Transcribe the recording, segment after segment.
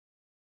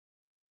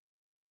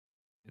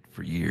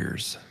for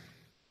years.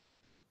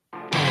 I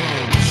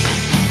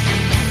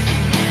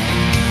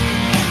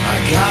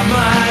got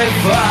my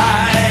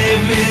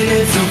 5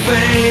 minutes of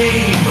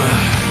fame.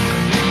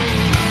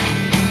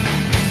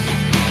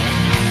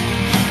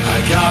 I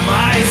got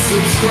my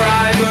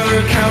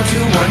subscriber count to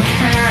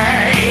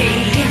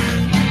 1K.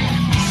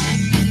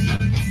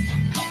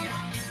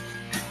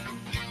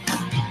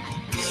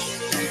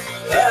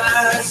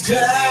 Hashtag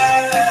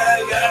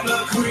I'm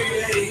a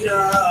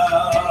creator.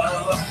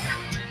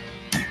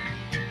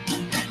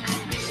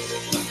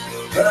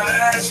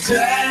 Hashtag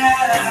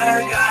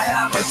I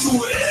have a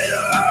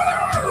Twitter.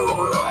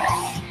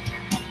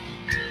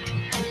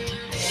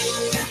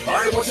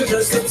 I want you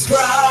to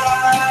subscribe.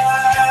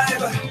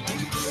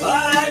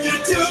 Add you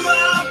to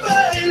my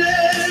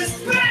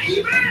playlist,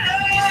 baby.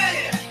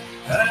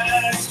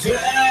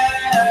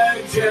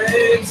 Hashtag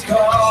James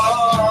Colt.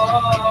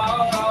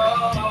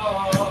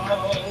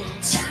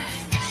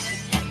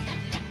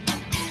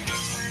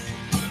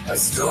 I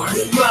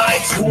started my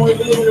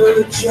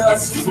Twitter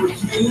just for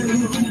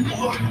you.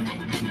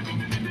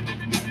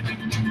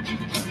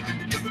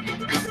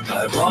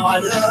 I'm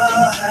on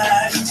a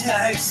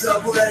hashtag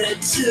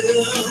subreddit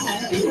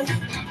too.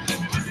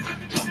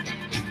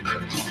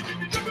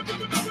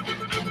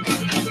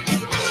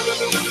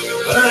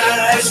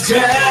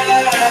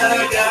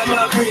 Hashtag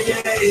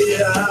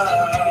IAmACreator.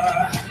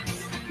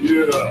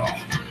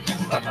 Yeah.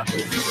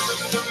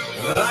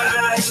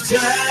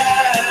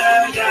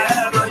 Hashtag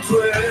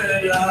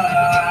IAmACreator.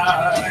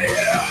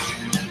 Yeah.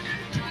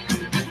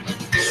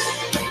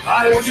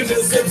 I want you to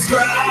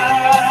subscribe.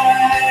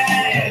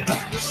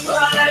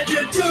 Add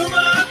you to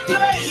my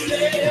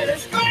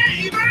playlist,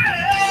 baby.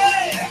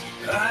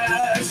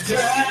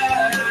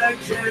 Hashtag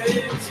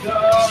James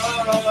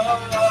Colt.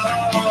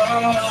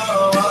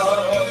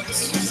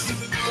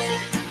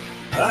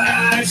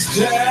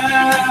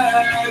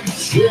 Hashtag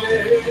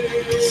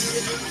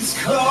James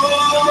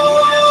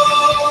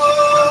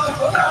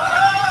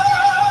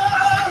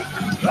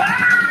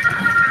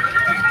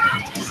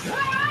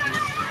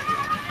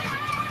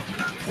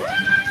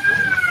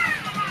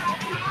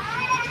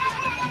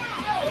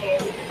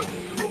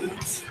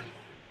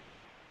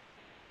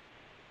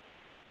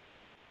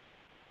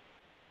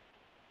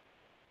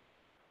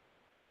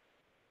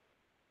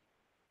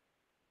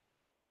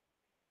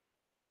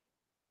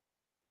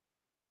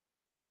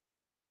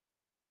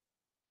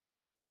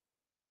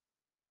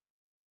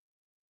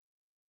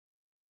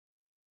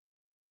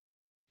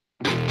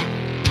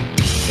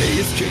Hey,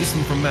 it's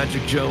Jason from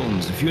Magic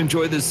Jones. If you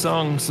enjoy this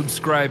song,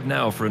 subscribe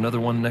now for another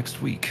one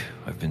next week.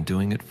 I've been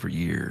doing it for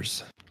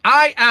years.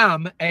 I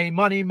am a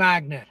money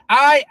magnet.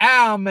 I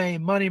am a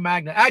money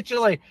magnet.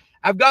 Actually,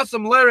 I've got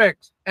some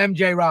lyrics,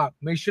 MJ Rock.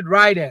 We should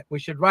write it. We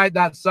should write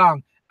that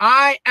song.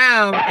 I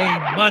am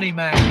a money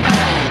magnet.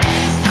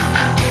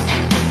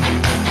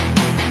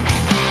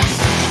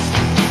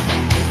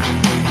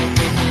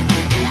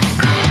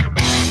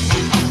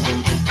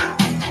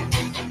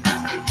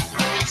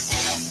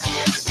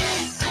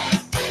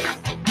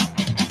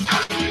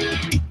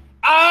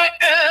 I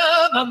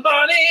am a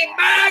money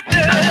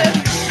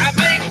magnet. I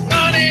make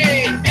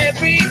money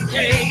every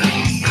day.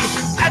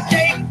 I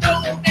take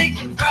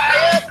donations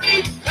via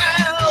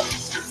PayPal.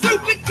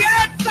 Super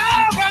cats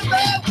are on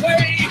the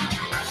way.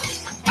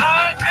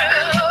 I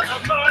am a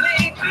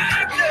money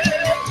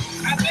magnet.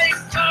 I make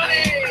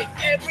money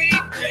every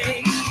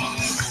day.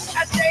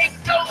 I take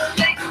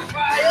donations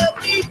via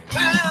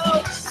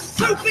PayPal.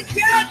 Super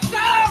cats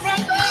are on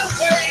the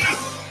way.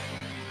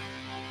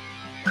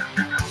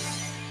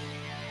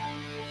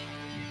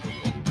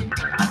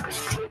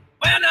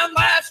 When I'm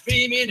live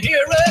streaming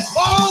here at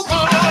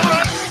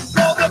Walmart,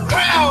 so the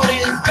crowd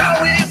is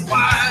going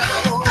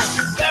wild.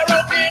 They're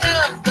opening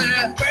up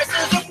their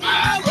purses of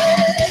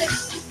mileage,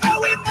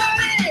 throwing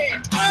money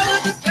all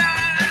of the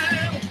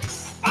time.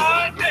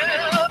 I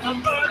am a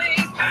money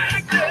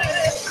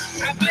magnet.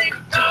 I make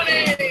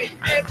money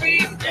every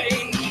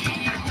day.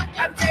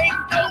 I take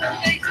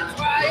donations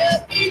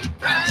via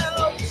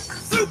PayPal.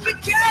 Super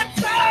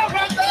cats are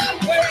on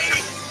the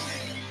way.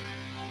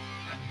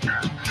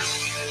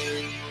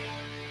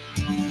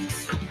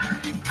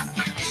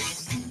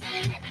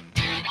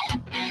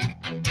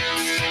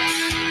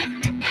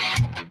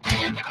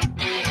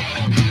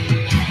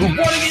 Wanna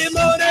get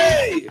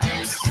money,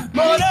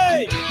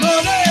 money, money,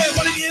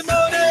 wanna get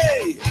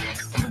money,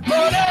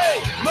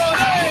 money,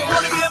 money,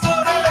 wanna get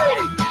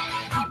money,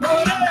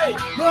 money,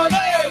 money, wanna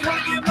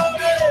get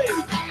money,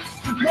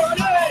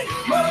 money,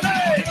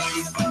 money,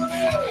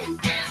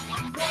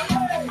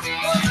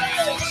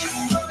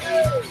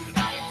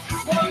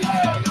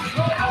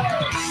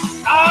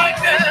 I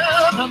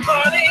am a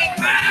money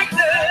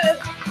magnet.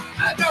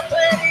 I got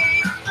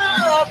plenty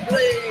of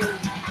plans.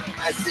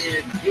 I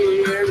sit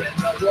here in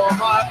the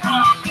Walmart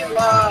parking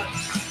lot.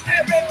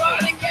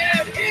 Everybody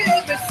can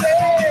hear me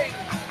sing.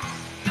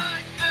 I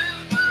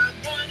am a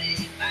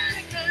money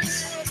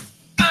magnet.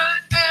 I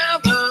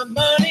am a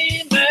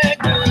money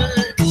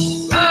magnet.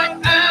 I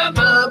am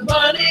a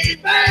money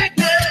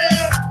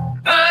magnet.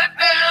 I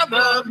am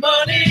a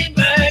money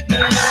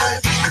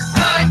magnet. I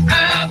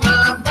am a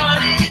money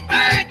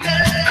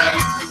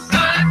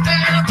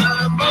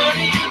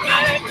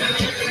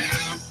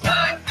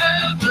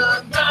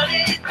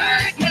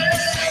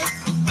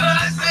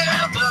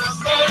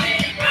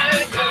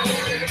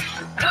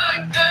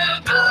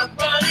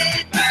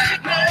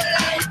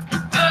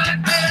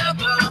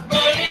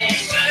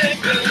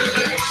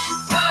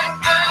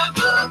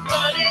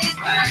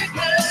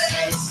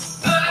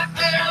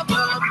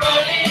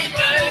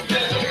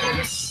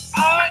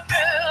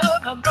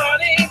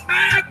money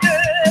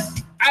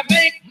magnet. I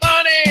make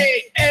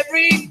money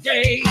every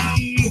day.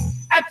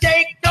 I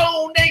take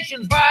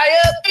donations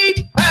via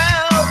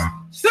PayPal.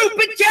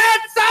 Super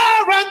chats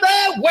are on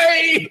the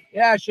way.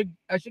 Yeah, I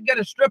should get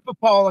a stripper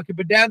pole. I could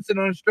be dancing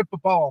on a stripper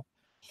pole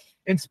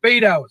in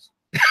Speedos.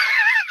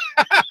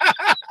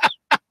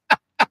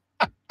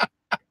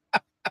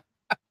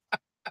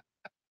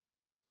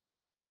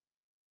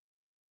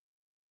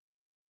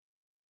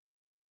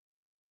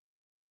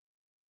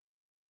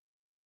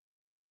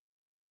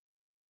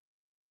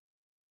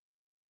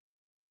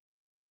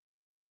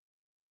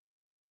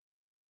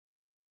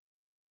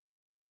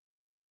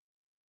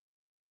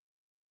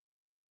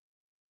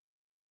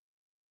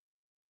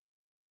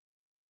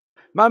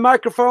 My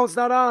microphone's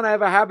not on. I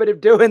have a habit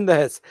of doing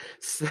this.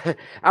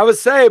 I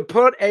was saying,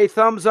 put a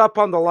thumbs up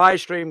on the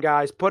live stream,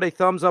 guys. Put a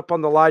thumbs up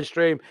on the live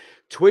stream.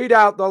 Tweet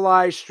out the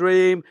live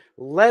stream.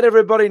 Let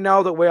everybody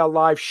know that we are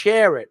live.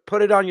 Share it.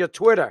 Put it on your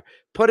Twitter.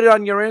 Put it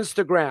on your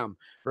Instagram,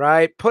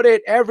 right? Put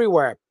it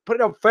everywhere. Put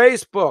it on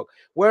Facebook.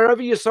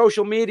 Wherever your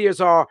social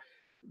medias are,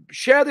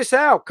 share this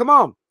out. Come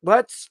on.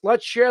 Let's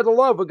share the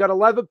love. We've got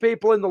 11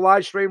 people in the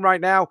live stream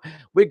right now.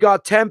 We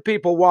got 10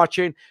 people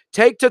watching.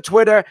 Take to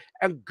Twitter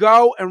and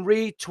go and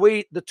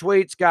retweet the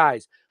tweets,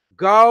 guys.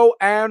 Go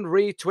and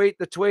retweet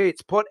the tweets.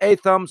 Put a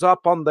thumbs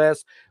up on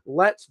this.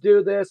 Let's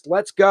do this.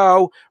 Let's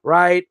go,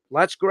 right?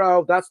 Let's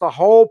grow. That's the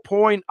whole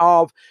point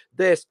of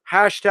this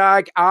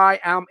hashtag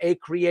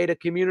IAmACreator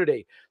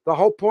community. The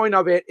whole point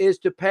of it is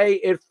to pay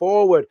it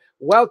forward.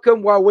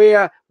 Welcome,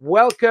 Wawea.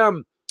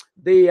 Welcome,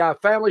 the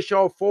family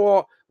show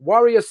for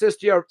Warrior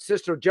Sister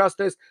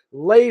Justice,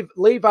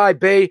 Levi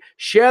B.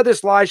 Share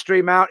this live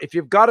stream out. If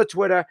you've got a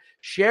Twitter,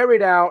 share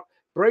it out.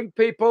 Bring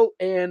people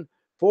in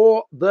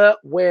for the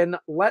win.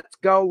 Let's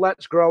go.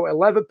 Let's grow.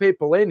 11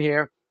 people in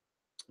here.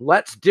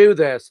 Let's do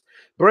this.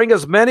 Bring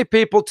as many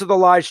people to the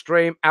live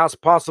stream as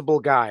possible,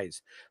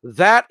 guys.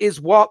 That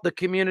is what the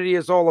community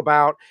is all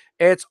about.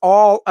 It's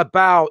all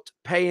about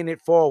paying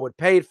it forward.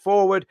 Pay it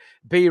forward,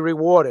 be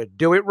rewarded.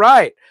 Do it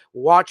right.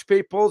 Watch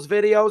people's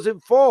videos in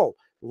full.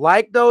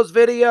 Like those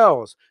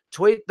videos.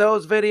 Tweet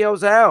those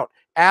videos out.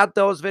 Add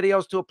those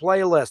videos to a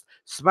playlist.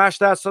 Smash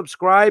that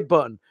subscribe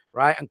button,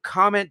 right? And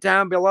comment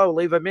down below.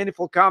 Leave a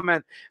meaningful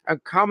comment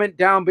and comment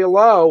down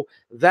below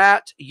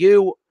that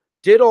you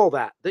did all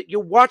that you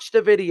watched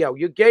the video,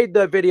 you gave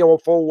the video a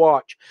full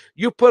watch,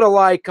 you put a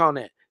like on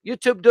it.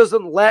 YouTube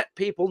doesn't let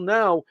people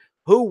know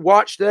who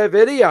watched their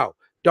video.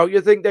 Don't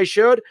you think they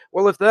should?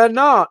 Well, if they're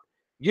not,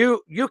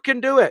 you can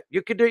do it.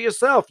 You can do it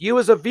yourself. You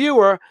as a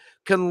viewer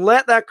can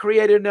let that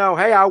creator know,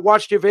 hey, I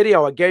watched your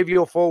video. I gave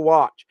you a full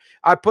watch.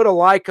 I put a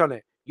like on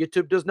it.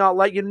 YouTube does not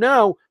let you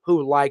know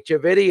who liked your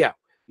video.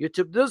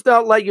 YouTube does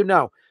not let you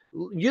know.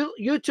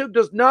 YouTube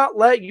does not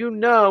let you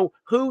know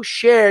who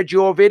shared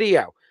your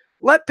video.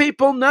 Let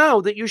people know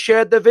that you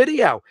shared the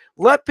video.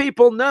 Let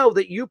people know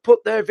that you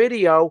put their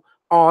video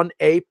on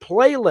a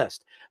playlist.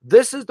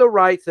 This is the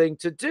right thing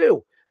to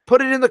do.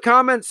 Put it in the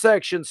comment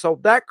section so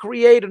that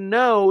creator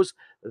knows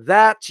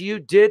that you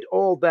did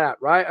all that,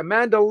 right?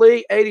 Amanda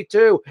Lee,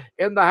 82,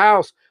 in the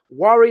house.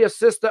 Warrior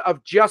Sister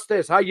of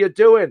Justice, how you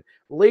doing?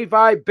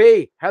 Levi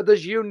B,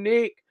 Heather's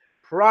Unique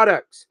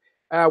Products.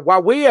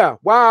 Wawea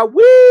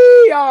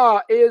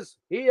is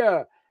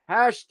here.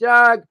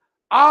 Hashtag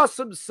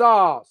Awesome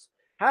Sauce.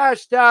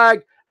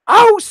 Hashtag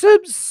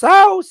Awesome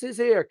Sauce is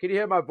here. Can you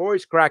hear my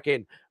voice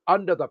cracking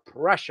under the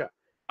pressure?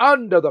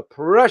 Under the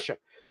pressure.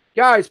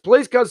 Guys,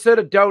 please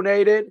consider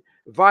donating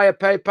via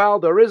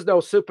PayPal. There is no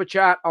super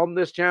chat on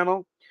this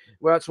channel.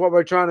 Well, that's what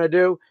we're trying to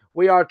do.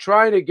 We are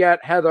trying to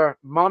get Heather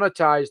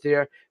monetized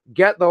here,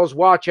 get those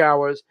watch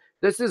hours.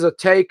 This is a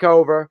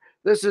takeover.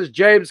 This is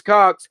James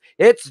Cox.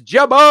 It's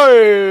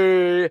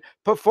Jaboy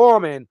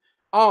performing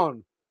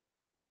on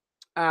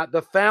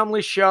the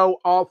Family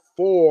Show of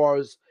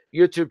Fours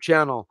YouTube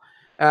channel.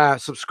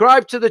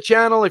 Subscribe to the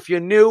channel if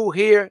you're new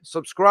here.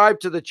 Subscribe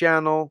to the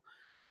channel.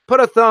 Put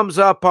a thumbs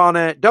up on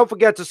it. Don't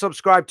forget to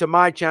subscribe to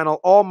my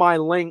channel. All my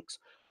links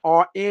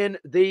are in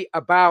the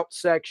About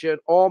section.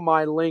 All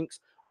my links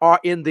are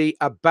in the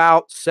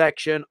About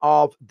section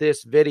of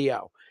this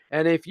video.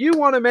 And if you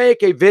want to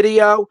make a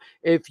video,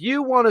 if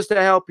you want us to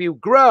help you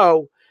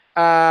grow,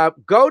 go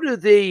to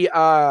the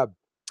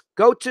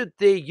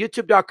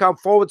youtube.com/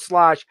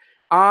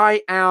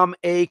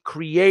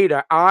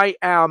 IAmACreator.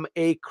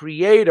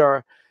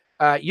 IAmACreator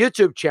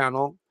YouTube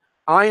channel.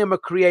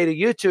 IAmACreator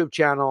YouTube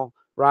channel,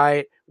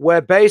 right?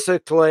 Where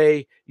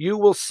basically you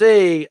will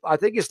see, I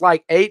think it's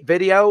like 8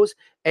 videos.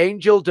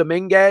 Angel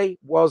Domingue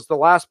was the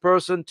last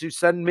person to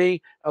send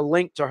me a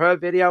link to her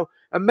video.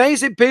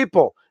 Amazing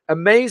people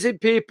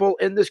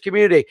in this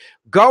community.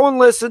 Go and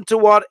listen to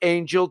what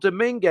Angel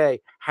Domingue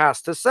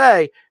has to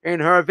say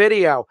in her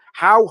video,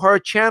 how her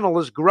channel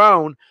has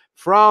grown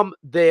from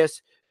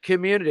this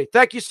community.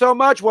 Thank you so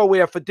much,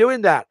 Wawea, for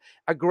doing that.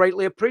 I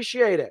greatly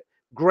appreciate it.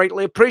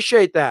 Greatly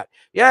appreciate that.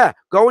 Yeah,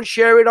 go and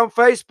share it on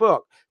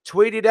Facebook.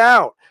 Tweet it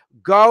out.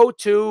 Go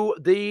to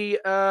the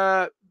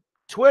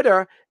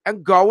Twitter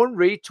and go and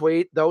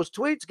retweet those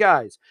tweets,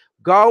 guys.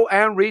 go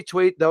and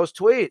retweet those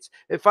tweets.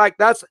 In fact,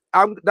 that's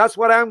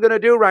what I'm going to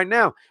do right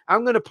now.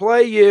 I'm going to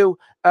play you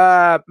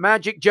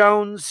Magic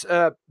Jones,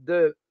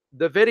 the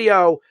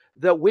video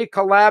that we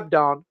collabed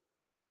on.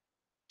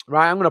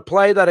 Right, I'm going to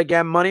play that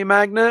again, Money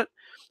Magnet.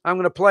 I'm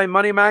going to play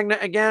Money Magnet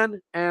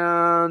again,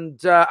 and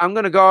I'm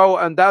going to go,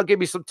 and that'll give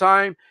me some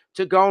time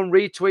to go and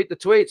retweet the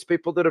tweets,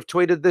 people that have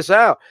tweeted this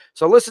out.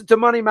 So listen to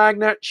Money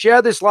Magnet,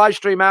 share this live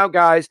stream out,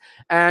 guys,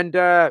 and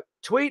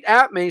tweet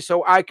at me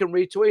so I can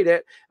retweet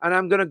it. And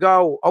I'm going to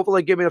go,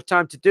 hopefully give me enough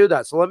time to do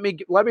that. So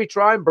let me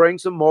try and bring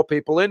some more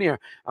people in here.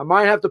 I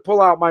might have to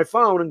pull out my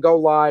phone and go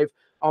live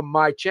on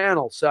my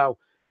channel. So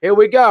here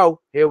we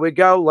go. Here we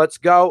go. Let's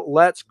go.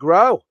 Let's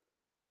grow.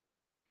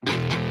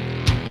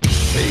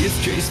 Hey,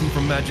 it's Jason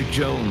from Magic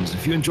Jones.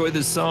 If you enjoy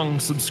this song,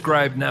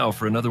 subscribe now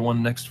for another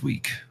one next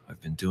week. I've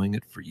been doing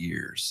it for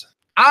years.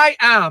 I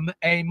am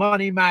a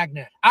money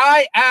magnet.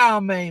 I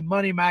am a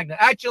money magnet.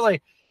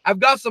 Actually, I've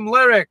got some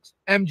lyrics,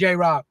 MJ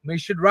Rock. We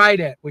should write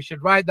it. We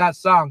should write that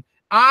song.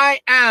 I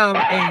am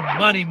a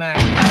money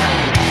magnet.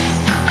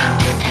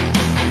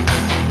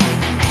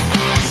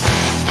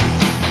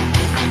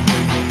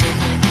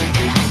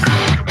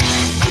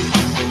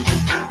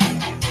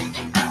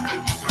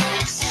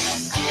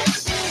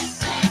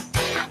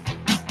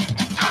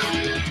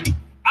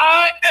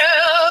 I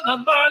am a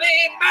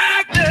money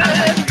magnet.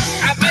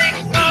 I make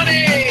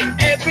money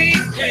every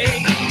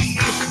day.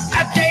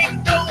 I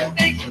take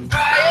donations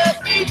via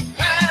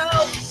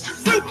PayPal.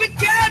 Super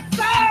cats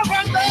are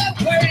on the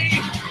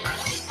way.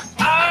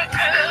 I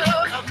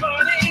am a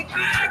money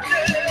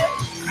magnet.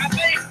 I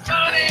make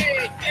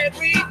money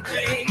every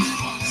day.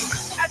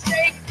 I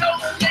take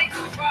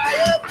donations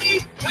via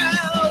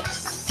PayPal.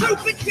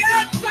 Super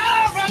cats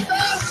are on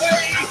the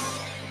way.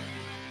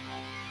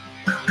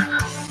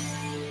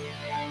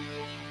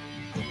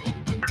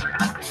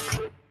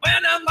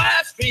 When I'm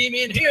live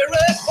streaming here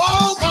at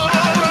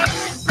Walmart,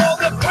 so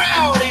the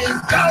crowd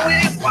is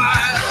going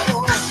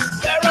wild.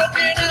 They're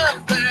opening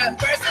up their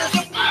purses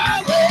of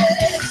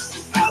mileage,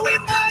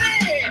 throwing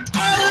money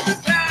all of the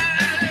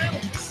time.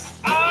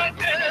 I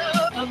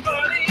am a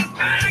money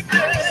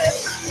magnet.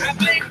 I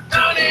make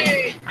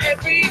money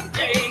every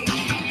day.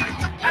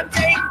 I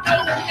take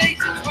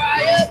donations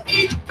via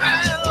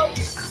PayPal.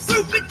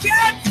 Super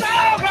chats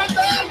are on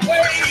the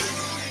way.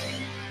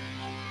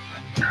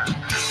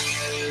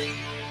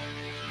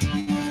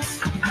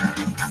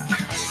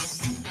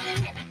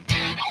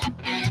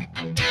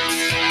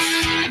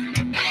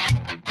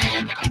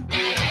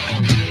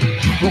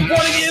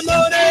 Wanna get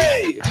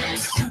money,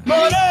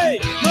 money,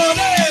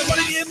 money,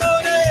 wanna get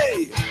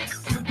money,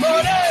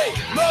 money,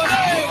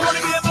 money, wanna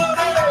get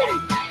money,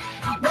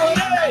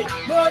 money,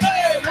 money,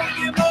 wanna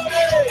get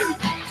money,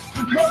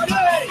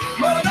 money,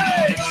 money,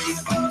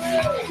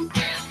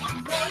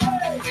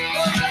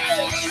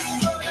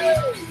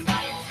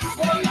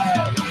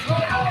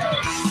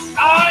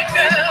 I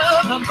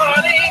am a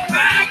money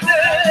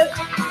magnet.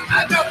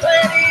 I got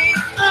plenty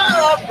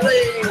of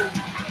blame.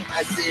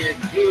 I sit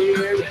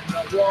here in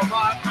the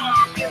Walmart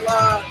parking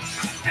lot.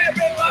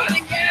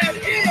 Everybody can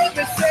hear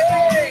me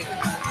sing.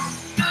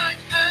 I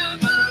am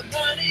a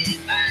money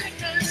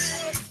magnet.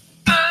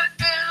 I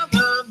am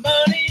a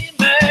money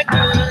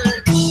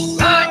magnet.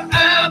 I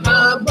am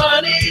a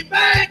money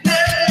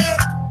magnet.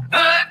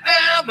 I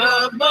am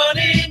a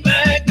money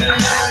magnet.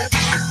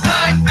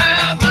 I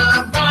am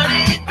a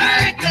money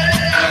magnet.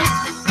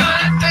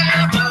 I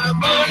am a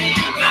money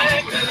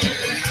magnet.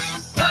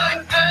 I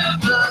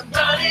am a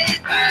money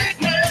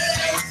magnet.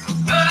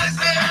 I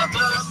am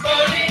a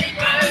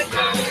money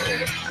magnet.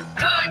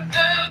 I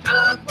am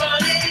a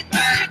money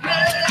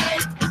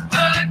magnet. I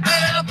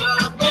am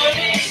a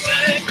money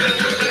magnet.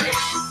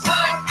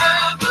 I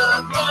am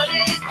a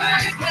money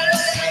magnet.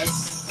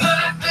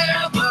 I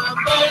am a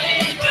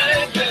money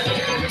magnet.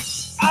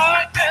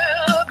 I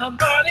am a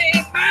money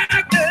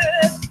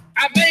magnet.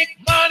 I make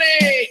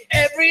money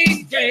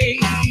every day.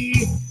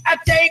 I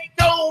take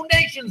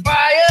donations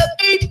via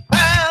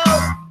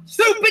PayPal.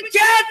 Super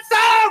chats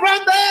are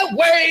on the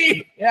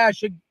way. Yeah, I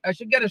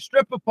should get a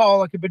stripper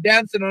pole. I could be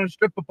dancing on a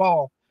stripper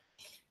pole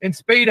in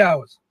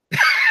Speedos.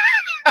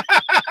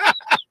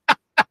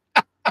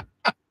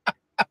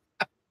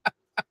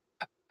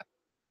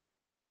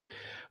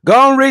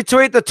 Go and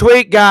retweet the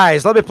tweet,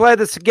 guys. Let me play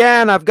this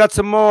again. I've got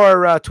some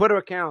more Twitter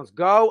accounts.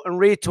 Go and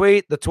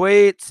retweet the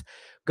tweets.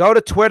 Go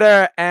to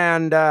Twitter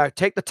and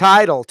take the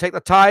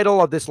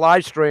title of this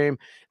live stream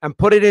and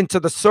put it into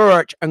the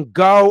search and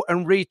go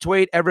and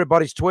retweet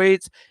everybody's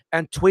tweets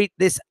and tweet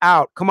this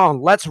out. Come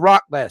on, let's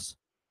rock this.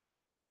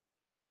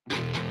 Hey,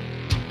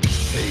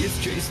 it's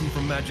Jason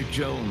from Magic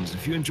Jones.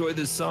 If you enjoy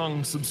this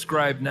song,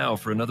 subscribe now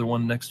for another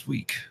one next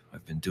week.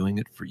 I've been doing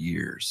it for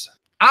years.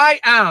 I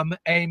am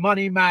a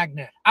money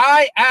magnet.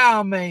 I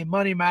am a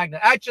money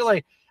magnet.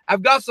 Actually,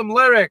 I've got some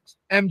lyrics,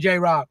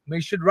 MJ Rock.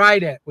 We should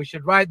write it. We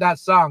should write that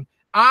song.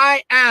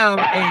 I am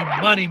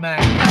a money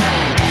magnet.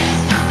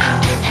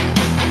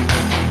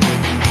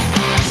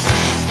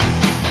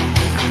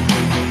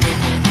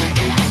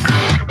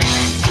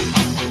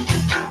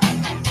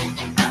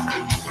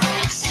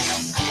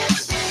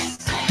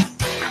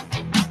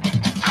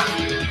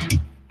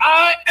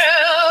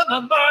 a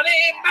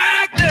money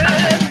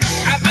magnet.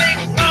 I make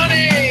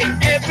money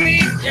every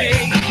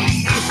day.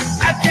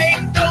 I take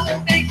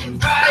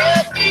donations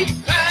via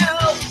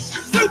PayPal.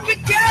 Super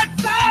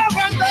cats are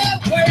on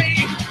the way.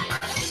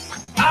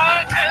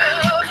 I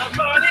am a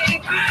money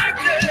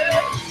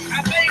magnet. I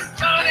make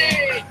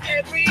money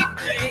every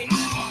day.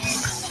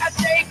 I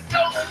take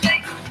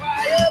donations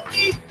via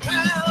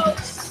PayPal.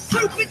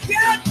 Super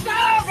cats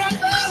are on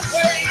the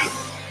way.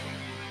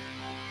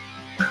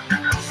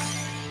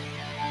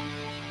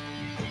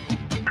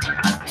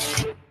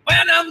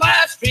 When I'm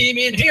live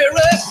streaming here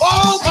at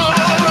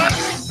Walmart,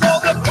 so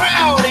the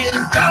crowd is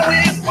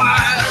going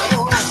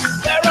wild.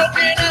 They're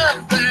opening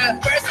up their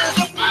purses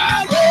of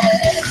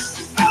money,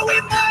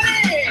 throwing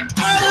money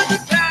all of the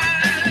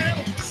time.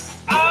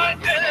 I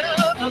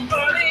am a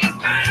money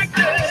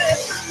magnet.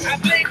 I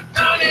make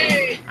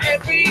money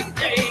every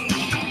day.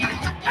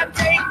 I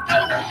take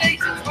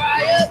donations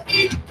via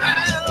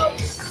PayPal.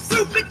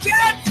 Super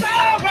chats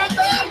are on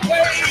the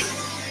way.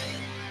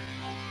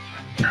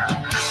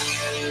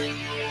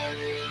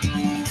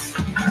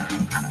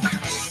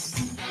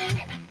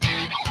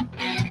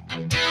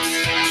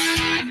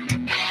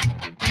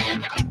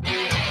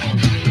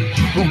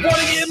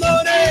 Wanna get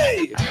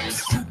money,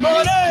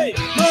 money,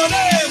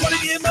 money, wanna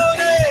get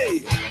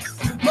money,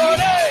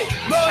 money,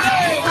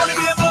 money, wanna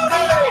get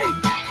money,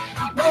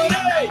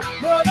 money,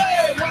 money,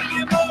 wanna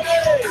get money,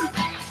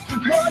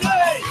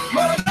 money,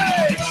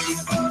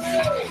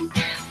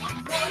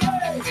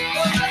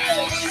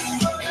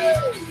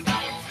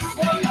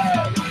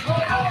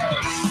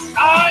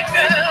 I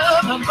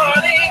am a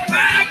money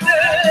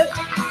magnet.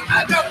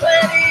 I got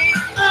plenty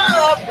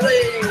of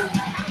blame.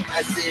 I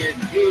sit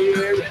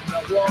here in the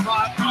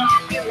Walmart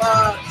parking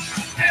lot.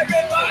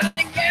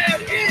 Everybody can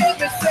hear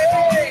me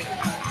say,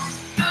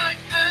 I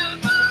am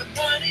a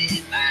money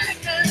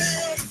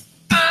magnet.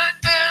 I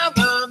am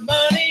a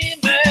money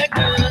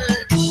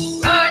magnet.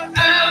 I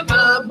am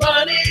a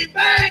money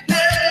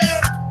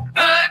magnet. I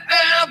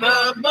am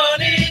a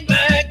money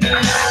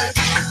magnet.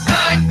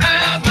 I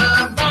am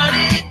a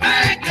money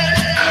magnet.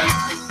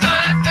 I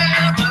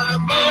am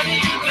a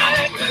money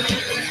magnet.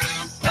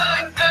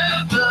 I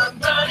am a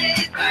money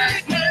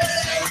magnet.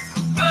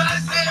 I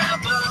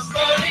am a money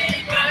magnet.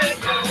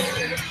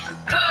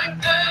 I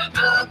am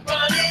a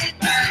money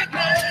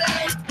magnet.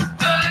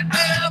 I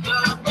am a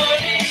money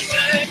magnet.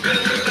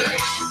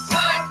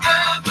 I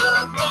am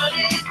a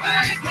money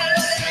magnet.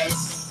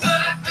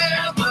 I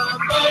am a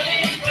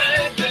money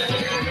magnet.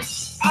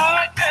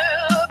 I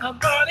am a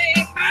money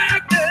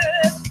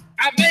magnet.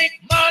 I make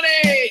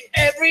money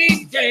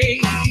every day.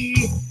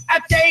 I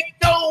take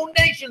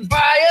donations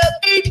via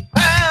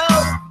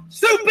PayPal.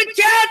 Super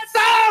chats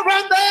are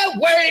on the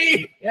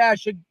way. Yeah, I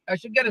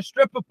should get a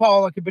stripper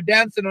pole. I could be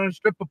dancing on a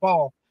stripper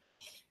pole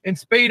in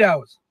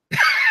Speedos.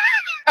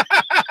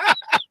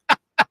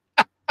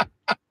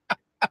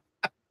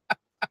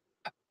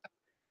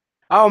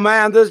 Oh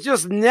man, there's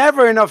just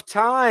never enough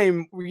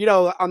time, you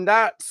know, on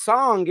that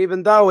song,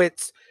 even though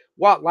it's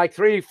what, like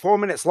 3-4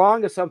 minutes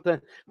long or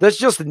something. There's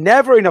just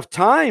never enough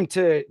time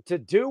to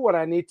do what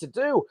I need to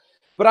do.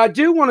 But I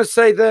do want to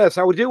say this.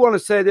 I do want to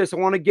say this. I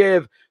want to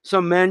give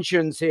some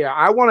mentions here.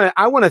 I want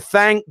to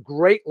thank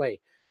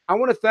greatly. I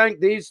want to thank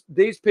these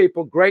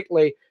people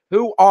greatly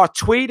who are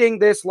tweeting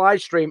this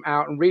live stream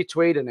out and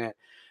retweeting it.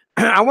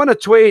 I want to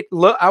tweet.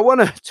 Look, I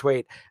want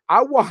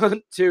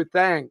to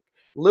thank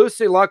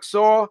Lucy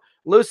Luxor.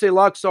 Lucy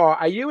Luxor,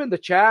 are you in the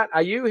chat?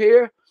 Are you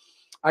here?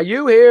 Are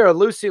you here,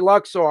 Lucy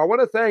Luxor? I want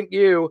to thank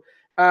you.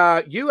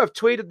 You have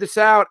tweeted this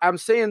out. I'm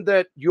seeing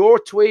that your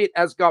tweet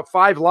has got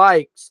 5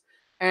 likes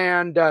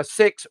and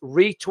 6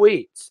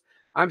 retweets.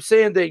 I'm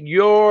seeing that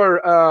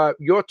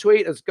your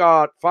tweet has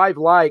got 5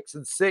 likes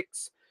and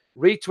 6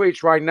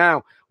 retweets right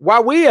now.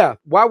 Wawia,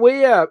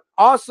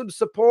 awesome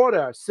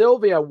supporter.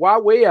 Sylvia,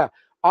 Wawia,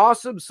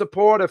 awesome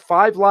supporter,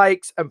 5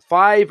 likes and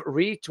 5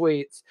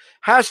 retweets.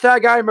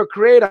 Hashtag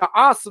IAmACreator,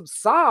 awesome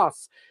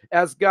sauce,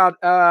 has got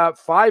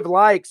 5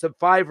 likes and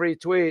 5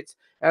 retweets.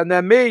 And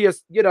then me,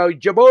 you know,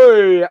 your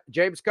boy,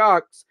 James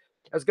Cox,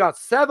 has got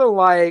 7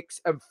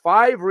 likes and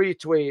 5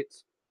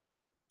 retweets.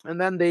 And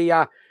then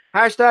the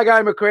hashtag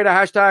IAmACreator,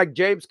 hashtag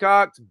James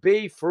Cox,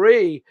 be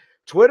free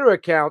Twitter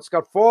account's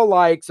got 4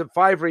 likes and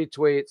 5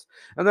 retweets.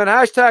 And then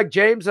hashtag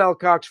James L.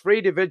 Cox, free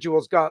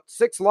individuals, got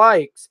 6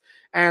 likes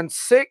and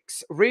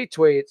 6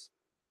 retweets.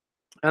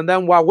 And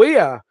then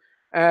Wawia,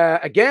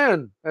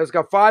 again, has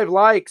got 5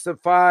 likes and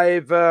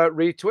 5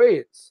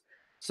 retweets.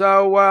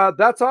 So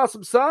that's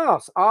awesome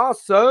sauce.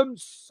 Awesome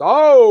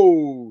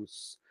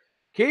sauce.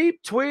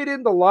 Keep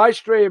tweeting the live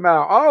stream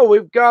out. Oh,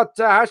 we've got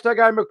hashtag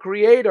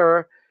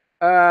IAmACreator.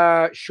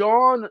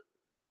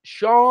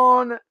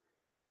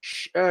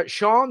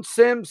 Sean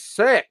Sims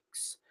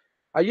 6.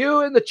 Are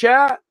you in the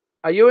chat?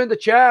 Are you in the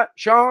chat,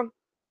 Sean?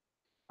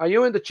 Are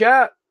you in the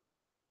chat?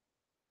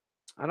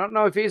 I don't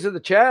know if he's in the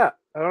chat.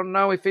 I don't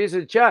know if he's in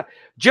the chat.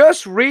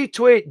 Just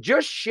retweet.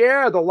 Just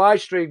share the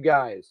live stream,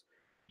 guys.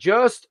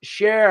 Just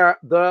share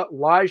the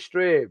live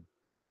stream.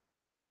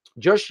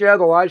 Just share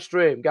the live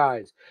stream,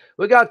 guys.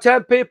 We got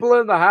 10 people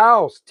in the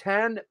house.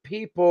 10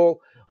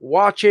 people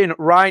watching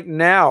right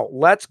now.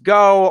 Let's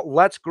go.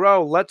 Let's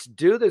grow. Let's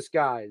do this,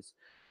 guys.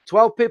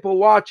 12 people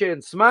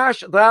watching.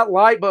 Smash that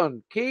like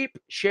button. Keep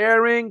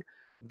sharing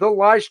the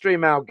live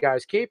stream out,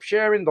 guys. Keep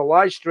sharing the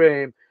live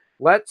stream.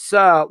 Let's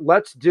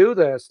do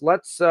this.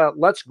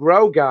 Let's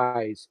grow,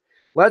 guys.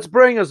 Let's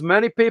bring as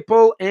many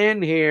people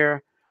in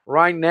here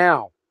right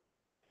now.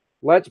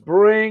 Let's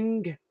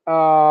bring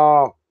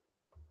as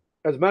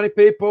many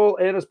people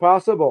in as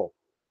possible.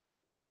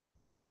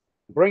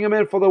 Bring them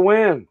in for the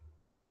win.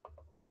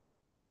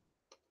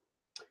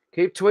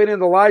 Keep tweeting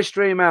the live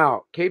stream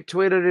out. Keep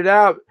tweeting it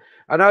out.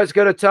 I know it's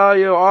going to tell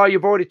you, oh,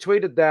 you've already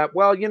tweeted that.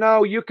 Well, you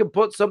know, you can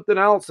put something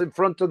else in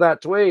front of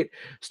that tweet.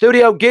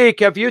 Studio Geek,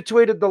 have you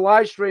tweeted the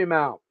live stream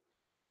out?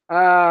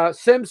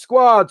 Sim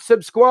Squad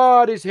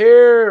is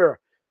here.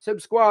 Sim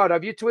Squad,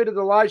 have you tweeted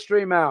the live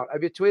stream out?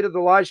 Have you tweeted the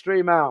live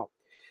stream out?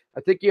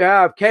 I think you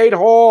have. Kate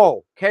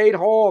Hall,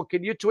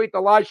 can you tweet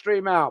the live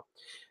stream out?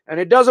 And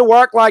it doesn't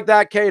work like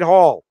that, Kate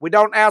Hall. We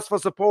don't ask for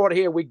support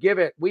here. We give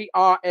it. We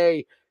are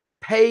a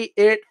pay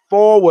it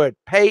forward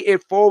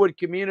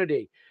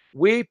community.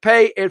 We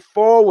pay it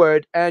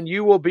forward and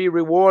you will be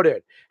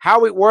rewarded.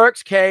 How it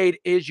works, Kate,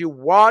 is you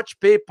watch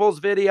people's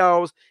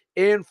videos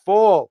in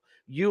full.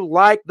 You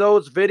like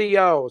those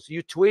videos.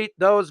 You tweet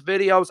those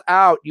videos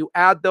out. You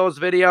add those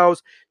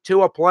videos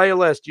to a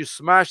playlist. You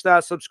smash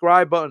that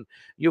subscribe button.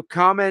 You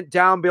comment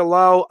down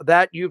below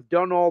that you've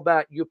done all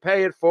that. You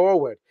pay it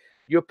forward.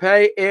 You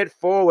pay it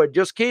forward.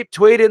 Just keep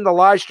tweeting the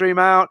live stream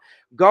out.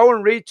 Go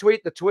and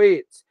retweet the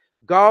tweets.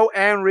 Go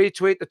and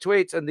retweet the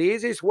tweets. And the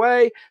easiest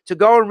way to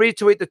go and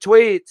retweet the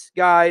tweets,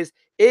 guys,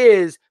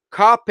 is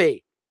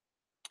copy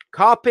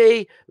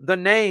the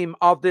name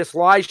of this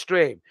live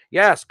stream.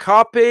 Yes,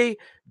 copy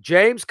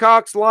James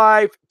Cox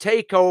Live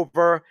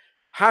Takeover,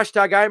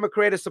 hashtag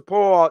IAmACreator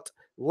support.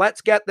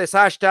 Let's get this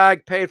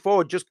hashtag paid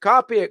forward. Just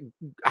copy it,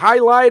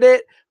 highlight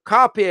it,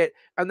 copy it,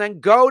 and then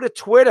go to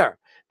Twitter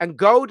and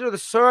go to the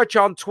search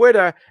on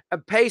Twitter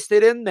and paste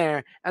it in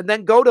there, and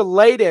then go to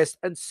latest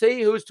and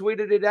see who's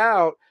tweeted it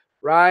out,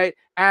 right?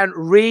 And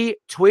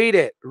retweet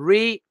it.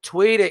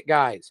 Retweet it,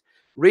 guys.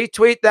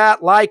 Retweet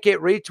that, like it,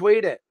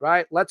 retweet it,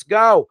 right? Let's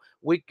go.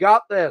 We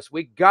got this.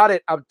 We got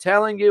it. I'm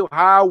telling you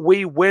how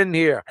we win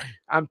here.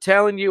 I'm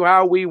telling you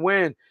how we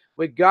win.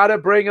 We got to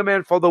bring them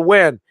in for the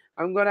win.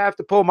 I'm going to have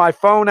to pull my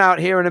phone out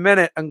here in a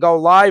minute and go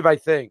live, I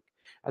think.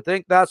 I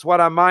think that's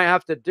what I might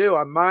have to do.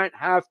 I might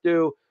have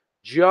to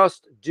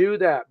just do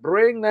that.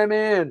 Bring them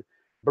in.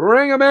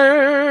 Bring them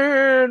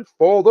in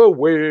for the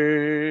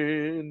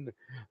win.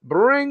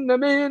 Bring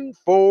them in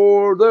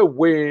for the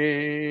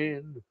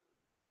win.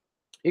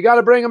 You got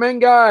to bring them in,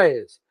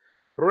 guys.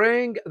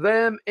 Bring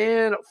them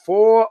in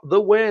for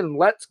the win.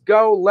 Let's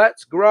go.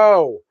 Let's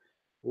grow.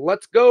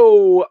 Let's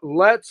go.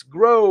 Let's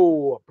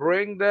grow.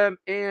 Bring them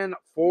in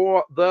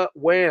for the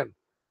win.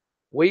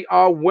 We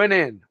are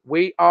winning.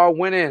 We are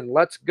winning.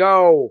 Let's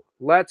go.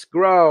 Let's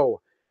grow.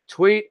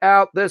 Tweet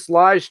out this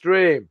live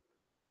stream.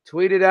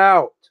 Tweet it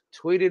out.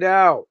 Tweet it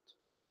out.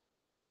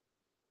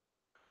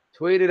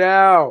 Tweet it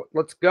out.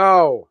 Let's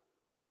go.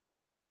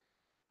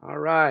 All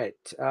right.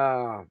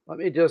 Let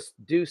me just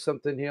do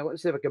something here.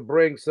 Let's see if I can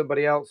bring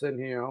somebody else in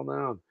here. Hold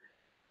on.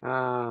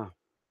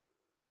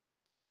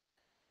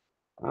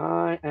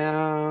 I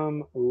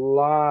am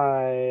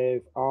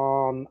live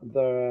on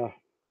the...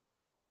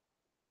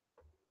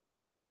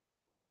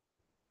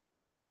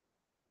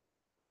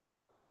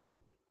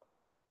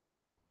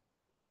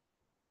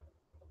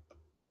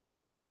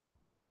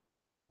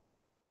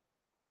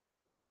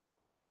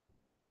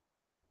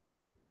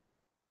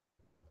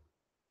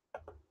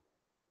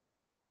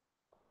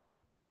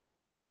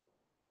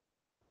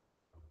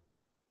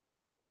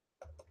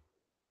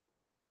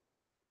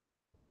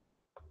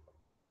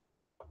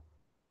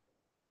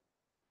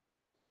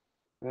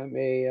 Let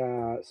me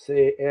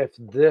see if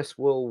this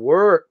will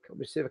work. Let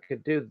me see if I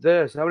can do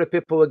this. How many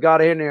people have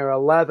got in here?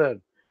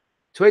 11.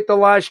 Tweet the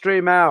live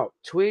stream out.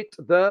 Tweet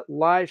the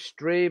live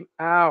stream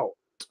out.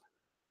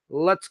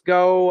 Let's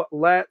go.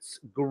 Let's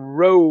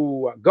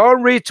grow. Go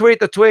and retweet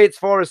the tweets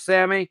for us,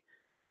 Sammy.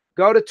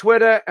 Go to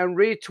Twitter and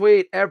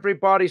retweet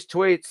everybody's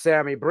tweets,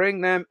 Sammy.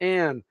 Bring them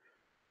in.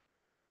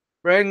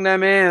 Bring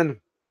them in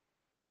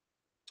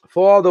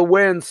for the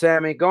win,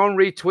 Sammy. Go and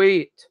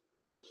retweet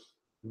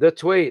the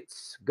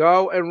tweets.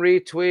 Go and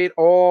retweet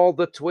all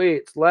the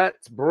tweets.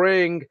 Let's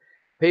bring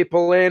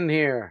people in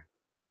here.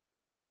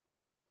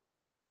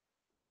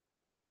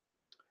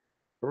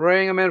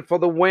 Bring them in for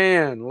the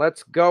win.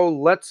 Let's go.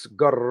 Let's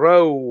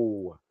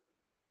grow.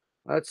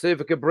 Let's see if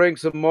we can bring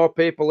some more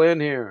people in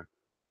here.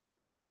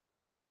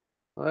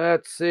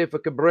 Let's see if we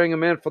can bring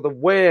them in for the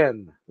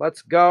win.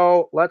 Let's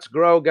go. Let's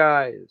grow,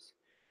 guys.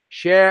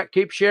 Share.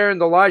 Keep sharing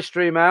the live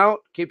stream out.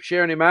 Keep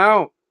sharing him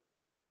out.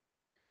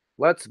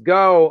 Let's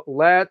go.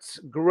 Let's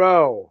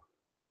grow.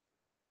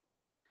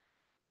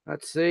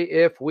 Let's see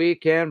if we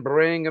can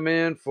bring them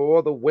in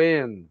for the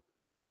win.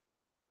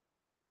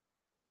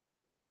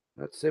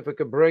 Let's see if we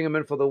can bring them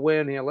in for the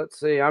win here. Let's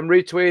see. I'm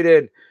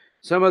retweeted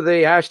some of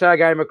the hashtag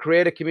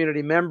IAmACreator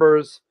community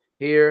members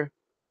here,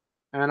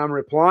 and I'm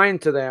replying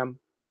to them.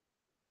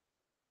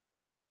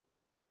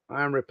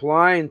 I'm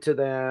replying to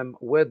them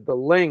with the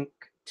link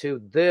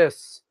to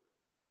this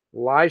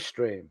live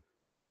stream.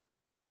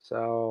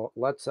 So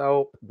let's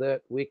hope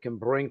that we can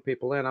bring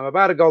people in. I'm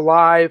about to go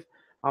live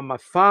on my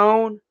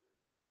phone.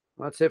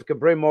 Let's see if we can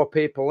bring more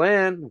people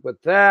in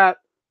with that.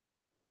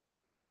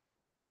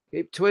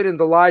 Keep tweeting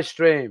the live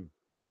stream.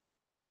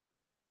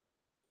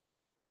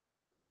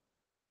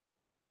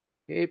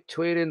 Keep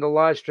tweeting the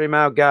live stream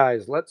out,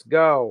 guys. Let's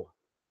go.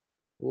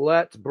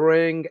 Let's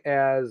bring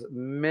as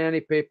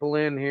many people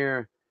in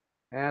here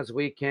as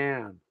we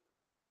can.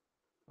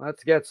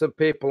 Let's get some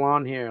people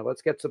on here.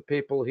 Let's get some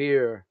people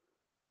here.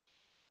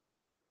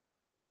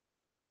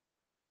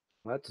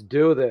 Let's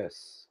do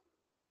this.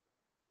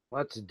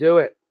 Let's do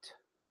it.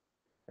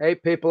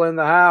 8 people in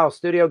the house.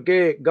 Studio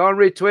Geek. Go and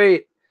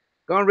retweet.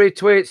 Go and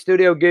retweet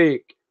Studio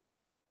Geek.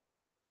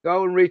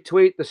 Go and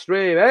retweet the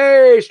stream.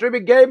 Hey,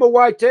 Streaming Gamer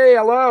YT.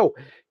 Hello.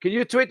 Can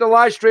you tweet the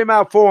live stream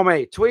out for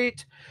me?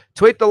 Tweet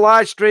the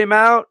live stream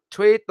out.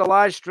 Tweet the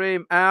live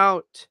stream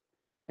out.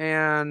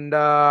 And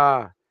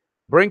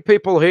bring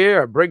people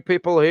here. Bring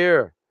people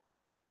here.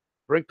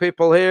 Bring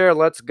people here.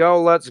 Let's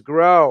go. Let's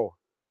grow.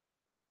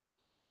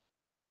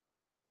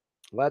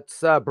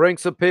 Let's bring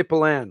some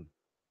people in.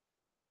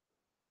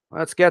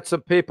 Let's get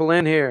some people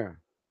in here.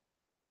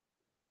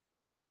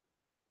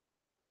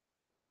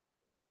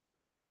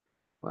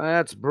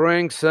 Let's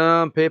bring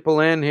some people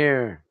in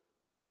here.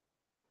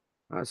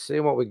 Let's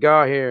see what we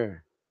got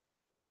here.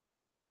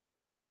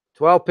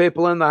 12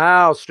 people in the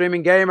house.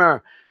 Streaming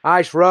Gamer.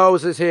 Ice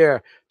Rose is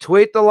here.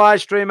 Tweet the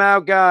live stream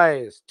out,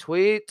 guys.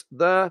 Tweet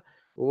the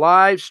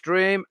live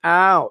stream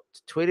out.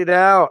 Tweet it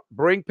out.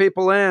 Bring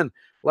people in.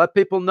 Let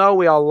people know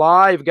we are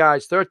live,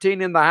 guys.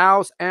 13 in the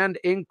house and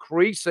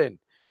increasing.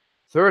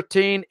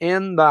 13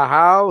 in the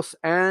house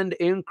and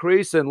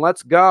increasing.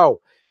 Let's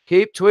go.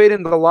 Keep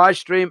tweeting the live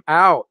stream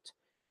out.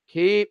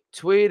 Keep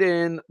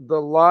tweeting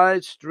the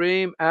live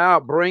stream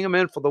out. Bring them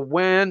in for the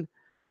win.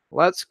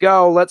 Let's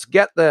go. Let's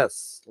get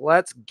this.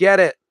 Let's get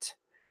it.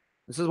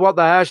 This is what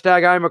the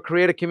hashtag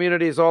IAmACreator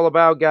community is all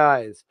about,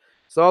 guys.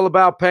 It's all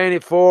about paying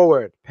it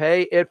forward.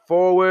 Pay it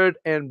forward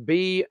and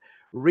be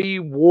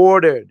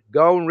rewarded.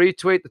 Go and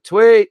retweet the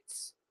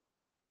tweets.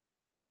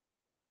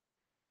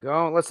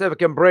 Go. Let's see if I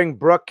can bring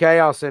Brooke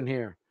Chaos in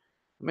here.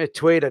 Let me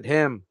tweet at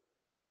him.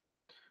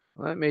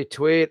 Let me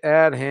tweet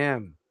at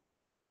him.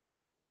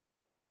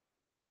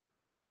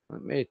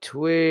 Let me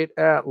tweet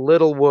at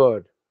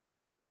Littlewood.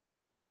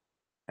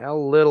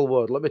 L.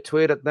 Littlewood. Let me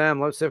tweet at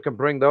them. Let's see if I can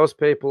bring those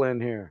people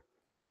in here.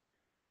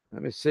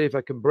 Let me see if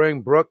I can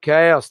bring Brooke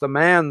Chaos, the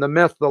man, the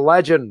myth, the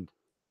legend.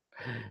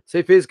 See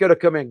if he's going to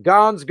come in.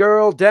 Gons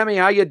Girl, Demi,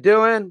 how you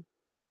doing?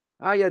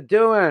 How you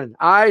doing?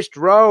 Iced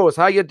Rose,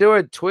 how you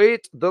doing?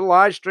 Tweet the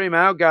live stream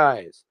out,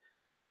 guys.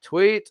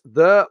 Tweet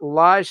the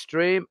live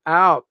stream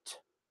out.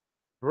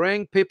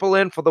 Bring people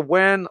in for the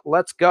win.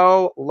 Let's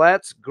go.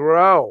 Let's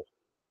grow.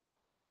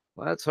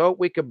 Let's hope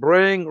we can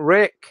bring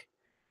Rick.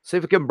 See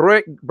if we can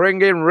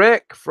bring in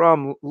Rick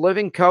from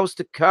Living Coast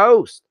to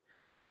Coast.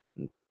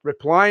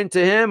 Replying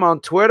to him on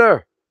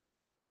Twitter.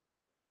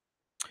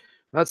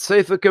 Let's see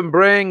if we can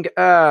bring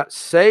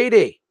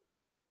Sadie.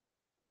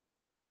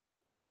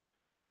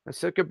 Let's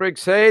see if we can bring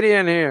Sadie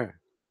in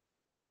here.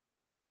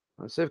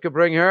 Let's see if we can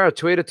bring her.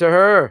 Tweet it to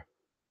her.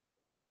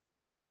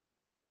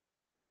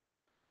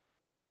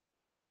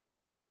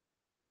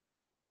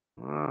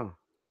 Oh.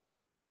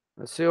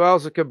 Let's see who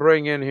else we can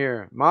bring in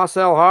here.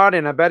 Marcel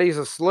Harding. I bet he's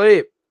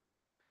asleep.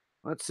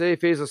 Let's see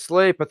if he's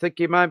asleep. I think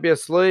he might be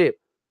asleep.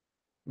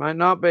 Might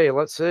not be.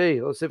 Let's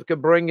see. Let's see if we can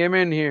bring him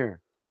in here.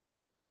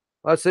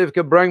 Let's see if we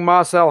can bring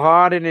Marcel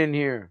Harding in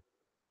here.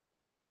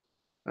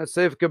 Let's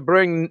see if we can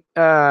bring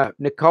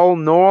Nicole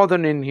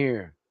Northern in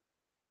here.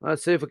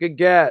 Let's see if we can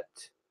get.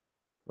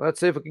 Let's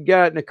see if we can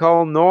get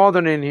Nicole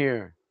Northern in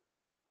here.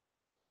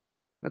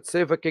 Let's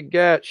see if we can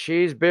get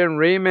She's Been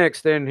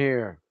Remixed in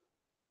here.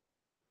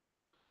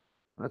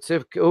 Let's see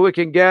who we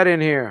can get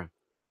in here.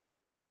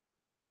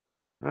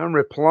 I'm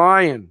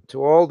replying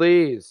to all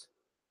these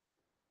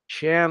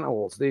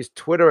channels, these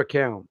Twitter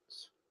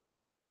accounts.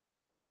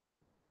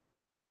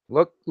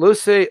 Look,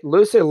 Lucy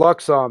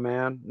Luxor,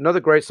 man.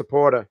 Another great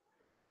supporter.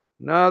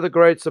 Another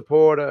great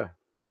supporter.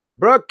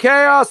 Brooke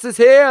Chaos is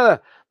here.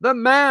 The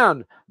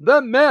man,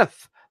 the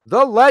myth,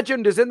 the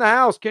legend is in the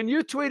house. Can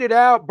you tweet it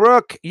out,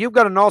 Brooke? You've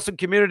got an awesome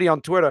community on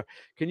Twitter.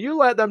 Can you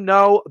let them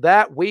know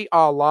that we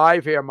are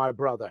live here, my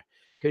brother?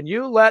 Can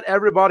you let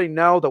everybody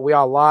know that we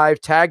are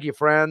live? Tag your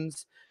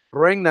friends.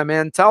 Bring them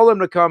in. Tell them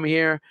to come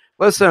here.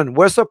 Listen,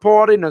 we're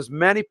supporting as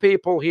many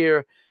people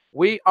here.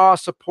 We are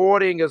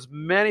supporting as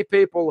many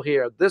people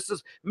here. This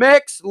is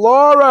Mix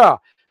Laura.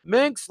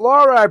 Minx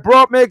Laura. I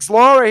brought Mix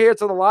Laura here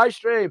to the live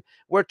stream.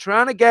 We're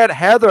trying to get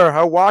Heather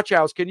her watch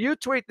house. Can you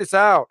tweet this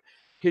out?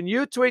 Can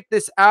you tweet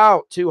this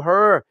out to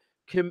her,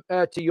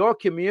 to your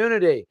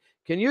community?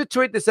 Can you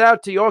tweet this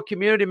out to your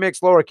community,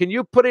 Mix Laura? Can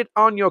you put it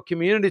on your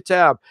community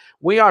tab?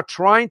 We are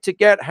trying to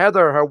get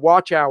Heather her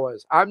watch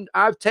hours.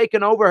 I've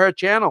taken over her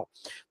channel.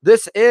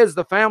 This is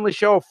the family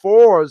show of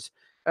fours.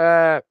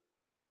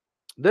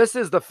 This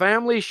is the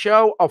family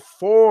show of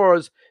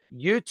fours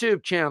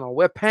YouTube channel.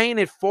 We're paying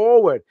it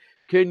forward.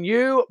 Can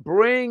you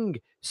bring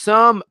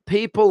some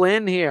people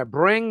in here?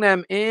 Bring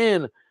them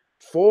in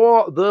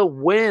for the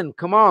win.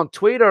 Come on,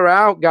 tweet her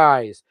out,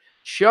 guys.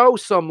 Show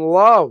some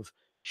love.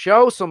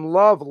 Show some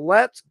love.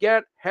 Let's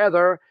get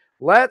Heather.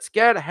 Let's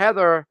get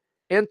Heather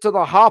into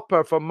the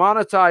hopper for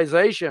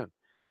monetization.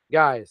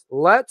 Guys,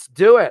 let's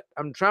do it.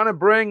 I'm trying to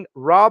bring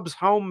Rob's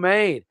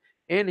Homemade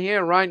in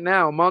here right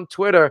now. I'm on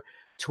Twitter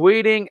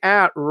tweeting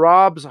at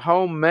Rob's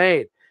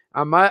Homemade.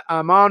 I'm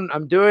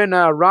doing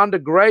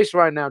Rhonda Grace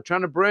right now,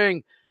 trying to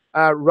bring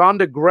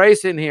Rhonda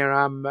Grace in here.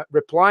 I'm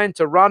replying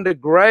to Rhonda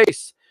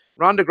Grace.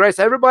 Rhonda Grace,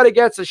 everybody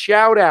gets a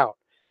shout out.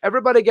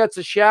 Everybody gets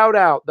a shout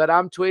out that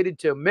I'm tweeted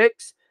to.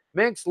 Mix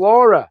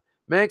Laura,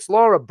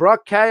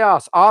 Bruck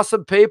Chaos,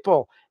 awesome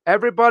people.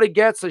 Everybody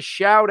gets a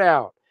shout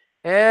out.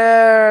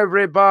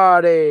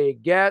 Everybody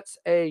gets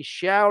a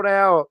shout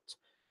out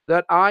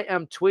that I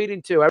am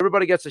tweeting to.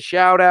 Everybody gets a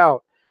shout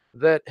out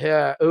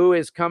that who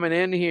is coming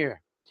in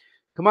here.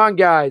 Come on,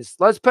 guys.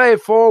 Let's pay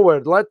it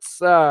forward.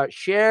 Let's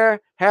share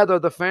Heather,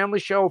 the Family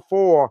Show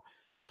 4.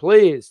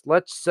 Please,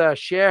 let's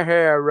share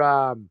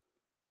her.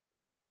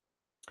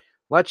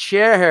 Let's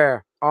share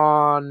her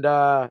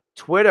on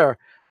Twitter.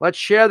 Let's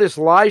share this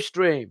live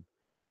stream.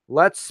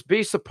 Let's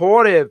be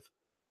supportive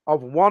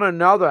of one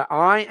another.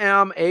 I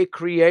am a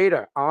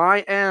creator.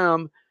 I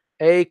am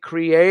a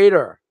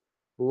creator.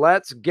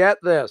 Let's get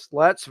this.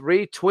 Let's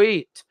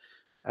retweet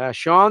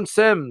Sean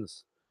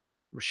Sims.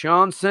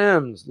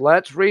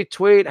 Let's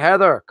retweet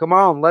Heather. Come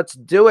on, let's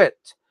do it.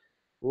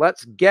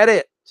 Let's get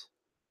it.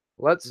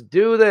 Let's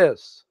do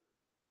this.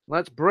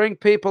 Let's bring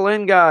people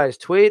in, guys.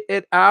 Tweet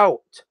it out.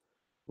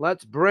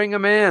 Let's bring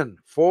them in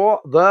for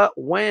the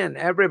win,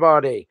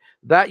 everybody.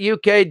 That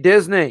UK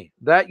Disney.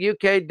 I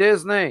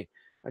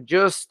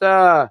just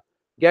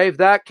gave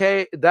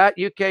that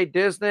UK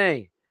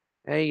Disney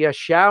a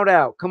shout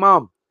out. Come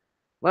on.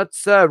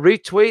 Let's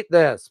retweet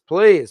this,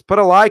 please. Put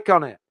a like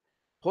on it.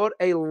 Put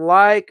a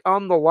like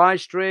on the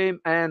live stream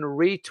and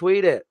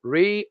retweet it.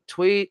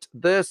 Retweet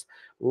this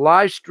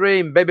live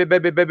stream. Baby.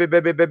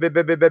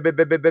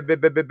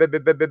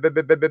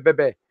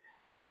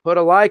 Put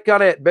a like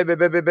on it.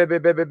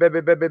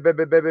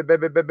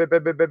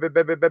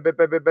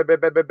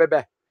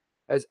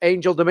 As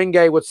Angel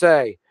Domingue would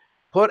say.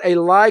 Put a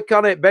like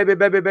on it. Put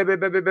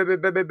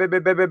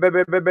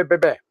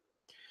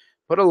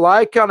a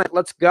like on it.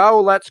 Let's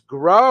go. Let's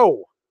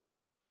grow.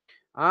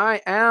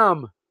 I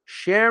am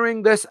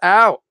sharing this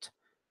out.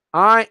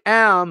 I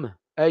am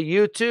a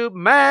YouTube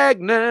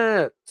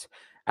magnet.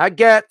 I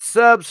get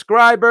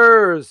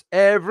subscribers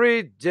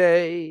every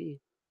day.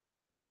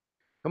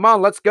 Come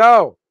on, let's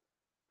go.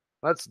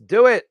 Let's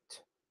do it.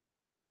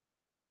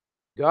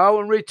 Go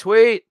and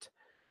retweet.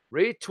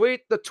 Retweet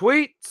the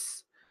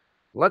tweets.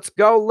 Let's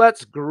go.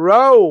 Let's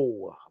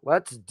grow.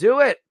 Let's do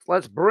it.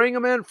 Let's bring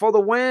them in for the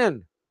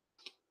win.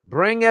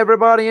 Bring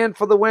everybody in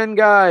for the win,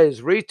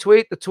 guys.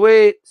 Retweet the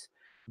tweets.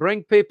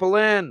 Bring people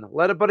in.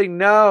 Let everybody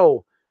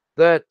know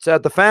that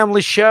the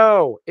family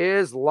show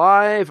is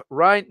live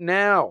right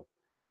now.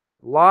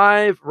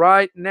 Live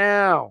right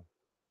now.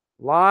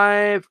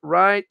 Live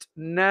right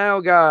now,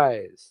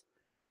 guys.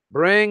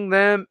 Bring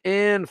them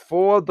in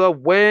for the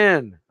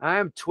win.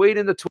 I'm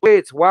tweeting the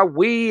tweets while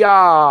we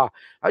are.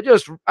 I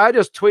just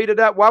tweeted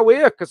at while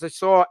we're because I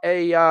saw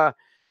a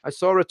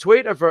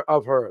tweet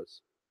of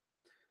hers.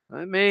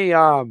 Let me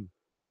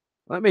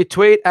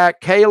tweet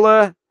at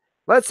Kayla.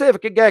 Let's see if I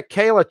can get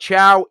Kayla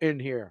Chow in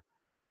here.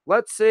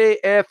 Let's see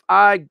if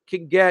I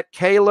can get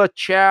Kayla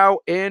Chow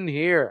in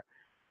here.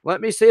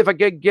 Let me see if I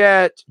can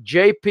get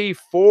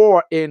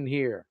JP4 in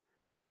here.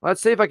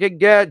 Let's see if I can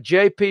get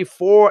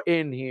JP4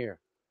 in here.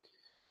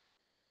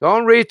 Go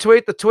and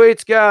retweet the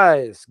tweets,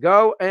 guys.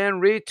 Go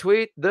and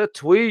retweet the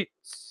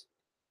tweets.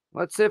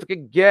 Let's see if I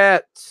can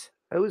get,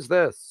 who's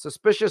this?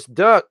 Suspicious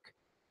Duck.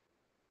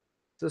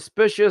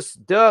 Suspicious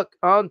Duck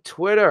on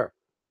Twitter.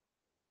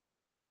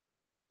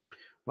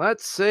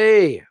 Let's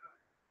see.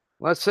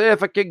 Let's see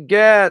if I can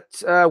get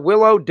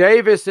Willow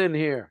Davis in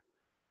here.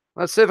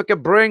 Let's see if I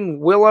can bring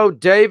Willow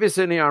Davis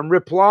in here. I'm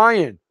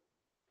replying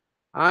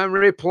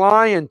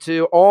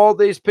to all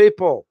these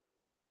people.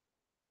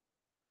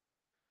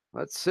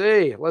 Let's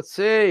see. Let's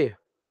see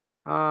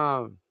if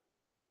I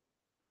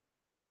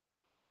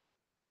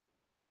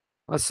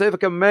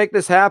can make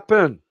this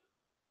happen.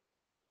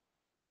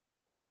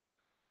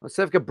 Let's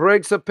see if I can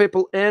bring some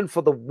people in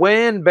for the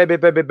win, baby.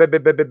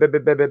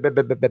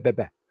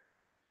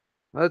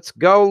 Let's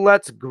go.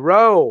 Let's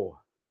grow.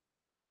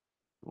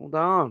 Hold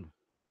on.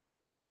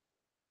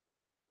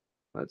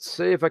 Let's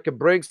see if I can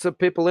bring some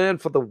people in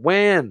for the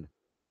win.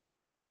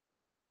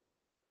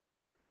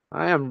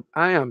 I'm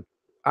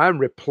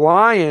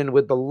replying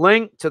with the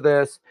link to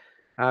this.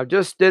 I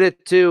just did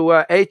it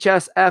to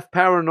HSF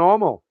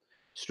Paranormal.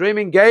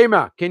 Streaming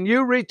Gamer. Can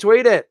you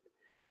retweet it?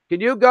 Can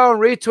you go and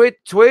retweet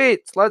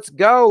tweets? Let's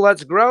go.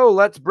 Let's grow.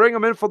 Let's bring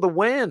them in for the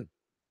win.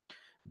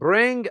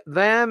 Bring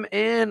them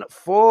in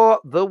for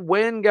the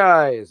win,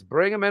 guys.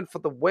 Bring them in for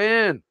the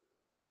win.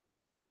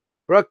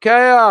 Bro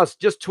Chaos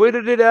just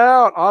tweeted it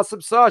out.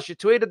 Awesome sauce. You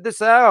tweeted this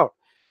out.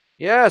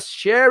 Yes,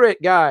 share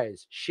it,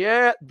 guys.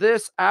 Share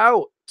this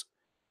out.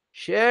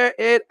 Share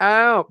it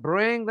out.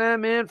 Bring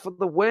them in for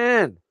the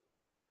win.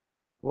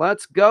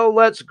 Let's go.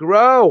 Let's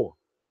grow.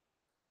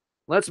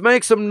 Let's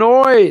make some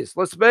noise.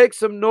 Let's make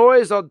some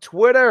noise on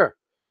Twitter.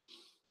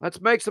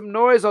 Let's make some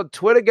noise on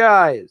Twitter,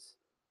 guys.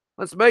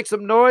 Let's make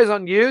some noise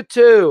on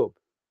YouTube.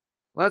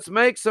 Let's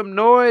make some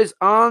noise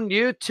on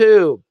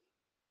YouTube.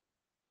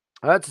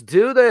 Let's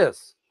do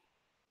this.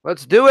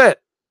 Let's do it.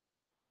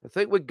 I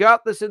think we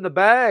got this in the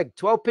bag.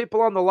 12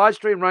 people on the live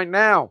stream right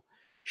now.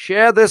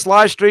 Share this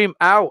live stream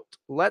out.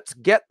 Let's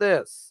get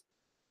this.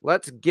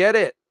 Let's get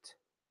it.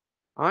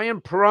 I am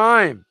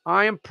Prime.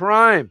 I am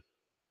Prime.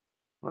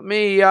 Let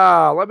me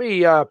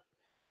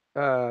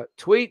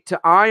tweet to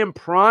I am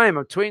Prime.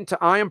 I'm tweeting to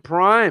I am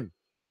Prime.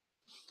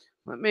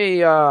 Let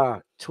me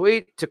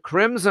tweet to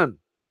Crimson.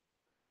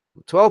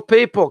 12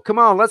 people. Come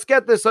on, let's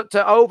get this up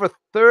to over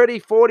 30,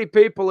 40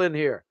 people in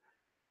here.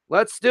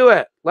 Let's do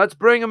it. Let's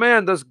bring them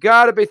in. There's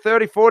got to be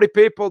 30, 40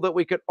 people that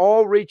we could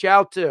all reach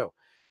out to.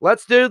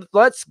 Let's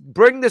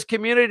bring this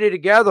community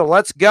together.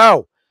 Let's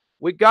go.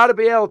 We got to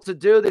be able to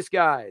do this,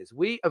 guys.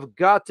 We have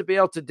got to be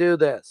able to do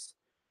this.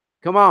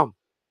 Come on.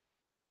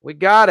 We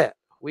got it.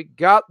 We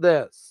got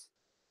this.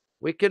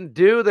 We can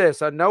do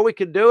this. I know we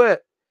can do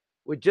it.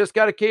 We just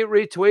got to keep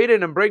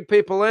retweeting and bring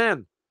people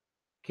in.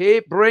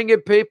 Keep bringing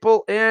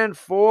people in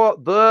for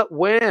the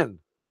win.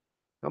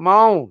 Come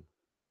on.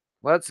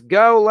 Let's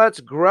go.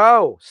 Let's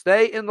grow.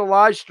 Stay in the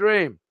live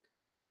stream.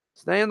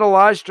 Stay in the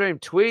live stream.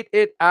 Tweet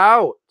it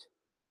out.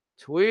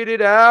 Tweet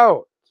it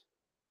out.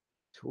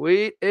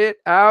 Tweet it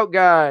out,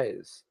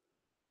 guys.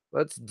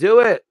 Let's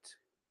do it.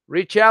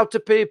 Reach out to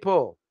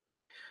people.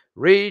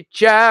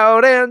 Reach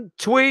out and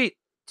tweet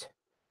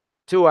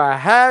to a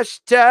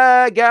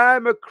hashtag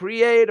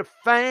IAmACreator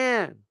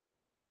fan.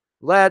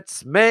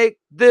 Let's make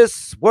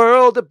this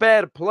world a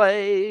better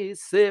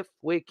place if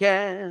we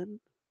can.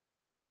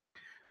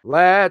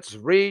 Let's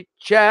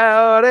reach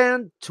out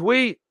and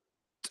tweet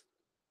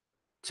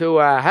to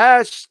a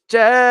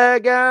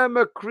hashtag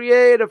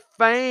IAmACreator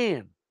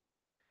fan.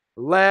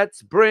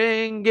 Let's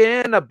bring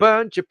in a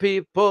bunch of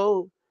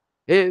people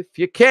if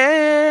you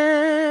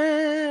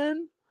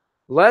can.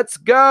 Let's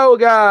go,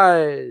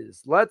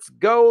 guys. Let's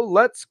go.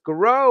 Let's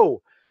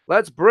grow.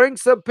 Let's bring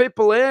some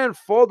people in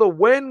for the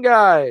win,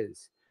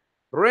 guys.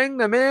 Bring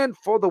them in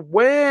for the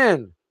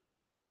win.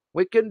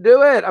 We can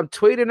do it. I'm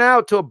tweeting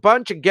out to a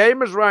bunch of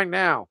gamers right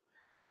now.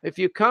 If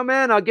you come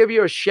in, I'll give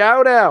you a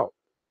shout out.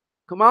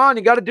 Come on,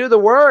 you got to do the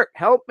work.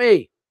 Help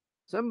me.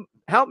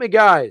 Help me,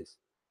 guys.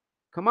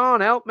 Come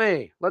on, help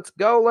me. Let's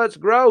go. Let's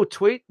grow.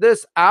 Tweet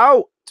this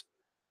out.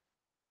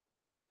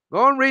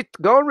 Go and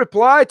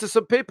reply to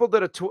some people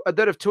that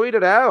have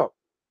tweeted out.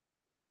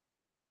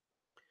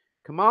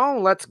 Come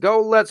on, let's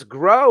go. Let's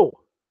grow.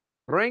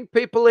 Bring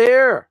people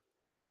here.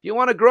 If you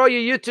want to grow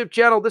your YouTube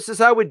channel, this is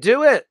how we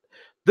do it.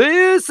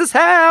 This is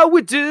how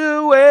we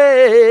do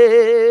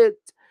it.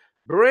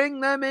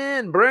 Bring them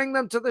in. Bring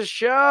them to the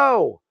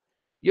show.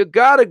 You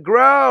got to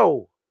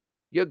grow.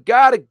 You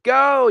got to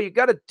go. You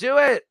got to do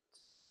it.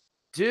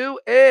 Do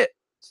it.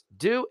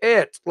 Do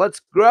it. Let's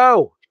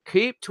grow.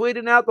 Keep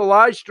tweeting out the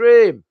live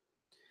stream.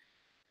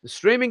 The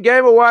Streaming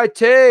Gamer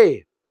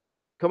YT.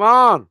 Come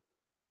on.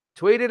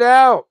 Tweet it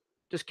out.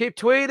 Just keep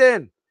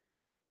tweeting.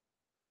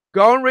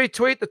 Go and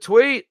retweet the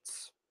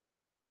tweets.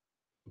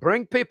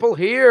 Bring people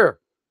here.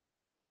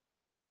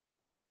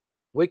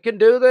 We can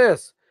do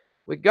this.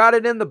 We got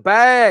it in the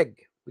bag.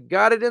 We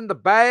got it in the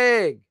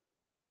bag.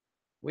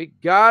 We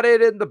got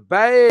it in the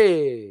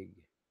bag.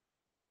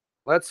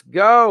 Let's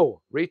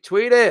go.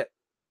 Retweet it.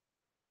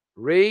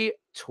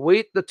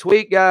 Retweet the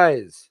tweet,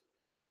 guys.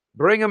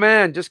 Bring them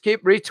in. Just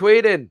keep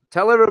retweeting.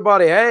 Tell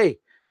everybody, hey,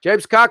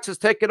 James Cox is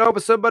taking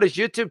over somebody's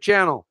YouTube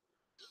channel.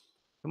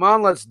 Come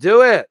on, let's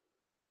do it.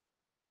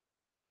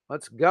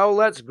 Let's go.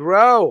 Let's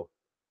grow.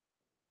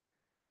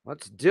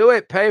 Let's do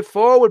it. Pay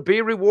forward.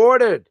 Be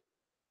rewarded.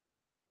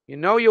 You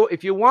know,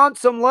 if you want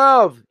some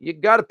love, you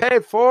got to pay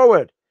it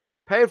forward.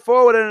 Pay it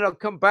forward and it'll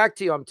come back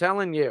to you. I'm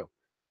telling you.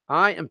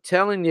 I am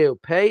telling you.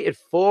 Pay it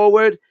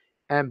forward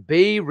and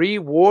be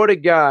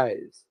rewarded,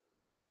 guys.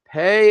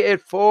 Pay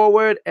it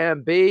forward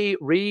and be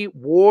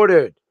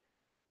rewarded.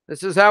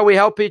 This is how we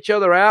help each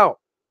other out.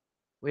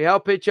 We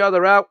help each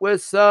other out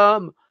with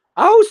some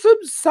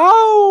awesome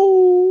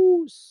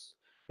sauce.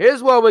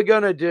 Here's what we're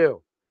going to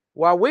do.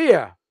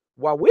 Wawia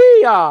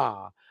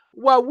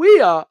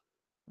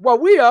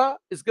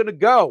is going to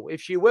go, if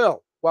she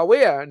will.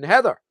 Wawia and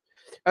Heather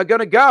are going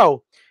to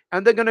go,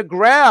 and they're going to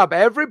grab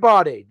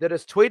everybody that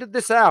has tweeted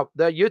this out,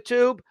 the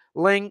YouTube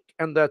link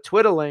and the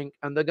Twitter link,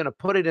 and they're going to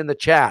put it in the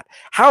chat.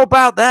 How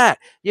about that?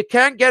 You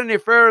can't get any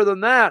further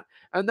than that.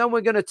 And then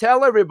we're going to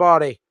tell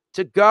everybody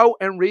to go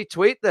and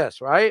retweet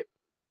this, right?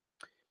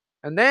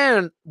 And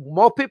then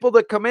more people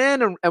that come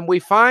in and we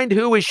find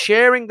who is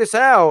sharing this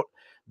out,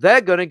 they're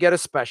going to get a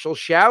special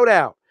shout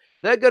out.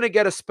 They're going to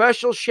get a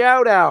special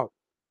shout out.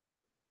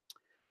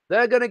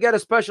 They're going to get a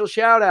special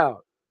shout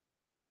out.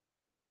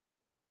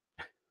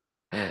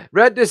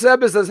 Red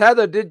December says,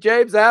 Heather, did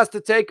James ask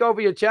to take over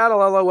your channel?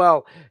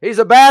 LOL. He's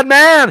a bad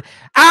man.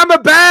 I'm a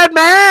bad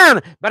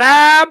man, but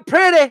I'm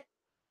pretty.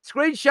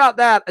 Screenshot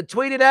that and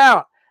tweet it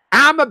out.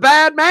 I'm a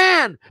bad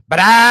man, but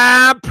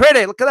I'm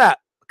pretty. Look at that.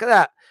 Look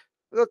at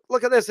that.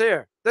 Look at this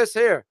here. This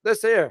here.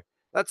 This here.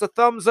 That's a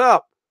thumbs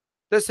up.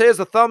 This here's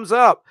a thumbs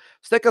up.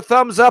 Stick a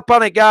thumbs up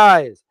on it,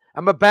 guys.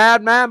 I'm a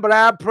bad man, but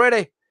I'm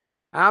pretty.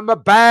 I'm a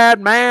bad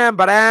man,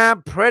 but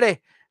I'm pretty.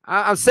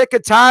 I'm sick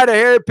and tired of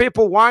hearing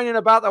people whining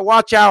about the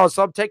watch hours,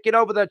 so I'm taking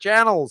over their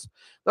channels.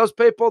 Those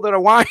people that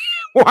are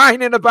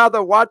whining about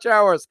the watch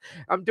hours,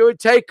 I'm doing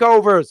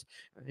takeovers.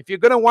 If you're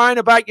going to whine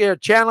about your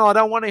channel, I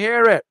don't want to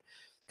hear it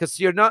because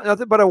you're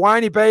nothing but a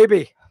whiny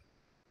baby.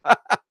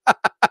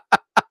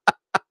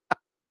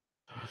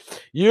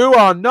 You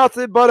are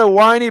nothing but a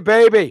whiny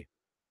baby.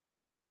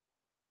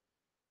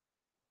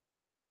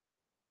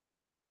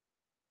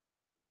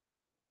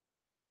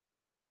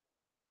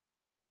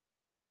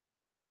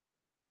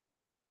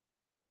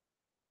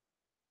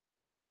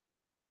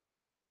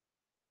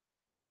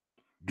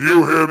 Do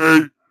you hear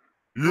me?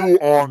 You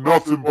are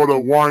nothing but a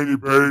whiny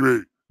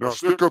baby. Now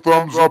stick a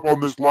thumbs up on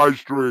this live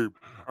stream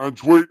and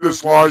tweet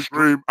this live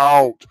stream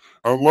out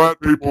and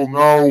let people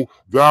know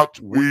that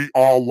we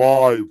are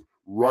live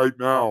right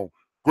now.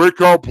 Quit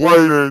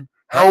complaining.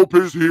 Help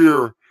is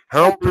here.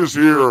 Help is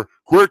here.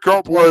 Quit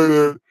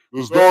complaining.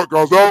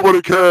 Because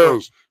nobody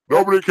cares.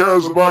 Nobody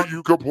cares about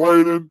you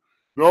complaining.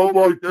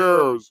 Nobody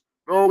cares.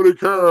 Nobody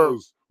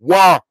cares.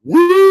 Why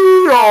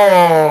we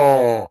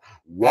are.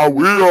 Why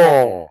we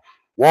are.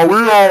 What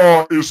we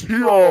are is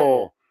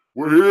here.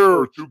 We're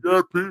here to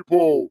get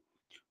people.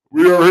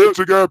 We are here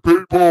to get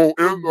people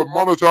in the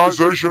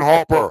monetization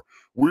hopper.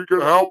 We can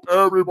help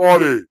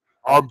everybody.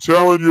 I'm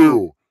telling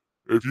you,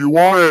 if you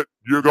want it,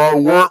 you gotta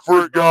work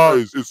for it,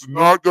 guys. It's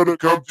not gonna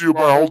come to you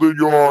by holding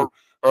your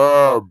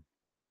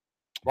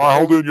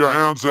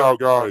hands out,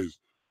 guys.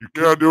 You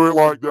can't do it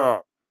like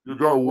that. You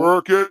gotta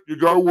work it. You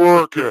gotta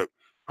work it.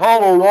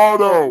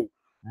 Colorado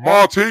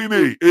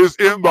Martini is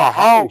in the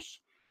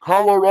house.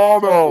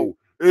 Colorado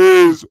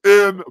is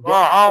in the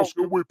house.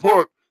 Can we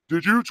put?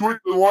 Did you tweet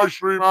the live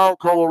stream out,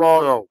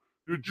 Colorado?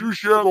 Did you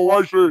share the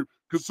live stream?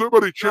 Can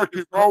somebody check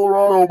if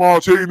Colorado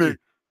Martini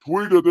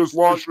tweeted this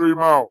live stream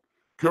out?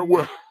 Can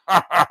we?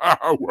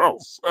 Well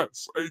said,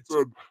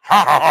 Satan.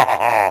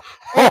 I'm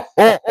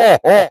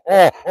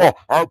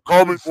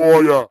coming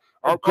for you.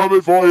 I'm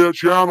coming for your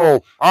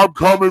channel. I'm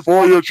coming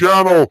for your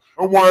channel.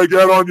 And when I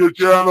get on your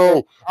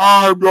channel,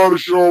 I'm going to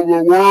show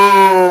the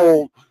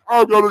world.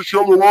 I'm going to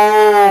show the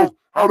world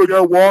how to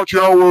get watch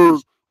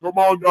hours. Come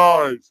on,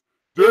 guys.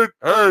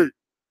 Hey,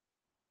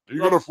 you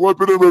got to flip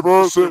it and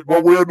reverse it.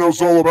 What Weird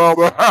knows all about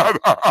that.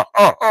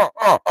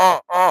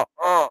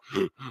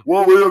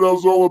 What Weird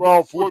knows all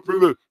about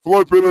flipping it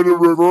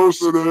and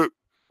reversing it.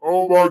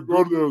 Oh my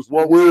goodness.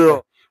 What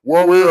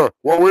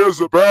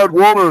Weird's a bad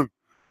woman,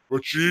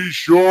 but she's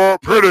sure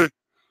pretty.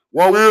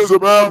 What Weird's a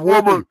bad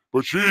woman,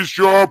 but she's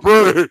sure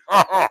pretty.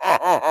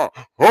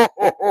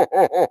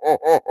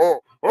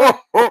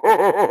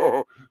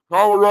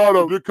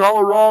 Colorado, did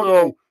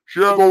Colorado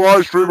share the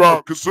live stream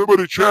out? Can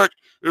somebody check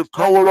if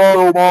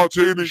Colorado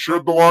Martini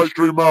shared the live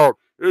stream out?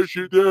 If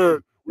she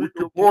did, we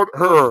can put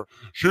her.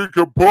 We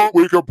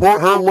can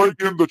put her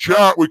link in the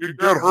chat. We can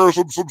get her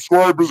some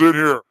subscribers in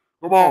here.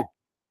 Come on.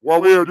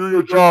 While we do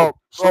your job,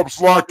 stop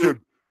slacking.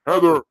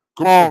 Heather,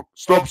 come on,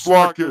 stop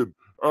slacking.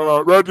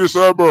 Red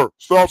December,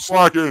 stop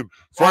slacking.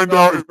 Find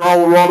out if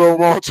Colorado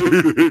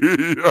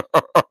Martini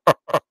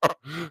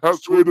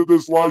has tweeted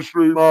this live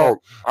stream out.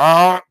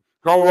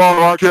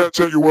 Colorado, I can't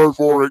take your word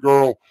for it,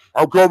 girl.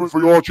 I'm coming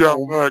for your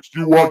channel next.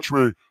 You watch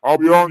me. I'll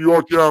be on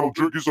your channel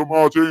drinking some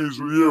martinis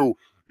with you.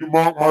 You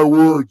mark my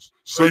words.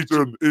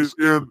 Satan is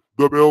in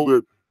the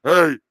building.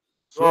 Hey,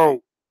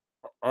 so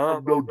I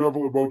have no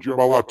devil emoji on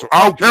my laptop.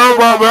 I don't care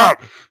about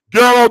that.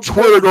 Get on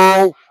Twitter,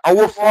 girl. I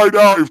will find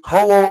out if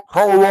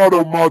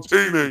Colorado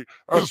Martini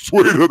has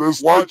tweeted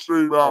this live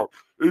stream out.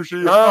 If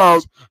she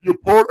has, you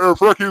put a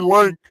freaking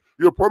link.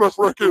 You put a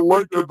freaking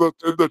link in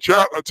the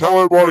chat and tell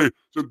everybody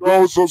to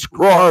go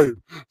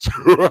subscribe.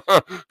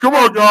 Come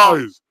on,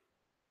 guys.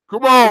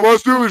 Come on,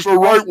 let's do this the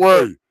right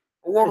way.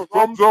 I want a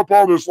thumbs up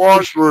on this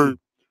live stream.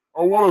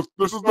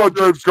 This is not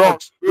James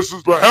Cox. This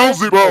is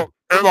Beelzebub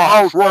in the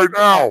house right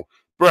now.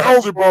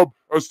 Beelzebub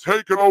has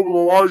taken over the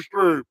live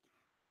stream.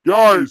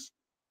 Guys,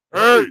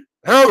 hey,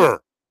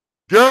 Heather,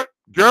 get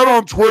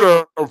on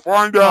Twitter and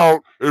find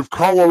out if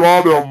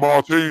Colorado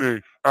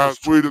Martini has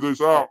tweeted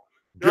this out.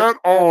 Get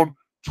on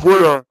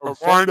Twitter and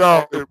find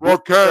out if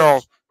Rock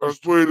Chaos has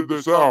tweeted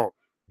this out.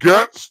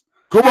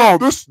 Come on,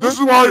 this is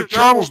why your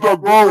channel's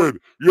not growing.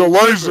 You're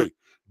lazy.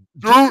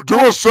 Do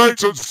a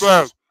Satan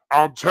says.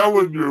 I'm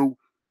telling you,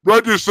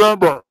 Red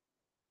December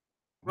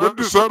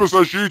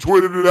says she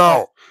tweeted it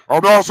out.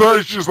 I'm not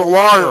saying she's a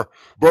liar,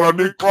 but I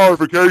need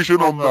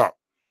clarification on that.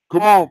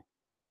 Come on.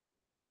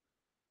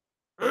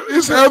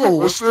 Is Heather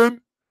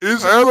listening?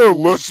 Is Heather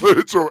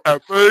listening to a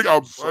thing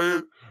I'm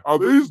saying? Are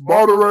these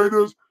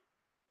moderators?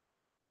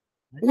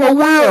 Well,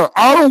 where?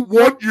 I don't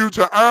want you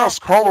to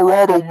ask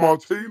Colorado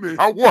Martini.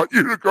 I want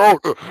you to go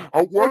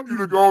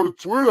to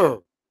Twitter.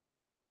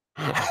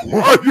 I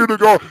want you to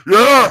go,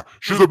 yeah,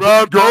 she's a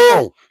bad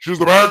girl. She's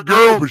a bad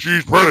girl, but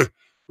she's pretty.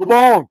 Come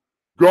on,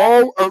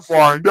 go and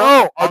find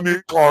out. I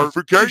need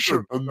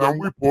clarification. And then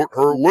we put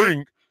her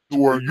link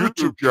to her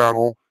YouTube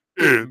channel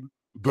in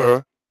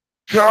the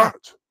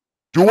chat.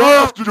 Do I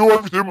have to do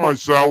everything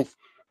myself?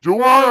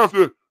 Do I have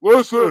to?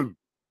 Listen,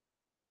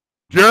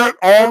 get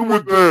on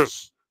with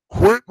this.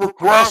 Quit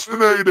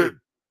procrastinating.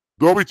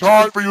 There'll be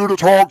time for you to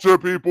talk to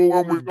people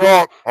when we've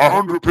got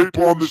 100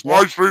 people on this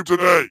live stream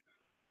today.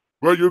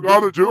 But you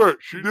gotta do it.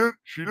 She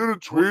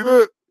didn't tweet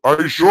it. Are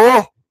you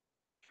sure?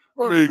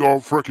 Let me go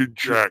frickin'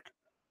 check.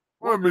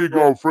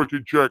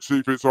 See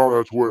if it's on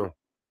her Twitter.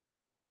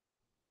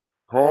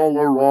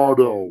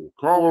 Colorado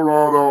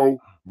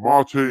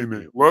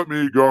Martini. Let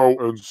me go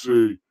and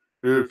see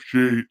if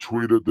she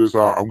tweeted this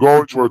out. I'm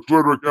going to her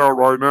Twitter account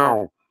right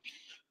now.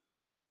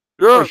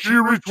 Yeah, she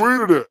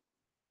retweeted it.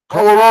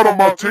 Colorado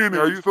Martini,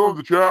 are you still in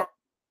the chat?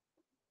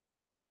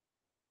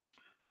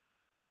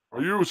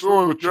 Are you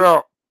still in the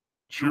chat?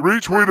 She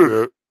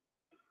retweeted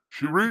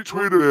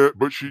it,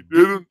 but she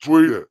didn't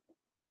tweet it.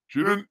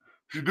 She did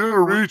a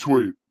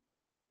retweet.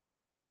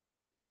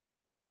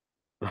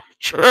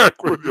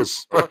 Check with your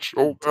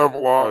special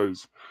devil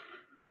eyes.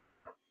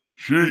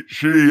 She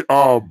retweeted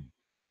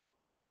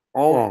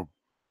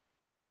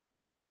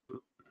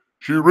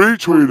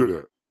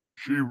it.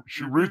 She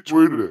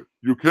retweeted it.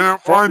 You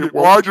can't find it.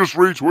 Well, I just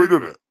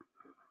retweeted it.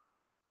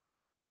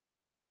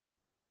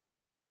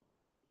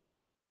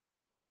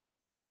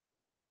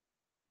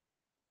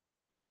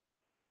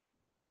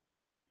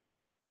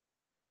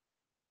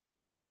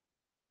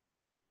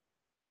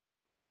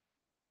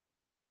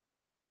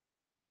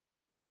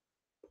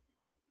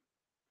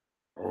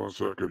 Hold on a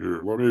second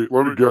here. Let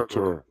me get to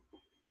her.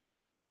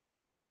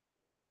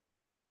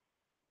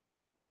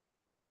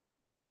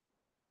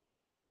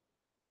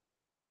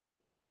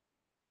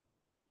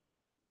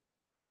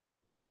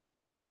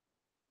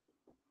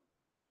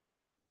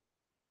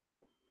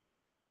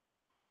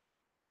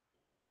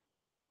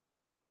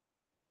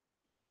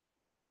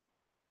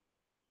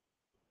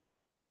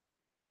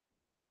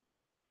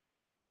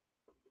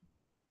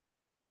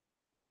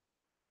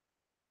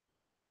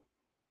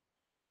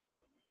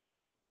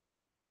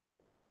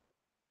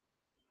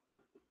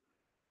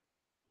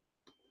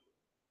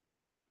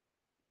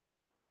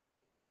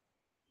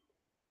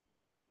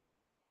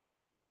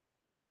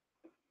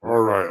 All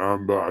right,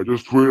 I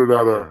just tweeted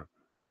at her.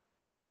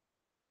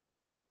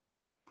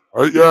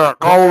 Yeah,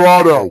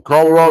 Colorado.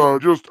 I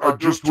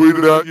just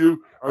tweeted at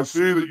you. I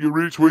see that you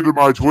retweeted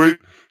my tweet.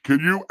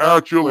 Can you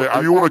actually,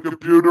 are you on a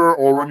computer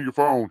or on your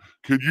phone?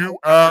 Can you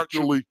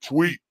actually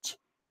tweet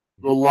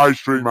the live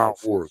stream out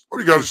for us? What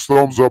do you got his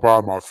thumbs up out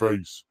of my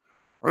face?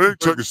 I didn't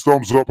take his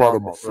thumbs up out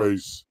of my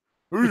face.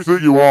 Who do you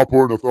think you are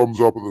putting a thumbs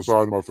up on the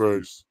side of my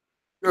face?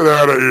 Get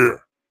out of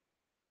here.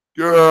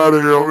 Get out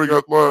of here. Let me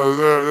get,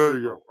 there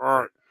you go. All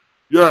right.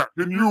 Yeah,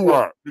 there you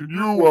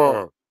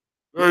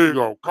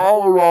go.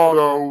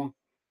 Colorado.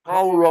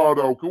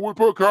 Can we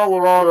put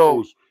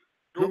Colorado's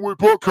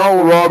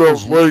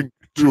link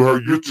to her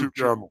YouTube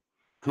channel?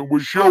 Can we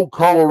show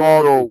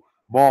Colorado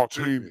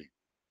Martini?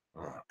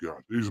 Oh,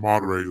 God, these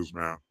moderators,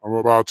 man. I'm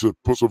about to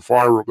put some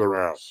fire up their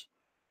ass.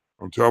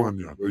 I'm telling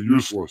you, they're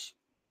useless.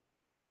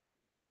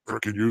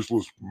 Freaking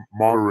useless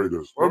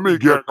moderators. Let me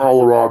get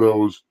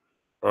Colorado's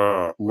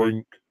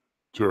link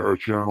to her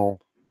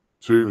channel.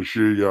 See if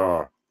she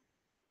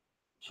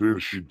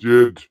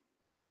did.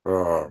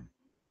 Let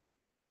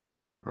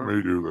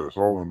me do this.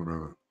 Hold on a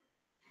minute.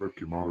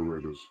 Freaking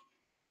moderators.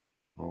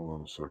 Hold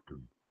on a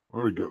second.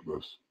 Let me get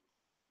this.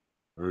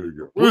 There you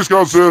go. Please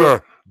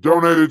consider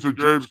donating to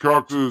James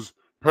Cox's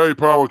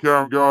PayPal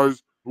account,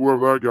 guys.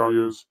 Whoever that guy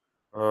is.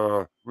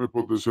 Let me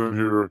put this in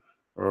here.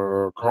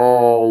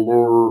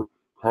 Colorado.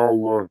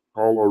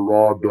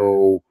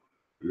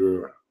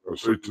 Yeah.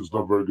 Satan's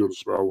not very good at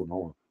spelling.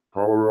 Hold on.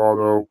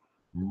 Colorado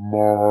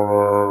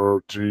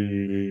Martini's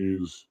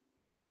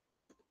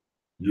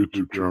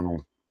YouTube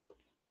channel.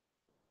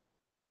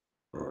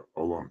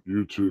 Hold on.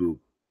 YouTube.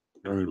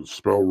 Can't even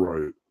spell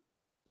right.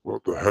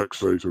 What the heck,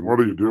 Satan? What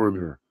are you doing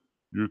here?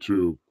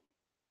 YouTube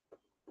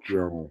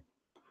channel.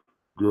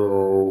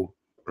 Go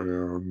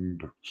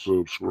and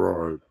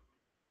subscribe.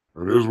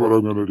 And here's what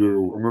I'm gonna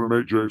do. I'm gonna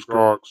make James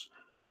Cox.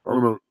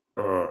 I'm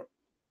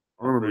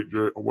gonna make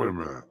Jay. Oh, wait a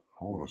minute.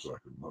 Hold on a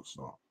second. That's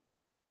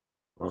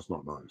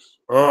not nice.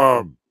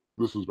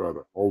 This is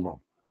better. Hold on.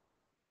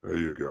 There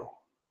you go.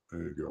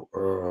 Here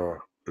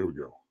we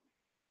go.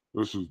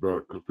 This is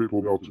better because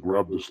people will be able to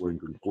grab this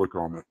link and click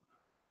on it.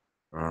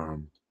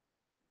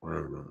 Wait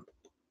a minute.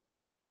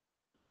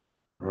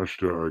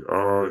 Hashtag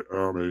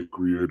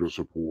IAmACreator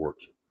support.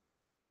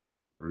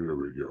 Here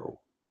we go.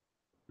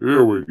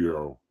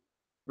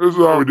 This is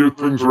how we do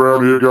things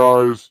around here,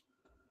 guys.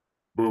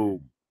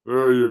 Boom.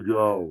 There you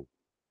go.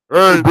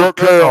 Hey, Brooke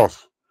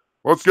Chaos.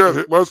 Let's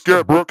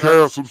get Brooke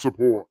Chaos some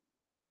support.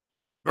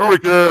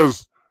 Nobody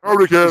cares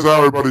how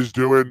everybody's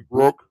doing,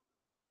 Brooke.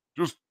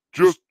 Just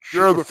just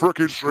share the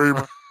freaking stream.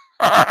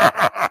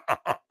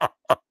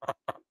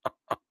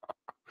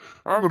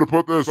 I'm gonna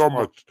put this on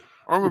my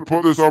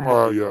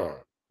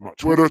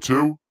Twitter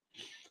too.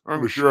 I'm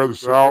gonna share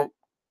this out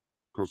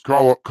because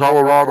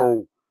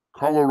Colorado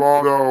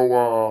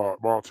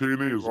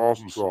martini is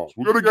awesome sauce.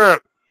 We're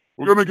gonna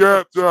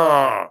get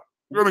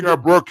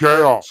Brooke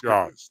Chaos,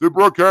 guys. Did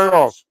Brooke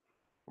Chaos?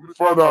 Let me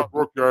find out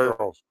Brooke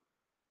Chaos.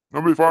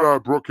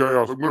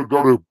 I'm gonna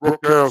go to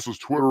Brooke Chaos's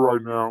Twitter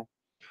right now.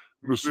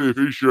 I'm gonna see if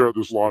he shared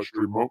this live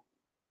stream up.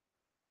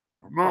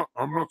 I'm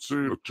not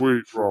seeing a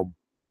tweet from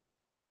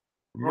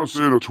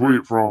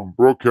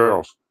Brooke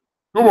Chaos.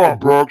 Come on,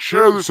 Brooke,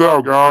 share this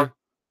out, guy.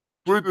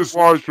 Tweet this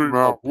live stream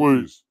out,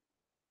 please.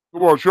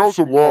 Come on, show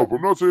some love.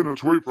 I'm not seeing a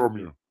tweet from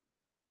you.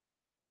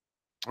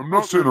 I'm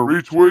not seeing a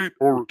retweet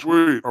or a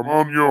tweet. I'm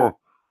on your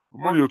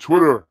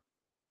Twitter.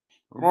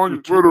 I'm on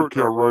your Twitter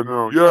account right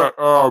now. Yeah,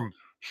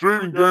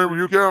 Streaming Gamer,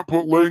 you can't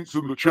put links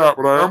in the chat,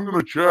 but I am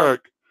gonna check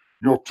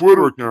your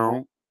Twitter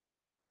account.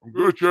 I'm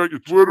gonna check your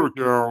Twitter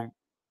account.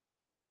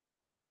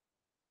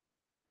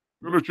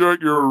 I'm gonna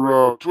check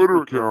your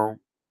Twitter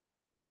account.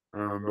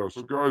 And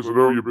so, guys, I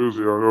know you're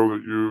busy. I know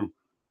that you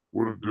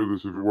wouldn't do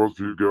this if it wasn't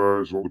for you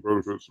guys, all the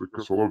benefits,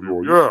 because I love you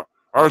all. Yeah,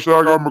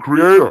 hashtag I'm a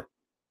creator.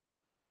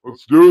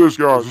 Let's do this,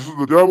 guys. This is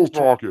the devil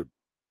talking.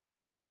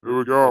 Here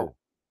we go.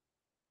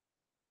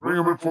 Bring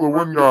him in for the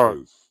win,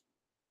 guys.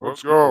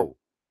 Let's go.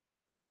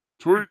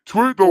 Tweet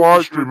the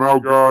live stream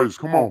out, guys.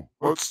 Come on.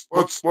 Let's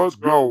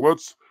go.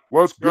 Let's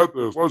get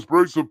this. Let's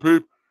bring some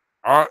people.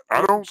 I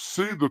don't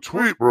see the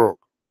tweet, bro.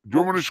 Do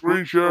you want me to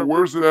screen share?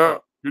 Where's it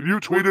at? Can you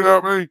tweet it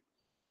at me?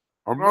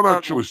 I'm not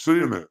actually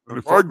seeing it. And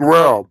if I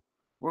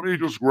let me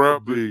just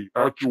grab the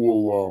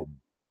actual,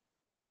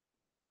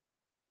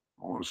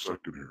 hold on a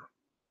second here.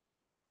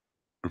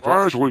 If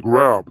I actually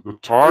grab the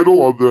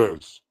title of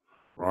this,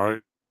 right,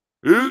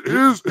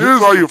 here's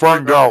how you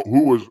find out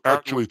who has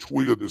actually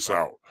tweeted this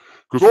out.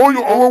 Because all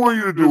I want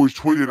you to do is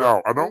tweet it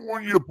out. I don't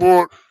want you to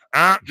put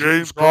at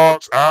James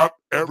Cox, at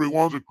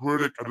everyone's a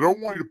critic. I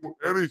don't want you to put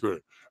anything.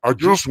 I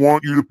just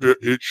want you to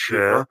hit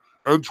share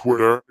and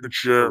Twitter and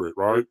share it,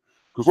 right?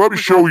 Because let me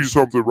show you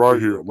something right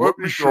here. Let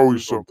me show you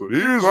something.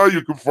 Here's how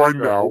you can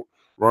find out,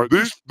 right?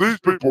 These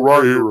people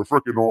right here are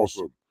freaking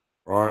awesome.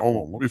 All right, hold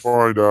on. Let me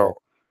find out.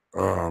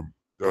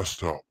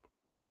 Desktop.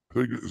 I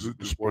think, is it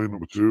display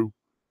number 2?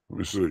 Let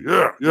me see.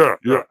 Yeah.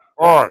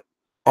 All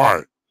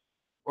right.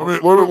 Let me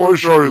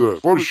show you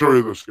this. Let me show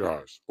you this,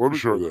 guys. Let me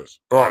show you this.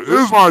 All right,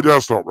 this is my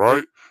desktop,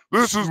 right?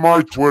 This is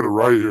my Twitter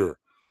right here.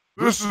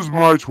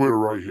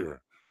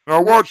 Now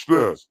watch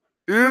this.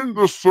 In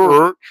the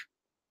search,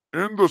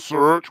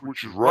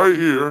 which is right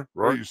here,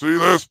 right? You see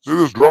this? See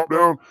this drop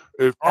down?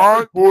 If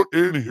I put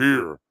in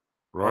here,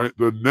 right,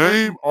 the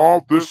name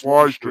of this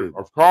live stream,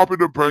 I've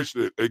copied and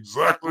pasted it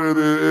exactly as it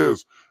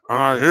is, and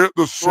I hit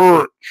the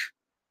search.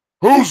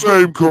 Whose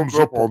name comes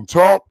up on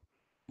top?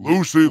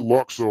 Lucy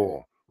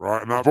Luxor,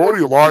 right? And I've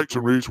already liked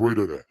and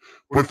retweeted it.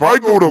 But if I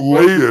go to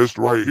latest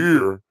right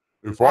here,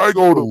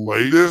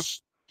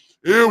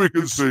 here we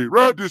can see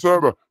Red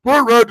December.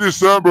 Put Red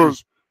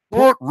December's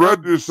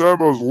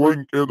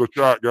link in the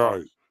chat,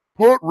 guys.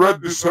 Put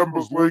Red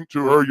December's link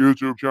to her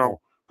YouTube channel.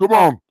 Come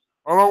on.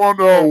 I don't want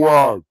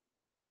no,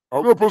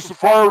 I'm going to put some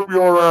fire up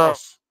your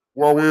ass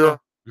while we're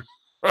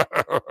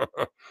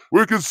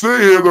we can see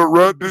here that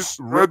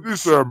Red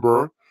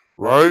December,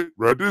 right?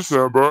 Red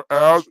December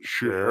has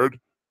shared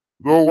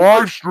the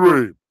live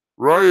stream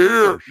right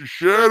here. She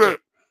shared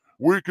it.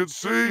 We can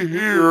see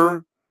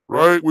here,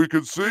 right? We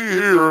can see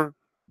here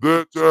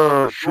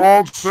that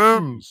Sean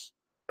Sims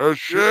has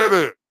shared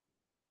it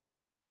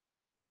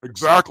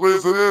exactly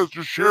as it is.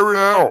 Just share it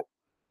out.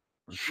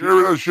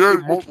 Shared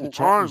it multiple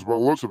times by the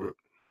looks of it.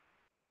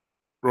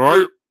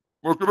 Right?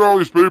 Look at all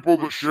these people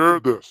that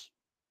shared this.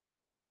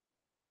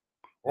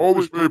 All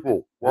these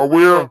people. While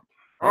I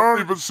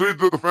don't even see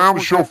that the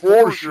Family Show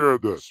 4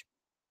 shared this.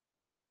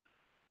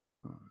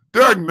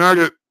 Dag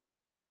nugget.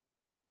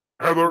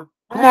 Heather,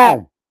 come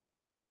on.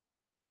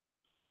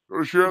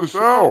 Gotta share this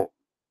out.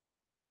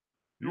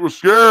 You were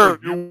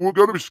scared. You were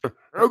gonna be scared.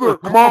 Heather,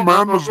 come on,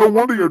 man. There's no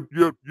wonder you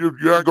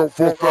ain't got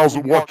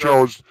 4,000 watch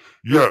hours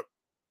yet.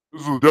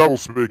 This is the devil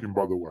speaking,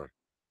 by the way.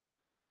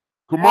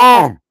 Come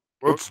on.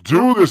 Let's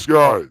do this,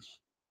 guys.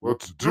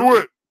 Let's do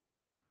it.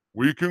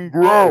 We can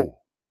grow.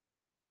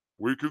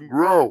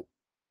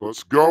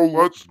 Let's go.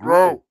 Let's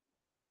grow.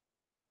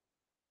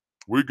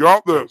 We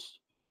got this.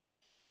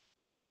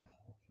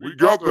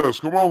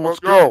 Come on, let's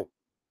go.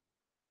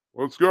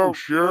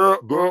 Share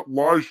the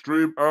live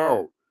stream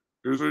out.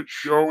 Is it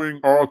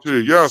showing RT?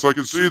 Yes, I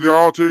can see the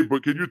RT,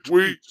 but can you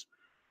tweet?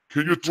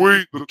 Can you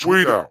tweet the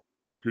tweet out?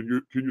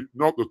 Can you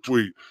not the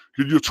tweet?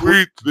 Can you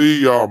tweet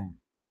the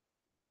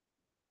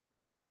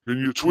Can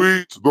you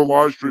tweet the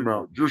live stream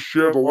out? Just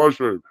share the live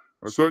stream.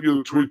 I sent you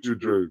the tweet to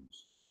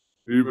James,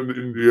 even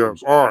in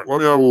DMs. All right, let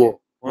me have a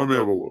look. I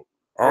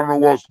don't know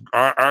what's.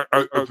 I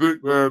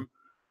think then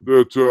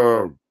that.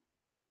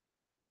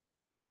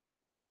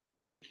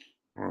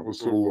 All right,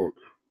 let's have a look.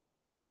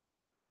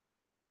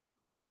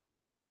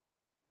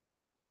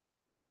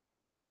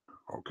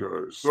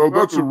 Okay, so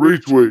that's a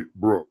retweet,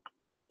 Brooke.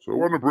 So I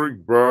want to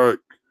bring back.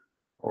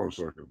 Hold on a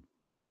second.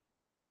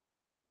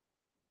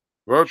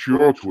 That's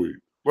your tweet.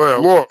 Yeah,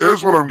 look,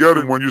 here's what I'm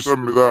getting when you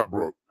send me that,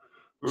 Brooke.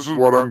 This is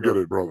what I'm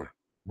getting, brother.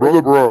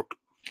 Brother Brooke.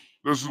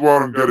 This is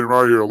what I'm getting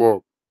right here.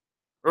 Look.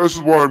 This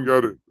is what I'm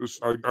getting.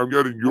 I'm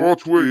getting your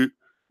tweet.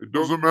 It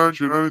doesn't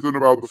mention anything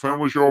about the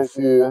Family Show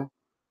 4.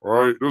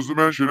 Right? It doesn't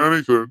mention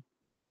anything.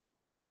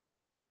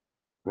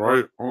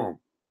 Right?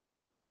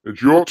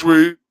 It's your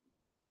tweet.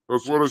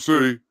 That's what I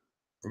see.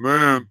 And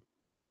then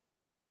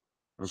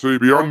I see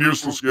Beyond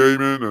Useless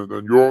Gaming and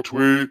then your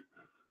tweet.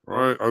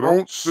 Right? I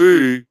don't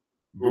see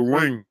the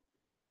link.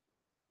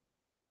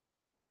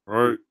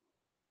 Right?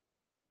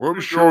 Let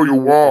me show you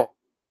what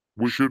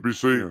we should be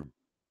seeing,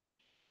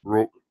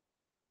 Brooke.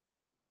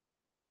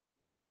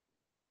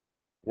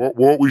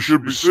 What we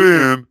should be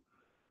seeing.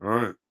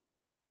 Right?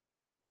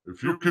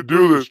 If you could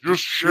do this,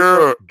 just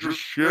share it. Just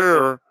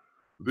share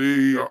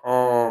the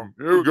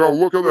here we go.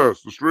 Look at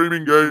this. The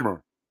streaming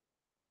gamer.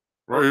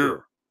 Right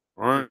here.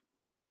 Right?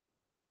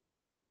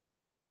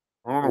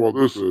 I don't know what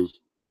this is.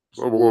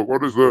 Let's have a look.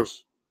 What is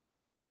this?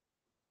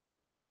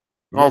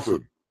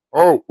 Nothing.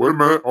 Oh, wait a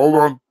minute. Hold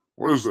on.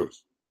 What is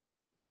this?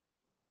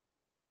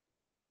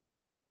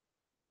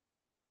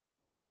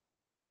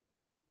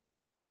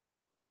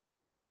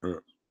 Yeah,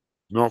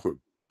 nothing.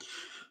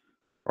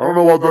 I don't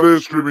know what that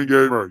is, streaming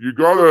gamer. You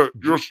gotta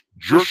just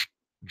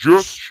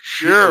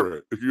share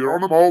it. If you're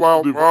on a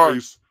mobile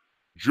device,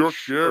 just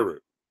share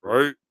it.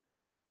 Right?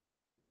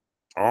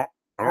 I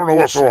don't know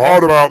what's so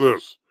hard about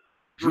this.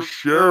 Just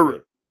share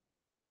it.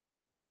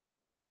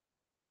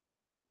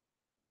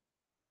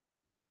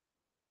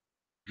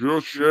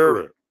 Just share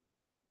it.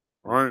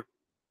 Right?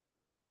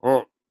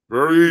 Oh,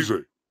 very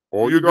easy.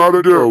 All you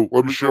gotta do,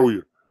 let me show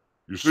you.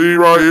 You see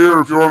right here,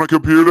 if you're on a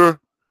computer,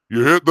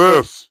 you hit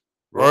this,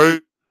 right?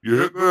 You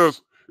hit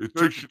this. It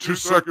takes you 2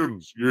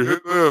 seconds. You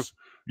hit this.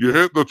 You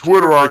hit the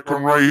Twitter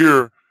icon right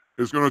here.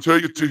 It's going to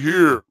take you to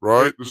here,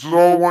 right? This is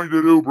all I want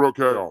you to do, Bro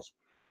Chaos.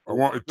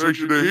 It takes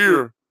you to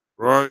here,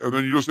 right? And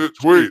then you just hit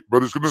tweet.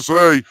 But it's going to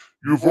say,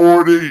 you've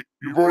already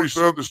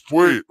sent this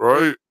tweet,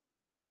 right?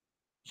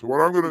 So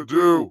what I'm going to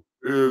do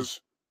is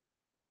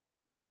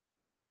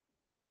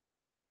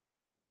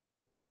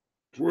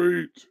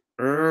tweet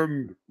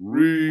and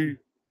retweet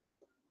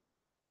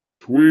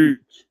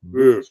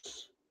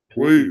this,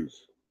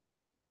 please.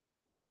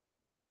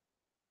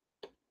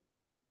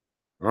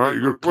 All right,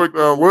 you're going to click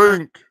that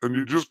link, and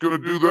you're just going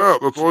to do that.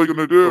 That's all you're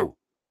going to do.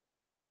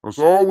 That's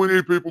all we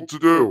need people to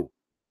do.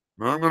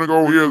 Now I'm going to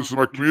go here. This is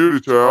my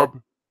community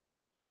tab.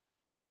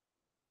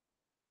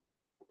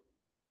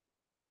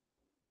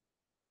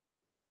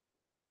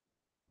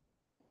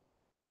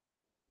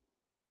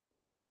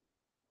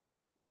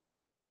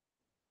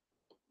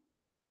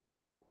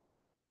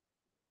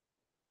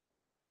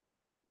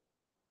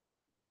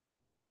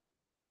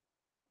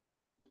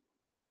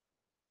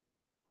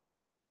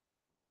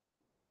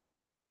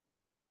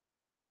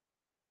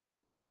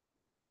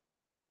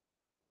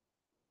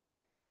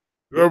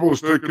 Devil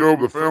is taking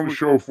over the Family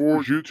Show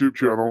 4's YouTube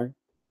channel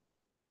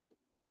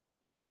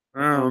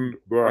and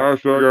the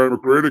hashtag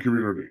IAmACreator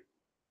community.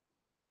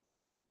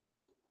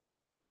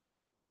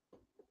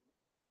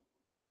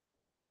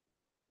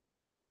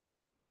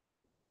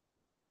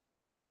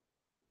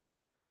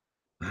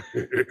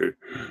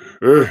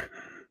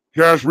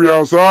 Cash me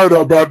outside.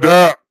 How about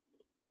that?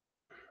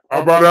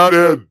 How about that,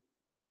 Ed?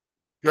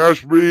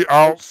 Cash me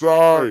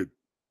outside.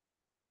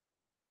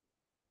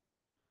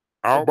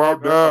 How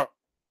about that?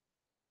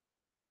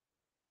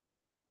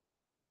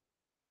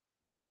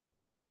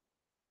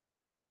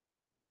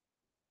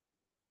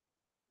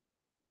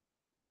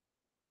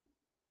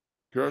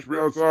 Cash me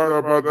outside. How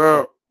about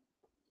that?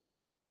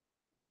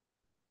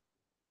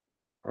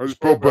 I just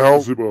spelled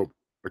Beelzebub.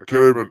 I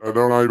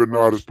don't even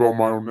know how to spell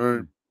my own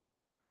name.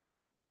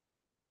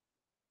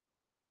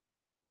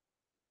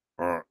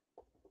 Alright.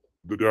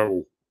 The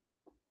devil.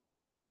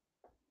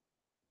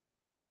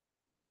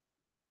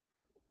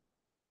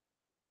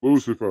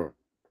 Lucifer.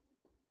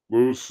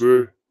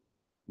 Lucifer.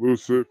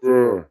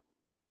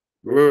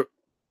 There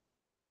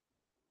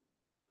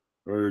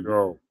you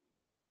go.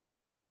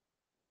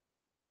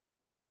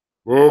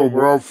 Boom,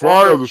 we're on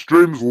fire. The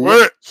stream's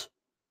lit.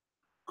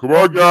 Come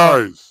on,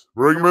 guys.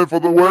 Bring them in for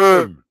the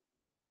win.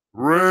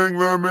 Bring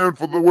them in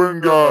for the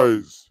win,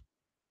 guys.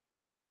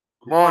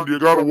 Come on, you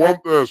gotta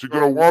want this. You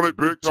gotta want it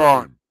big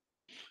time.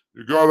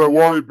 You gotta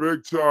want it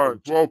big time.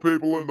 12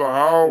 people in the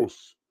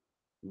house.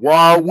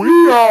 Wow,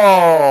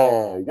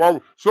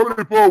 wow.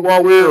 Somebody put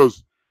wow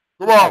ears.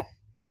 Come on,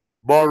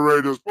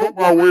 moderators. Put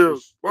my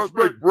ears. Let's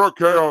make Brooke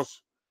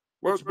Chaos.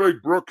 Let's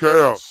make Brooke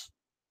Chaos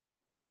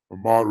a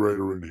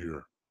moderator in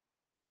here.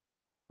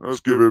 Let's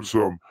give him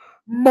some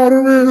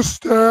moderator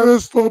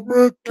status for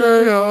Brooke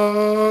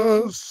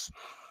Chaos.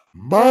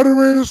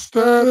 Moderator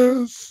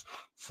status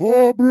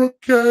for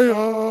Brooke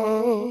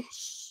Chaos.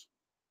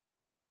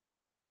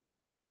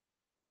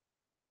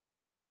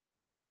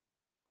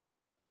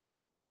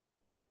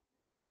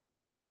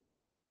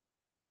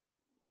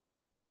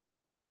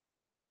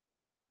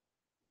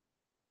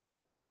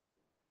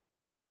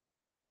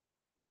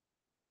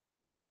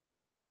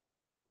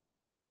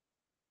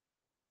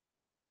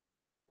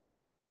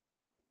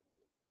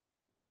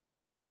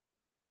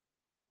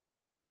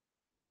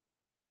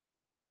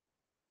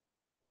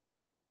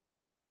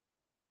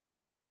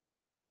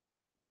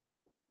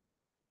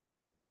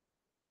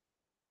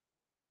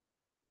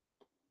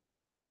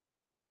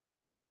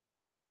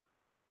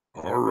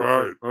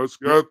 right, let's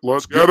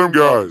get him,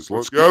 guys.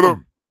 Let's get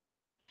him.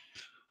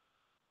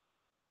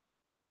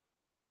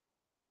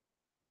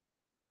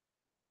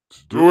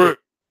 Let's do it.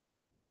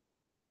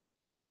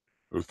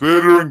 The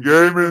Theater and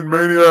Gaming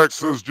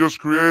Maniacs has just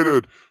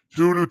created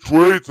 2 new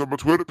tweets on my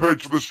Twitter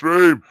page for the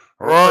stream.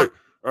 All right.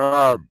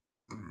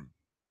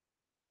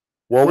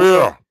 Well,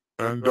 yeah.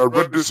 And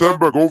Red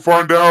December, go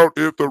find out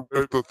if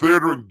the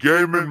Theater and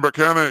Gaming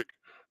Mechanic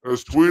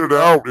has tweeted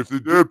out. If they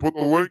did, put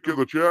the link in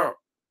the chat.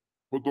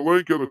 Put the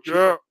link in the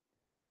chat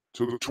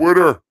to the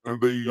Twitter and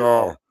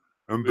the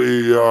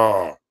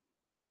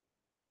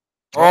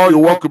oh, you're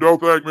welcome. Don't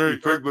thank me.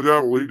 Thank the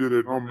devil. He did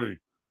it, not me.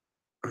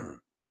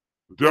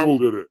 The devil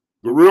did it.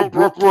 The real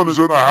Brooklyn is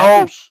in the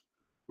house.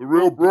 The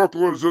real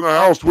Brooklyn is in the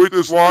house. Tweet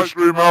this live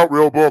stream out,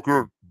 real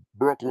Brooklyn.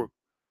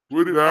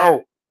 Tweet it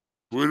out.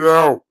 Tweet it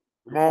out.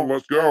 Come on,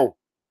 let's go.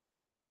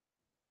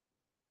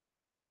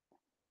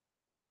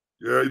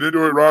 Yeah, you didn't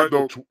do it right,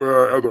 though,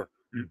 Heather.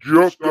 You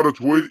just got to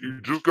tweet it.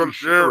 You just got to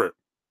share it.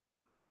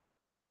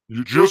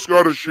 You just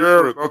got to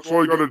share it. That's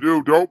all you got to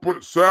do. Don't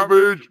put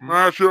savage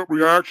mashup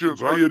reactions.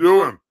 How you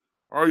doing?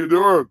 How you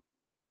doing?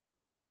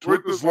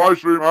 Tweet this live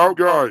stream out,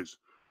 guys.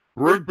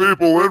 Bring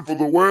people in for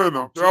the win.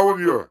 I'm telling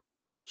you.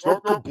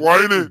 Stop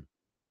complaining.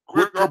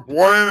 Quit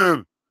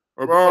complaining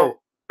about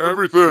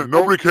everything.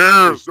 Nobody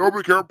cares.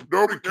 Nobody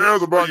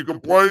cares about you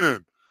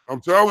complaining.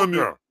 I'm telling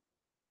you.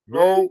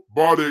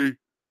 Nobody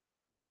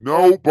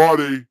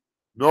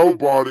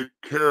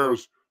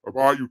cares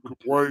about you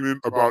complaining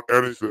about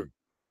anything.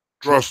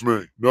 Trust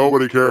me.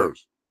 Nobody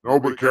cares.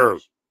 Nobody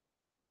cares.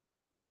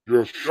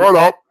 Just shut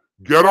up.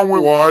 Get on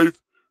with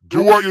life.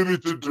 Do what you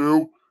need to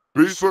do.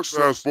 Be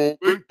successful.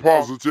 Think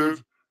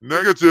positive.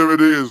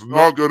 Negativity is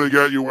not going to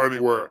get you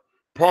anywhere.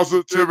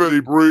 Positivity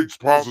breeds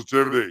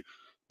positivity.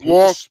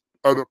 Plus,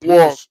 and a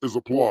plus is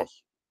a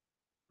plus.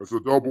 It's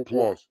a double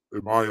plus,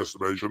 in my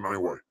estimation,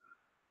 anyway.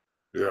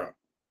 Yeah.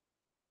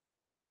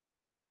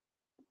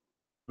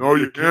 No,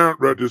 you can't,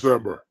 Red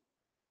December.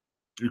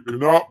 You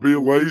cannot be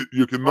lazy.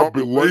 You cannot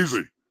be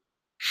lazy.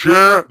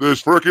 Share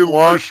this freaking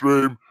live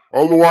stream,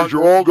 otherwise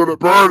you're all going to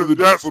burn in the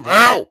depths of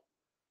hell.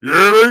 You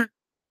hear me?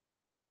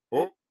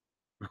 Oh.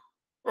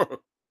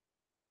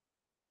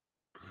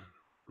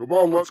 Come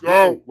on, let's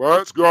go.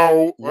 Let's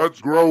go.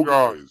 Let's grow,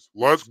 guys.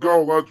 Let's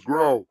go. Let's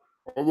grow.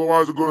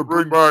 Otherwise, I'm going to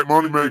bring back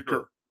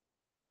Moneymaker.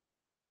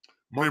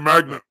 Money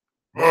Magnet.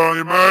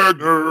 Money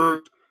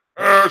Magnet.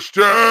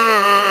 Hashtag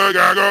I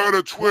got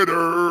a Twitter.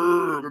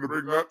 I'm going to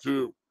bring that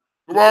too.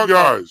 Come on,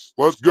 guys.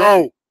 Let's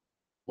go.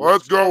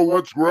 Let's go.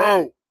 Let's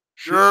grow.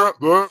 Share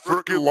the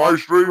freaking live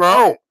stream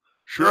out.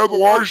 Share the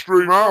live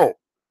stream out.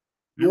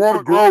 You want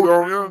to grow,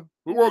 don't you?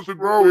 Who wants to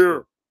grow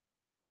here?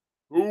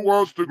 Who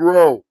wants to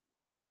grow?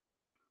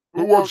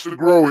 Who wants to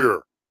grow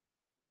here?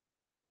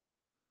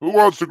 Who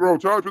wants to grow?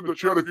 Type in the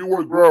chat if you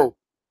want to grow.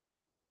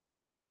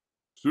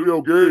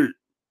 Studio Gate.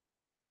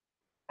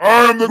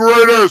 I am the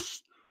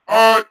greatest.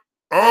 I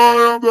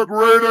am the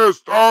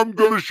greatest. I'm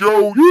going to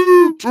show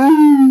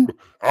YouTube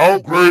how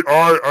great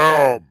I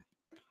am.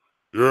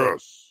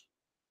 Yes.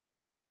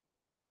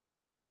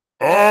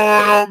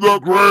 I am the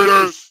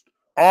greatest.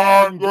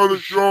 I'm going to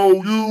show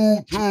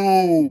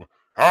YouTube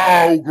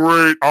how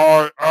great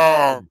I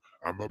am.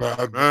 I'm a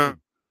bad man.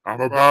 I'm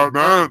a bad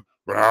man,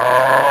 but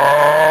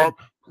I'm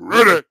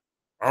pretty.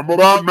 I'm a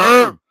bad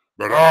man,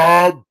 but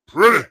I'm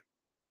pretty.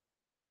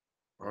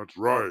 That's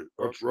right.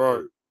 That's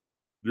right.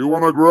 You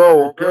want to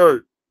grow,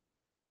 okay?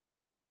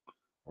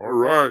 All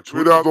right.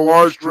 Tweet out the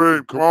live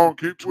stream. Come on,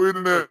 keep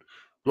tweeting it.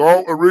 Go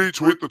and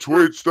retweet the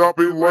tweet. Stop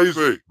being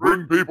lazy.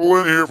 Bring people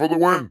in here for the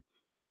win.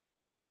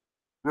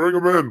 Bring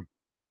them in.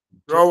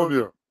 I'm telling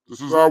you, this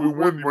is how we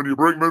win when you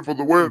bring them in for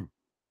the win.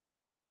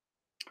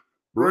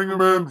 Bring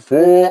them in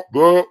for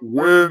the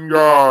win,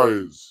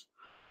 guys.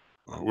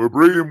 We're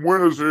bringing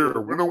winners here.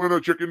 Winner,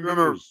 winner, chicken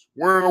dinners.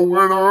 Winner,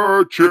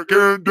 winner,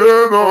 chicken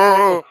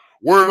dinner.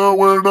 Winner,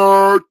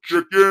 winner,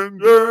 chicken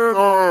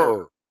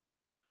dinner.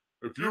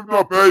 If you've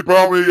not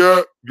PayPal me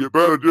yet, you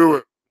better do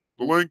it.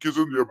 The link is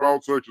in the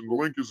About section. The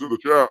link is in the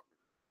chat.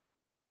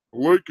 The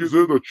link is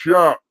in the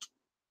chat.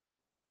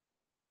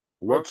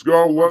 Let's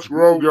go. Let's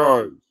grow,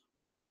 guys.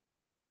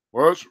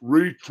 Let's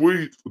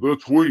retweet the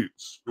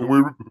tweets. Can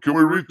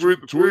we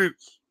retweet the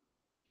tweets?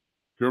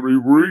 Can we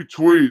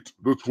retweet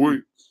the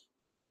tweets?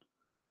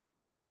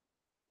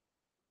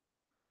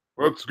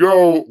 Let's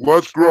go.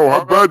 Let's grow.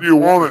 How bad do you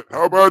want it?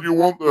 How bad do you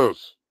want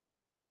this?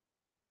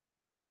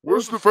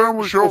 Where's the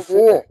family show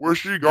 4? Where's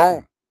she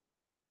gone?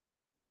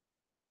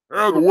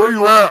 Heather, where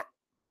you at?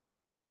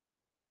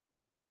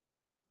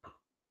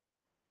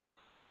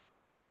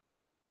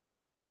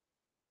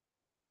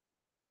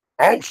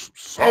 Awesome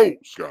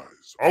sauce,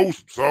 guys.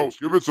 Awesome sauce.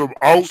 Give it some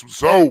awesome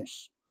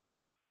sauce.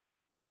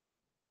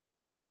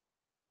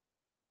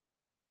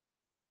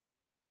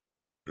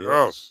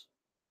 Yes.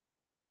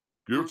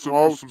 Give it some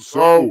awesome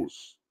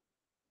sauce.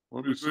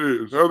 Let me see.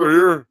 Is Heather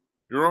here?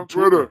 You're on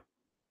Twitter.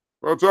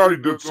 That's how you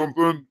did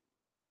something.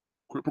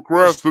 Quit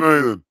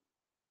procrastinating.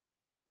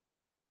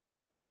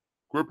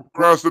 Quit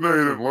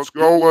procrastinating. Let's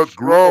go. Let's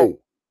grow.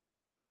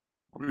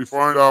 Let me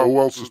find out who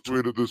else has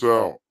tweeted this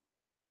out.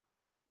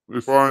 Let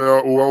me find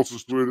out who else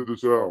has tweeted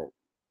this out.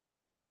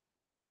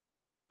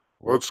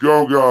 Let's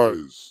go,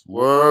 guys.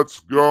 Let's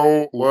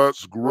go.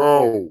 Let's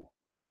grow.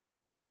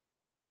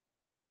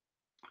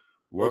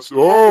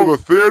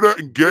 The Theater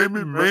and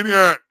Gaming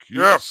Maniac.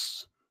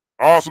 Yes.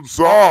 Awesome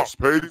sauce.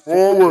 Paid it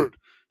forward.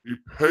 He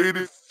paid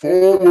it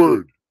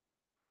forward.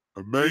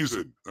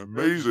 Amazing.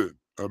 Amazing.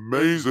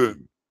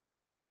 Amazing.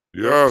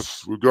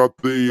 Yes, we got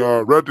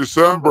the Red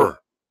December.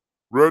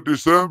 Red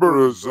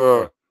December is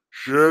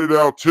shared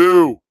out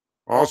too.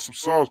 Awesome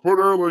sauce. Put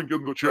her link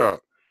in the chat.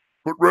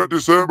 Put Red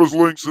December's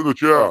links in the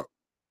chat.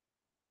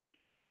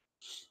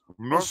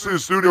 I'm not seeing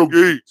Studio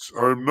Geeks.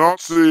 I'm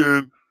not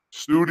seeing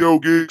Studio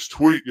Geeks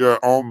tweet yet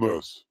on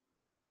this.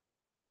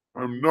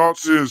 I'm not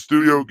seeing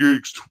Studio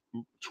Geeks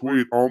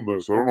tweet on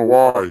this. I don't know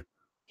why,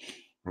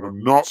 but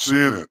I'm not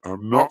seeing it.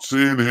 I'm not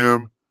seeing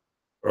him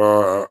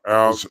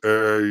as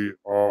a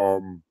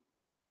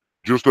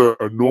just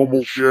a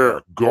normal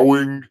share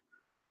going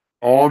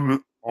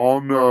on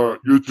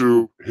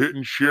YouTube,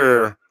 hitting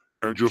share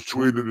and just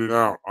tweeting it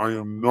out. I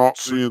am not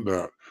seeing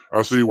that.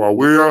 I see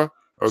Wawea.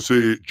 I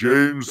see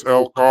James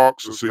L.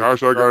 Cox. I see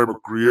hashtag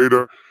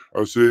IAmACreator.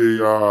 I see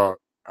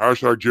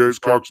hashtag James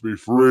Cox be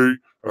free.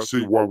 I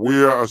see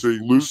Wawea. I see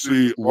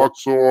Lucy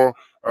Luxor.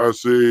 I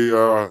see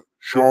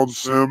Sean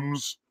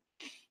Sims.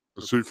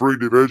 I see Free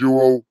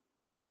Individual.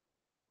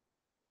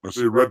 I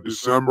see Red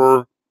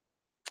December.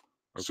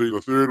 I see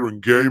the Theater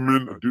and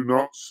Gaming. I do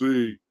not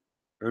see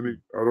any.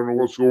 I don't know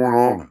what's going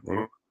on.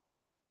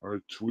 I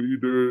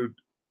tweeted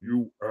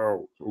you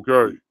out.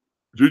 Okay.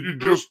 Did you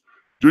just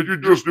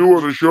do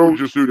as I showed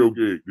you, Studio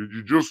Geek? Did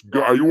you just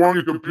go? Are you on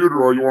your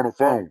computer or are you on a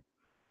phone?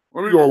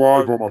 Let me go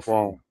live on my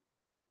phone.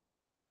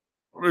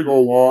 Let me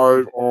go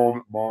live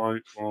on my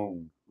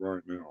phone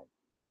right now.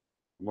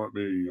 Let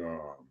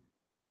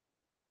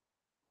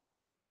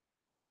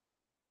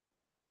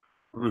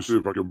me see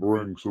if I can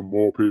bring some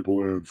more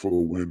people in for the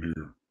win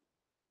here.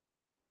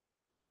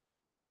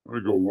 Let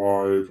me go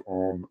live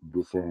on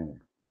the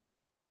phone.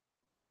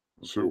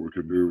 Let's see what we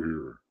can do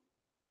here.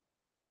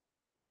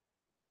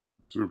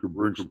 Let's see if we can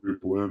bring some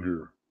people in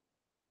here.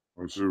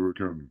 Let's see if we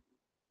can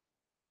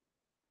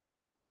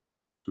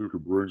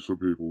bring some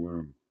people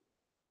in.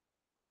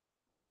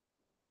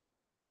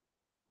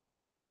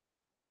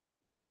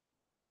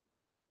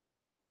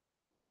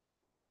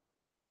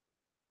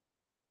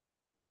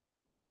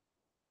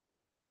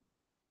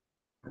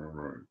 All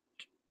right.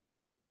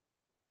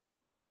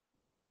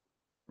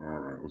 All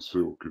right. Let's see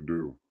what we can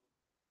do.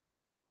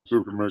 See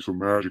if we can make some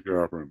magic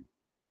happen.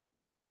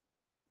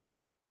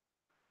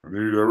 I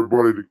need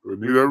everybody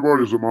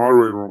as a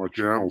moderator on my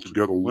channel to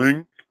get a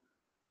link.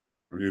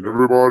 I need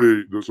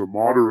everybody that's a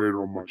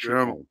moderator on my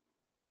channel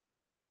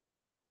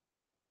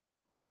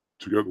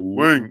to get a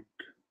link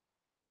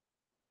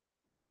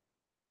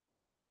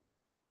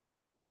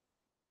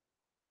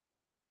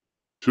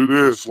to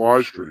this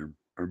live stream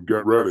and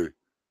get ready.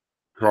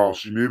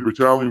 Because you need to be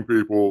telling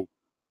people,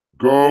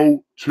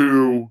 go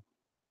to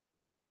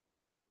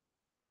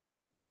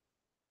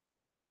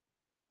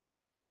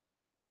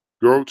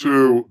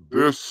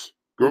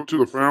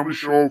the Family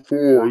Show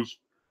 4's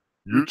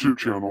YouTube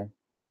channel.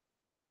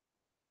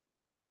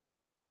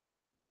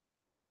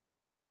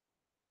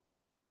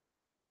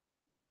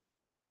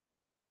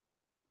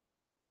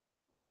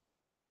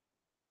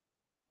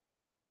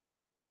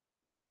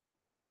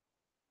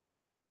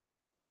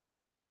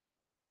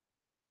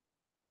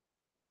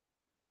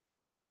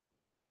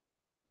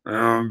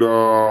 And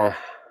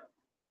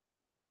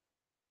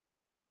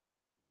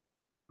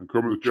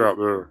come in the chat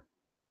there.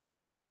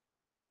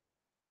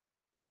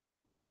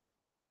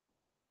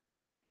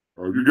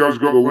 You guys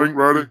got the link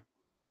ready?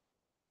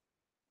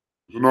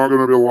 It's not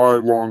going to be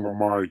live long on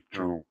my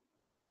channel.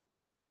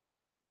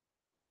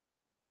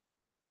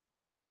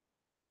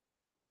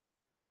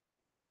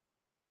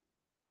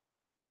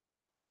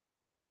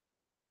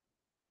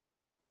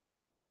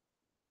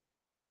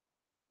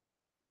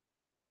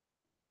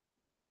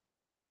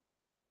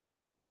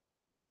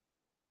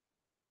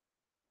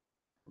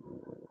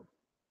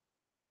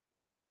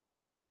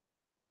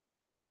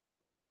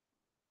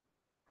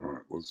 All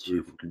right, let's see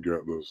if we can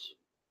get this.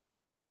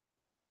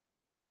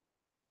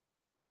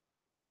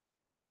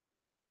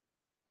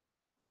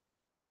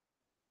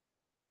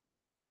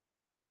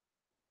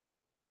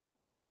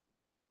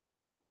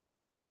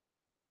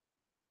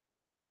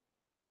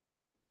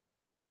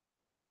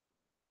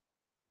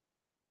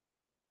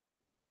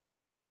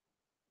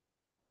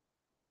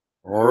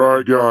 All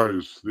right,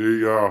 guys.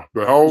 The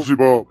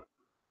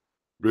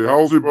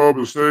Beelzebub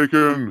is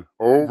taking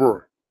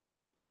over.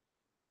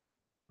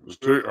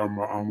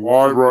 I'm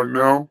live right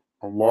now.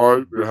 I'm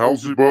live.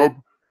 Beelzebub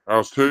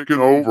has taken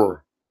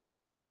over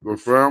the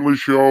Family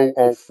Show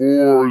of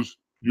 4's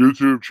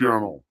YouTube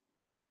channel.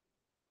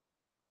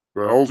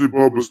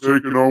 Beelzebub has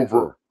taken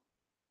over.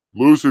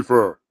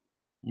 Lucifer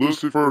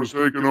has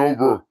taken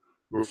over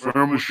the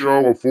Family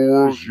Show of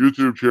 4's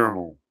YouTube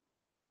channel.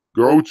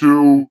 Go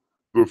to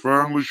the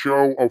Family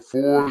Show of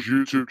 4's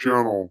YouTube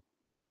channel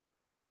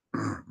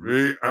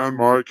Me and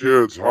my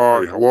kids.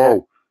 Hi,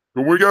 hello.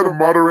 Can we get a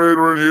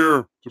moderator in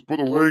here to put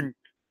a link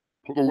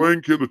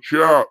in the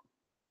chat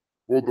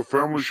for the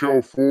Family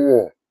Show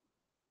 4?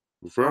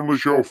 The Family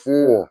Show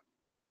 4.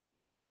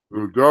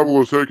 The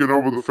devil is taking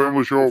over the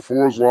Family Show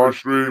 4's live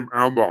stream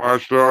and the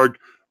hashtag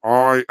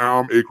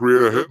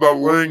IAmACreator. Hit that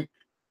link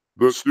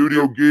that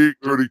Studio Geek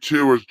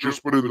 32 has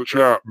just put in the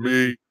chat.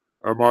 Me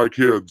and my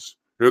kids.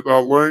 Hit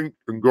that link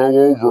and go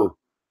over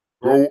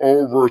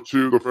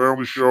to the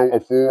Family Show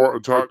of 4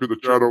 and type in the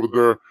chat over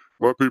there.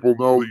 Let people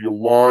know that you're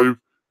live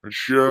and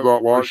share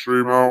that live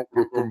stream out.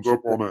 Put a thumbs up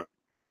on it.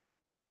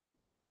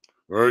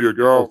 There you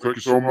go. Thank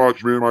you so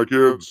much, me and my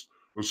kids.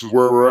 This is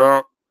where we're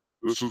at.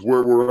 This is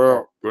where we're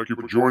at. Thank you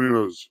for joining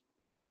us.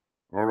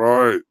 All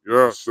right.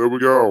 Yes, there we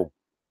go.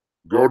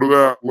 Go to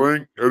that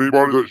link.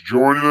 Anybody that's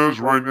joining us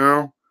right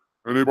now,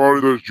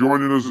 anybody that's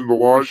joining us in the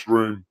live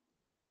stream,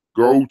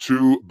 go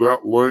to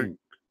that link.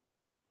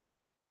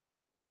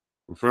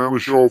 The Family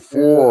Show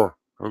 4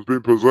 has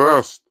been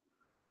possessed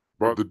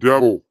by the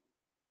devil.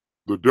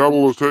 The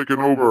devil has taken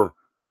over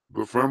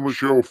the Family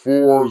Show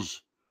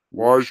 4's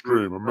live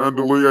stream.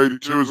 Amanda Lee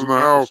 82 is in the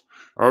house.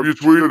 Have you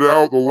tweeted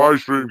out the live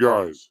stream,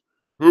 guys?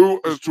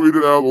 Who has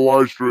tweeted out the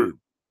live stream?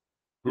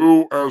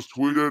 Who has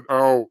tweeted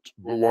out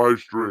the live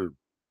stream?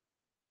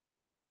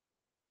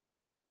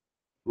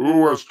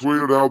 Who has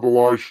tweeted out the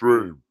live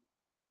stream?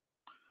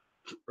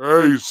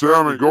 Hey,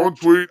 Sammy, go and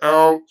tweet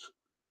out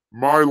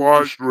my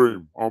live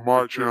stream on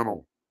my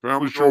channel.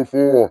 Family Show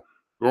 4.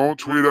 Go and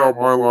tweet out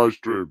my live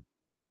stream.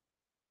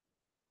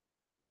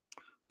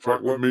 In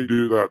fact, let me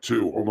do that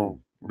too. Hold on.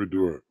 Let me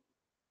do it.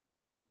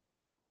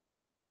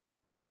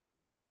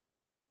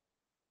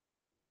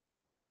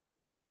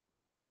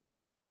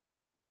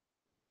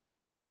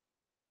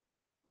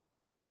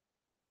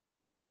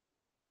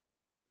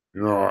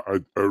 You know,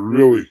 I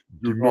really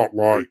do not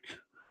like,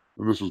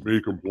 and this is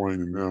me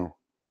complaining now.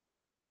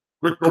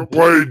 Quit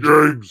complaining,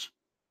 James.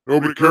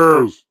 Nobody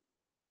cares.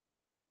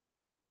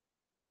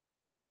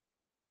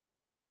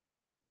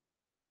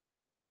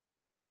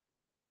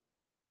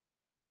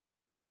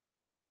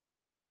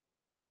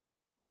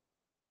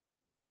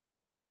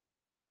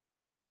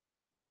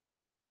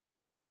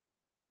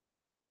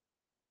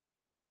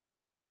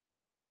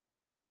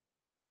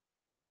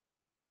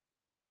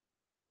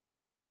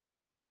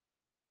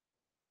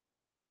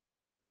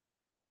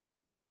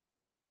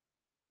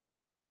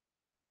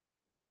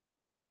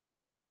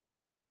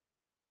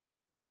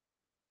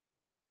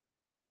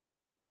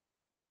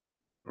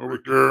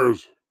 Nobody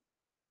cares.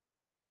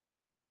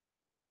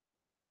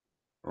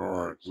 All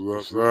right, so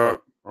that's that.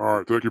 All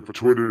right, thank you for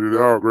tweeting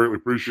it out. Greatly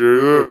appreciate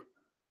it.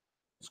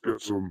 Let's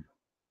get some.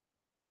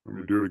 Let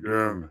me do it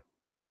again.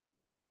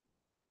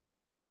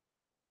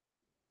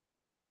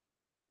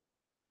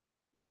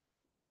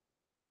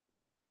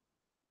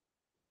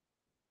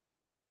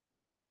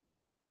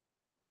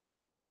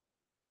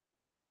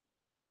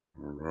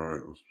 All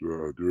right, let's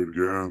do it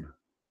again.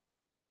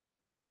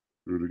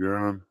 Do it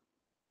again.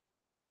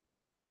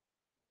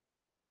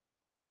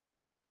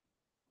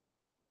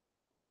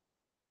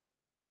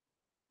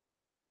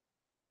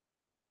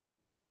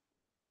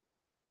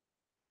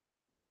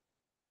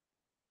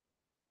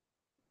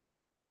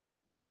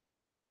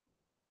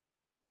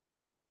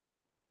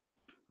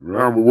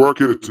 Man, we're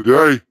working it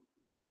today.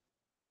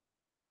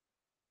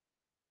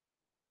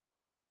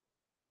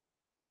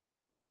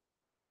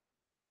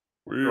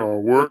 We are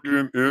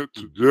working it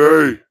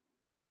today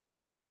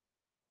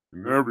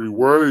in every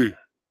way.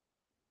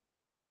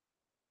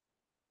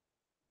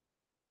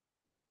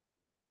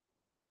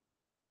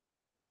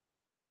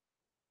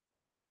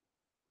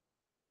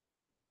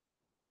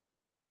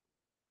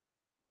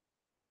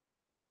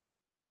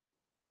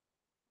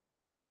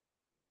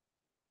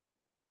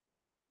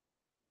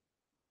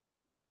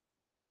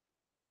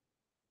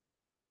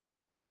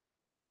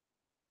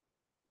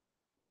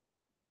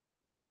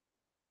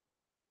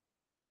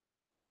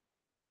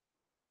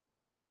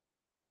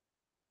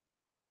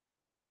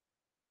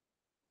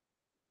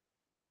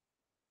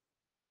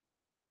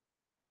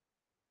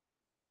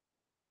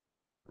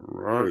 All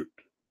right.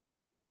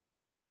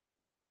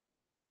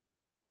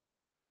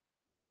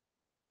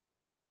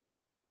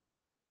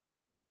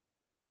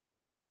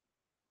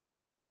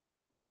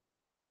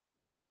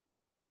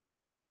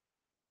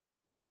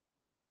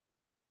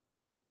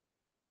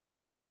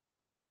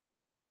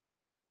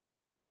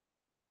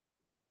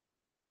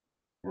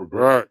 We're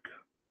back.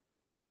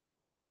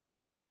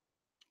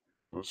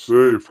 Let's see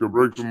if we can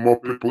bring some more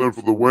people in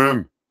for the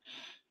win.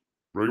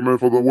 Bring them in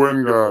for the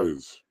win,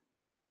 guys.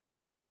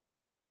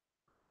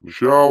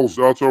 Michelle's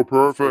not so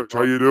perfect.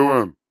 How you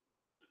doing?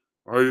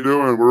 How you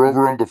doing? We're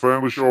over on the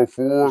Family Show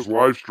 4's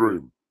live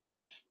stream.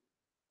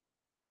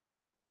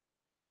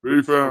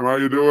 B-Fam, how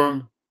you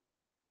doing?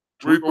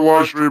 Tweet the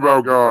live stream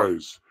out,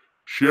 guys.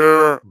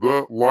 Share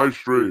the live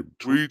stream.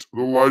 Tweet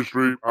the live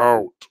stream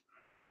out.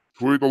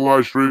 Tweet the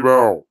live stream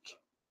out.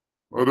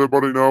 Let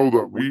everybody know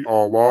that we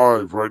are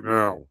live right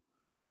now.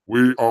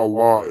 We are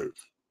live.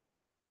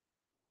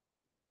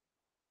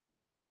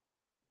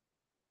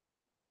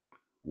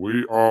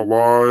 We are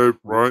live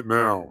right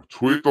now.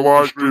 Tweet the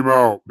live stream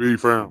out,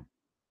 B-Fam.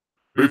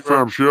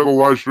 B-Fam, share the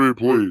live stream,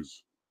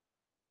 please.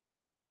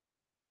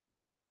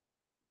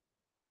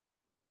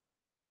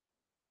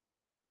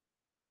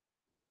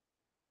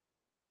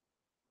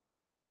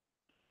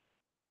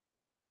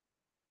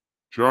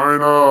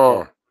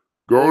 China,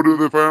 go to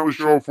the Family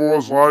Show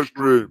 4's live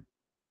stream.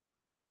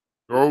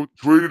 Go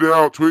tweet it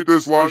out. Tweet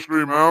this live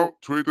stream out.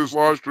 Tweet this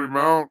live stream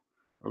out.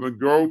 And then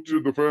go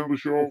to the Family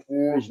Show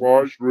 4's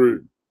live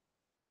stream.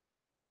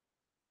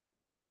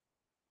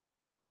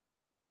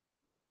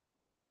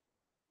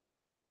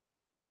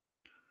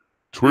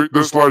 Tweet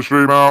this live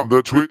stream out, and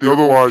then tweet the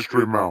other live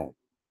stream out.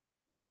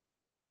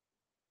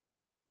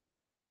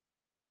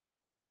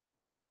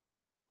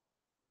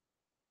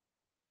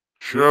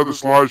 Share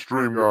this live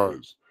stream,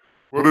 guys.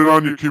 Put it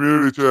on your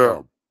community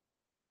tab.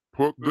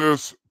 Put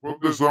this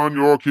on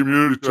your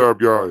community tab,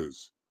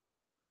 guys.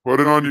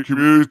 Put it on your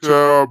community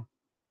tab.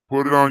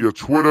 Put it on your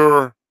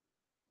Twitter.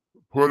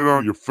 Put it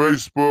on your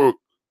Facebook.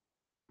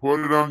 Put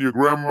it on your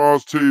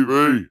grandma's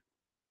TV.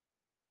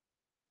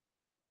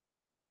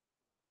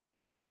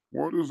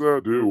 What does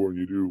that do when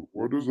you do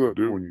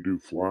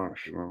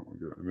flash?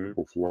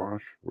 Enable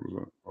flash. What is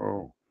that?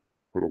 Oh,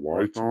 put a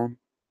light on.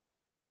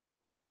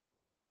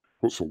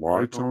 Put some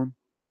lights on.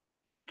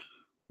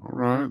 All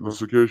right, that's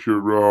in case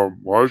you're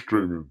live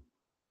streaming.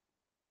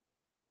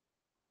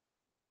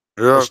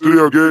 Yeah,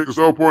 Studio Geek. There's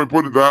no point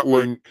putting that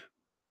link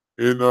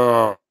in.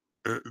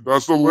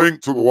 That's the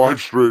link to the live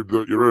stream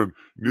that you're in.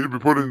 You need to be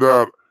putting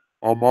that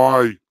on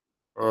my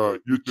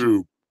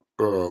YouTube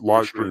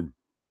live stream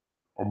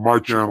on my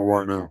channel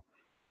right now.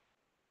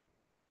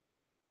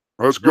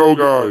 Let's go,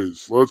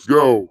 guys. Let's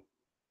go.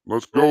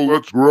 Let's go.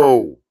 Let's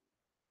grow.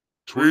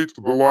 Tweet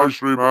the live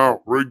stream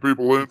out. Bring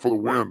people in for the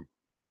win.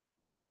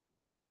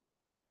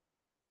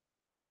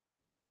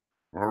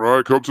 All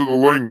right, come to the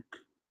link.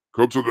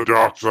 Come to the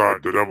dark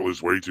side. The devil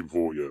is waiting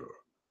for you.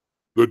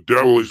 The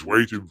devil is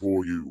waiting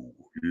for you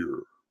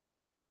here.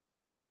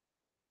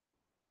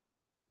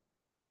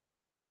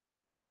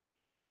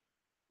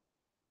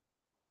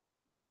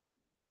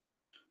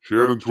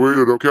 Shared and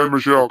tweeted. Okay,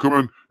 Michelle, come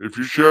in. If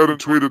you shared and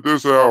tweeted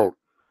this out,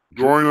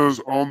 join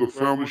us on the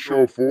Family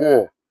Show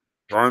 4.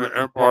 China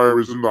Empire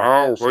is in the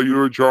house. How you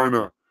doing,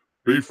 China?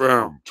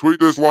 B-Fam.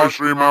 Tweet this live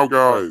stream out,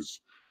 guys.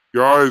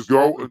 Guys,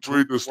 go and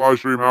tweet this live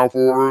stream out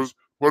for us.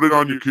 Put it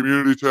on your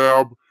community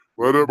tab.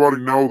 Let everybody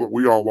know that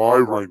we are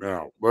live right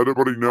now. Let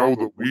everybody know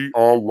that we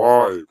are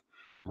live.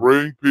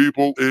 Bring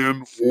people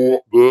in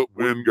for the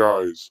win,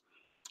 guys.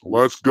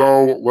 Let's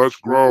go. Let's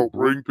grow.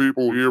 Bring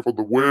people here for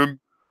the win.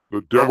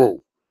 The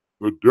devil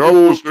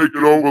has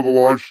taken over the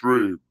live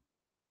stream.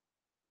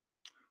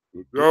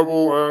 The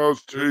devil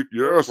has taken.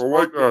 Yes, I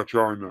like that,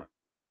 China.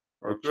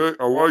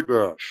 I like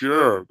that.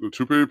 Share the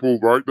two people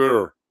right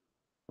there.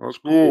 That's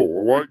cool.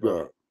 I like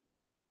that.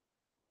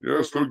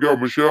 Yes, there we go.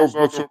 Michelle's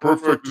Not So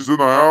Perfect is in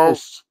the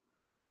house.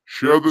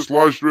 Share this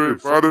live stream.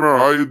 Fatima,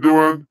 how you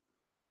doing?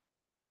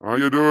 How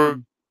you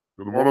doing?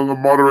 Can one of the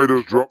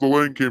moderators drop the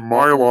link in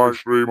my live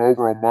stream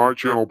over on my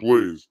channel,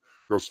 please?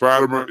 Because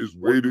Fatima is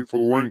waiting for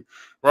the link.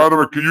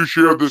 Fatima, can you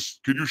share this?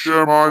 Can you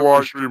share my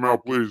live stream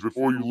out, please,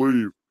 before you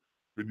leave?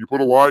 Can you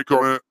put a like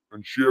on it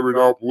and share it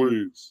out,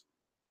 please?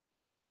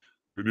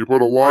 Can you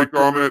put a like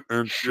on it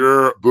and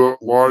share the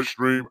live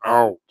stream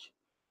out?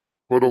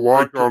 Put a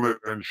like on it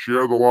and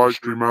share the live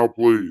stream out,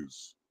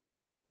 please.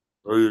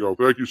 There you go.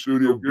 Thank you,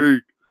 Studio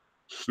Geek.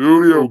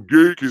 Studio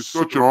Geek is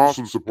such an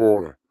awesome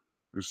supporter.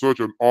 He's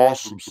such an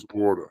awesome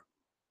supporter.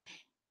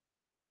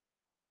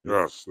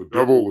 Yes, the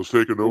devil has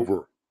taken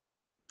over.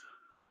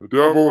 The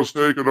devil has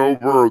taken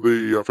over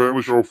the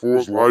Family Show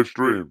 4's live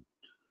stream.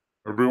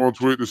 Everyone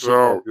tweet this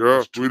out.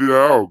 Yes, tweet it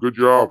out. Good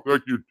job.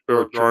 Thank you,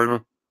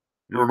 China.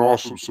 You're an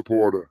awesome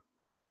supporter.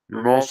 You're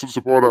an awesome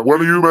supporter.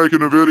 When are you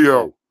making a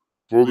video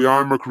for the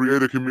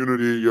IAmACreator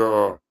community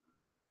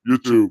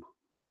YouTube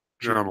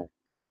channel?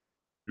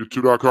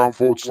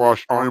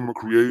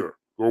 YouTube.com/IAmACreator.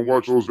 Go and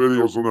watch those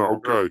videos on there.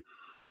 Okay.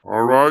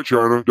 All right,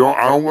 China. I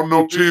don't want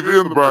no TV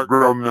in the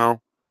background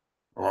now.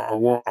 I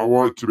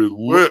want it to be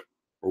lit.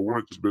 I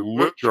want it to be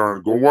lit,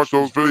 China. Go watch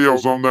those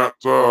videos on that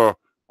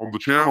on the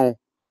channel,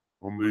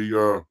 on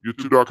the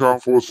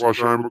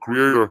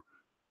YouTube.com/IAmACreator.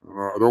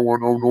 I don't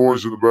want no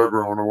noise in the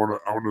background. I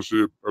want to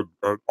see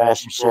an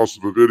awesome sauce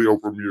of a video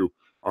from you.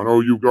 I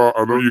know you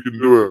can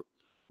do it.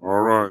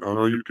 All right, I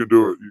know you can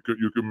do it.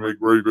 You can make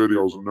great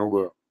videos. I know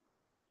that.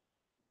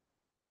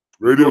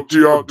 Radio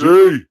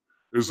TRD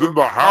is in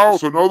the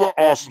house. Another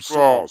awesome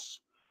sauce.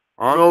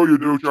 I know you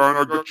do, China.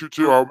 I got you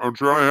too. I'm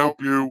trying to help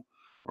you.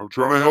 I'm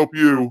trying to help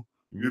you.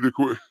 You need to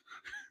quit.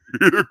 You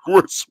need to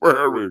quit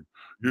swearing.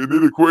 You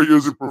need to quit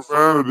using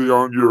profanity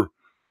on your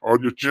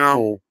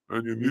channel,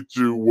 and you need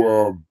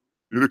to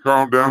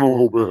calm down a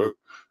little bit,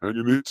 and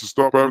you need to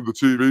stop having the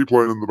TV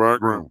playing in the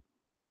background.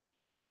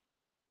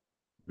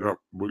 Yep,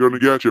 we're gonna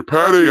get you,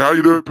 Patty. How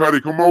you doing, Patty?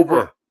 Come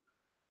over.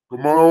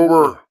 Come on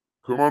over.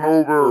 Come on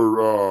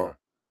over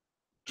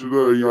to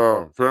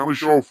the Family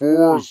Show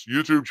 4's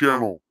YouTube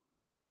channel.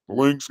 The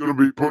link's gonna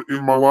be put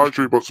in my live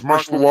stream, but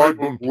smash the like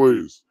button,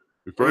 please.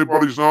 If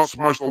anybody's not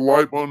smashed the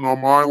like button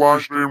on my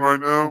live stream right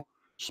now,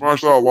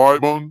 smash that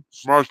like button,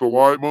 smash the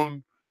like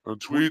button,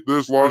 and tweet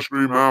this live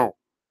stream out.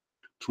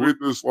 Tweet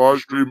this live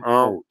stream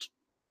out.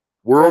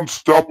 We're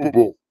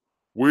unstoppable.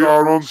 We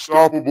are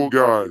unstoppable,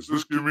 guys.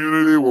 This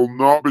community will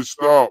not be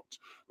stopped.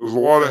 There's a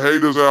lot of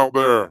haters out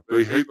there.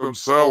 They hate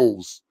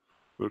themselves.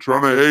 They're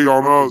trying to hate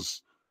on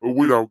us, but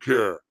we don't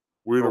care.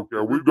 We don't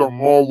care. We've got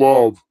more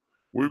love.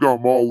 We've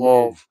got more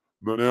love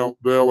than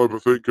they'll ever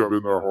think of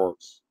in their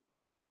hearts.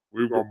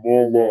 We've got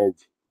more love.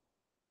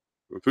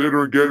 The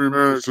Theater and Gaming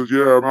Man says,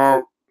 yeah, I'm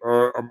out.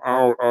 I'm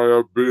out. I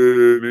have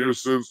been here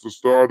since the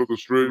start of the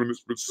stream, and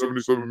it's been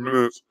 77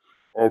 minutes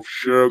of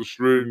share the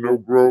stream. No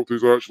growth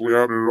is actually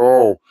happening at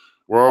all.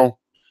 Well,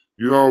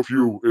 you know, if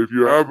you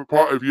have a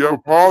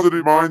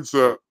positive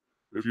mindset,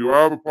 the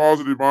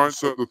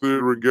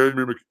Theater and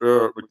Gaming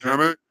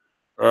mechanic,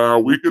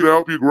 we can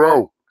help you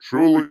grow.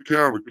 Truly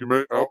can. We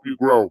can help you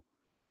grow.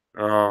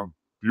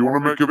 If you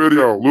want to make a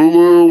video,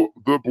 Lulu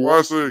the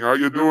Blessing, how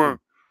you doing?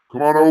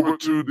 Come on over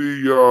to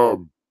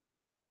the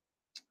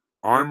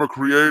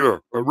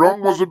IAmACreator. And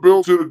Rome wasn't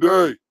built here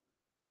today.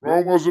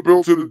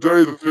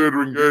 The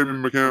Theater and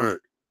Gaming mechanic.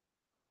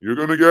 You're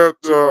gonna get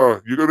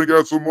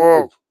some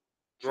love.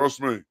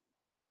 Trust me.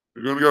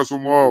 You're gonna get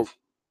some love.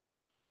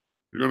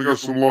 You're gonna get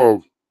some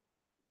love.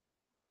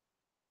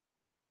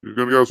 You're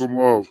gonna get some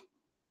love.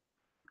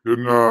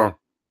 And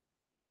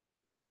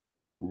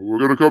we're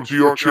gonna come to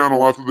your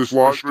channel after this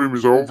live stream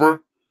is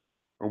over,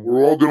 and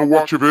we're all gonna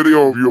watch a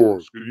video of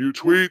yours. Can you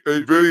tweet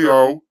a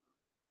video?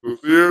 The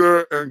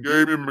Theater and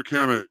Gaming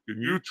mechanic. Can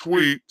you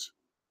tweet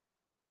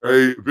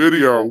a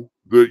video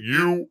that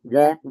you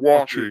want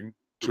watching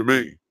to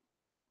me?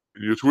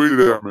 And you tweet it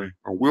at me,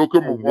 and we'll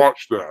come and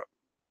watch that.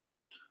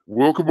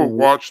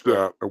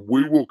 And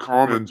we will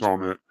comment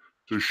on it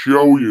to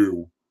show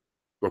you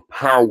the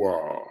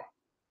power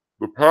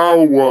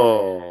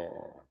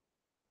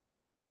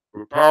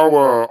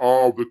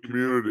of the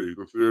community,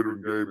 the Theater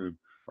and Gaming.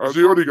 Has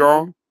he already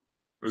gone?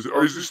 Is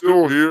he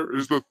still here?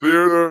 Is the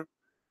Theater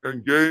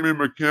and Gaming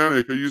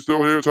mechanic, are you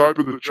still here? Type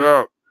in the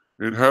chat,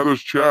 in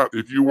Heather's chat,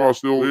 if you are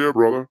still here,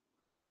 brother.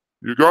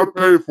 You got to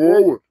pay it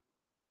forward.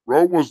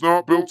 Rome was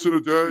not built to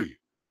the day.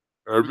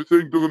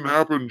 Everything doesn't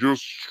happen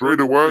just straight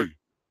away.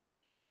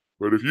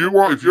 But if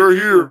you're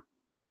here,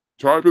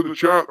 type in the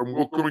chat and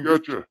we'll come and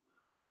get you.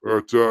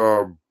 But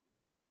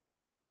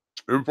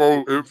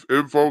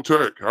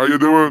Infotech, how you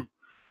doing?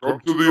 Come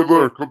to the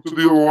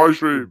other live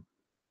stream.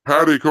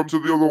 Patty, come to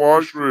the other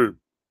live stream.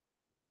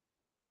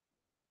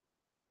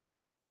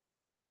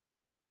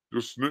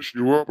 Just snitched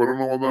you up. I don't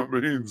know what that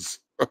means.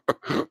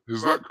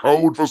 Is that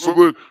code for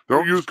something?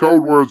 Don't use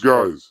code words,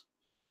 guys.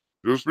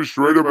 Just be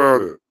straight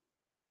about it.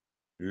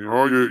 You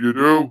know, you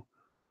do.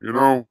 You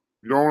know,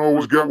 you don't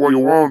always get what you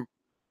want,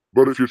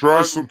 but if you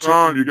try some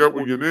time, you get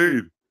what you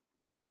need.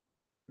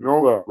 You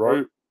know that,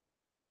 right?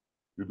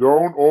 You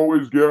don't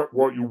always get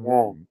what you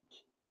want,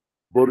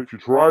 but if you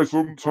try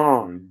some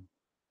time,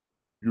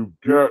 you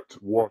get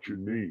what you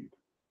need.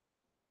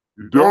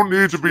 You don't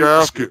need to be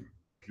asking.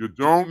 You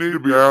don't need to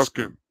be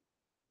asking.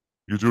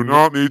 You do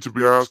not need to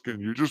be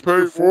asking. You just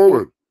pay it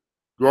forward.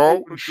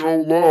 Go and show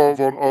love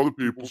on other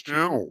people's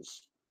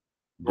channels.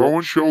 Go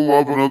and show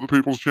love on other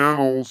people's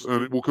channels,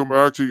 and it will come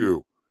back to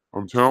you.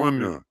 I'm telling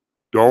you.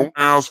 Don't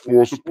ask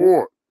for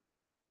support.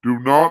 Do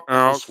not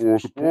ask for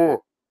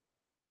support.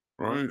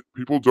 Right?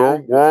 People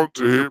don't want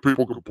to hear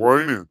people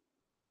complaining.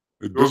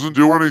 It doesn't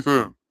do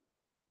anything.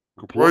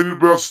 Complaining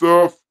about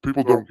stuff,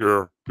 people don't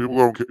care. People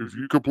don't care. If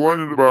you're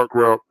complaining about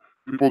crap,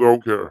 people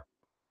don't care.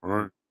 All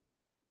right?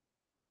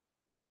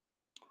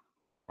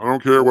 I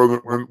don't care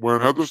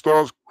when Heather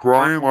starts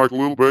crying like a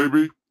little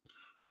baby,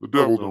 the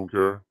devil don't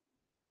care.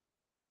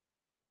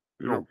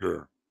 He don't care.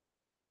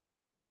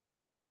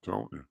 I'm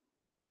telling you.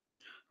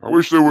 I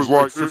wish there was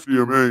like 50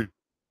 of me.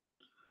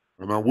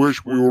 And I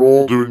wish we were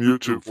all doing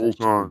YouTube full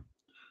time.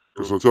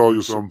 Because I'll tell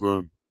you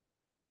something.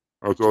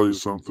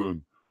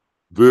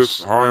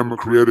 This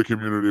IAmACreator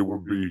community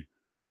would be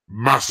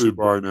massive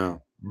by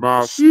now.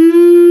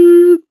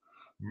 Massive.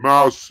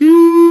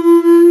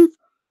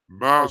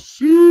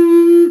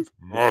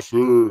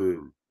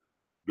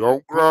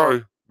 Don't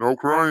cry. No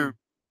crying.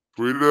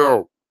 Tweet it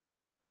out.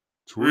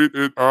 Tweet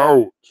it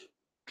out.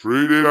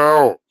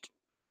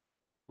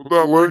 Put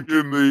that link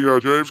in the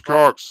James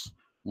Cox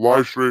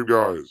live stream,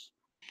 guys.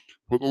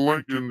 Put the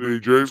link in the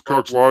James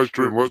Cox live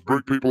stream. Let's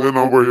bring people in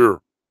over here.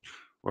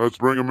 Let's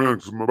bring them in,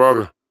 because I'm about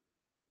to...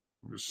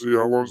 Let me see,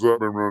 how long's that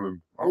been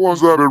running? How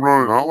long's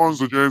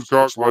the James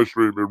Cox live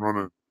stream been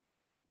running?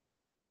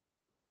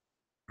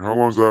 How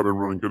long's that been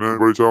running? Can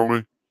anybody tell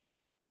me?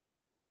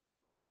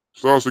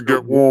 Starts to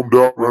get warmed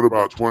up right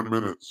about 20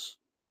 minutes.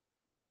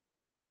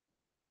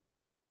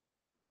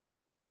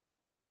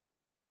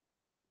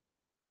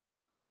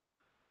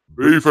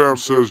 BFAM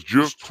says,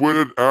 just tweet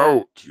it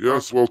out.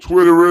 Yes, well,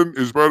 twittering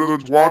is better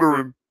than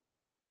twattering.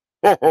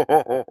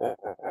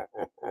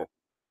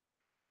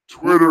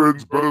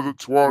 Twittering's better than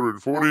twattering.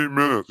 14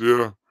 minutes,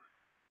 yeah.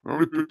 How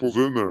many people's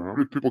in there? How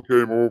many people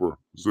came over?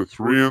 Is there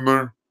 3 in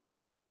there?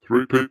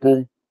 3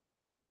 people?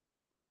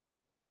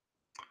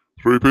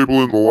 3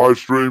 people in the live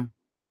stream.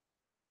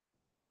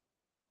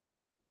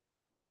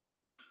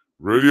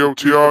 Radio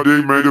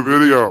TRD made a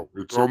video.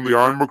 It's on the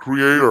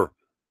IAmACreator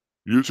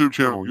YouTube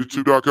channel,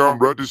 youtube.com,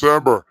 Red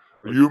December.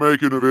 Are you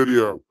making a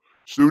video?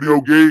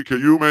 Studio Geek, are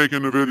you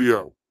making a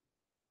video?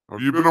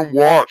 Have you been and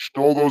watched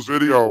all those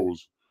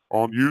videos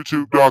on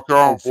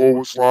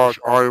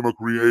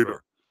youtube.com/IAmACreator?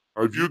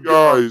 Have you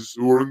guys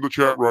who are in the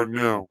chat right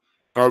now,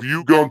 have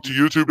you gone to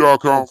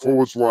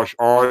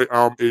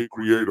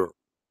youtube.com/IAmACreator?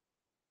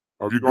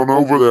 Have you gone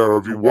over there?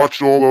 Have you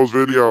watched all those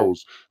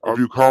videos? Have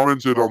you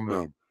commented on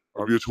them?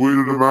 Have you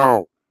tweeted them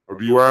out?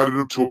 Have you added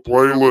them to a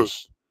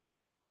playlist?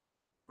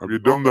 Have you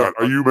done that?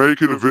 Are you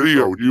making a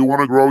video? Do you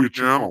want to grow your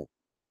channel?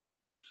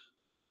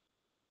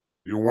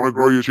 You want to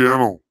grow your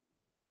channel?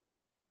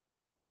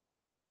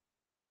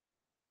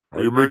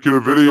 Are you making a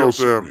video,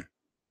 Sammy?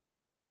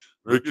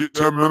 Make it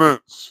 10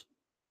 minutes.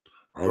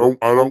 I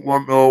don't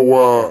want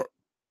no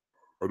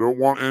I don't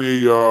want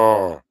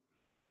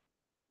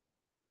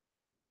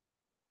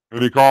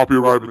any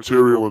copyright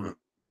material in it.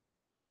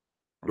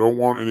 I don't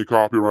want any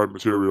copyright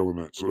material in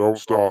it. So don't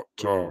start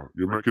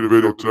you're making a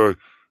video today.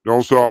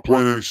 Don't start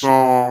playing any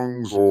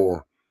songs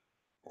or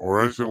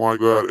anything like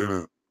that in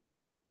it.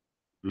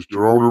 Just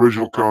your own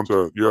original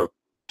content. Yeah.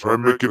 Try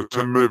and make it a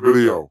 10-minute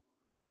video.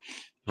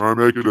 Try and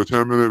make it a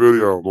 10-minute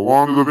video. The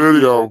longer the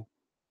video,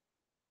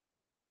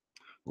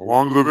 the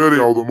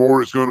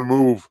more it's going to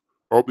move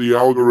up the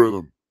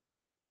algorithm.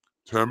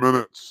 10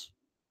 minutes.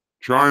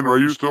 China, are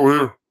you still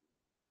here?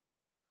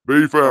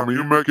 B-Fam, are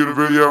you making a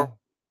video?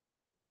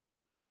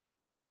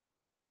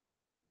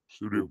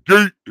 Studio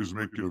Gate is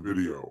making a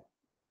video.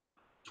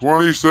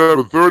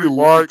 27, 30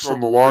 likes on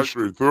the live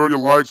stream. 30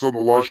 likes on the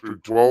live stream.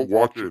 12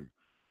 watching.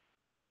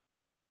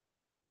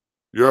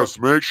 Yes,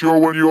 make sure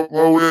when you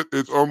upload it,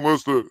 it's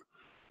unlisted.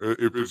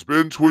 If it's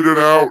been tweeted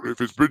out, if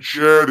it's been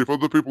shared, if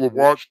other people have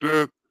watched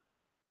it,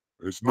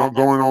 it's not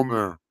going on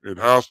there. It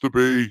has to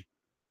be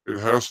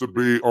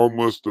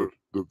unlisted.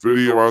 The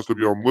video has to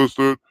be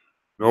unlisted.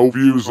 No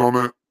views on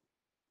it.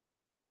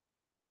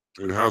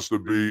 It has to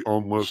be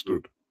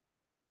unlisted.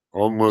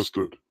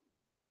 Unlisted.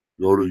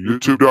 Go to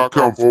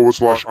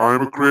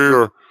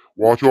youtube.com/IAmACreator.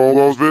 Watch all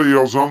those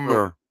videos on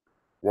there.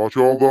 Watch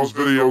all those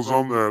videos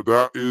on there.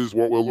 That is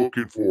what we're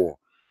looking for.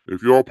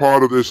 If you're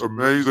part of this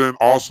amazing,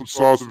 awesome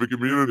sauce of a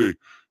community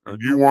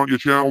and you want your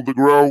channel to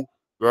grow,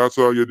 that's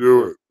how you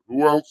do it.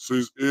 Who else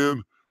is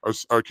in?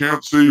 I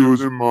can't see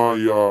who's in my,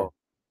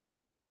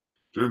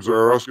 James,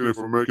 they're asking if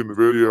I'm making the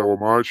video on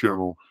my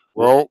channel.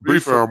 Well,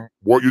 BFAM,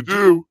 what you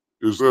do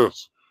is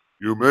this.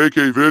 You make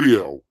a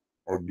video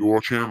on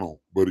your channel,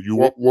 but you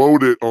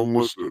upload it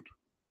unlisted.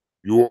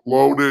 You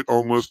upload it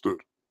unlisted.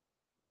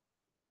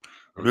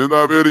 And in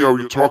that video,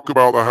 you talk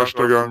about the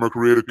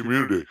 #IAmACreator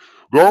community.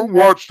 Go and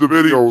watch the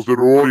videos that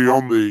are already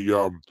on the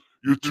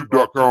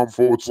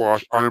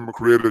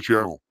youtube.com/IAmACreator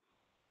channel.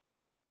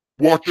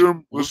 Watch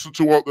them, listen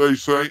to what they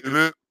say in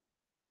it.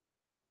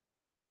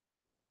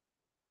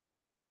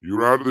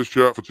 You're out of this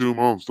chat for 2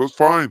 months. That's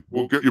fine.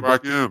 We'll get you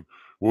back in.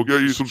 We'll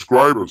get you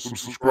subscribers, some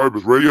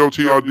subscribers. Radio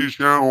TRD's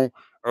channel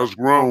has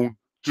grown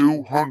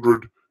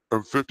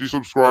 250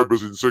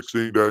 subscribers in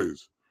 16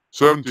 days.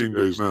 17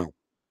 days now.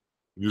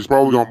 He's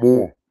probably got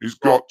more. He's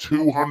got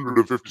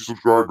 250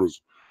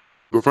 subscribers.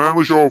 The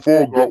Family Show of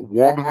 4 got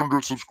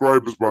 100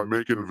 subscribers by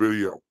making a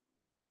video.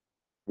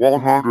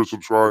 100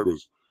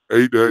 subscribers.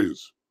 8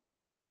 days.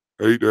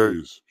 8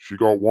 days. She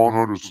got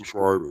 100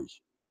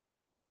 subscribers.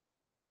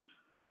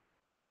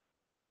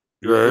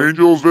 Yeah,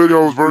 Angel's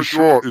video is very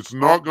short. It's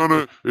not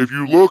gonna, if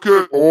you look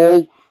at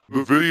all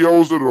the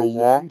videos that are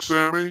long,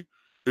 Sammy,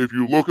 if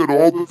you look at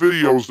all the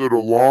videos that are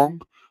long,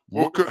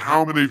 look at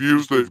how many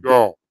views they've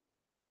got.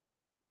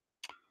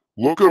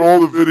 Look at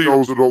all the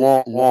videos that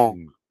are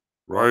long,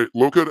 right?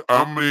 Look at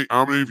how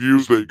many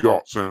views they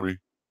got, Sammy.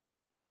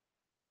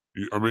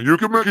 I mean, you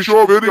can make a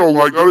short video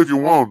like that if you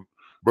want,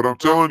 but I'm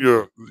telling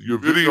you, your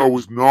video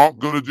is not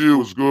going to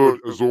do as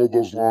good as all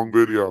those long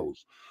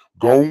videos.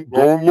 Go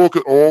and look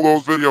at all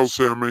those videos,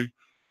 Sammy.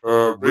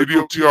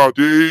 Radio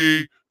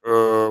TRD,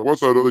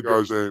 what's that other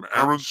guy's name?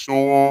 Aaron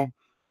Storm,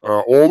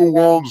 all the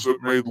ones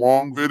that made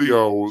long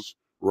videos,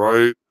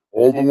 right?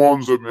 All the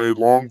ones that made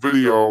long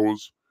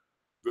videos,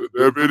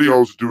 their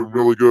videos are doing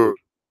really good.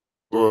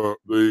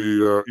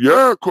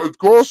 Yeah, of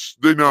course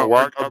they know.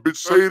 I've been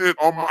saying it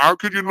how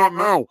could you not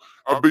know?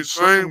 I've been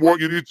saying what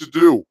you need to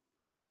do.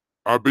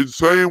 I've been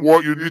saying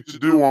what you need to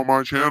do on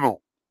my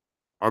channel.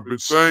 I've been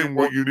saying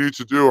what you need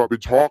to do. I've been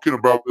talking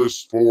about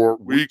this for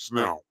weeks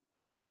now.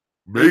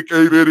 Make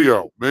a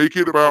video. Make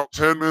it about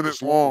 10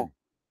 minutes long.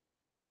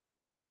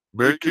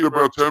 Make it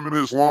about 10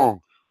 minutes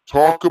long.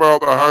 Talk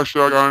about the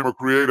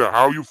 #IAmACreator,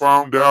 how you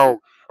found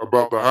out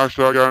about the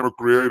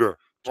 #IAmACreator.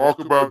 Talk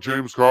about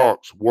James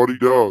Cox, what he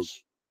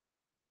does.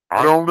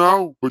 I don't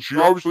know, but she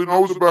obviously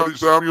knows about it,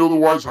 Sammy.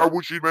 Otherwise, how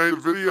would she have made a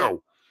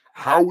video?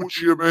 How would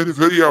she have made a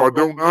video? I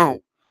don't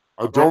know.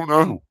 I don't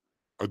know.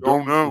 I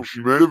don't know.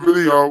 She made a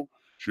video.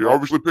 She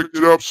obviously picked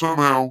it up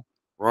somehow,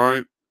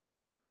 right?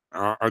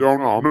 I don't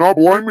know. I'm not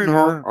blaming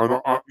her.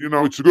 You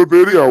know, it's a good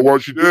video,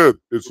 what she did.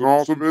 It's an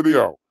awesome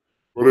video.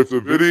 But if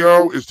the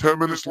video is 10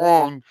 minutes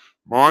long,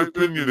 my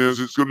opinion is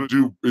it's gonna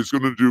do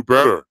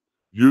better.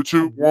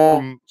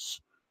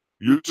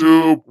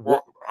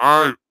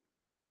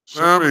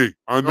 Sammy,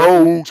 I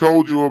know who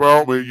told you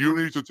about me. You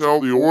need to tell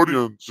the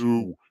audience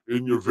who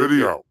in your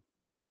video.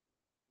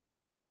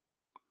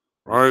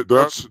 Right?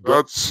 That's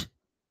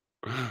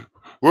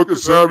look at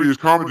Sammy, he's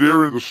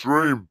commandeering the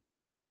stream.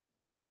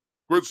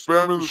 Quit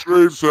spamming the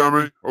stream,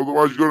 Sammy,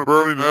 otherwise you're gonna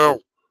burn in hell.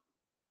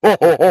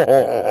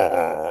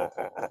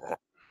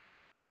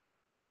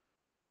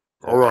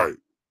 Alright.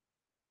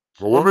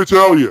 So let me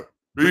tell you,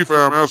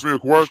 B-Fam asked me a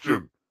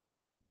question.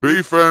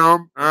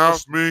 B-Fam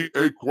asked me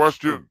a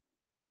question.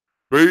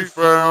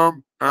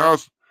 B-Fam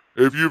asked,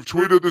 if you've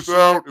tweeted this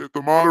out, if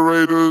the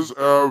moderators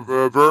have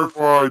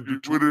verified you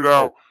tweeted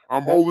out.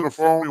 I'm holding a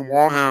phone in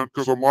one hand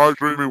because I'm live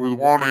streaming with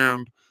one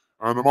hand,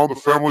 and I'm on the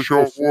Family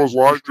Show 4's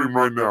live stream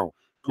right now.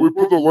 Can we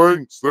put the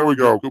links? There we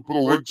go. Can we put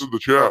the links in the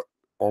chat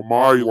on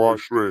my live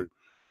stream?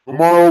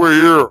 Come on over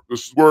here.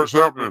 This is where it's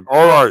happening.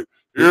 All right.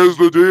 Here's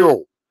the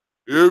deal.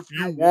 If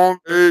you want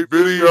a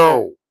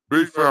video,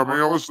 B-Fam, are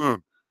you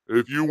listening?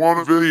 If you want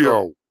a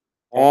video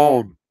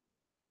on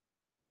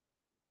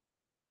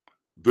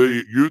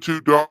the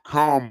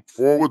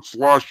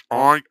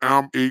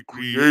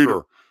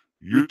youtube.com/IAmACreator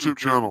YouTube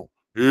channel,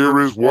 here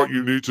is what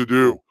you need to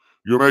do.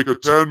 You make a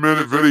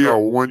 10-minute video.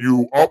 When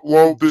you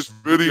upload this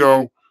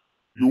video,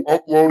 you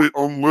upload it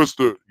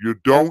unlisted. You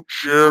don't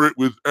share it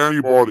with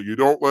anybody. You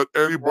don't let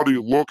anybody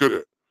look at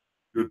it.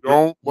 You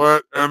don't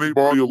let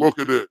anybody look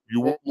at it.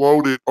 You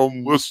upload it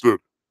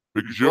unlisted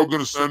because you're going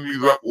to send me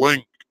that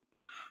link.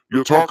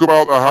 You talk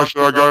about the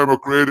hashtag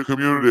IAmACreator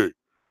community.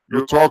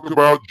 You talk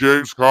about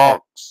James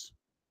Cox.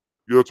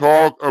 You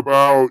talk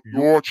about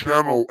your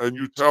channel and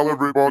you tell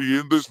everybody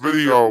in this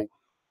video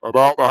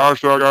about the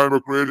hashtag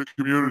IAmACreator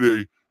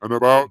community and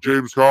about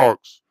James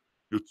Cox.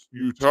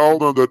 You tell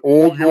them that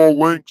all your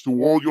links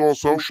to all your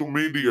social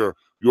media,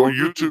 your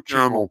YouTube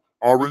channel,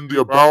 are in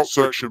the About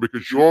section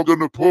because you're going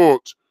to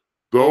put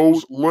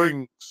those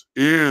links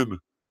in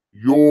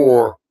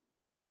your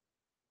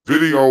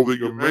video that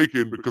you're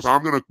making, because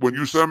when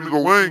you send me the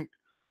link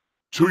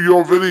to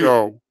your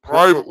video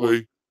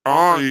privately,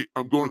 I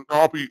am going to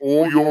copy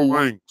all your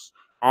links.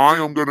 I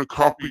am going to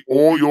copy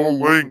all your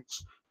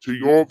links to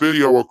your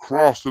video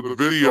across to the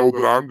video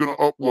that I'm going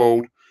to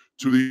upload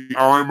to the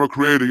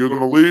IAmACreator. You're going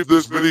to leave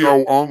this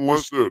video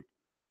unlisted.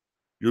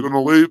 You're going to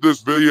leave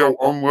this video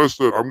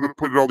unlisted. I'm going to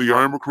put it on the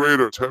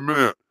IAmACreator 10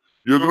 minutes.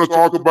 You're going to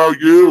talk about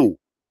you.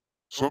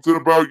 Something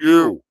about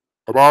you,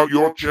 about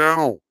your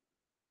channel,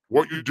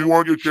 what you do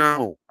on your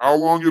channel, how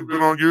long you've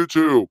been on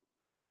YouTube,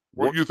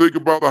 what you think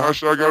about the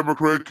hashtag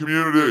IAmACreator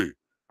community,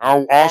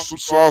 how awesome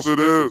sauce it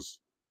is,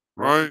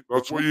 right?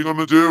 That's what you're going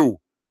to do.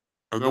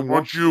 And then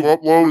once you've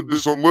uploaded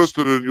this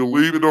unlisted and you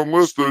leave it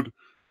unlisted,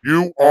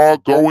 you are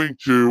going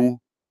to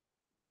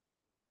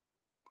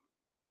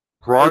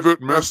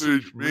private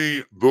message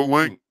me the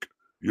link.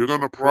 You're going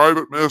to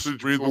private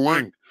message me the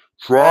link.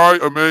 Try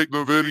and make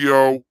the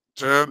video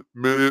 10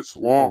 minutes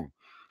long.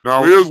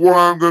 Now, here's what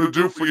I'm going to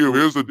do for you.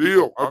 Here's the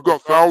deal. I've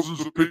got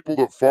thousands of people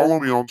that follow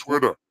me on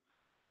Twitter.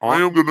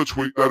 I am going to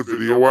tweet that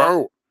video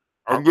out.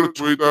 I'm going to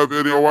tweet that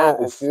video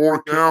out on 4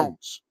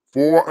 accounts.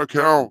 4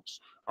 accounts.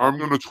 I'm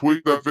going to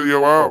tweet that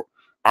video out.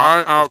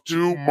 I have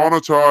 2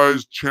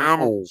 monetized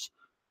channels,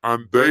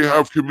 and they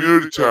have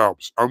community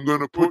tabs. I'm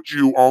going to put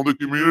you on the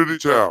community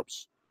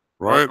tabs,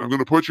 right? I'm going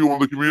to put you on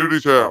the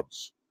community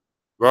tabs.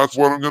 That's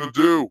what I'm going to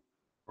do.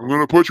 I'm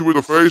going to put you with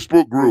a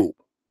Facebook group,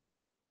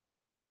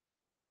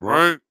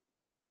 right?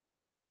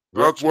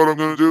 That's what I'm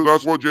going to do.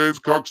 That's what James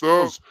Cox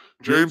does.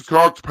 James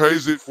Cox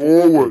pays it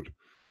forward.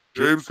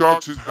 James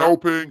Cox is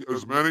helping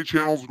as many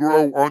channels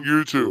grow on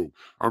YouTube.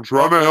 I'm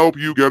trying to help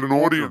you get an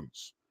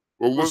audience.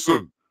 But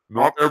listen,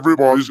 not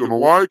everybody's going to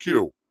like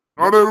you.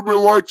 Not everybody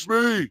likes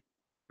me.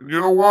 And you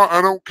know what?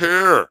 I don't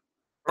care.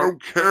 I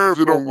don't care if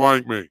they don't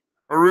like me.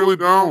 I really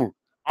don't.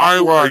 I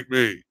like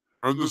me.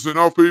 And there's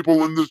enough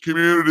people in this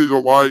community that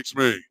likes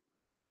me.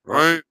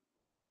 Right?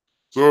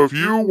 So if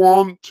you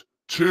want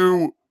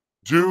to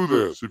do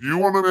this, if you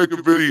want to make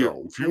a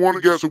video, if you want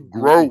to get some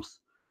growth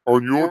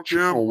on your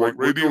channel like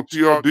Radio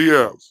TRD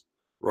has,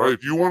 right?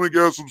 If you want to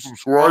get some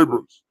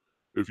subscribers,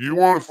 if you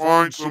want to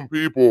find some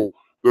people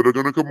that are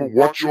going to come and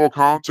watch your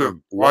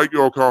content, like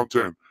your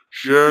content,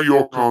 share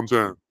your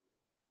content,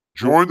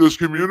 join this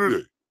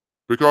community,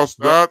 because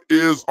that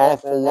is our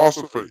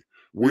philosophy.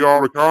 We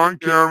are a kind,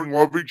 caring,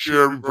 loving,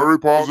 sharing, very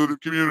positive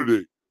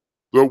community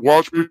that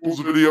watch people's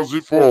videos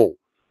in full,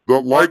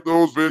 that like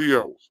those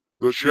videos,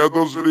 that share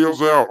those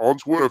videos out on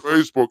Twitter,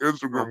 Facebook,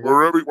 Instagram,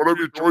 whatever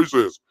your choice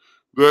is,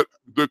 that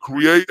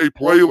create a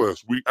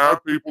playlist. We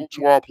add people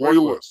to our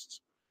playlists,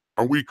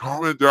 and we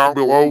comment down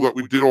below that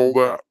we did all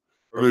that.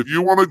 And if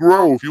you want to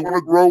grow,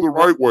 the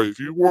right way, if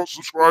you want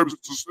subscribers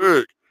to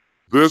stick,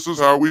 this is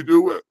how we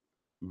do it.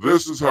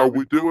 This is how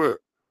we do it.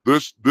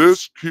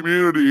 This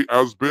community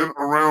has been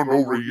around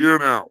over a year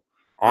now.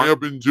 I have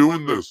been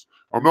doing this.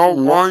 I'm not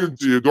lying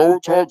to you. Go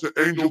and talk to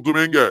Angel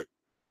Domingue.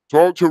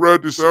 Talk to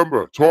Red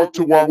December. Talk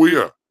to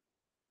Wawia.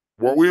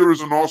 What we are is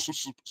an awesome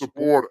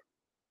supporter.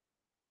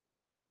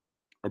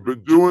 I've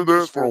been doing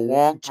this for a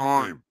long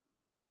time,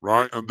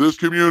 right? And this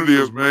community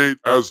has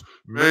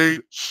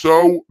made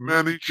so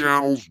many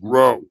channels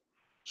grow.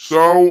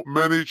 So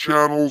many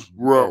channels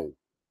grow.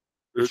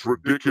 It's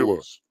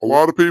ridiculous. A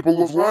lot of people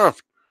have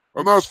left,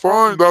 and that's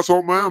fine. That's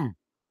on them.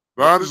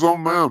 That is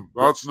on them.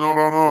 That's not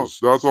on us.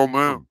 That's on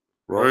them,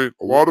 right?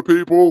 A lot of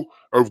people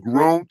have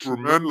grown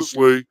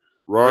tremendously,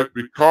 right,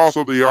 because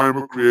of the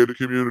IAmACreator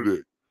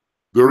community.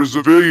 There is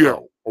a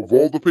video of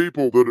all the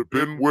people that have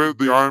been with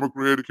the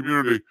IAmACreator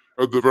community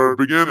at the very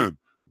beginning.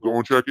 Go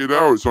and check it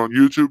out. It's on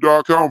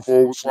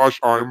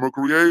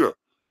youtube.com/IAmACreator.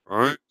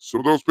 Right? Some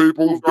of those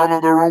people have gone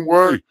on their own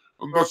way,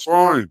 and that's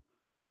fine.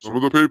 Some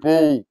of the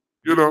people,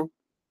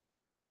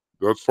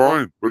 that's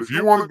fine. But if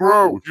you want to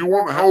grow, if you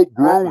want to help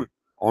growing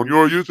on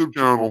your YouTube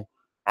channel,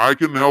 I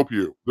can help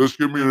you. This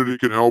community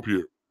can help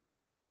you.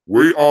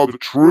 We are the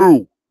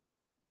true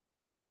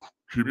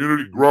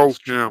community growth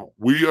channel.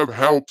 We have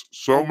helped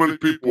so many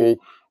people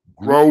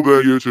grow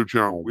their YouTube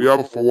channel. We have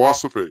a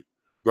philosophy.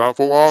 That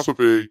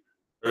philosophy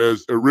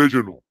is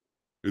original.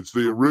 It's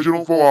the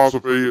original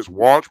philosophy. It's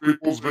watch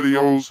people's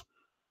videos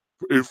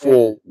in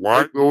full,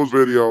 like those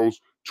videos,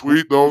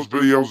 tweet those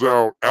videos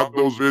out, add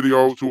those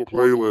videos to a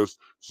playlist,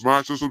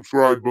 smash the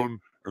subscribe button,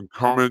 and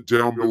comment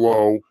down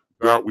below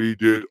that we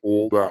did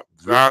all that.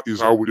 That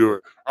is how we do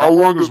it. How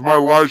long has my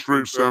live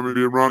stream, Sammy,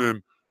 been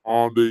running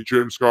on the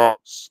James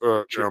Cox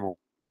channel?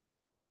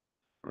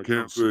 I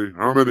can't see.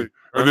 How many?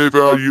 And if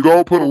you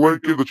go put a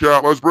link in the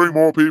chat, let's bring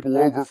more people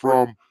over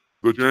from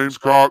the James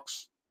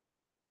Cox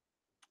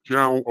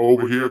channel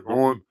over here.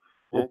 Go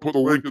put the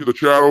link in the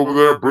chat over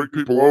there. Bring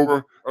people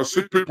over. I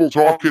see people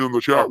talking in the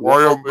chat.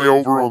 Why aren't they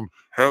over on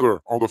Heather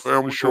on the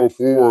Family Show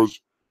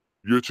 4's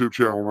YouTube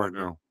channel right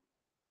now?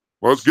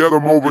 Let's get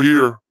them over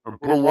here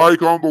and put a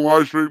like on the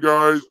live stream,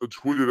 guys, and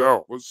tweet it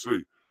out. Let's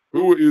see.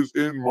 Who is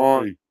in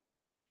my...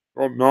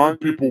 Oh, 9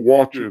 people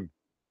watching.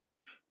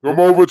 Come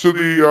over to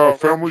the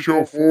Family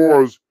Show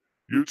 4's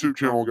YouTube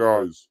channel,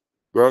 guys.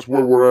 That's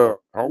where we're at.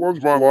 How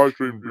long's my live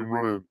stream been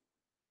running?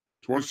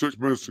 26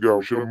 minutes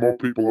ago. Should have more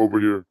people over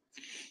here.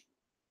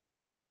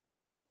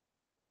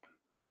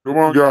 Come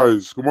on,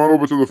 guys. Come on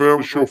over to the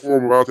Family Show 4.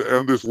 I'm about to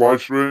end this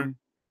live stream.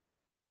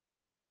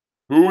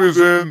 Who is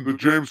in the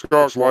James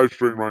Cox live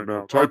stream right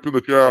now? Type in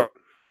the chat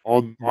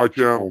on my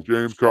channel,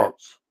 James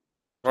Cox.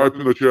 Type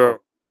in the chat.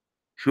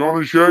 Sean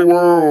and Shay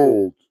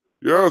World.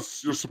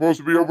 Yes, you're supposed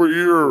to be over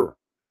here.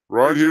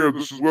 Right here.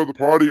 This is where the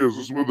party is.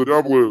 This is where the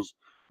devil is.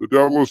 The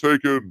devil is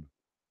taking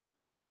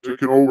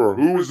over.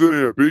 Who is in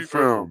here? Big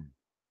Fam.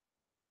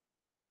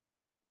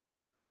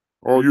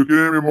 Oh, you can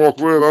hear me more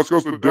clear. That's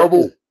because the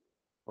devil.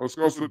 That's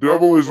because the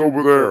devil is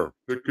over there.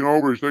 Taking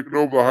over. He's taking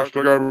over the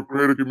hashtag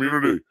IAmACreator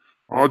community.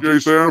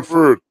 RJ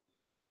Sanford.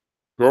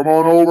 Come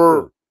on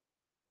over.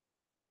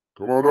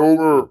 Come on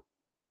over.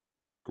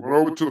 Come on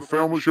over to the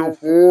Family Show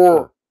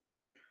 4.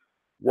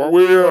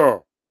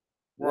 What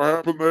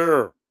happened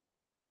there?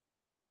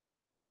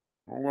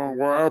 Hold on,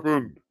 what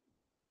happened?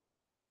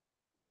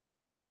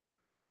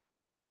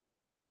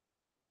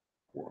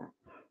 What?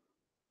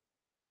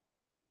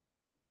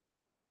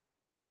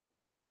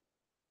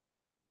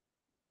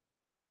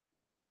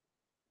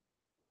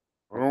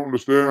 I don't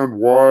understand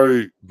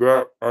why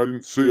that I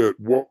didn't see it.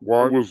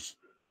 Why was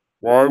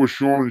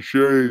Sean and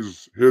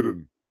Shay's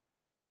hidden?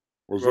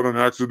 Was that an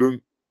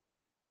accident?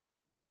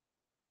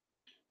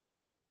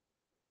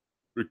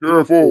 Be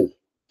careful.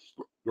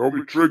 Don't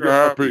be trigger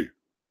happy.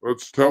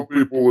 Let's tell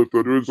people if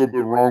they're doing something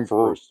wrong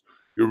first.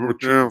 Give them a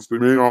chance. They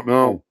may not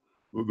know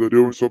that they're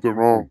doing something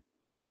wrong.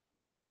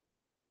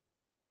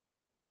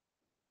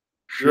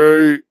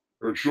 Sean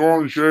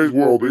and Shay's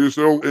World, are you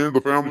still in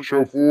the Family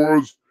Show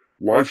 4's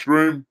live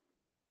stream?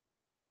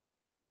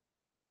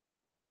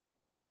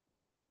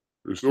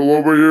 They're still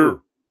over here.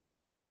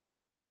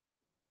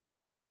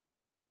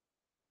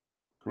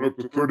 Coming up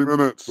to 30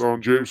 minutes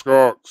on James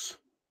Cox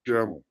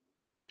channel.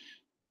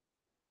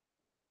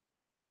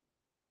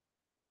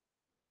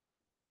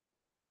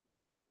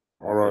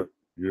 All right.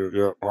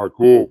 Yeah. All right,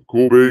 cool.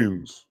 Cool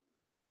beans.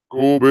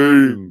 Cool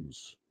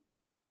beans.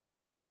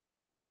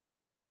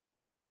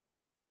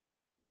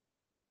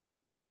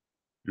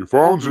 Your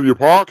phone's in your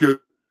pocket.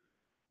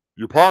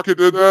 Your pocket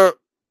did that?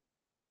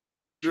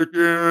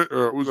 Chicken,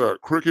 what was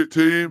that? Cricket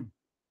team?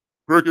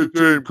 Cricket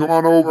team, come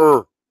on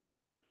over.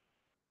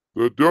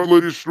 The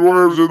Dudley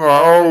Destroyer is in the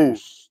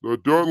house. The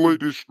Dudley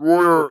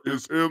Destroyer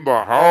is in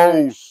the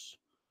house.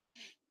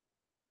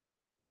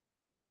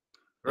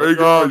 Hey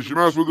guys, you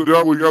mess with the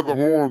devil, you got the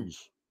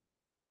horns.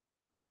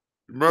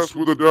 You mess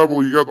with the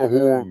devil, you got the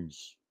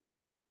horns.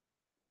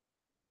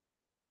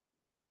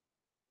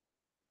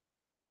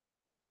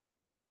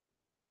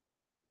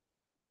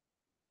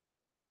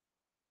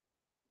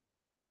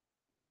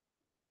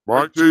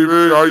 Mike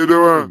TV, how you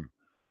doing?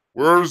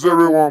 Where is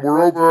everyone?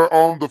 We're over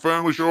on the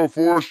Family Show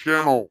 4's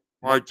channel,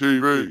 Mike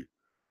TV.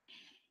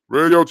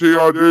 Radio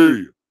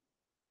TRD.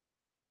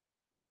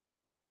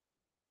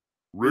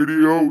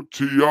 Radio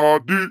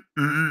TRD.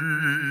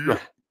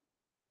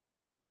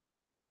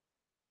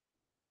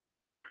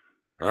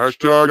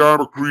 Hashtag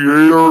I'm a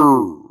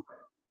creator.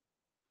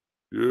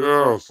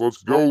 Yes,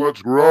 let's go,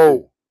 let's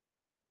grow.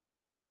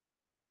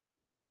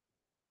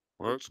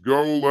 Let's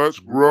go, let's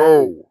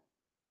grow.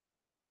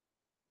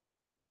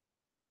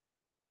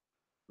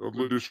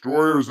 Dudley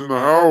Destroyer's in the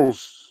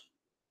house.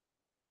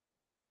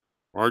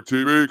 Mike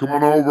TV, come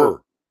on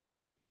over.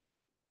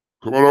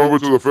 Come on over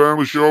to the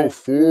Family Show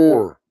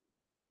 4.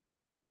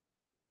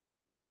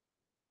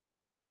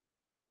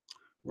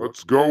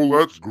 Let's go,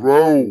 let's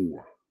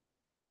grow.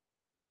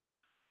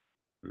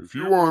 If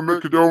you want to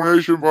make a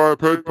donation via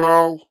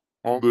PayPal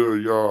on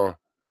the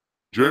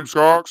James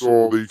Cox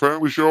or the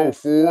Family Show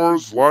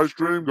 4's live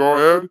stream, go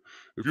ahead.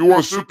 If you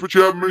want to super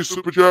chat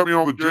me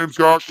on the James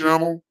Cox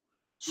channel.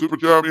 Super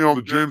chat me on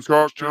the James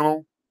Cox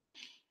channel.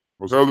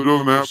 Because Heather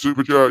doesn't have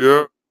super chat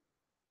yet.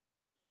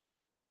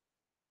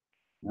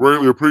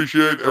 Greatly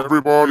appreciate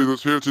everybody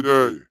that's here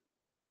today.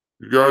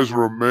 You guys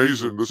are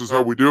amazing. This is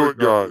how we do it,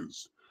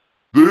 guys.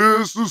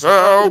 This is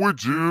how we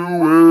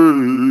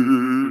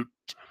do it.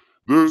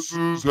 This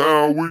is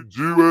how we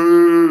do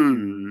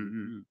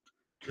it.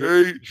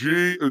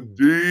 KG and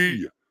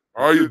D,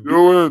 how you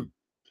doing?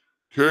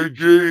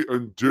 KG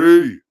and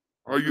D,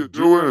 how you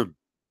doing?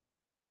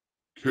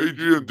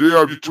 KG and D,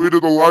 have you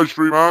tweeted the live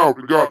stream out?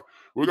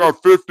 We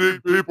got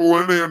 15 people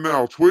in here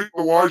now. Tweet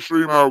the live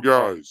stream out,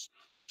 guys.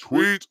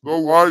 Tweet the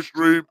live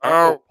stream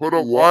out. Put a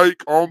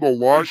like on the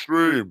live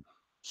stream.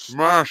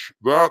 Smash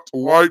that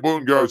like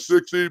button, guys.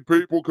 16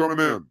 people coming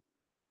in.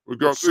 We've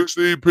got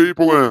 16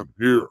 people in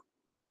here.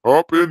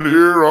 Up in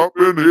here, up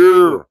in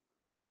here.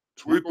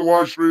 Tweet the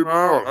live stream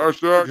out.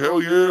 Hashtag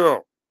hell yeah.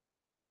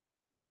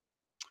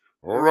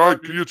 All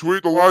right, can you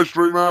tweet the live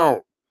stream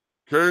out?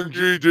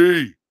 KG and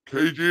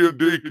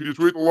D, can you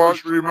tweet the live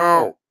stream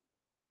out?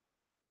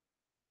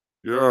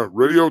 Yeah,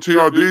 Radio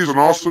TRD is an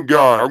awesome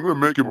guy. I'm going to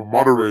make him a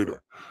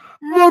moderator.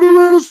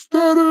 Moderator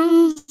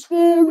status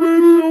for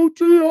Radio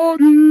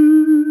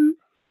TRD.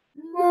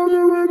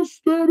 Moderator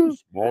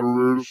status.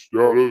 Moderator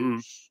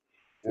status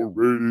for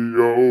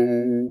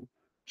Radio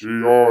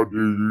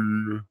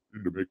TRD.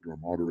 Need to make him a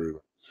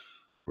moderator.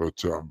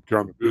 But I'm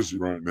kind of busy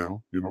right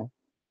now, you know.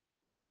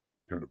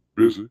 Kind of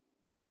busy.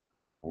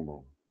 Hold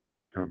on.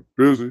 Kind of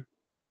busy.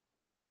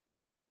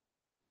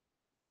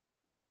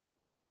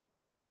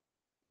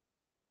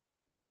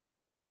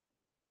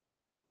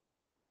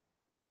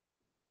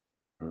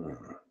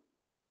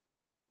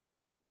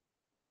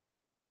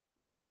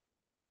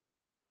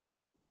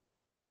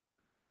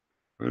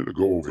 I need to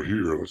go over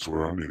here. That's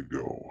where I need to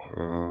go.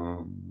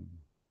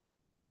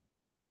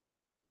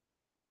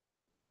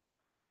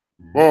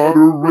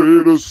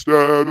 Moderator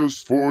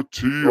status for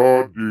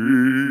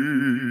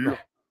TRD.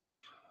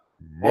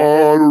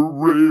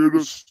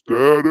 Moderator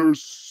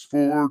status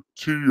for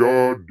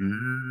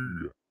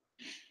TRD.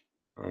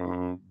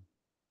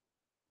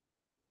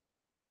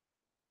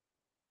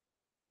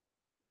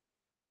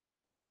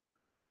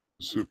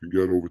 Let's see if we can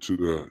get over to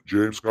the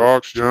James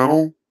Cox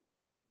channel.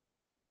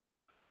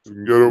 We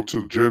can get over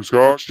to the James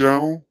Cox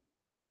channel.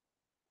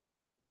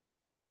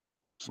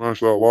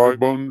 Smash that like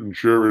button and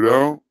share it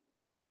out.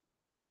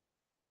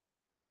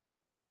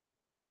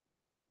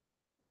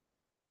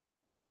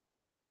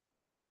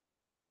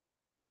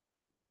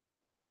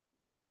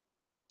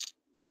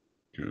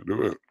 Can't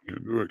do it.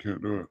 Can't do it.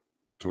 Can't do it.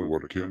 Tell you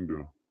what I can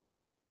do.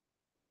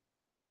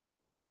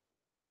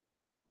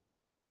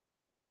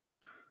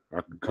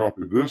 I can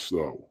copy this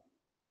though.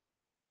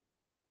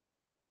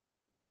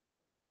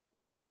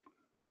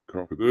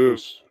 Copy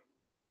this.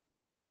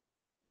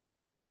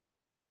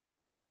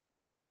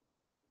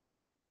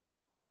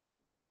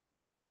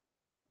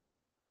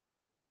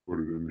 Put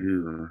it in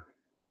here.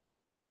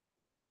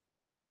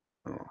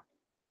 Oh.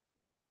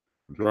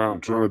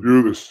 I'm trying to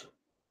do this.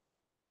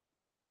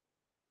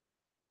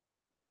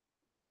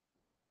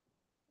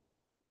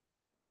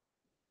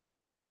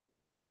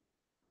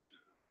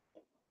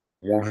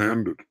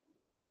 One-handed.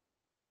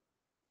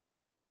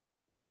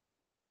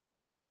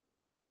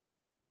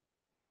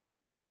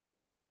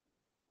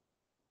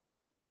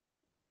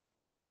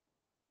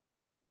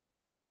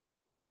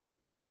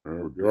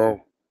 There we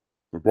go.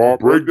 The Bob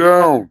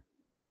Breakdown.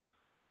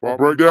 Bob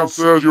Breakdown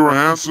says you're a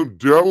handsome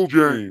devil,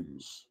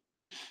 James.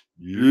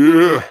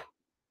 Yeah.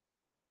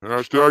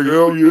 Hashtag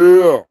hell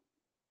yeah.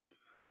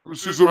 Let me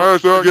see some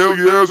hashtag hell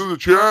yeahs in the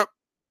chat.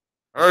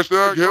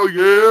 Hashtag hell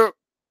yeah.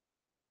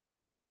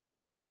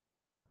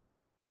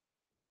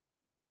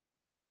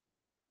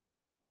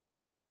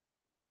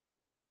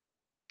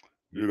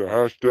 Need a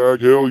hashtag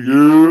hell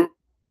yeah.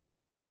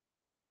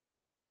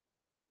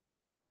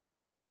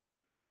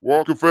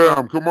 Welcome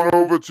fam, come on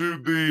over to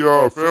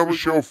the Family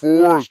Show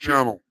 4's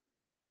channel.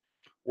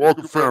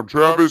 Welcome fam,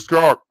 Travis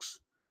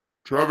Cox.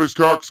 Travis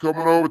Cox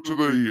coming over to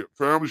the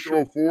Family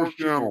Show 4's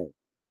channel.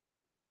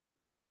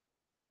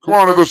 Come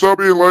on, if they're stop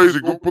being lazy,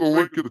 go put a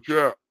link in the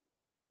chat.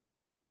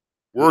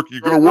 Work,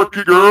 you gonna work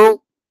it,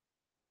 girl?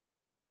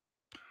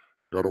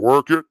 Gotta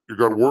work it, you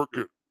gotta work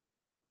it.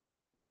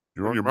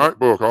 You're on your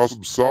MacBook,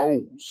 awesome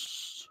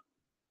sauce.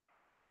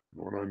 You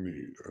know what I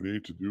need? I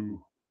need to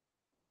do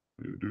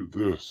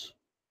this.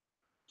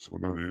 So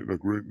now I need to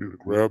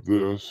grab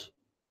this.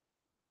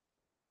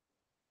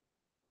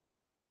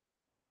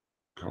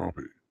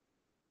 Copy.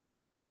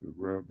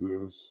 Grab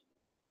this.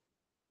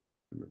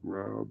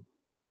 Grab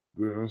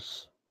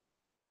this.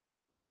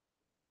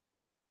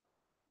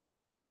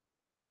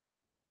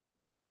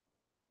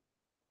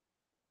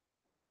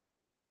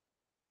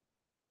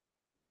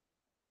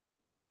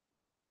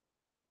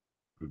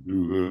 To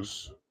do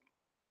this.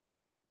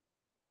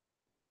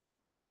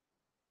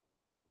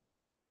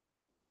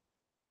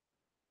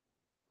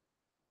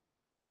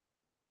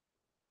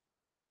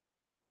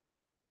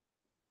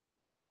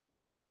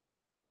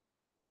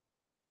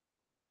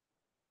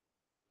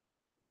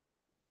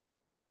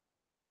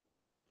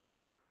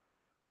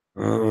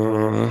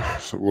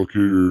 So look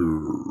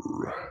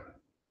here.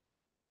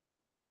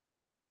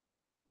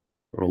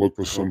 I'll look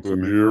for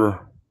something here.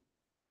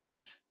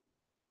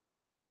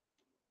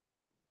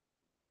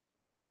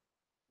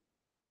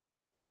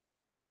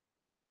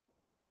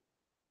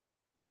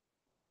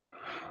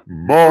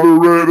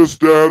 Moderator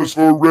status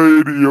for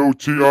Radio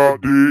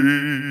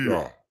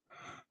TRD.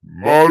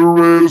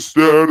 Moderator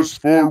status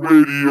for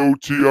Radio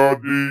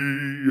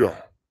TRD.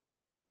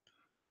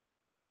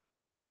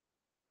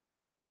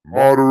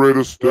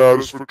 Moderator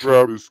status for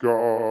Travis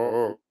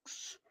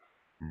Cox.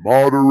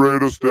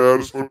 Moderator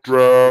status for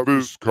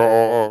Travis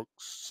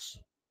Cox.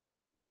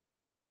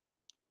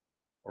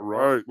 All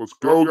right, let's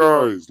go,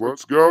 guys.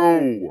 Let's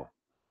go.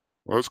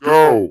 Let's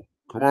go.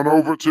 Come on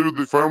over to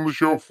the Family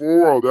Show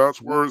 4.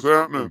 That's where it's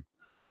happening.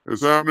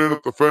 It's happening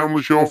at the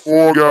Family Show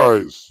 4,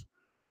 guys.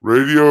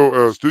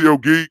 Radio Studio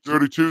Geek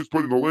 32 is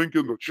putting the link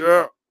in the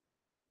chat.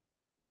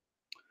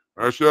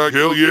 Hashtag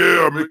hell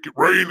yeah, make it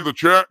rain in the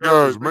chat,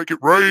 guys. Make it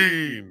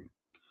rain.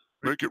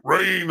 Make it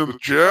rain in the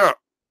chat.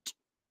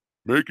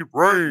 Make it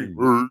rain.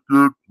 Make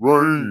it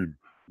rain.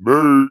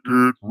 Make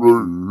it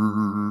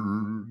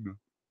rain.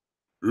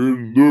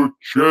 In the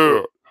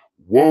chat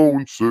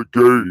once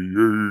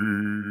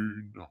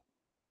again.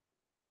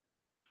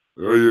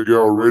 There you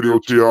go, Radio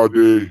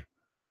TRD.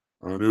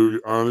 I knew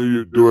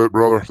you'd do it,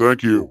 brother.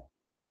 Thank you.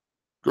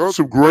 Got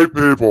some great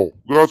people.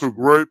 Got some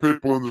great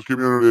people in this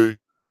community.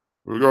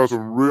 We got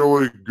some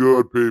really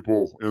good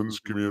people in this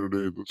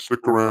community that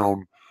stick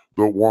around,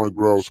 that want to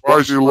grow.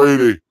 Spicy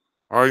Lady,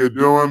 how you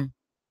doing?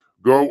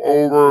 Go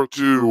over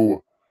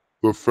to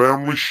the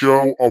Family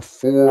Show of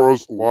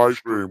 4's live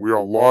stream. We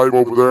are live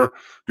over there.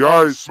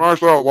 Guys,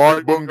 smash that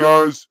like button,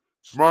 guys.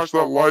 Smash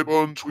that like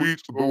button.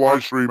 Tweet the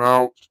live stream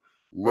out.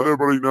 Let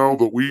everybody know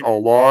that we are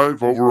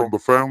live over on the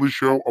Family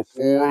Show of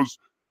 4's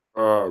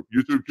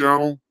YouTube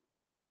channel.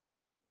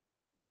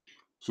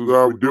 So that's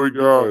how we do it,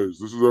 guys.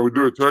 This is how we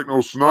do it.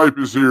 Techno Snipe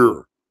is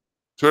here.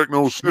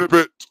 Techno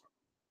Snippet.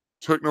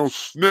 Techno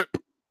Snip.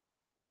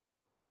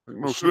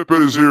 Techno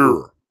Snippet is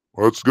here.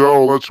 Let's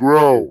go. Let's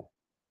grow.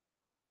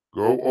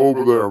 Go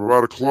over there. I'm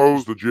about to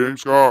close the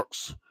James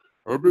Cox.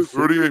 I've been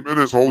 38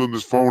 minutes holding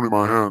this phone in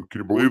my hand.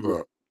 Can you believe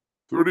that?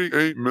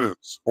 38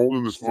 minutes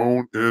holding this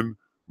phone in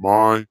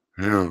my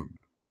hand.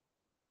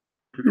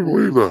 Can you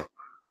believe that?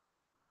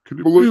 Can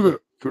you believe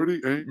it?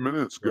 38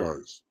 minutes,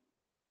 guys.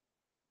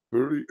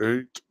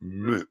 38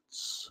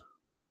 minutes.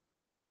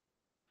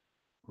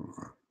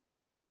 What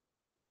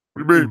do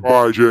you mean,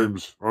 bye,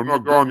 James? I'm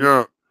not gone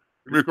yet.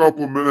 Give me a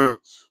couple of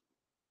minutes.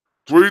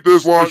 Tweet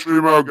this live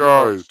stream out,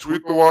 guys.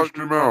 Tweet the live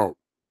stream out.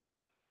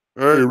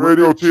 Hey,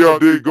 Radio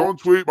TRD, go and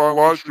tweet my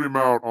live stream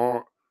out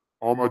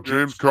on my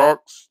James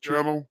Cox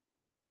channel.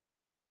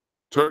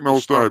 Techno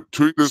Snipe,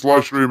 tweet this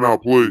live stream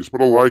out, please.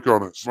 Put a like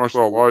on it. Smash that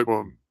like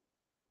button.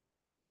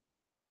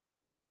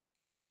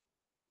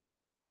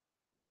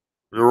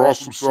 You're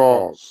awesome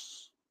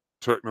sauce.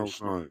 Techno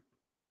Snipe.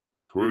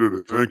 Tweeted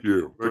it. Thank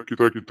you. Thank you,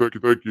 thank you, thank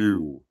you, thank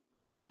you.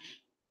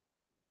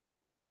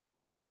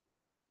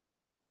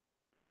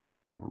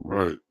 All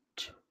right.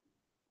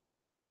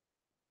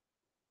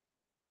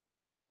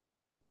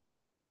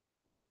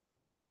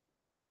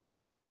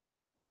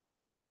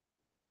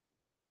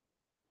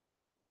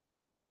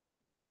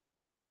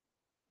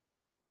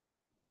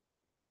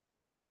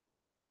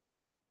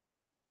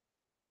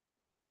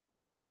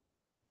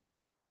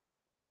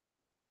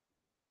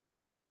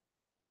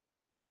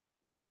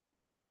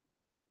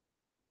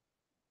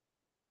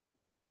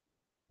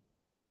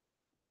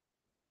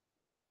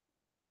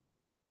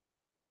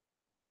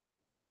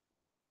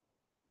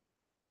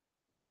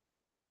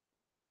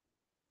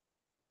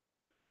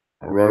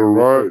 All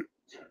right.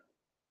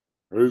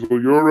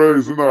 Hazel Ure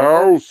is in the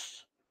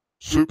house.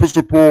 Super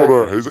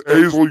supporter.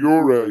 Hazel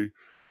Ure.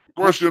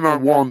 Question I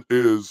want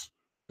is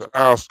to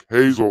ask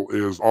Hazel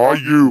is, are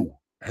you,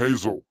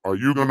 Hazel, are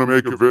you going to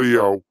make a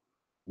video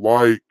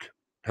like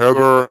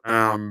Heather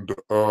and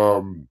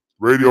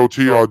Radio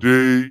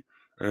TRD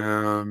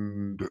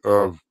and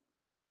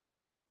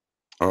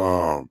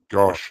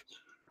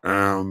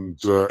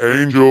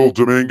Angel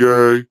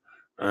Domingue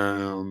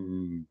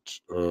and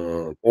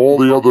all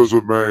the others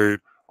have made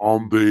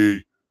on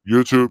the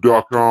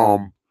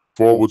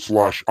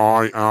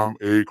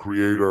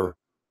youtube.com/IAmACreator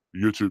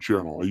YouTube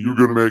channel? Are you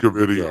going to make a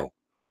video?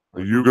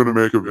 Are you going to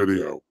make a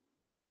video?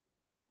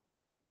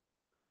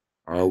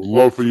 I would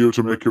love for you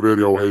to make a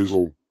video,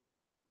 Hazel.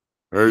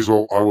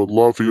 Hazel, I would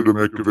love for you to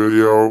make a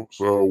video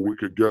so we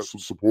could get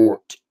some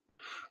support.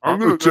 I'm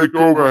going to take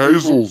over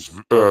Hazel's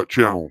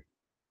channel.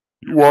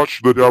 You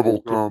watch the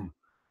devil come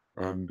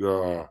and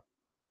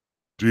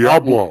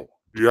Diablo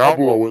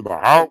in the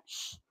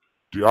house.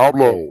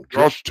 Diablo,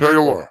 Josh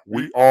Taylor.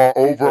 We are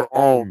over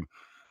on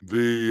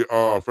the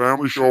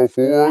Family Show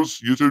 4's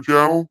YouTube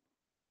channel.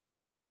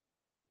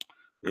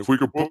 If we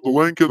could put the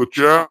link in the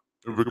chat,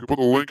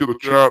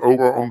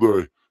 over on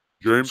the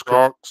James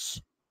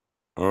Cox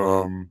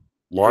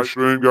live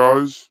stream,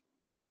 guys.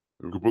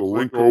 If we could put the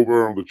link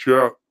over on the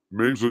chat.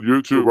 Memes on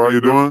YouTube, how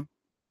you doing?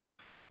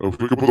 If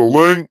we could put a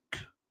link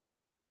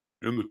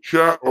in the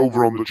chat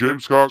over on the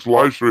James Cox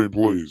live stream,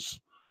 please,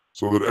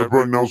 so that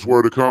everyone knows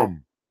where to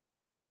come.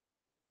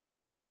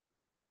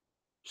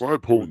 It's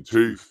like pulling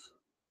teeth.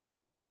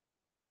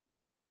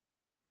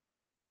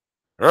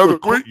 Heather,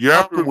 quit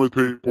yapping with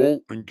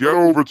people and get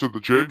over to the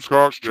James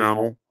Cox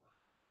channel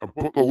and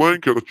put the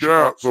link in the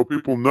chat so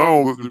people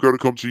know that they've got to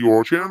come to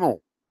your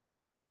channel.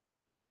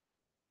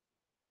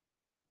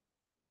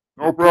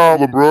 No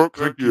problem, Brooke.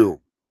 Thank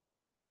you.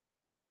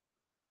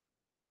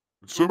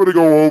 Somebody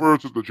go over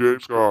to the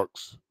James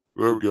Cox.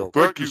 There we go.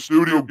 Thank you,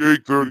 Studio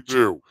Geek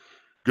 32.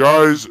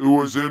 Guys who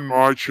was in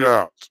my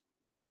chat.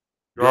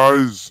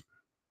 Guys,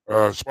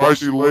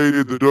 Spicy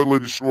Lady, the Dudley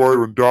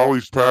Destroyer, and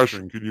Dolly's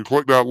Passion. Can you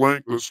click that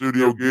link that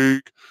Studio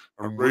Geek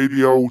and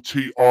Radio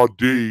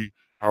TRD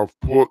have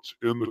put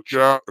in the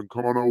chat and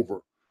come on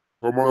over.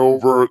 Come on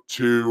over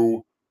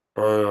to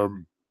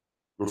the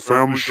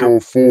Family Show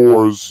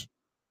 4's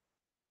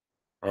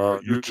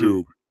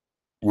YouTube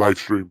live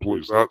stream,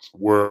 please. That's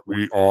where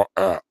we are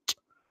at.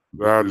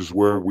 That is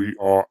where we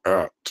are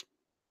at.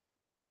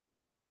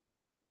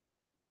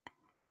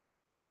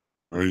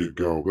 There you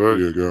go. There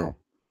you go.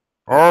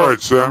 All right,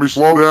 Sammy,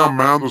 slow down,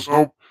 man. I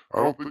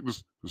don't think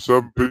there's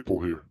 7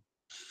 people here.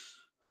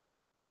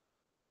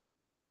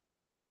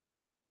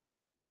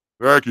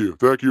 Thank you,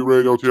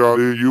 Radio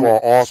TRD. You are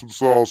awesome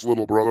sauce,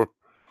 little brother.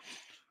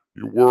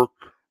 You work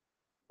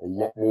a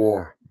lot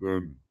more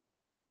than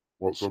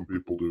what some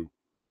people do.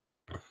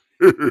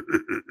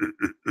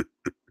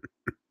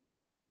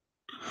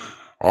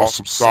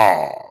 Awesome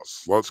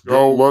sauce. Let's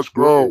go. Let's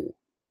grow.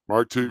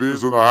 Mike TV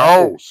is in the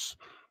house.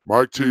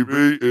 Mike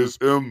TV is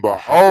in the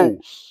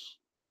house.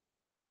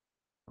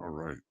 All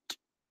right.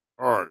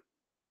 All right.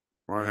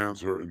 My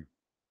hand's hurting.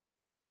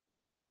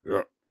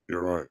 Yeah,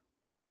 you're right.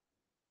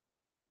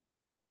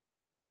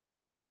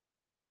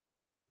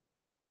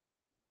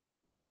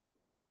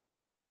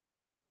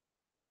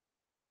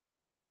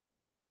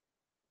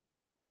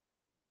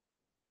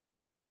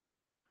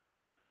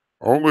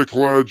 Only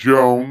Claire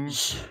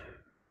Jones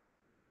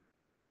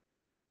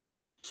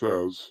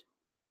says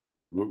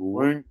that the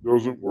link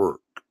doesn't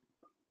work.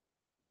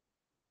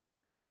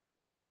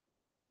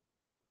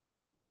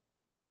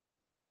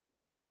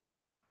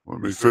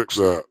 Let me fix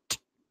that.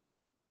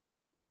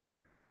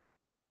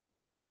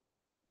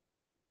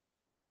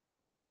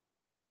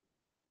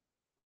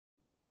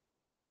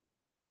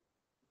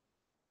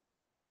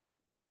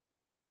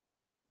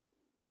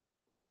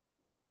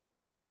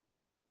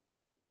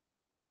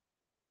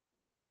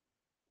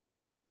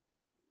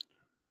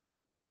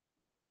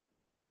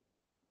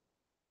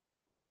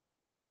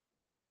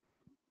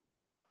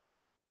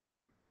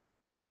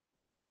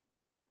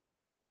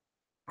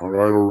 All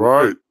right, all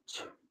right.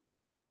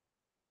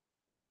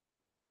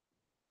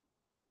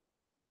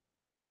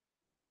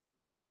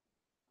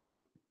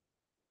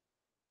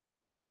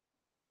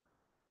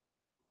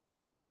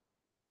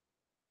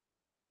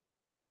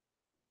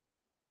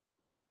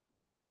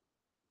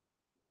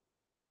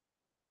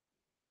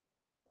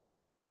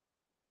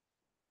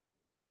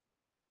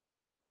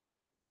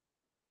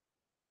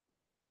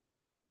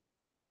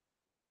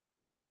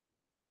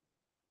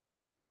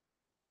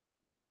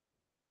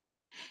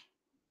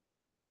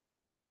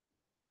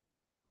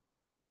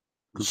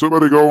 Can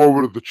somebody go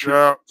over to the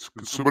chat?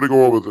 Can somebody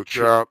go over to the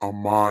chat on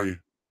my...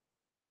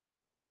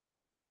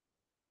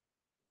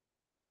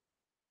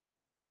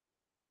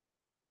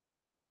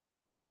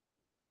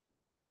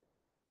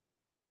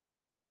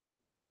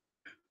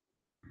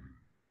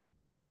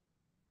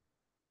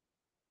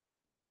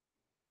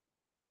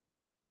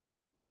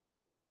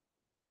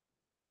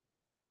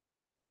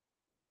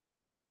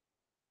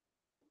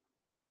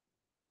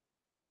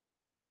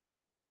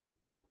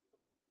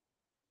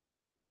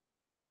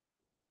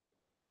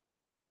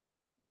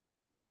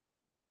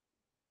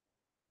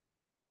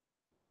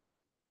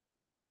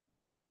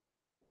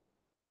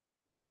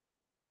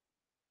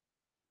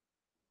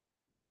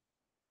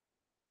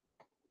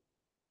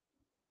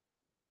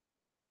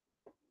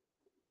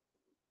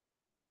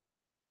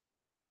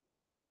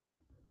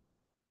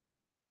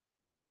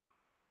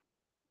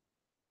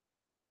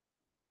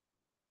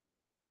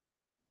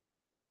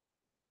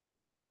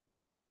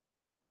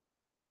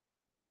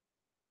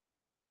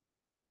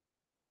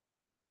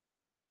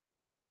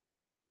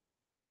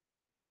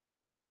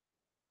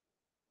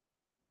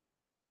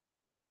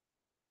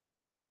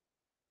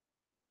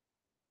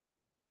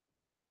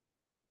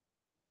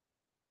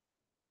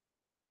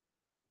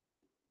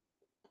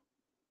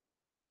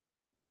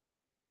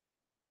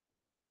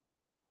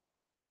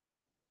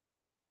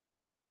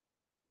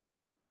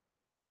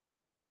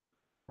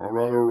 All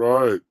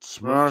right.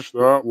 Smash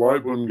that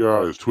like button,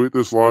 guys. Tweet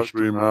this live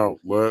stream out.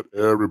 Let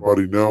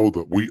everybody know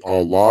that we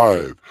are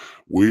live.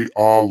 We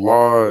are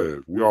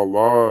live. We are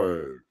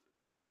live.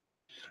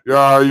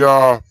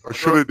 Yeah, I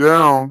shut it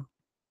down.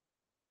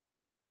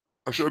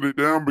 I shut it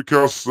down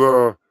because,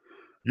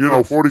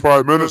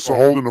 45 minutes of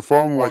holding a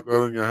phone like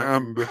that in your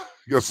hand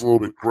gets a little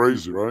bit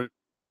crazy, right?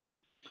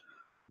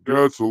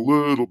 Gets a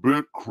little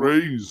bit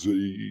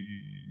crazy.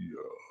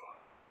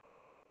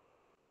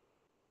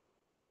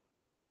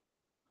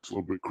 It's a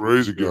little bit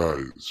crazy,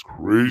 guys.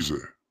 Crazy.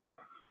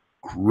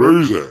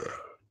 Crazy.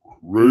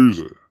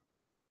 Crazy.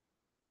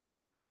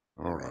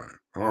 All right.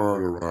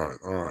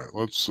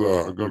 Let's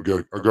I gotta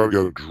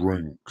get a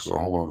drink. So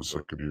hold on a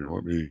second here.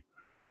 Let me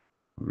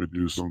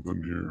do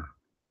something here.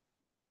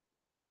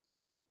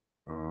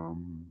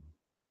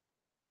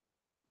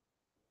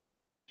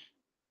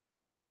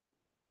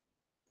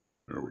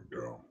 There we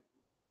go.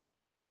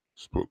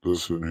 Let's put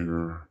this in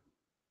here.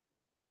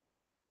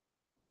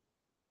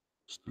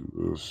 Let's do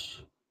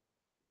this.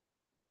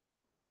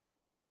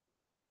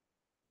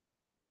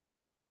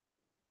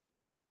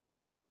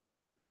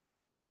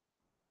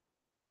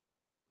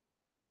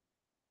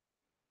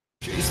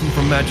 Jason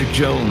from Magic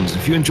Jones.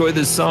 If you enjoy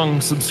this song,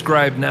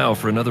 subscribe now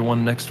for another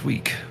one next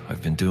week. I've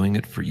been doing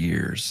it for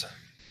years.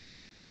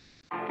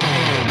 I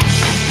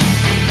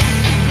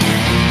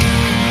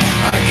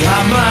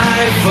got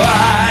my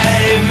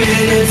 5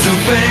 minutes of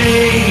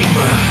fame.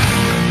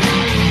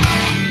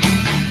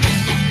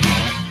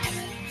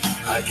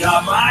 I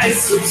got my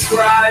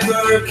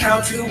subscriber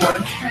count to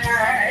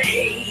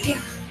 1K.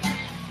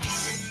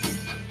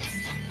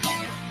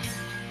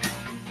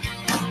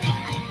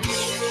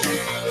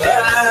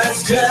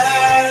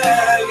 Hashtag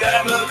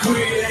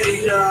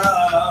IAmACreator.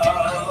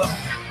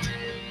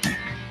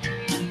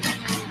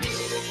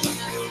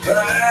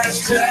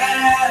 Hashtag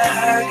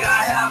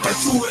I have a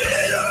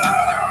Twitter.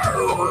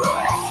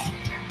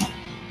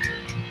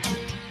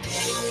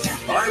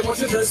 I want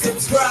you to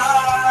subscribe.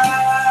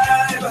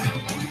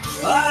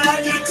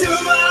 Add you to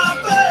my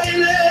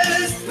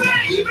playlist,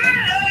 baby.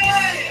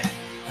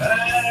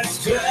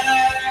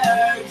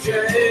 Hashtag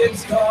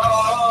James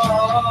Cox.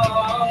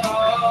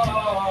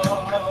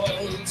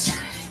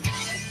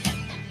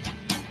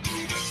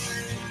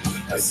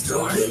 I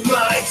started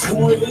my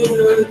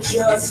Twitter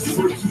just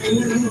for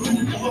you.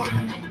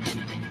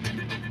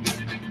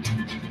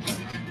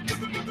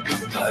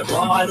 I'm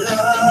on a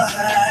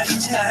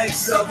hashtag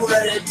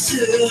subreddit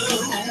too.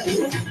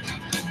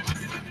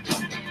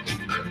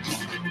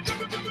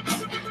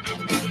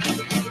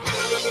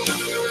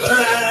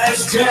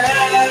 Hashtag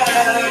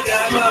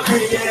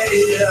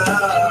IAmACreator.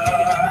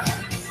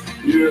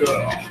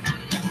 Yeah.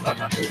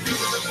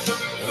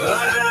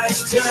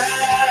 Hashtag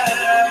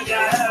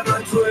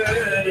IAmACreator.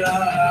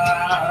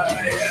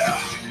 Yeah.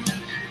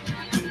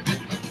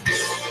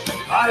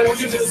 I want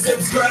you to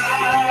subscribe.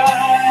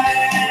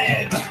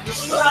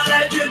 I'll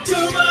add you to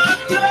my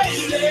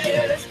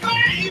playlist,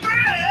 baby.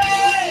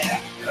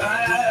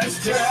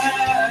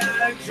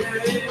 Hashtag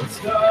James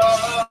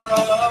Cox.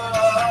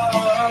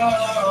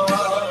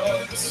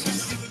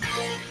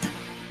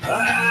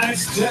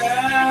 Hashtag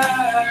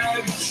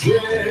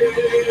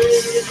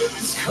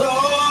James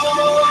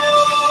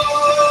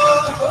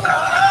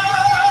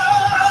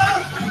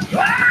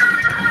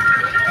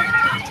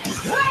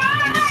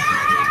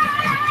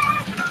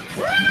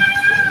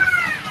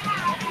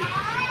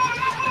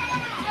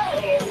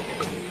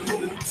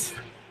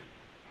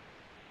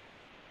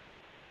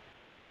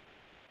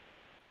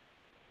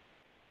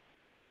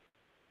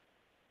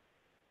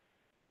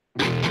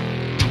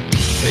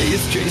Hey,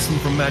 it's Jason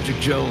from Magic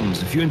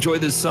Jones. If you enjoy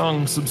this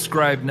song,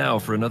 subscribe now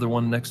for another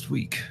one next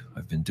week.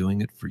 I've been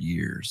doing it for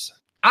years.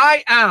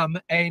 I am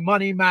a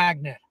money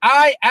magnet.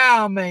 I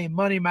am a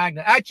money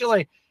magnet.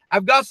 Actually,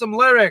 I've got some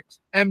lyrics,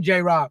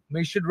 MJ Rock.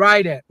 We should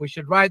write it. We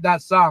should write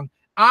that song.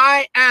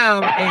 I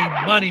am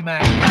a money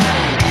magnet.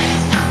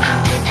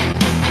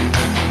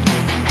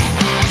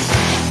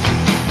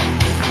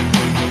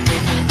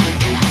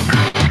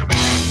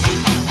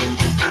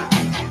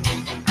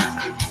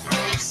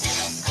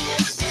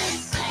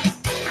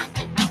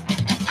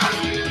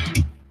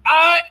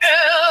 I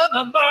am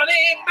a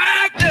money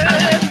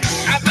magnet.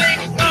 I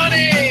make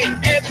money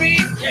every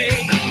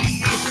day.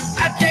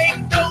 I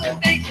take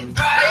donations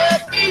via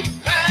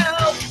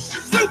PayPal.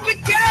 Super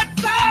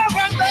cats are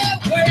on their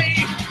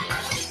way.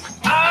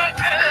 I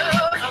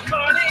am a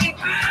money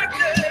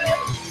magnet.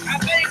 I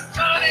make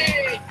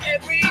money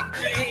every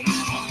day.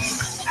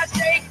 I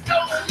take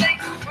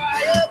donations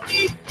via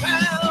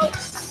PayPal.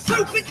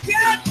 Super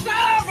cats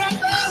are on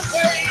their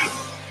way.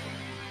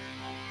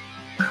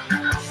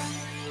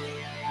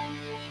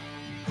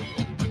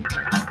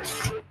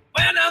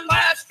 When I'm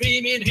live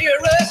streaming here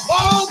at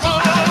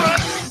Walmart,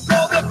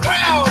 so the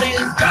crowd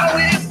is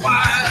going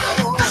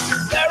wild.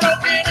 They're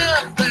opening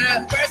up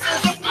their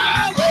purses of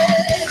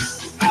mileage,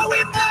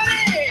 throwing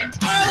money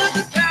all of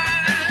the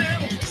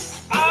time.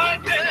 I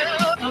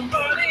am a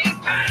money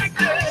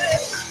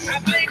magnet. I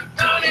make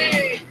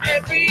money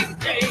every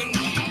day.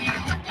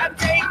 I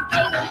take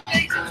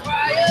donations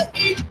via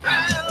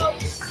PayPal.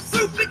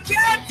 Super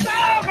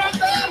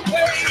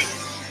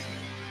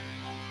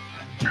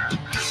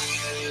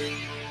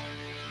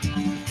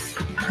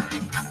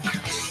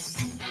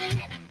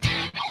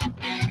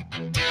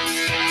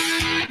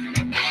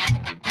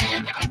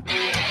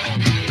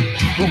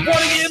Wanna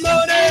get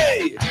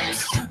money,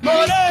 money,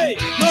 money,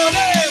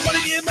 wanna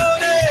get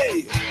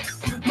money,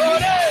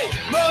 money,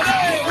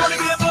 money, wanna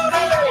get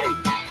money,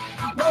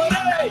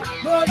 money,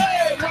 money, wanna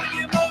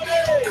get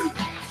money,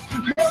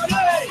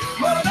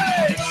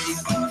 money,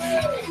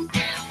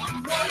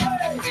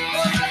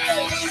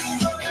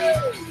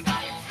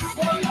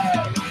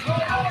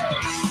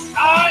 I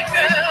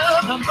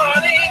am a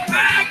money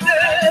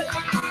magnet.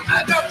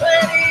 I got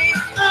plenty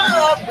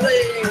of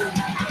plans.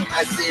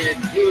 I sit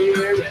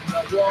here in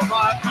the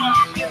Walmart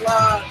parking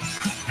lot.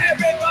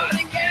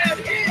 Everybody can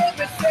hear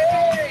me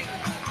sing.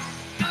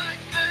 I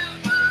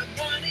am a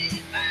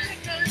money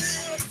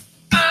magnet.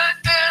 I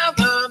am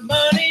a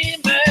money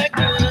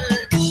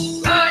magnet.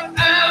 I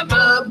am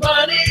a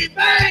money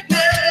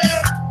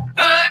magnet.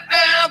 I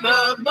am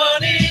a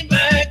money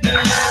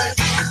magnet.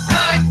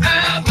 I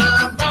am a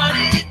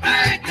money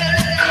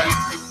magnet.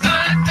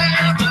 I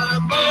am a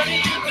money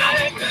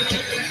magnet.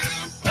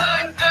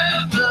 I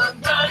am a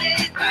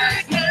money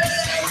magnet. I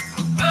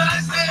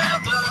am a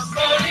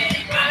money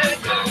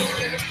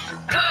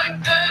magnet. I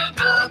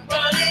am a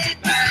money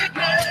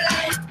magnet.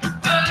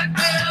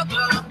 I am a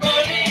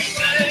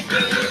money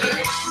magnet.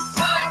 I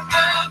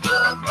am a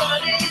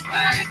money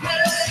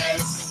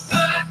magnet.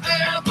 I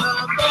am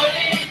a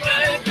money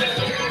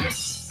magnet.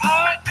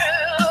 I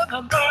am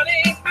a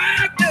money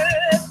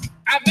magnet.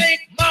 I make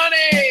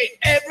money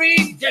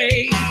every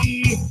day.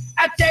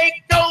 I take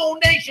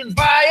donations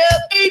via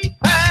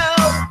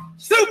PayPal.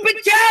 Super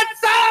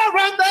chats are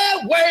on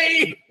their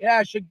way.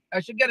 Yeah,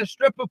 I should get a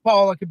stripper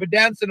pole. I could be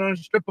dancing on a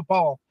stripper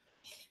pole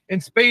in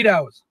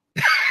Speedos.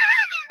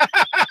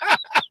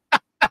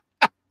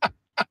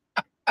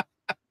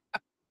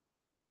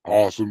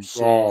 Awesome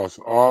sauce,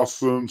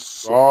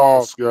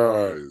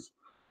 guys.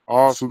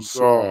 Awesome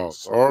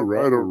sauce. All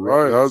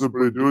right. How's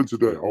everybody doing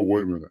today? Oh,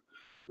 wait a minute.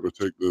 Gotta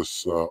take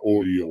this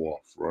audio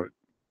off, right?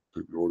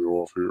 Take the audio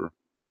off here.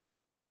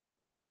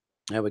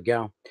 There we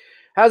go.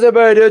 How's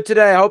everybody doing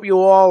today? I hope you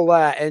all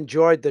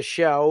enjoyed the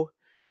show.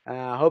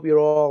 I hope you're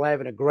all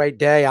having a great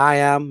day. I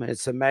am.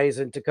 It's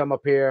amazing to come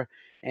up here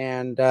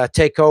and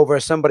take over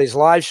somebody's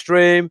live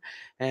stream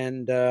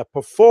and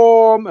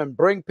perform and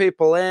bring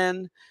people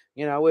in.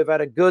 You know, we've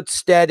had a good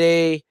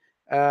steady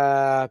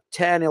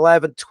 10,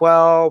 11,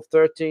 12,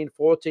 13,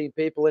 14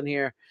 people in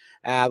here,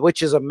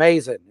 which is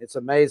amazing. It's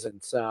amazing.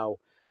 So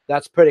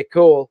that's pretty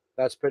cool.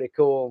 That's pretty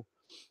cool.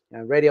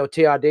 And Radio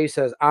TRD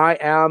says, I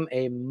am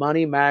a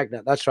money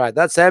magnet. That's right.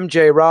 That's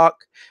MJ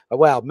Rock.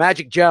 Well,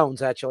 Magic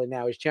Jones, actually,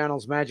 now. His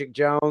channel's Magic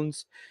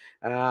Jones.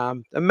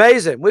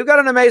 Amazing. We've got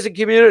an amazing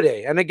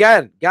community. And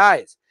again,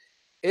 guys,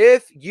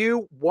 if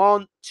you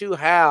want to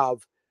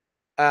have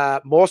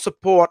more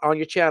support on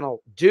your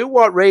channel, do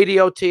what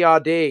Radio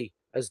TRD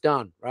has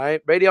done,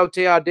 right? Radio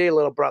TRD,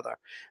 little brother.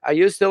 Are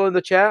you still in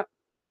the chat?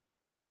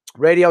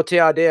 Radio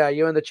TRD, are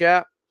you in the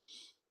chat?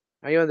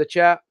 Are you in the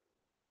chat?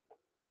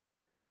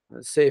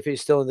 Let's see if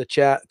he's still in the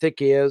chat. I think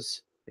he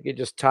is. I think he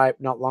just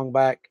typed not long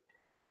back.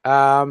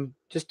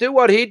 Just do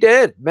what he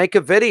did. Make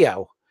a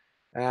video.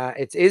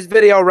 It's his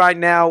video right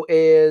now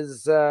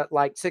is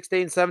like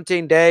 16,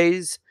 17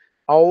 days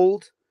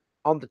old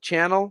on the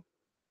channel.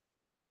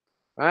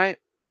 Right?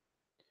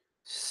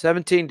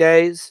 17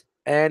 days.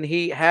 And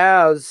he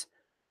has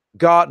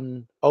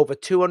gotten over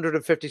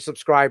 250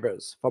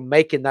 subscribers for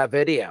making that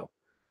video.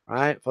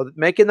 Right? For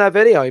making that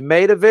video. He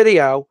made a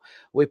video.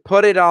 We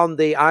put it on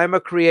the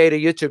IAmACreator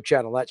YouTube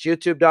channel. That's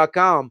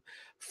youtube.com/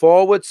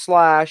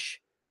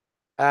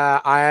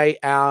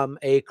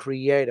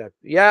 IAmACreator.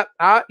 Yeah,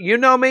 you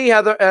know me,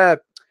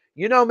 Heather.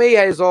 You know me,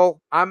 Hazel.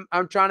 I'm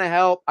trying to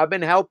help. I've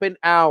been helping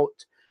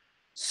out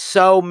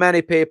so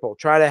many people.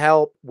 Try to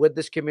help with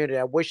this community.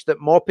 I wish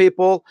that more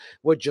people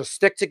would just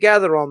stick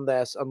together on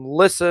this and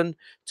listen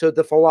to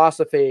the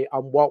philosophy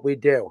on what we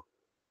do.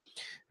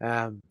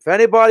 If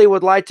anybody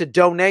would like to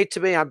donate to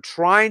me, I'm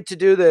trying to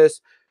do this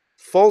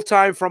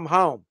full-time from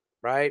home,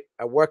 right?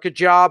 I work a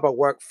job. I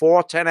work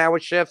 4 10-hour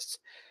shifts.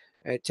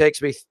 It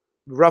takes me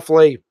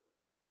roughly,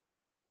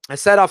 I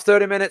set off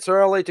 30 minutes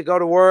early to go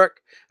to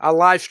work. I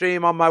live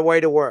stream on my way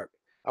to work.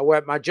 I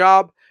work my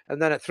job,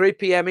 and then at 3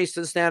 p.m.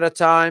 Eastern Standard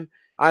Time,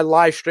 I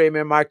live stream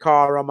in my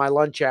car on my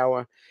lunch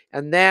hour.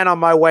 And then on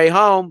my way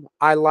home,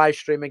 I live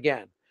stream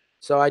again.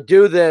 So I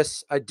do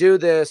this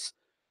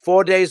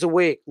 4 days a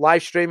week,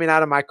 live streaming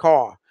out of my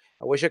car.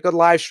 I wish I could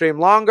live stream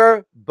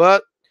longer,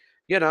 but,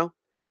 you know,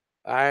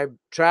 I'm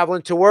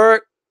traveling to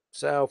work.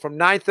 So from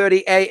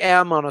 9:30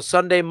 a.m. on a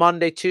Sunday,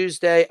 Monday,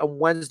 Tuesday, and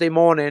Wednesday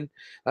morning,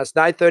 that's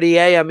 9:30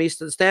 a.m.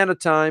 Eastern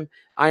Standard Time,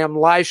 I am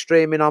live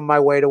streaming on my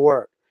way to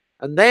work.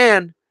 And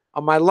then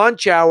on my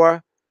lunch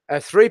hour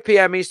at 3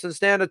 p.m. Eastern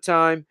Standard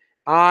Time,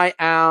 I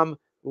am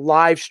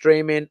live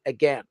streaming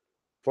again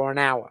for an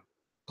hour,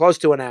 close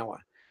to an hour.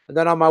 And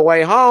then on my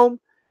way home,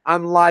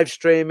 I'm live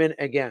streaming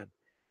again.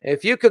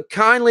 If you could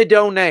kindly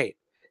donate,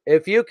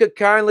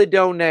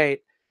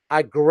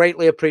 I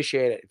greatly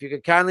appreciate it. If you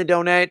could kindly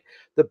donate,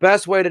 the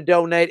best way to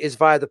donate is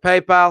via the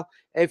PayPal.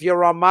 If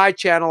you're on my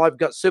channel, I've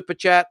got Super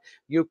Chat.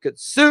 You could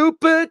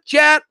Super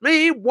Chat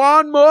me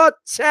one more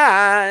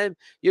time.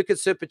 You could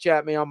Super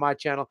Chat me on my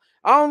channel.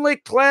 Only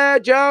Claire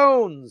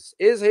Jones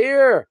is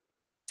here.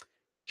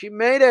 She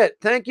made it.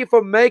 Thank you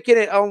for making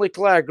it, Only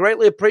Claire.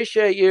 Greatly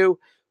appreciate you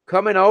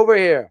coming over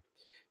here.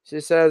 She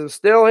says, I'm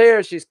still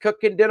here. She's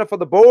cooking dinner for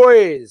the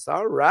boys.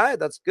 All right,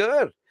 that's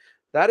good.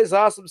 That is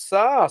awesome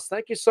sauce.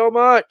 Thank you so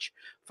much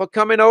for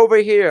coming over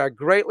here. I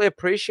greatly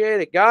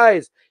appreciate it.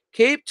 Guys,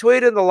 keep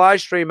tweeting the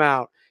live stream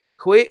out.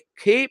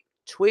 Keep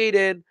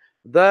tweeting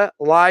the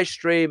live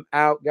stream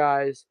out,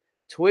 guys.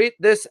 Tweet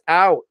this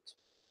out.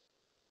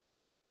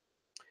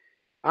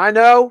 I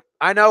know,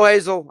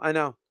 Hazel. I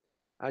know.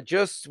 I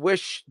just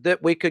wish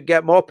that we could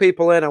get more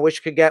people in. I wish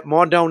we could get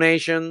more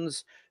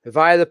donations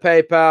via the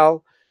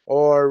PayPal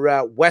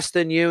or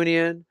Western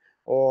Union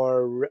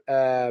or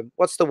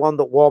what's the one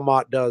that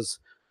Walmart does?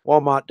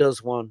 Walmart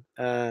does one.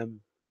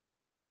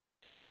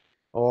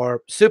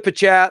 Or Super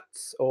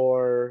Chats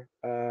or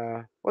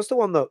what's the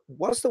one that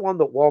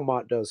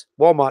Walmart does?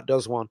 Walmart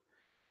does one.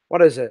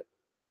 What is it?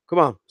 Come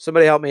on,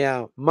 somebody help me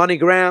out.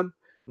 MoneyGram.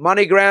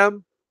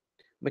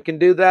 We can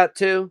do that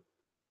too.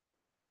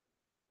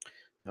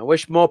 I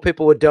wish more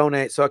people would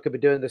donate so I could be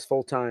doing this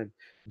full time.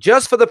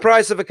 Just for the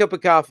price of a cup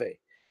of coffee.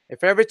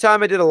 If every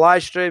time I did a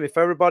live stream, if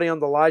everybody on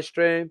the live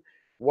stream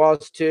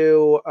was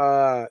to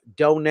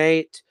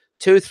donate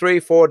 $2,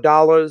 $3,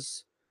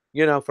 $4,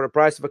 you know, for the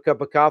price of a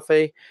cup of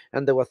coffee,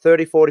 and there were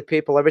 30, 40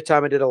 people every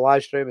time I did a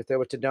live stream, if they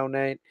were to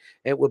donate,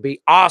 it would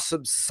be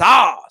awesome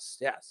sauce.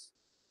 Yes.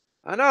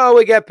 I know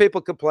we get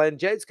people complaining.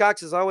 James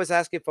Cox is always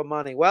asking for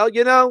money. Well,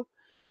 you know,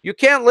 you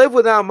can't live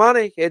without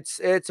money.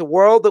 It's a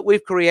world that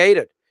we've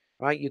created.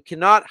 Right? You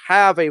cannot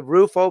have a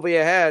roof over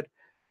your head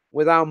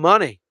without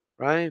money,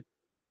 right?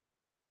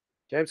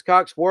 James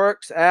Cox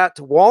works at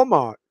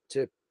Walmart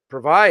to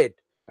provide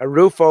a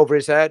roof over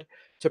his head,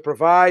 to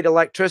provide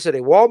electricity.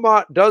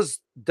 Walmart does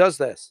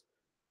this.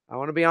 I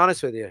want to be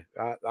honest with you.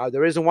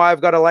 The reason why I've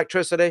got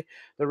electricity,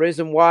 the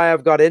reason why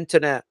I've got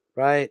internet,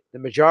 right? The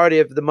majority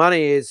of the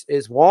money is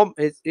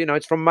Walmart.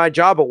 It's from my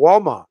job at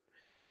Walmart.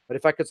 But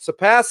if I could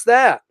surpass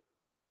that,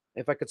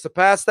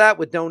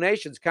 with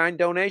donations, kind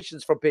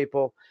donations from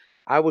people,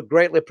 I would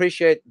greatly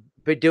appreciate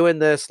be doing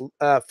this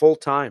full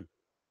time,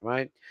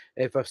 right?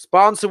 If a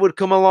sponsor would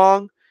come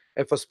along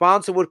and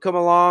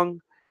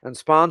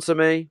sponsor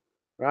me,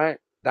 right,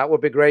 that would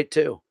be great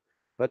too.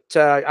 But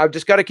I've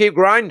just got to keep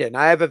grinding.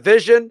 I have a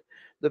vision.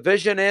 The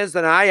vision is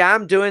that I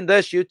am doing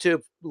this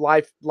YouTube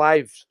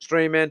live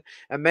streaming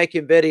and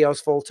making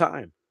videos full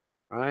time,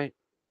 right?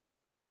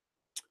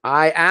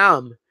 I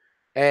am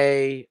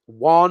a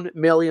 1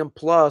 million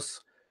plus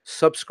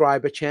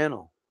subscriber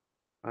channel.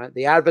 Right?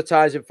 The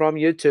advertising from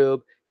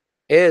YouTube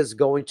is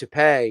going to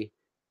pay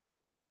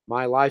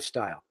my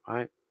lifestyle,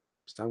 right?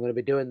 So I'm going to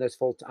be doing this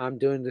I'm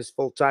doing this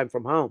full time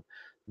from home.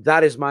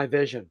 That is my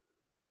vision,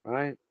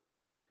 right?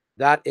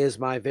 That is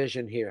my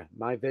vision here.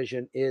 My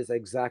vision is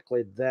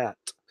exactly that.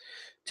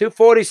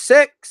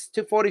 246.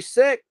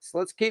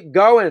 Let's keep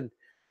going.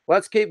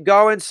 Let's keep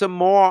going some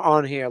more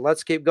on here.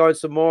 Let's keep going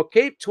some more.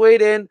 Keep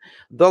tweeting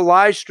the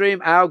live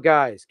stream out,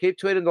 guys. Keep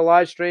tweeting the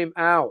live stream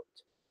out.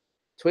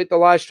 Tweet the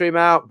live stream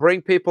out.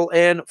 Bring people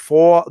in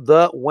for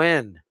the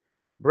win.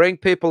 Bring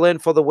people in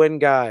for the win,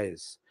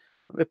 guys.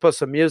 Let me put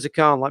some music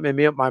on. Let me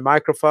mute my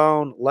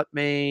microphone. Let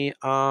me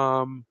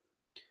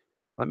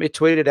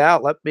tweet it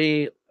out. Let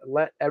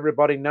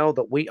everybody know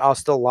that we are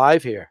still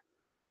live here.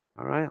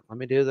 All right, let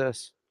me do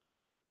this.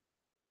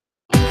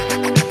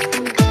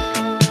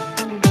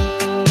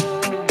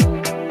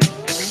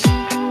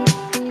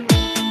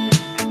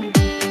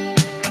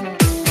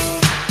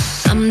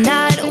 I'm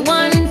not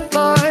one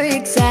for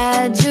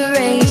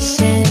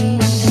exaggeration.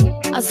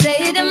 I'll say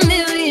it a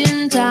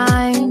million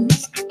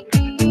times.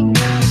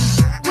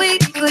 We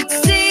could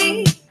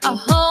see a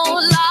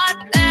whole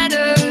lot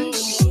better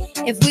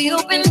if we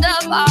opened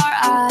up our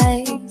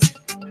eyes.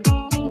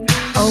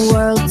 A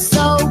world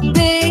so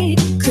big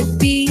could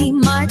be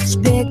much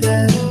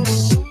bigger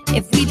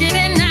if we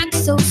didn't act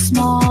so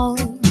small.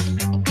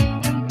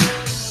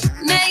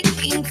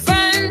 Making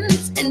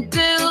friends and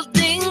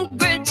building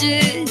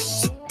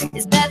bridges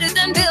is better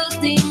than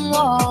building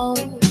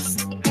walls.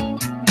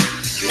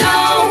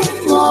 No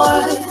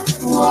more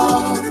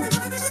walls.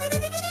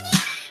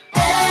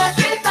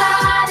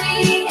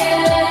 Everybody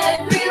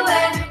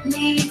everywhere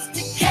needs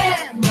to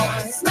care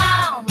more,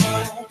 smile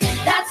more.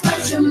 That's what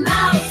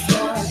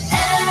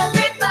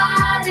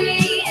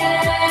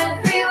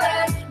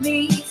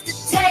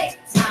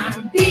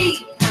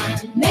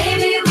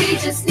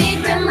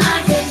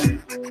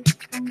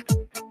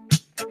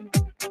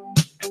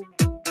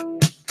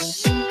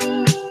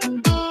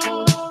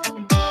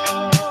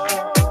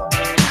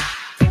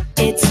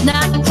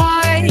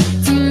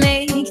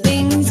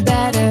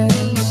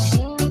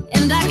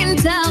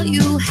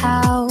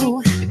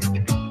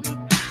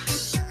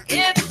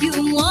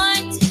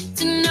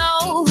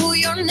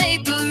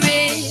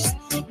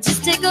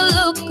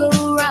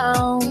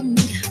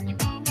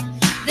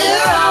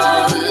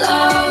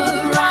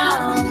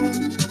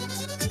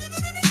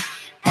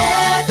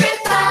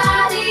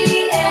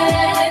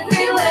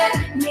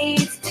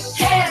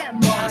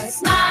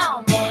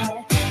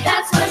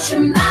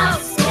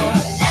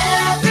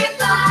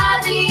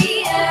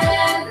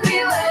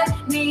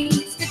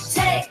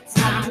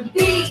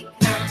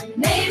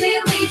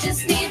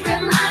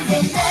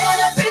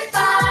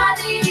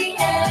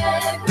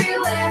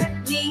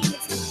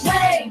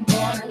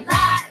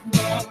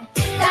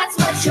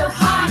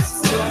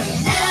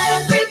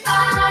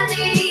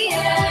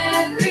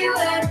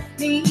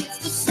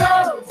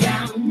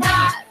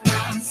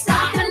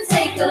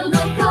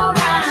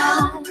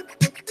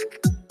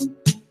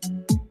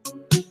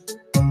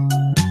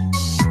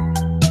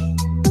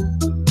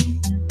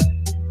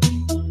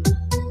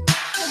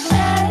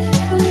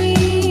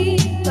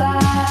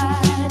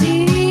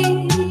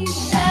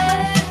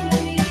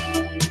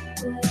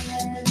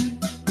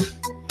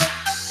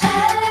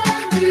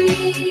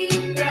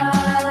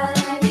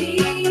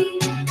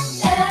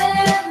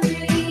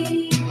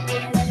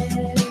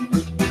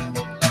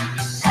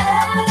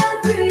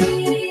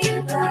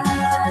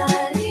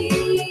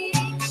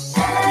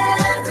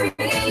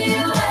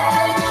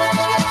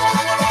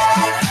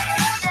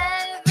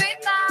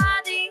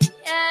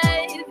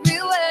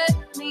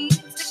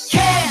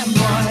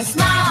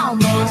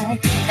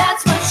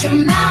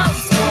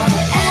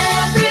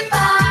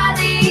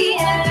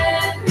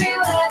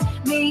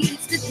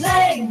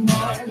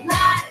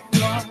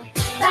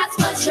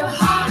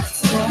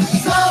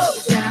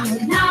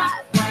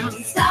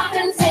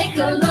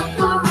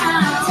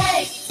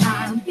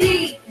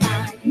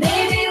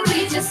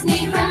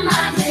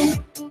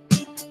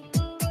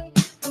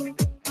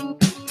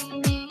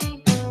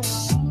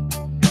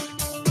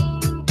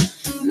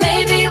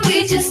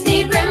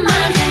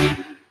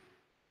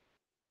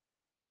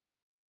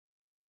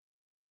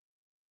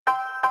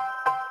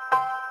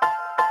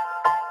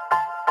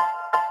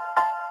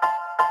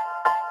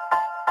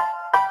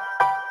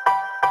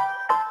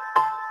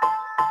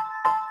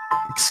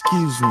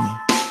Excuse me.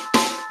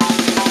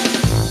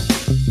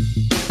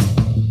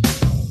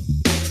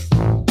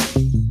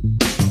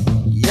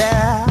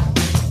 Yeah.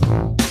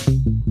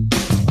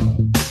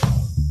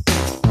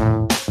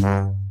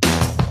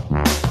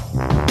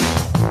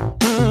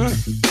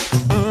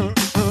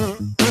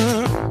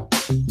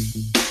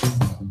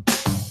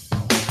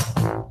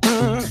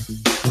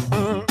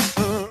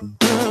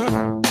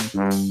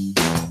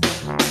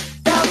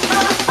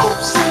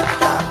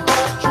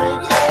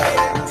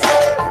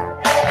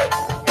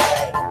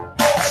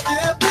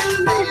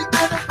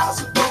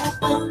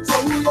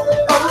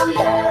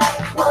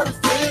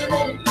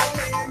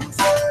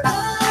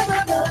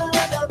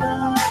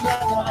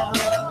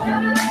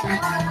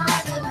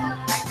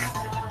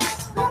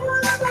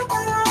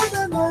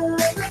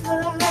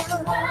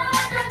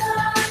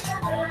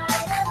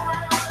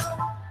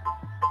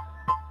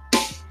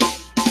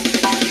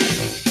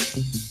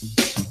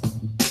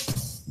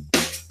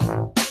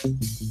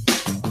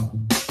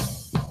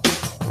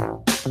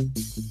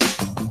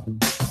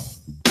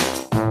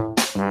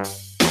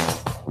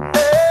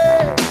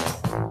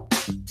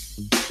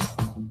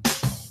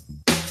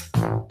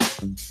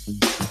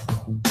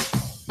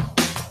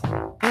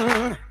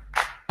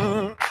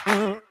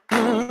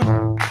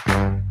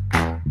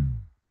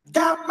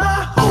 Got my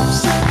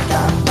hopes and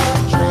got my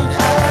dreams.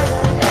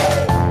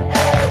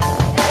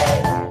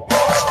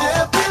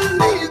 Still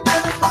believe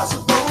in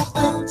impossible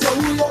things.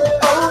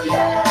 Oh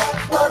yeah,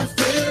 what a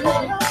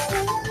feeling.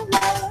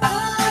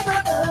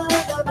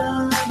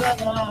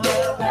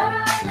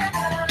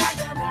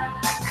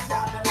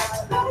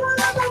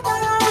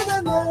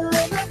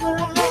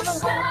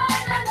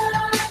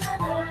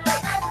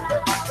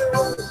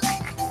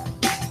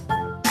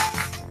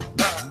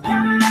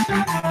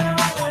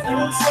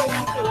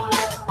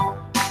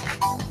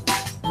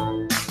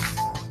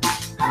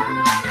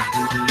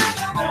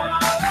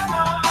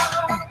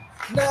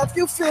 Now, if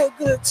you feel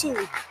good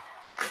too,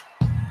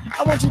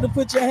 I want you to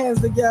put your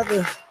hands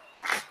together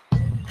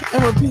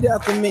and repeat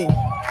after me.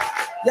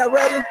 Y'all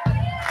ready?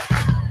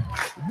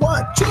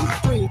 1, 2,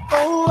 3.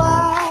 Oh,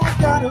 I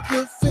got a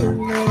good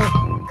feeling.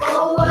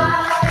 Oh,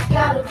 I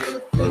got a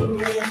good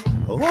feeling.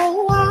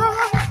 Oh,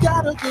 I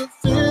got a good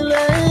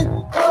feeling.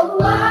 Oh,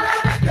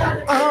 I got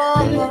a good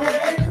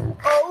feeling.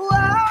 Oh, I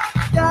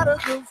got a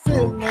good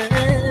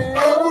feeling.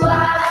 Oh,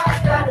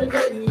 I got a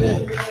good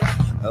feeling.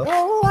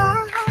 Oh,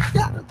 I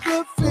got a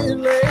good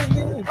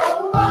feeling.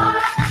 Oh,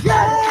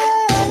 yeah.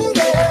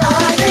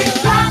 I ain't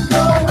got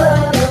no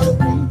other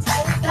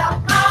reason. Got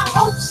my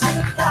hopes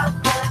and got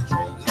my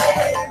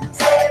dreams.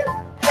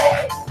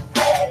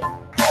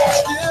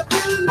 Still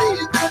believe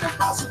in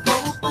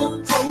impossible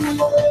things.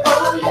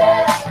 Oh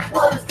yeah,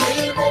 what a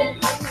feeling.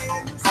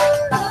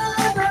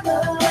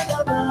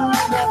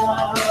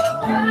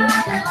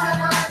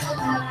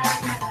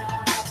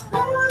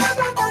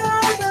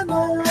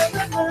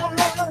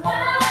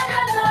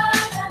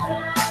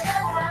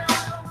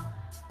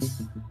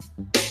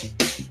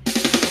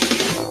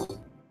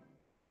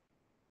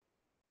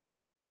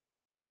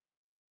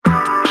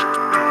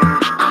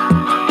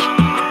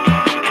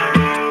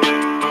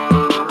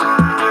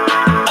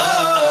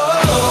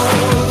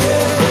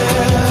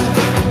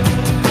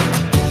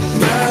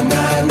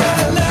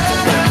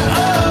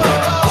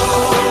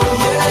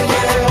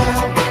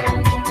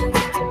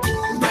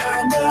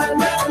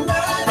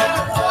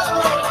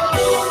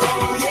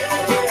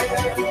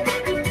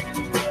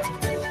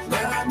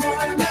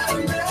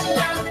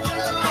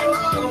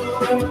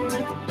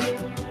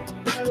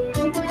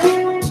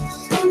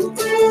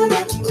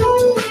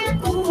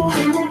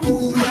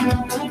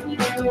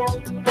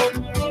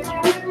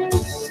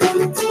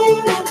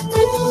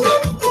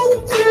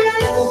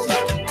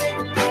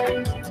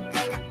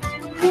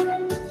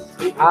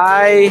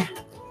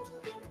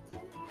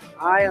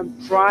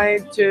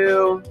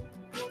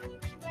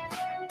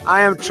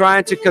 I am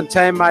trying to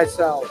contain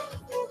myself.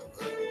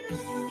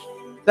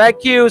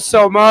 Thank you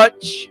so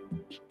much.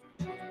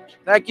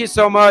 Thank you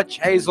so much,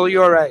 Hazel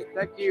Ure.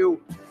 Thank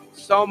you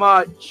so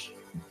much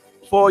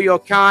for your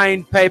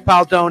kind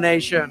PayPal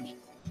donation.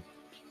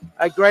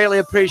 I greatly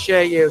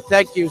appreciate you.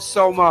 Thank you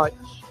so much.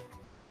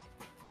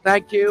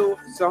 Thank you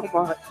so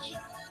much.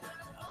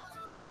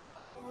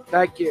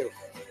 Thank you.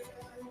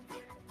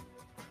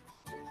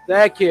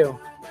 Thank you.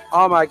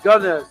 Oh my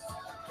goodness.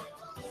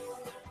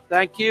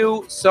 Thank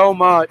you so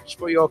much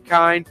for your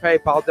kind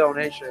PayPal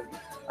donation.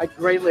 I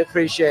greatly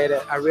appreciate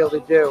it. I really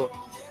do.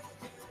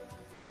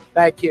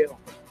 Thank you.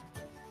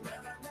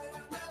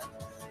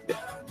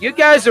 You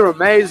guys are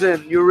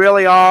amazing. You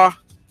really are.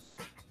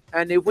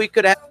 And if we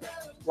could have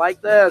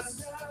like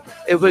this,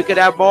 if we could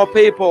have more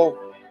people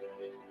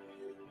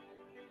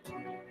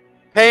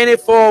paying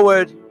it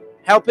forward,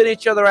 helping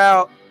each other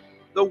out,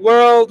 the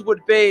world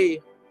would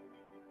be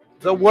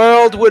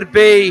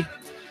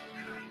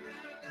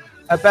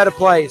a better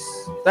place.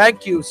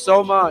 Thank you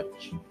so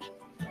much.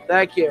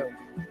 Thank you.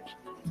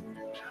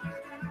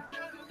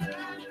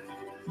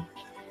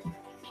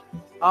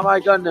 Oh my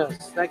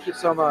goodness. Thank you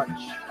so much.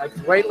 I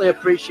greatly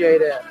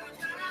appreciate it.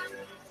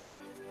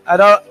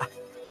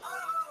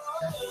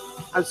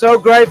 I'm so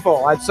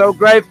grateful. I'm so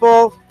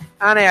grateful,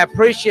 and I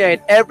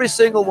appreciate every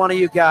single one of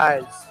you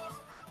guys.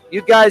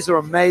 You guys are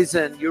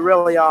amazing. You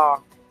really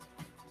are.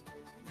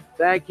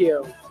 Thank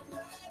you.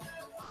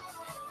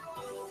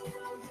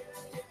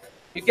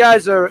 You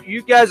guys are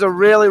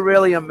really,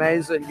 really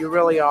amazing. You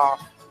really are.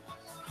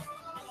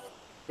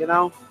 You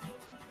know?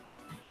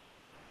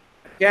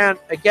 I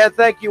can't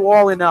thank you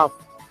all enough.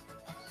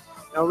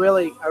 I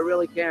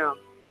really can't.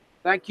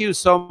 Thank you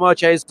so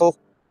much, Hazel,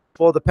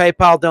 for the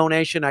PayPal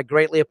donation. I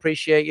greatly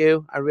appreciate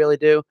you. I really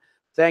do.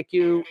 Thank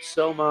you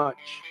so much.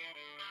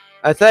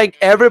 I thank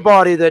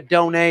everybody that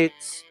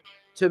donates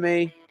to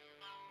me.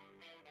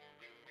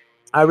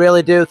 I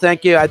really do.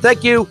 Thank you. I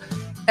thank you,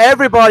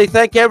 everybody.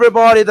 Thank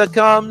everybody that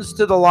comes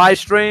to the live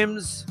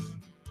streams.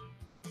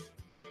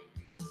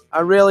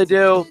 I really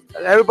do.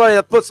 Everybody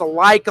that puts a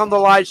like on the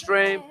live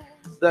stream,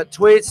 that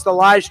tweets the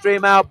live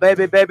stream out,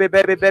 baby, baby,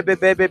 baby, baby,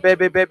 baby,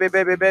 baby, baby,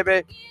 baby,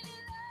 baby.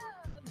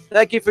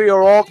 Thank you for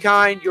your all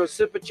kind, your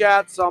super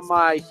chats on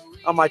my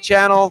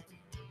channel,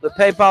 the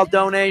PayPal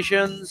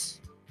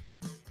donations.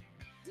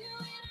 You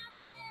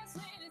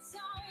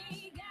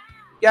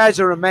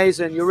guys are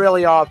amazing. You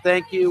really are.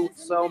 Thank you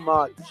so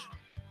much.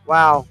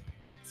 Wow.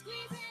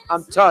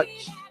 I'm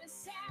touched.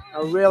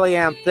 I really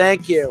am.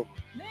 Thank you.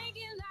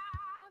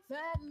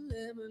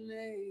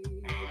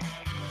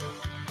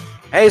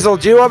 Hazel,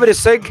 do you want me to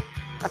sing?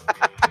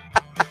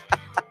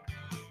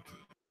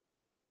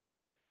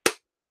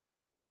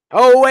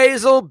 Oh,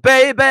 Hazel,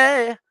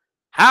 baby,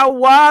 how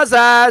was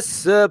I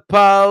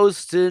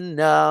supposed to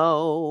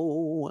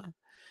know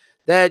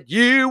that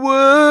you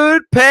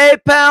would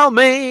PayPal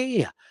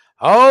me?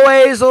 Oh,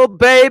 Hazel,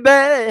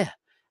 baby,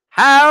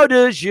 how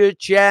does your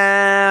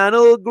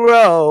channel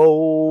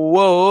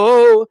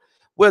grow?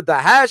 With the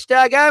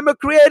hashtag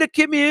IAmACreator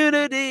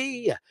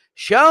community,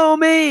 show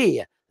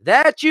me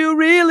that you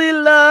really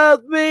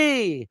love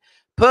me.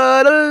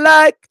 Put a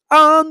like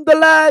on the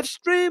live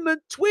stream and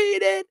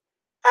tweet it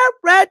out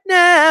right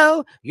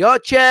now. Your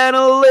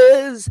channel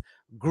is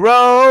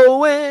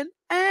growing,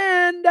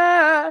 and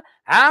I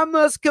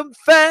must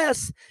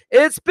confess,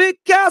 it's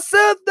because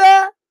of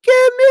the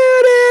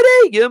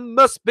community. You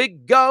must be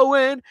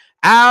going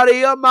out of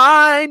your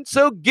mind,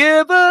 so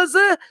give us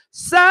a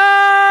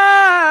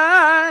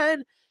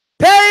sign.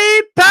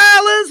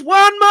 PayPal is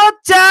one more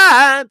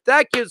time.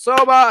 Thank you so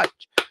much.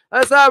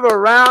 Let's have a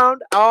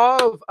round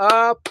of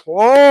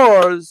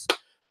applause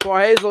for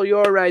Hazel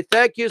Ure.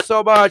 Thank you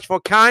so much for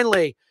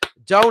kindly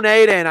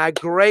donating. I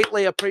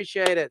greatly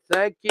appreciate it.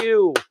 Thank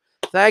you.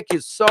 Thank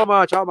you so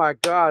much. Oh my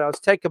God, I was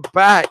taken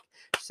back.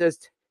 It says,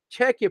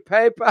 check your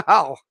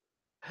PayPal.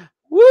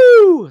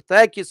 Woo!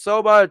 Thank you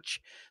so much.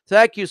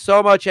 Thank you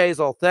so much,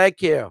 Hazel.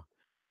 Thank you.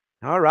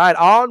 All right,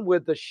 on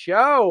with the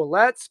show.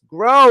 Let's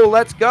grow.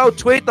 Let's go.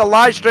 Tweet the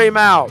live stream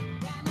out.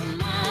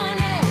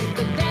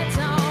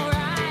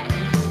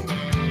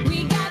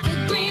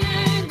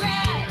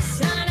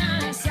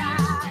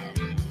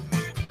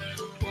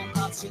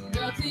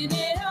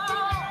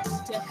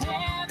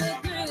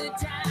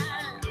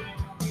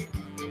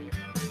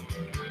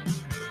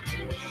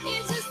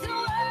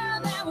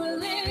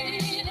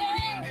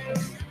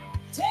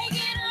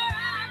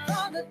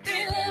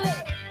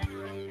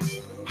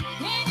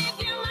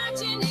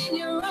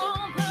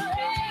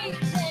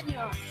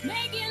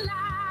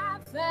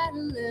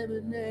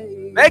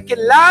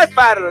 Making life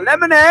out of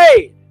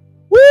lemonade.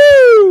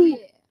 Woo!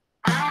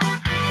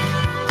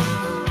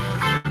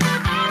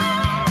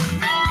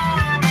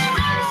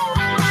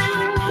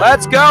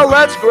 Let's go.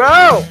 Let's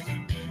grow.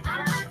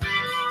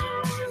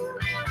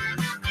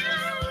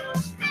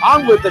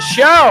 On with the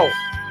show.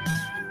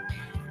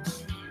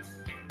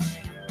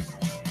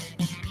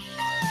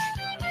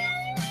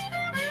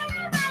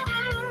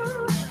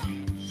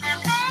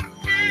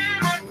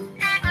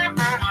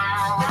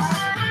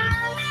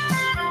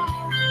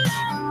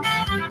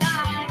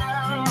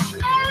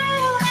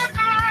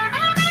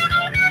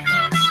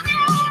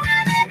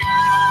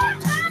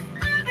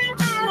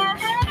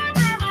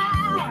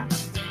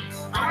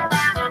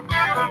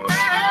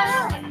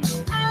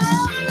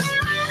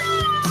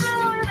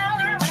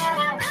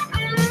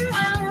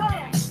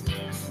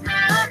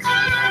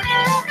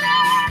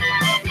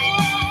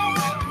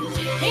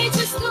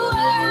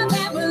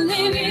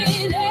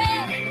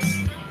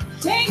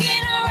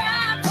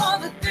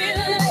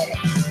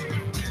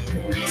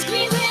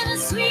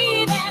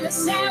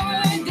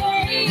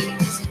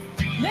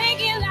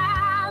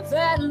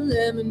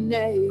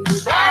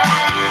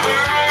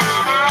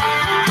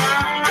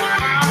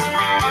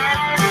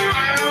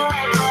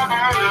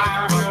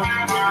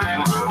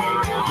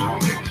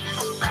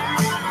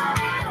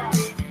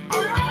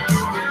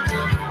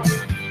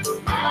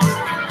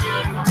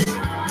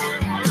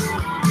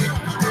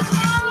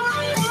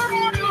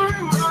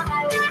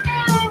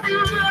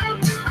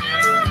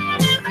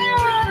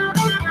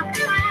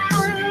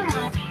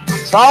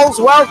 Trolls,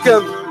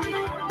 welcome.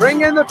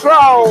 Bring in the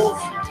trolls.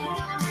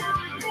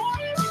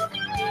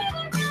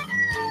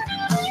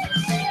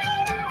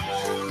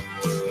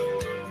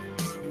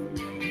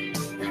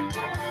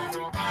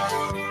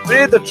 We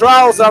need the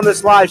trolls on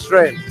this live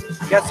stream.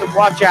 Get some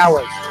watch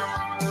hours.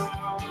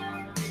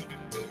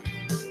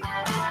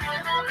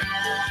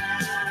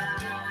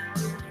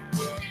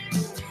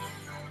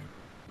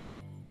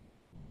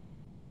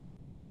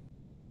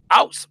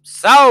 Awesome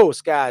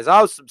sauce, guys.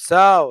 Awesome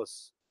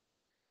sauce.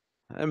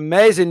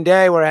 Amazing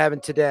day we're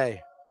having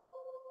today.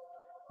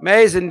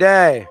 Amazing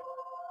day.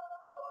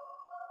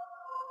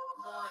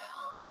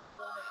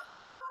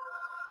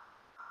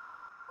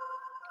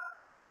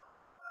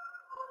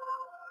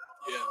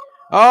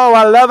 Oh,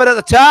 I love it at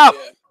the top.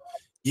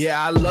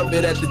 Yeah, I love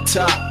it at the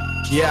top.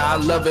 Yeah, I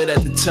love it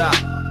at the top.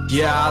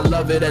 Yeah, I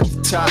love it at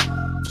the top.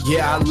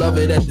 Yeah, I love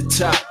it at the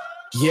top.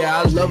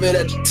 Yeah, I love it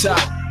at the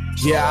top.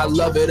 Yeah, I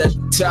love it at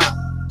the top.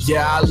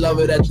 Yeah, I love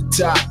it at the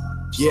top.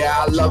 Yeah,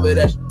 I love it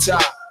at the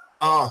top.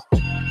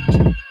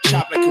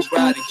 Chop like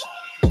karate.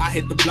 I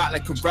hit the block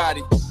like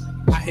karate.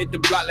 I hit the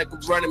block like a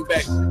running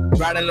back,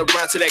 riding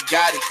around to that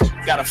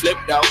Gotti. Got a flip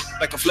though,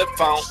 like a flip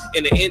phone,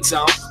 in the end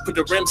zone. Put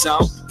the rims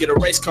on, get a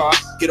race car,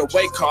 get a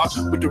weight car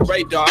with the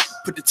radar.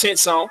 Put the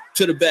tents on,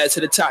 to the bed, to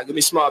the top, give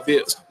me smart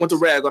bills. Want the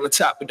rag on the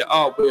top with the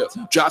all wheel.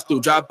 Drive through,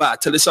 drive by,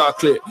 till it's all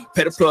clear.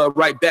 Pay the plug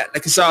right back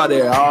like it's all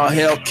there. All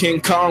hell,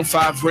 King Kong,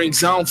 5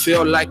 rings on,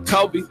 feel like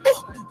Kobe.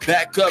 Ooh,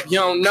 back up, you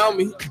don't know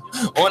me.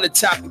 On the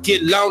top,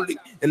 get lonely,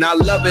 and I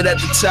love it at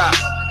the top.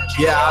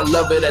 Yeah, I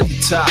love it at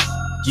the top.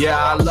 Yeah,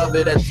 I love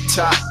it at the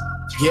top.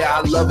 Yeah,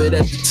 I love it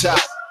at the top.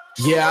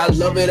 Yeah, I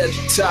love it at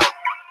the top.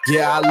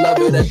 Yeah, I love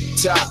it at the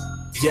top.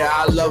 Yeah,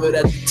 I love it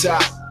at the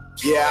top.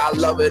 Yeah, I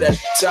love it at the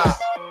top.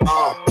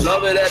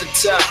 Love it at the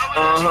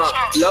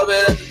top. Love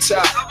it at the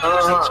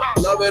top.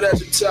 Love it at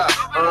the top.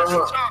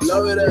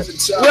 Love it at the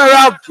top. We're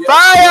on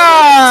fire.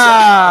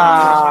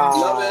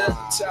 Love it at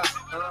the top.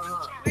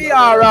 We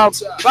are on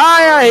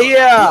fire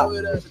here. Love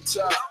it at the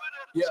top.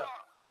 Yeah.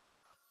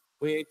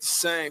 We ain't the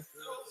same.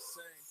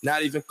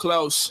 Not even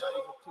close.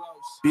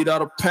 Beat all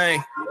the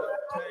pain.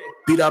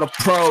 Beat all the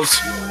pros.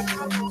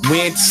 We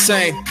ain't the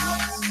same.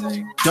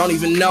 Don't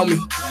even know me.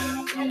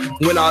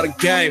 Win all the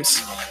games.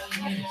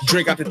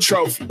 Drink out the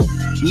trophy.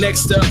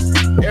 Next up,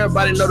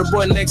 everybody know the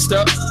boy next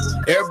up.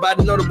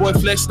 Everybody know the boy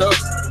flexed up.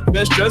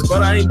 Best dressed,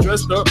 but I ain't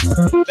dressed up.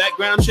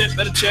 Background check,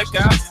 better check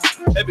out.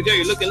 Baby girl,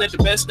 you're looking at the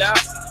best out.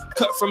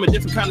 Cut from a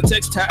different kind of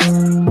textile.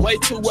 Way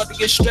too what to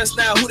get stressed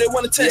now. Who they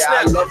want to test now?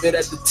 I love it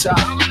at the top.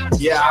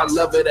 Yeah, I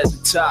love it at the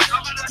top.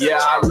 Yeah,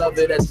 I love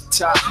it at the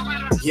top.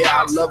 Yeah,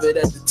 I love it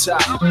at the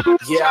top.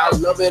 Yeah, I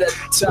love it at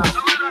the top.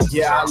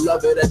 Yeah, I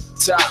love it at the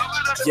top.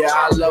 Yeah,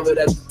 I love it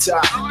at the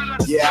top.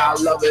 Yeah, I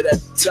love it at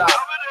the top.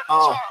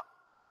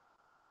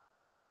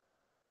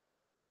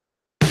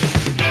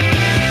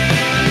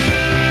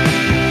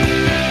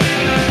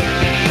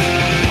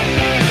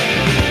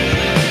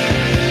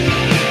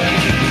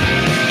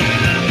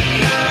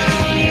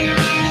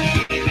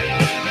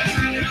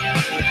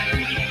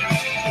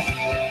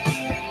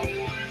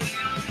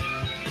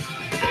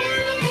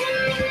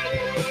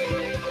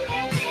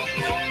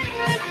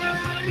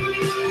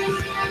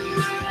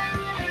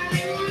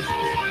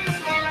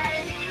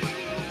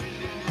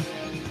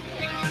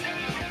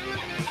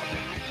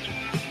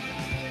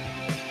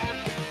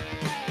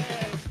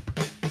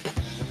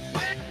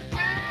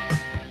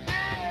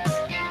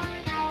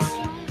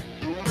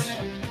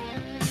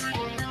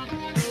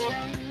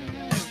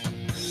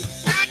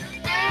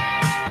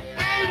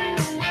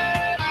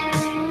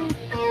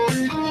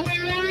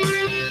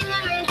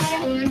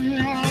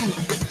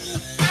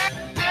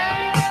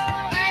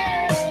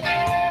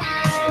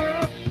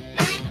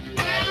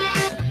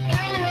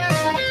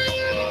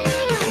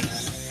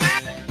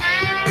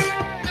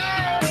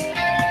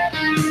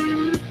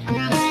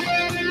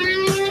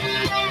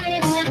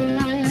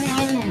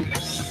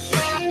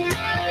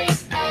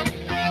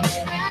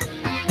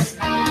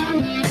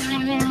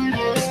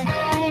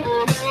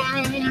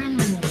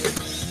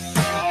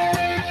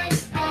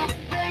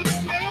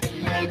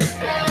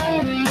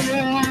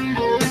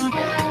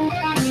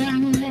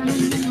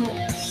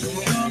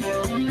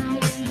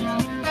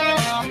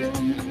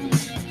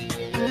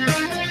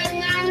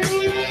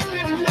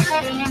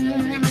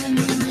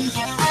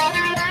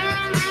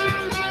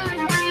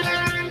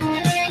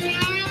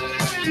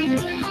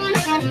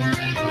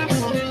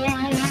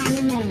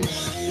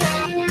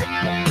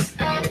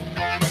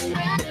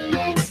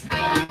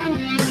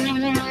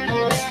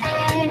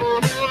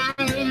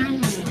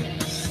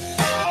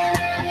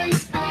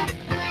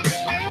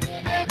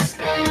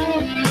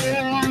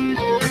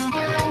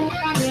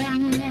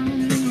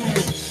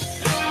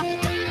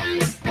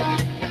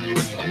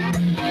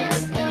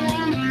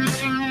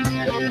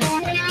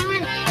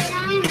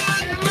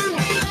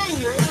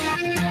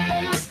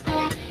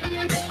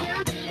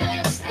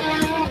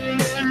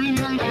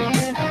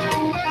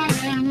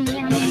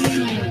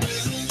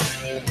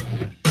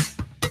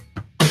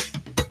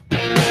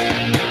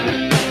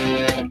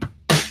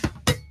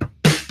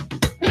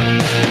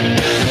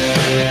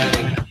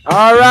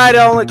 All right,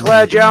 Only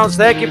Claire Jones,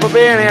 thank you for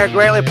being here.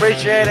 Greatly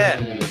appreciate it.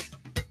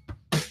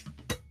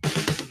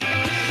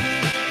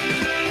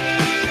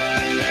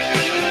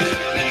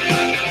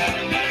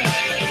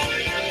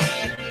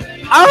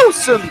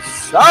 Awesome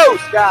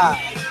sauce, guys.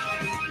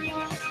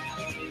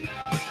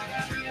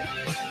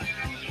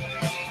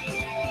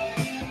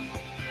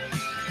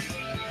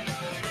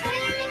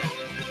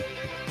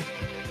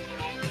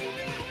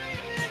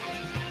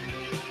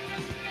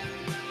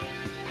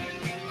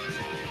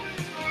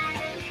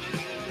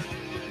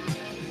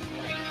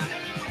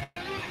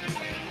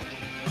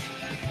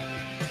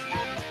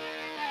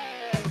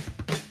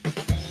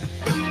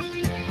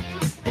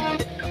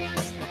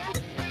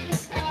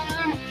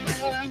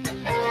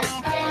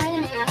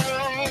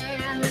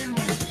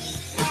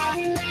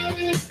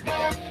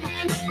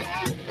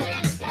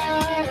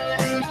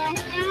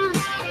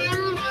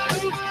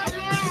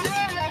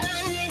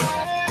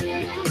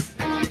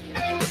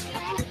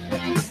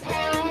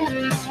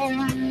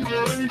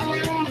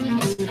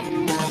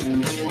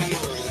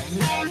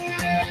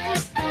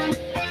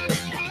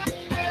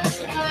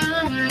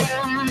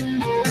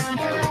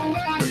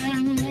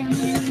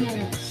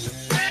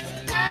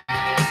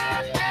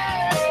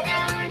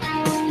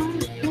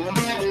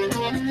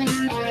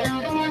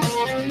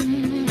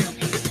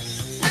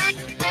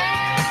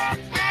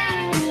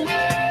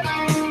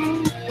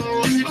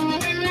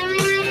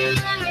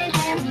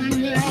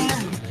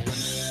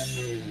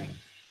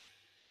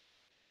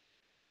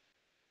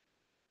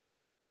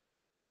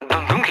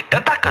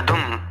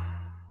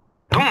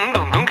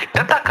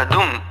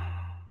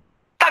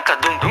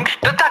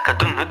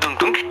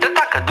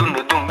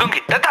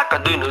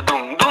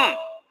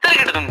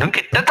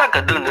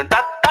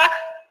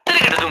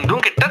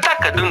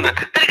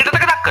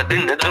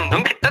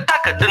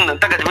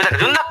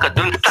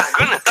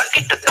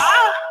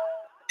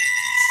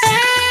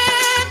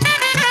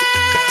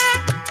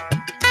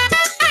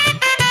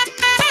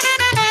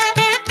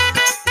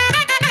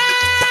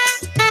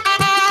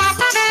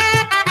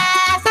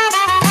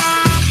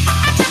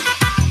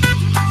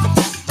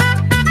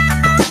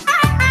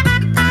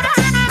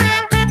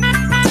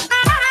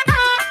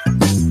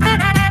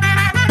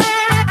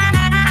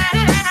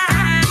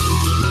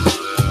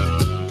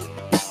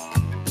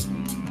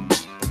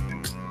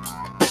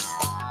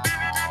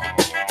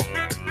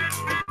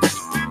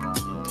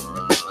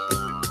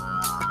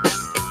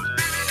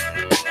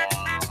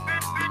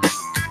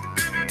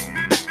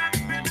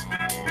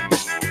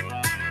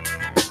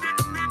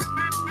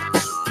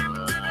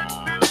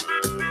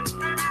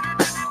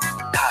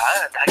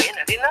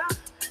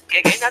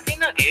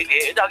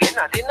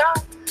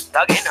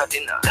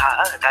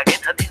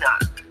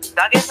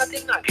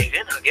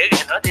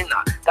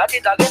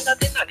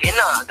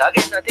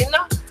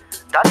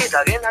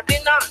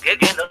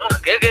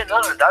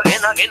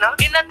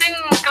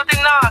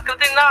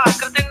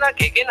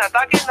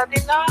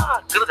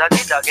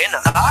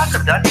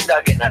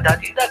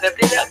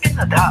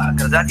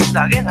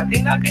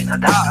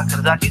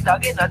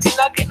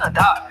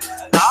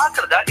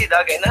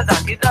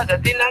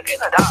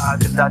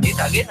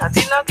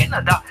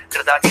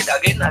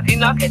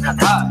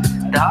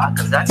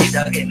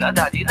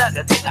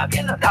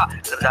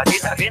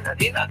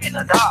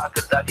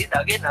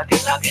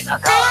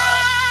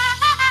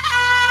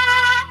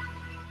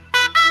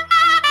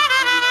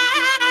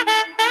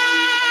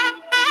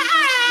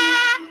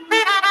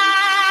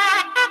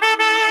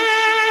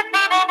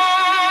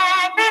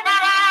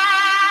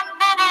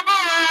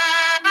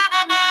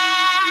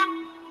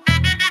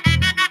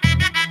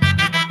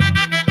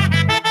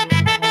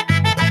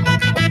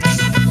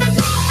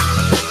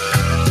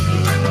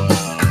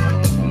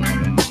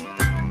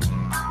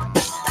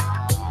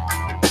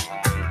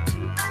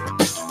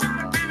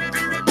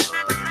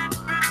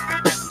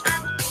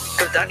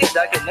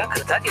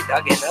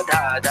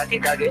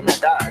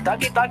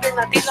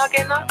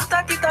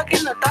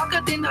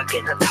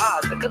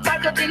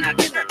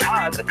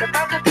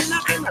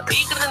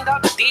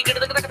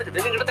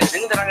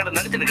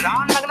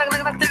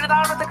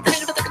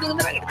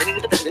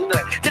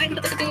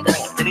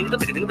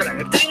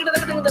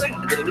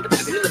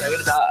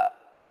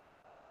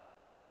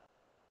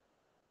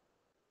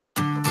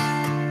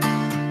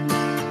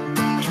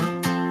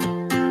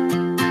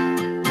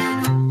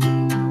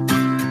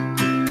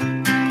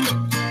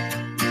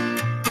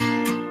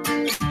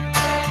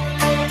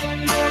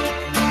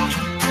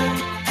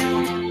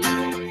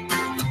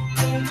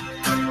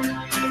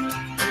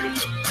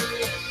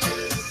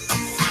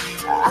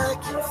 I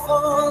can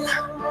fall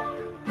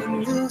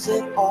and lose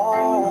it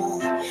all,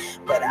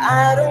 but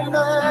I don't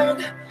mind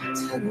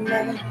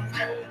tonight.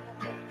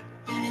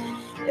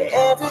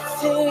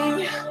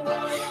 Everything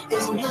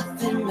is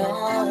nothing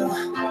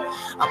now.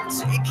 I'm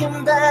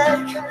taking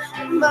back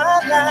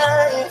my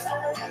life.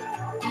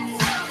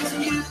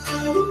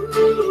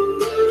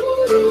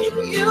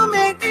 You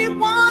make me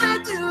wanna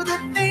do the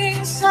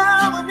things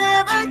I would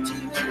never do.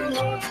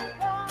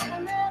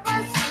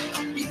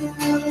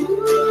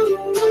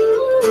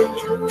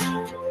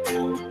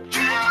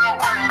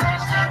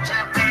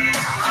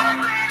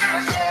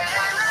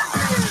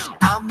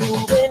 I'm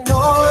moving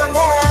on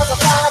now,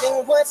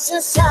 fighting what's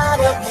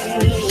inside of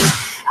me.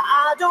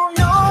 I don't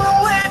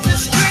know if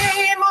it's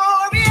dream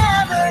or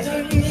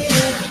reality,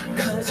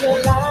 'cause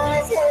your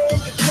lies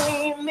and your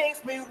dream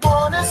makes me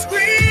wanna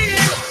scream.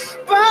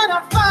 But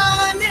I'm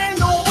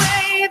finding a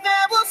way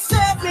that will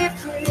set me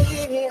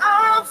free.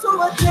 I'm so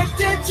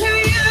addicted to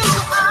you,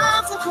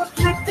 I'm so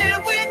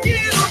conflicted with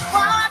you.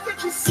 Why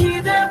can't you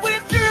see that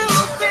we're through?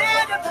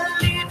 Better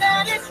believe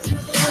that it's true.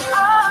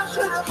 I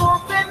should have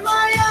opened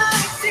my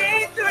eyes,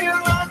 see through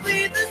your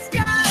ugly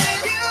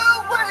disguise. You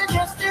were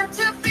destined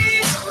to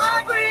be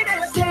my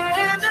greatest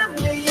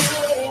enemy.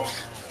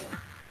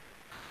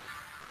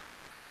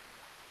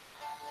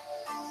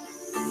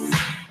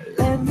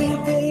 Let me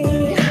be,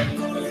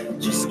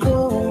 just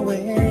go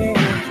away.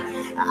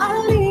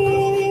 I'll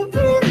leave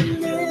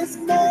in this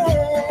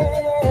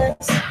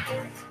mess.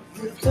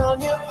 You've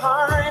done your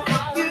part,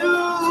 you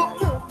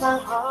broke my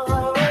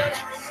heart.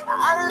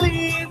 I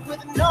leave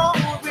with no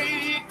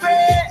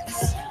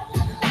regrets.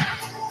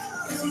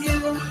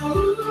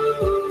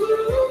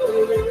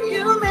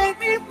 You make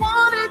me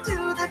wanna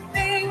do the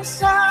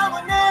things I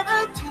would never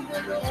do.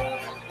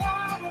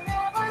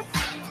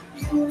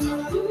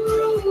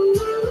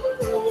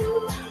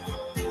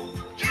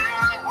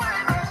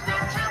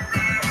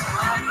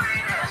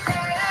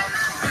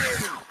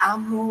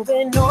 I'm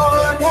moving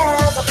on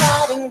as I'm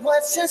fighting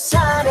what's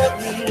inside of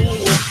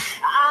me.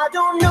 I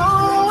don't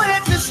know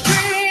if it's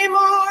dream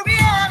or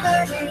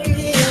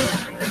reality,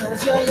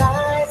 'cause your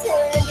lies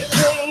and your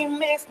dream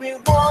makes me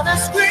wanna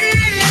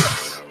scream.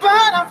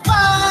 But I'm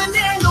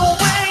finding a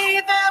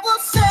way that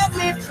will set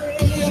me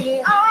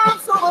free. I'm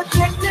so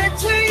addicted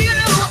to you,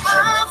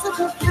 I'm so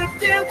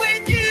conflicted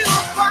with you.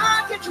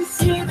 Why can't you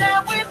see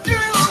that we're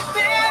through?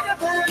 Better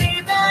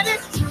believe that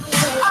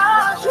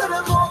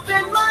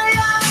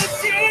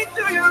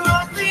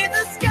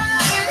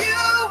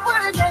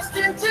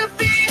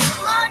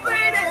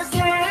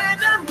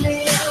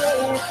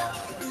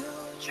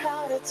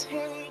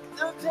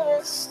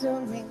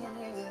me.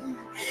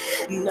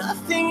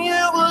 Nothing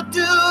you will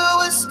do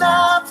will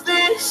stop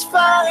this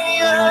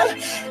fire.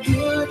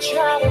 You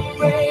try to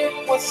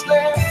break what's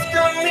left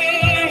of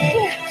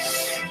me.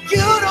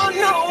 You don't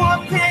know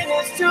what pain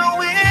is to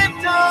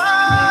endure.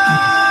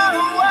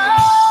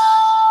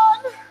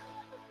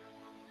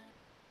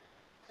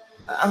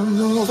 I'm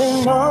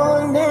moving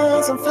on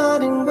as I'm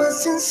fighting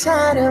what's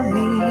inside of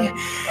me.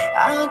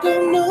 I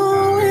don't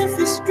know if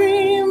it's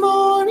dream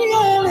or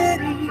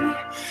reality,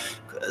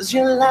 'cause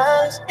your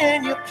lies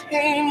and your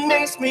pain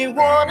makes me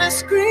wanna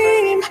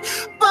scream.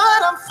 But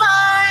I'm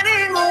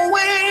finding a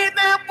way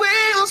that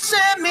will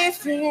set me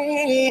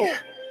free.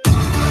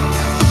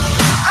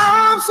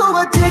 I'm so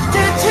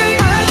addicted to you,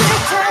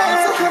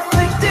 so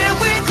conflicted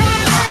with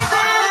you.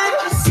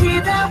 I see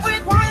that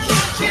with one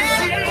you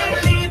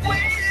can't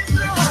with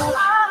you.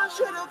 I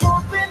should have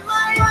opened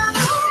my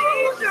eyes,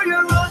 seen through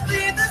your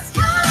ugly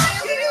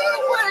disguise.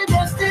 You were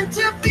destined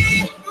to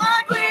be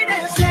my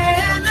greatest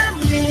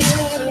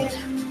enemy.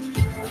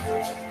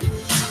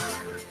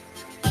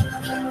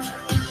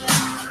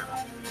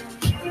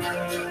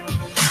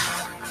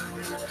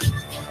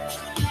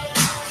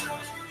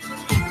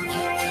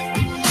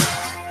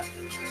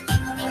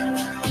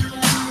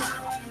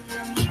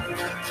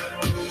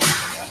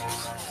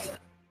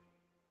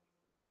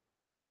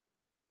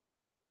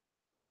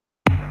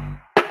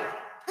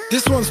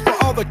 This one's for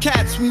all the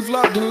cats we've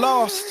loved and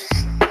lost.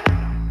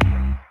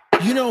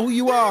 You know who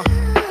you are.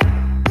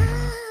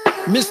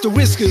 Mr.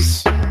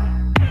 Whiskers,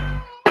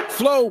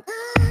 Flo,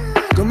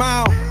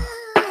 Gamal,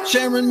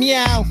 Sharon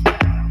Meow.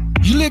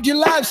 You lived your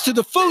lives to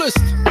the fullest,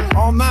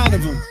 all 9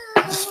 of them.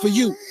 This is for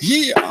you,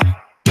 yeah.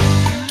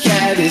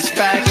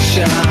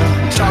 Satisfaction,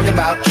 talk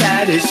about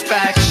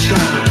satisfaction.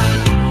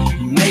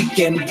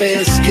 Making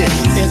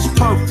biscuits, It's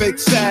perfect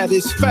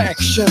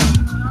satisfaction.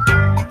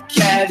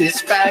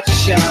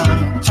 satisfaction,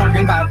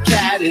 talking about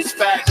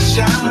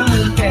satisfaction.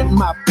 And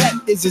my pet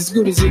is as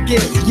good as it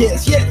gets,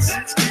 yes, yes.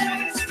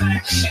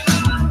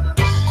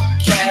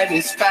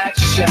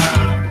 Satisfaction,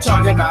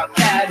 talking about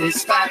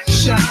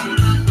satisfaction.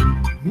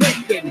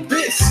 Making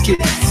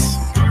biscuits,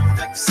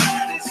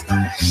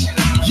 Satisfaction,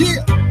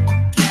 yeah.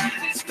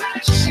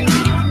 satisfaction.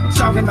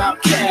 Talking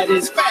about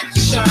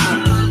satisfaction.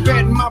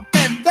 And my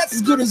pet, that's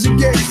as good as it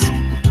gets.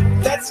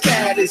 That's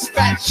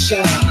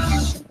satisfaction.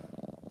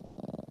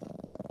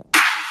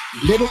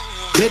 Little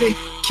bitty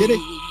kitty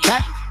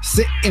cat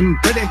sitting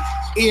pretty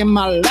in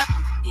my lap.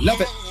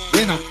 Love it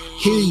when I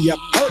hear you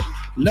purr.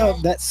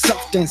 Love that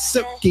soft and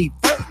silky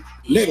fur.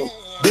 Little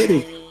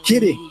bitty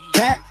kitty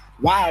cat,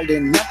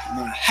 wildin' up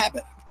my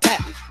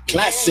habitat.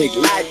 Classic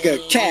like a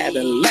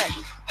Cadillac.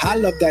 I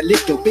love that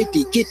little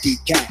bitty kitty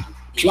cat.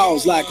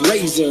 Claws like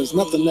razors,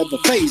 nothing ever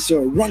faze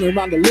her. Running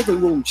around the living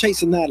room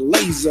chasing that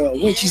laser.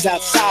 When she's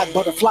outside,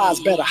 butterflies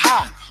better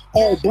hide.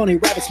 All bunny,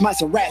 rabbits,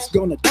 mice, and rats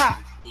gonna die.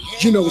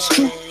 You know it's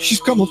true,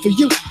 she's coming for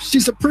you.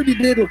 She's a pretty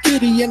little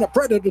kitty and a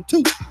predator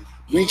too.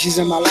 When she's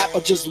in my lap, I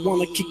just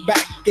wanna kick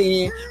back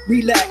and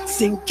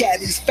relax in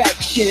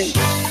satisfaction.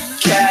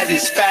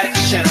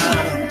 Satisfaction,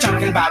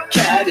 talking about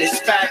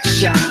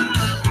satisfaction.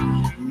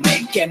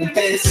 Making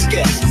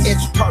biscuits,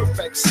 It's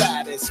perfect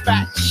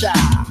satisfaction.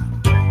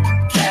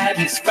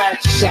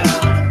 satisfaction,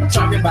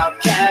 talking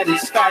about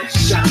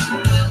satisfaction.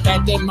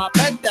 And in my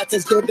bed, that's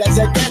as good as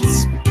it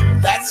gets.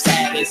 That's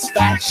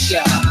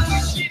satisfaction.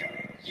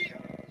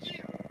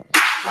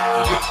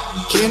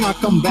 Can I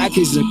come back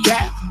as a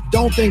cat?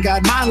 Don't think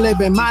I'd mind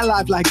living my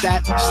life like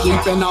that.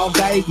 Sleeping all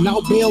day,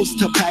 no bills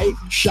to pay.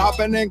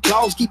 Shopping in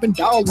clothes, keeping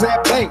dogs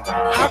at bay.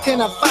 How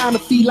can I find a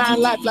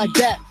feline life like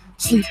that?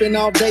 Sleeping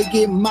all day,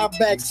 getting my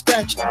back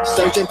scratched.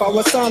 Searching for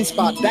a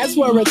sunspot, that's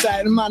where it's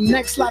at. In my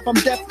next life, I'm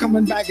deaf,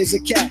 coming back as a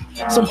cat.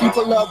 Some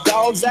people love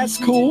dogs, that's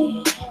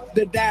cool.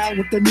 They're down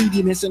with the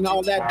neediness and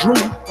all that drool.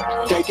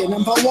 Taking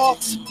them for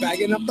walks,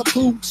 bagging up the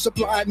poop,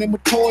 supplying them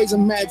with toys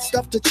and mad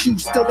stuff to chew.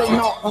 Still they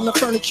gnaw on the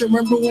furniture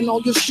and ruin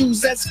all your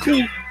shoes, that's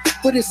cool.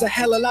 But it's a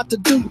hell of a lot to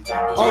do.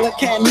 All a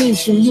cat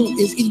needs from you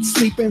is eat,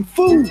 sleep, and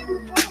food.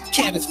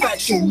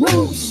 Satisfaction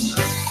rules.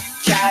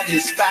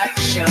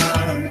 Satisfaction,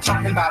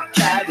 talking about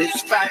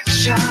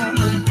satisfaction.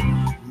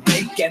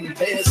 Making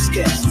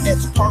biscuits,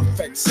 It's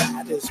perfect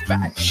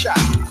satisfaction.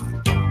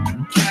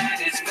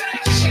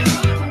 satisfaction,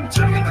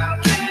 talking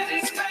about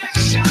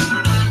satisfaction.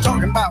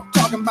 Talking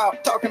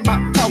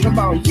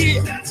about,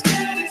 yeah.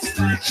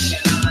 Satisfaction,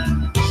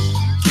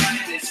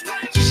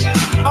 satisfaction,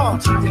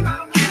 talking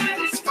about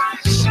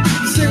satisfaction.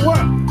 Say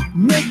what?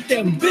 Make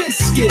them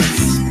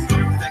biscuits.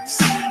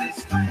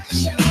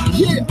 Satisfaction,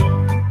 Yeah.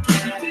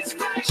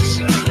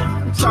 satisfaction.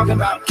 Talking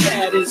about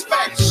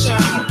satisfaction.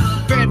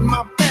 Bet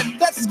my bet,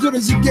 that's as good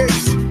as it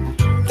gets.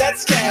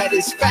 That's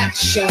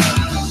satisfaction.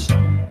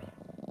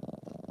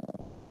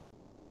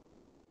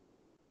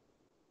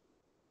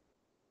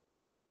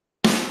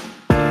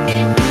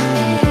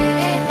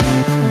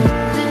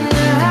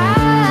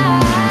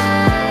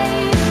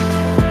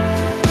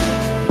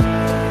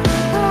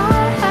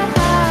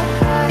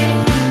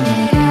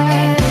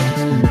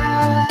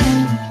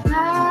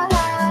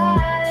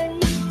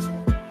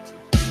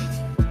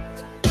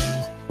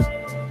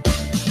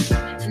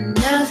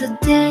 another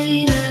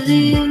day to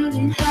live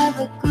and have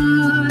a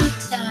good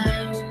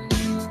time.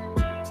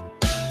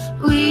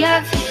 We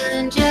are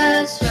feeling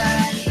just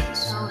right,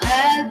 so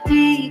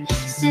happy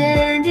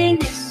standing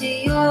next to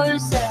your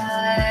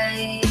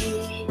side,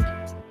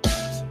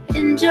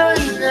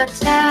 enjoying our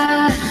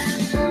time.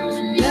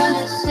 You're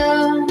the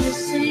song we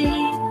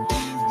sing,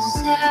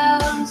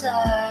 sounds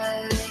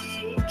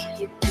like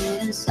you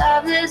couldn't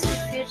stop this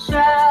if you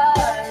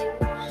tried.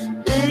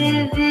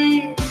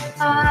 Living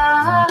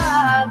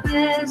our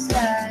best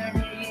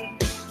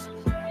life,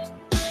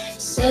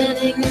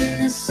 standing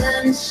in the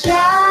sunshine,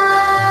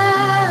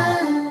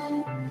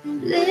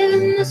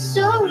 living the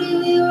story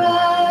we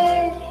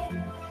write.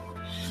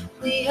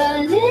 We are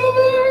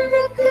living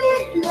a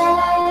good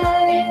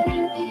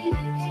life,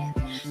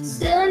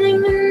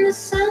 standing in the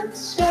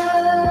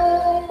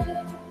sunshine.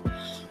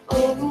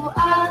 Oh,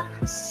 I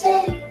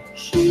stay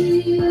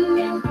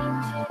here.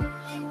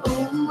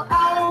 Oh,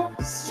 I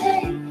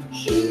stay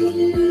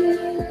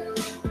here.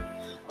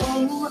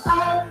 Oh,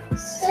 I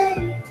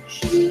stay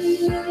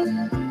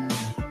here.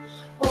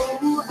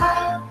 Oh,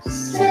 I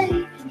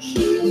stay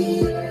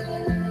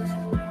here.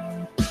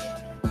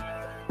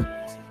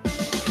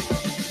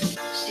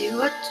 See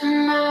what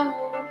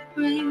tomorrow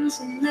brings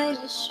and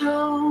let it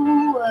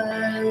show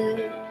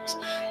us.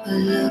 We're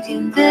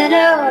looking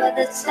better all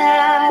the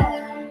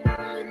time.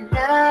 And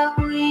now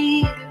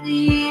we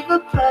leave a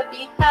part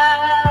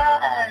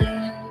behind,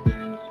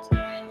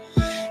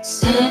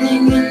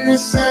 standing in the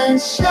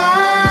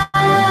sunshine,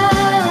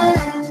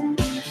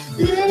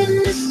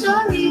 living the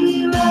story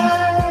we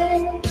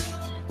write.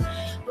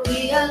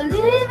 We are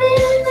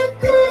living a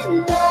good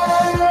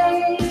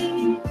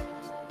life,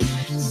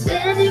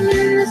 standing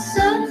in the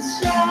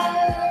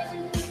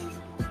sunshine.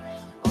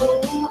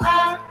 Oh,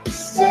 I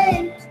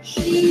stay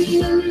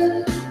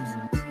here.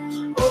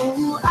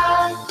 Oh,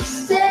 I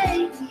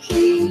stay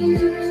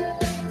here.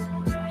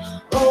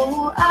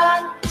 Oh, I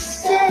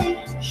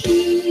stay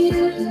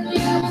here.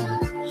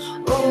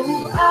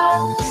 Oh,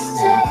 I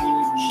stay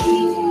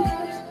here.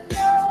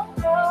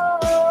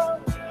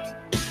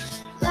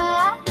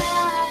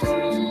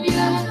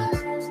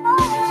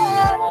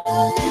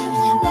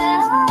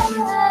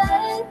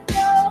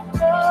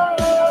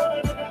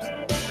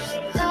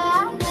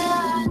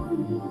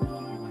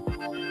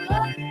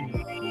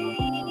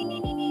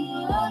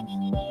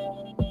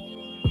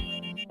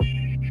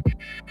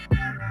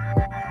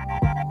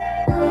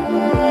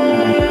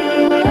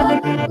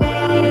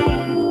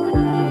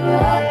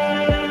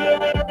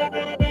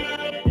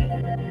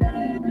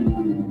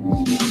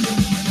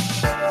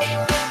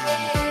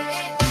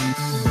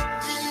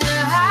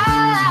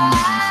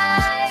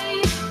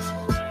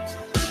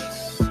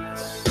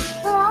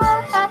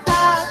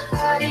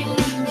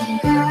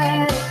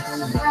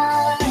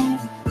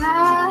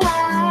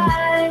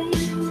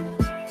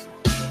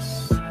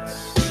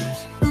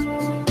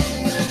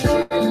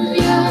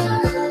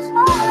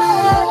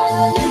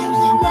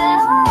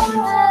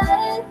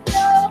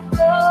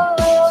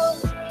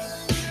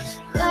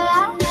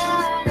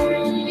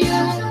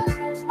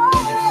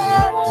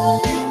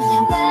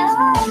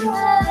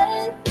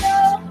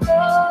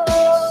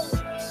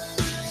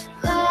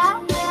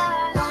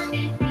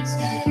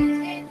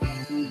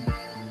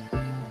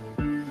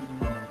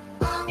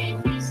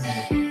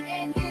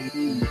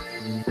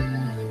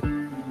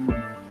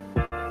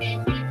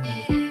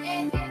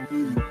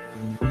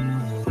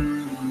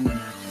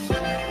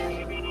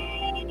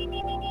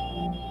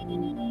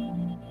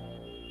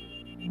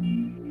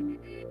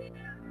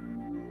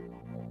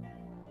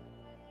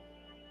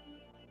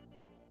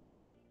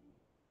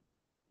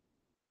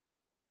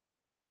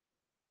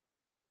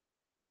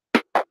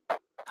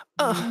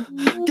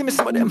 Give me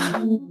some of them.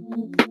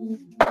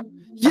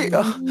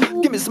 Yeah,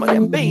 give me some of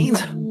them beans.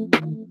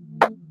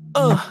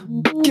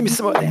 Give me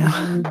some of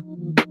them.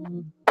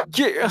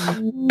 Yeah,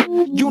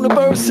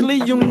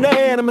 universally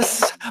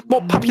unanimous,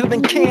 more popular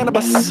than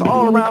cannabis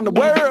all around the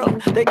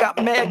world. They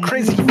got mad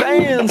crazy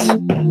fans.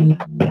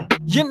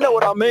 You know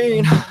what I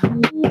mean?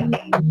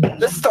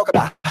 Let's talk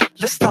about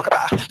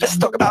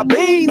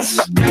beans.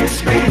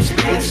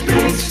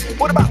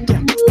 What about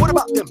them? What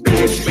about them?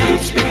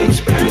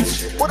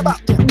 What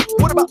about them?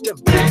 What about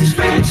them?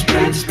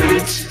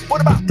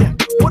 What about them?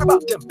 What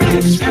about them?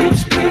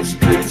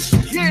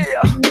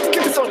 Yeah,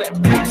 give me some of them.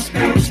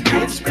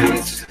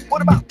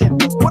 What about them?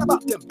 What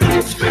about them?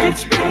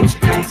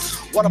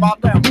 What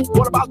about them?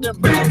 What about them?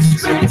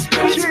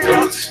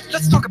 Yeah,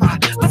 let's talk about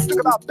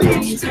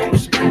beans. Yeah,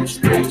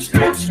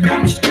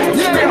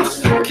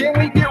 can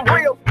we get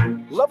real?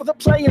 Love of the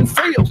playing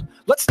field.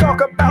 Let's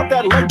talk about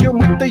that legume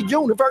with the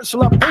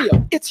universal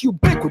appeal. It's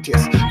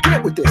ubiquitous.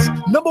 Get with this.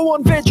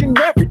 #1 veg in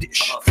every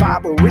dish.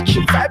 Fiber rich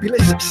and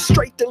fabulous.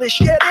 Straight delish.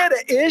 Yeah,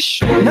 they're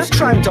ish. Not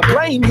trying to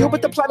blame you,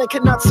 but the planet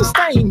cannot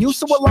sustain you.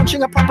 So we're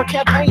launching a proper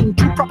campaign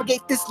to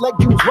propagate this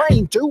legume's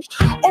reign to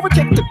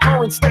overtake the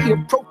current state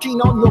of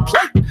protein on your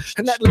plate.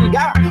 And that little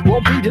guy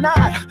won't be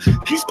denied.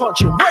 He's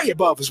punching way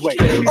above his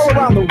weight. All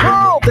around the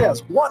world,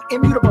 there's one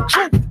immutable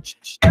truth.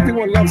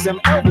 Everyone loves them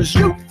elders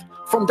youth.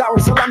 From Dar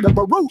es Salaam to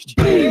Beirut,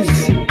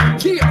 beans,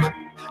 yeah,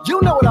 You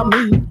know what I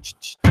mean.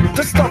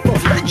 The stuff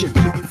of legend,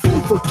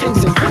 food for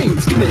kings and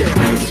queens. Give me that.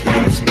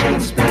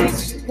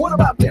 What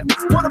about them?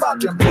 What about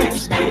them?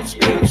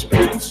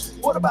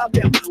 What about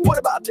them? What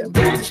about them?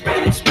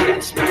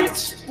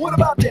 What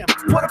about them?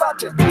 What about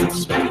them?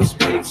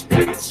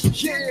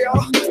 Yeah,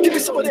 give me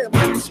some of them.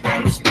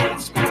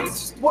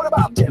 What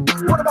about them?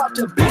 What about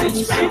them?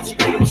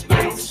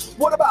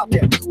 What about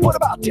them? What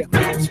about them?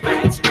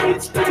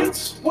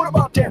 What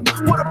about them?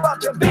 What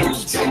about them?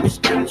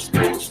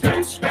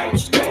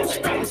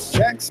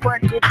 Jack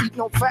Spratt could eat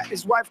no fat,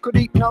 his wife could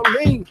eat no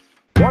lean.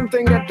 One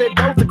thing that they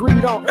both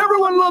agreed on,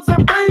 everyone loves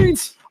them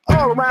beans.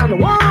 All around the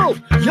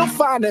world, you'll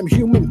find them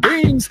human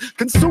beings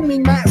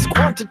consuming mass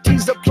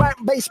quantities of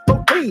plant-based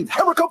protein.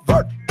 Erica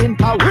Vert in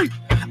Paris,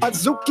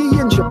 Azuki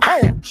in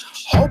Japan,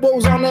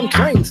 hobos on them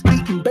trains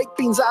eating baked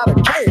beans out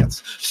of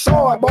cans.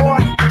 Soy boy,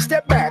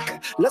 step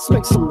back, let's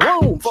make some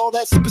room for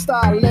that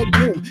superstar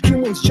legume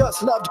humans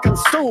just love to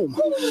consume.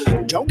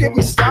 Don't get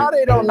me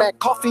started on that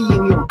coffee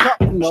in your cup.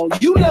 No,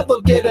 you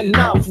never get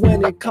enough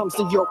when it comes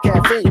to your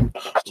caffeine.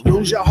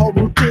 Lose your whole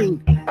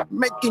routine,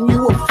 making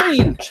you a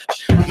fiend.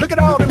 Look at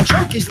all them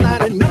junkies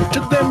lining up to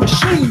them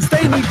machines.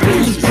 They need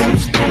beans.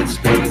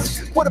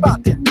 What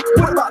about them?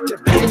 What about them?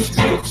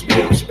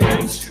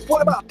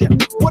 What about them?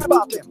 What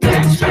about them?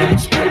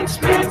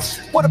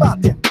 What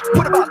about them?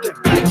 What about them?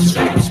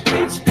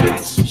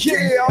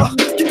 Yeah,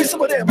 give me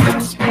some of them.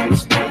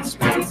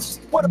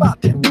 What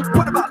about them?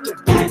 What about them?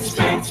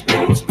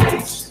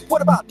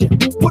 What about them?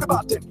 What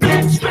about them?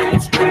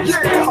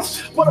 Yeah,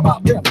 what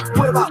about them?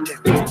 What about them?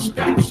 Give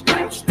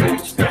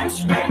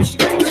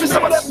me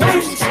some of them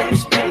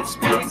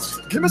beans.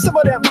 Give me some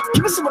of them.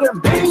 Give me some of them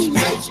beans.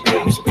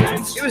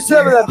 Give me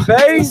some of them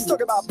beans. Let's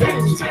talk about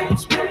beans.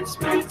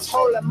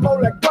 Holy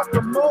moly,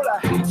 guacamole.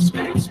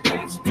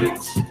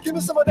 Give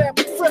me some of them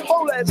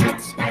frijoles.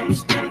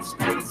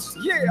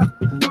 Yeah,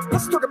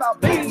 let's talk about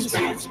beans.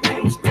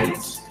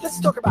 Let's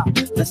talk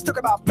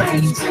about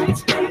beans.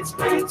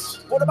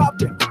 What about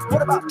them?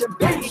 What about them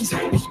beans?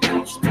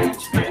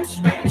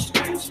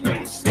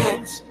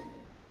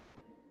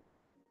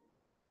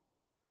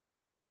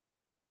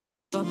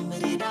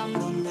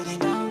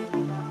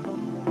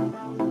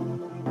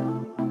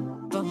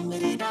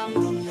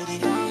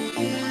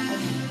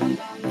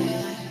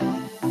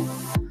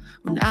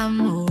 When I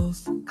move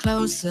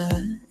closer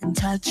and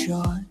touch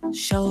your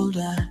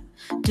shoulder,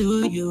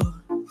 do you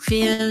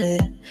feel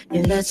it?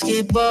 Yeah, let's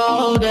get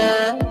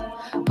bolder.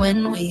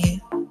 When we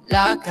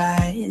lock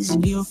eyes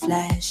and you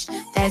flash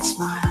that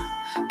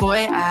smile,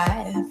 boy,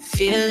 I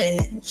feel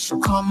it. So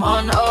come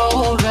on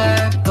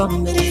over.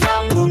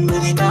 Bum-ba-dee-dum,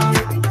 bum-ba-dee-dum.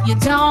 You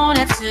don't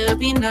have to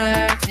be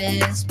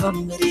nervous.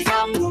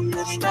 Bum-ba-dee-dum,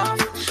 bum-ba-dee-dum.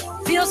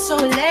 Feel so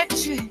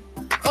electric.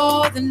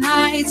 Oh, the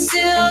night's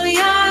still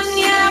young.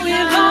 Yeah,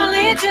 we've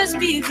only just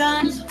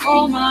begun.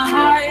 Oh, my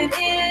heart,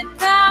 it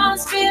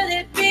pounds. Feel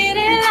it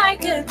beating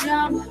like a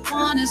drum.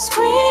 Wanna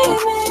scream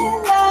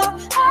it loud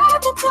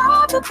at the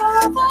top of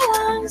our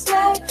lungs,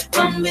 like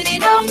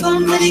bum-ba-dee-dum,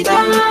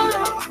 bum-ba-dee-dum.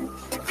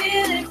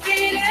 Feel it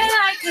beating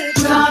like a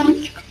drum.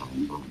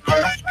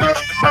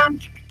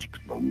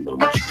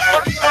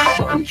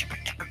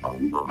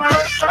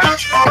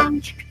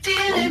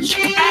 Feel it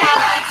beating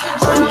like a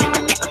drum.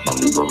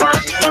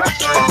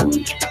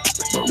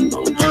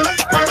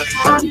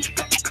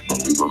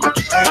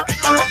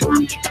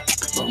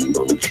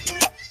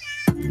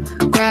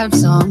 Grab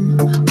some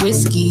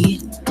whiskey,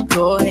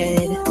 go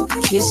ahead,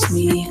 kiss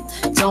me.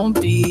 Don't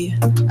be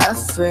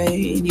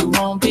afraid, you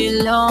won't be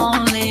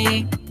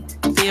lonely.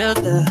 Feel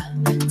the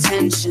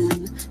tension,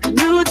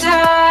 new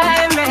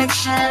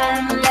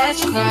direction.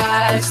 Let's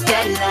cross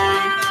that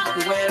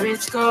line, where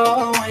it's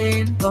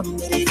going.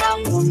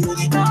 Bum-ba-dee-dum,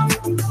 bum-ba-dee-dum.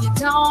 You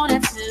don't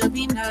have to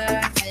be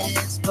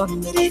nervous.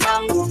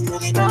 Bum-ba-dee-dum,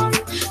 bum-ba-dee-dum.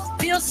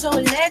 Feel so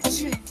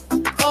electric.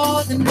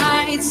 Oh, the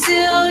night's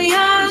still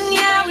young.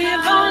 Yeah,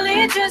 we've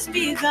only just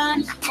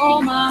begun.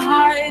 Oh, my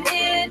heart,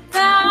 it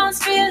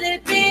pounds. Feel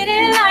it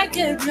beating like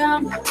a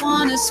drum.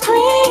 Wanna scream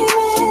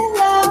it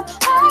loud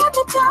at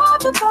the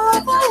top of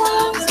our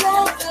lungs,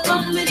 like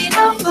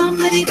bum-ba-dee-dum,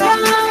 bum-ba-dee-dum.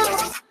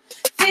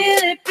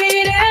 Feel it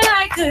beating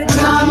like a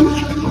drum.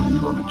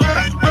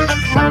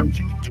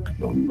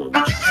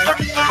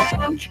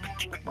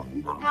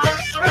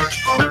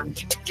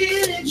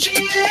 Feel it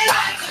beating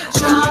like a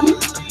drum.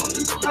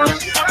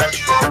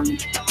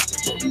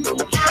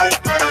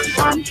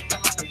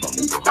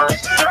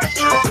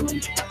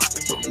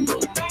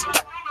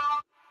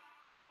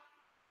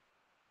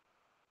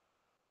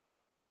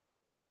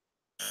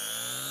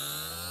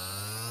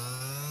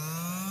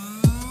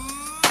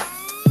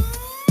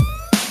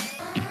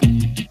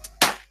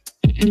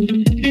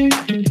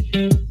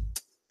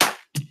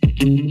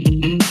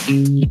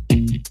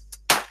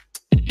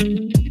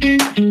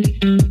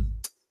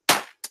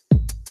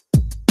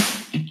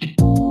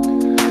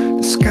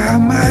 The sky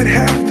might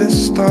have the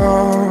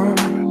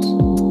stars,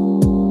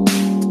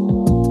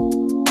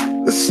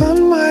 the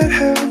sun might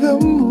have the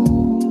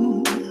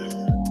moon.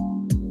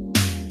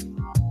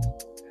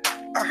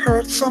 I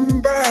heard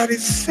somebody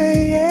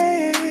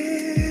saying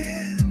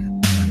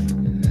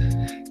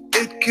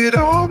it could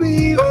all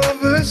be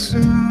over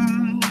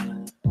soon.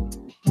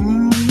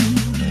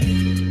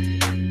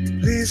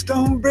 Please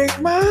don't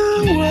break my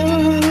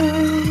world.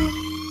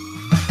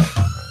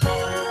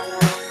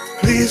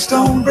 Please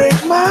don't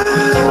break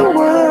my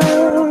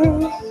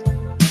world.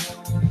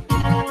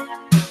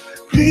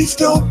 Please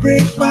don't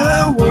break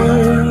my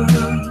world.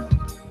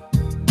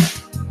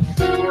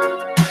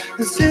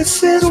 'Cause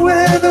this is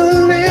where the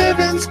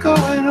living's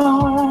going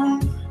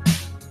on.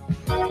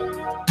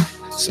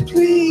 So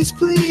please,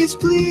 please,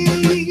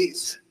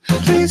 please,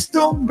 please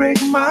don't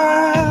break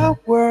my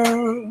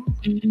world.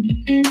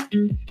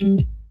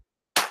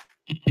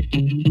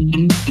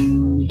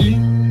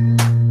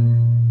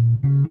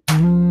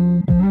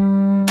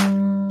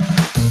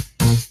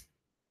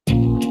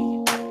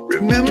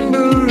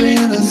 Remember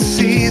in a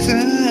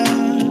season,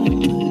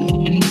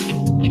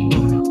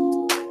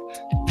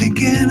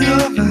 thinking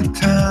of a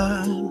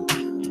time,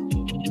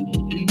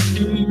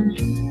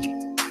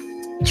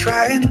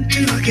 trying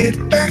to get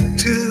back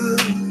to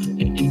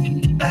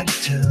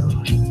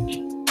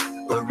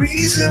a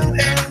reason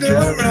and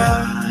a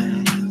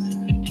rhyme.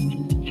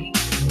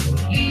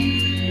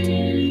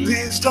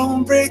 Please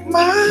don't break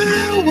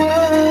my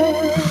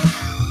world.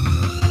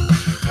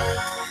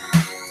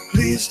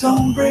 Please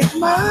don't break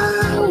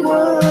my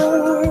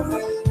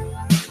world.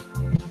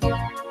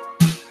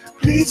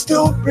 Please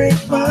don't break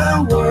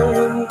my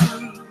world.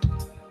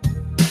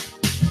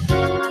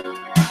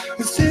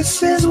 'Cause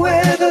this is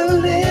where the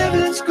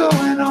living's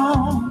going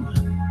on.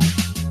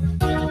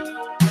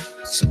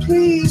 So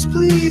please,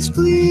 please,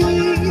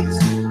 please,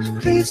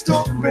 please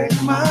don't break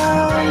my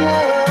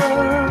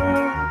world.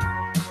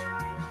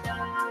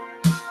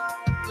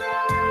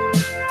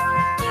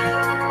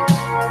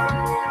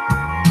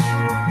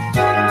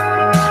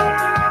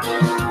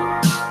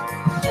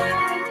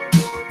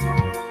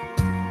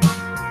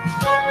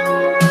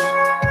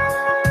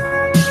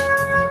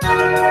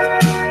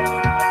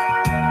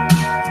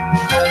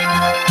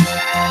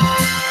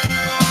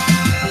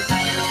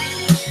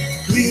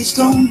 Please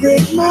don't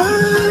break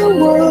my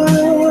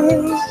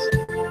world.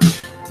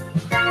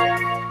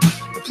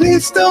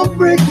 Please don't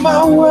break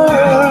my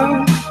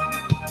world.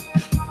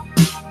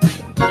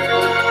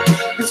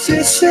 'Cause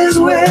this is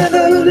where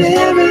the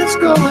living's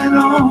going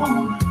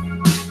on.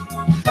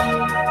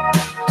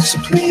 So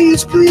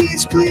please,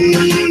 please,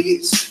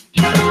 please,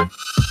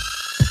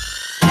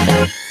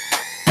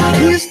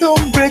 please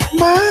don't break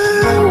my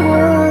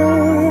world.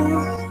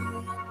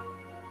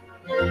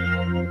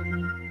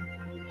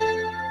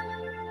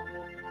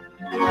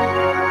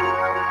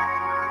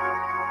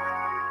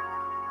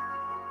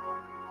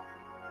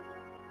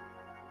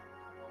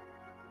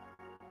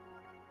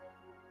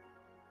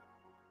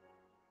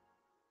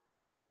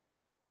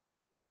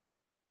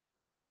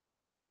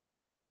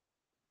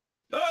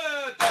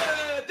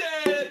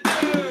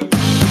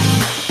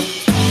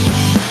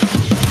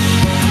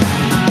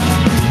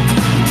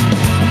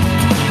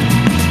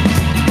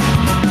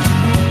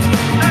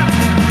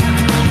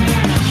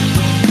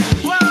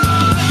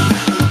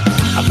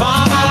 A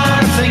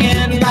farmer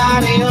singing by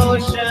the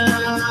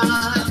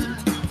ocean,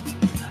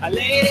 a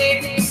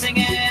lady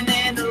singing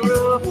in the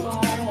room,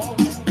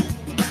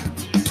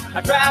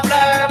 a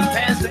traveler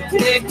pants to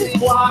pick the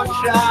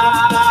washer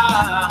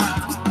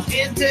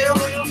into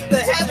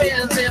the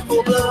heavens in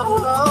full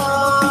bloom.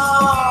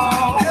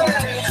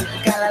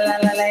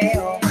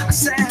 Galalaleo,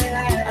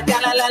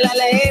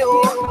 galalaleo,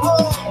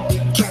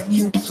 can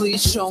you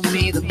please show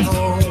me the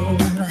moon?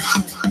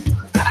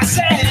 I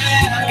said,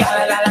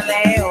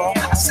 galalaleo, I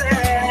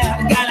said,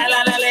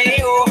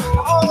 galalaleo,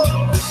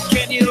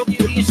 can you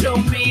please show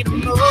me the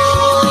moon?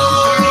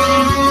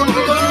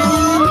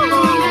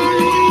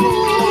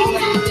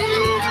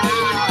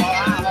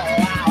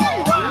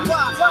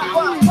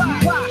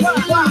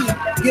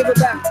 Give it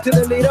back to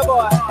the leader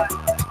boy,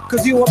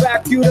 'cause you are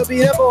back, you to be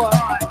the boy.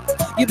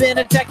 You've been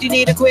attacked, you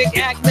need a quick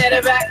act,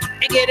 medevac,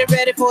 and get it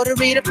ready for the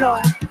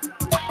redeploy.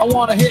 I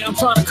wanna hit, I'm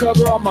trying to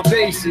cover all my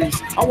bases.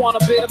 I wanna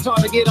bid, I'm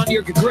trying to get on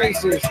your good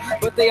graces.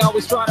 But they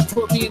always try to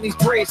put me in these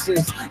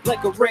braces,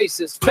 like a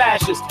racist,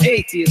 fascist,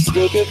 atheist.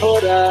 Looking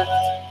for that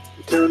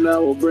tune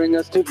that will bring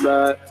us to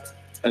back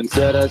and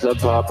set us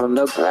apart from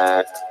the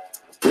pack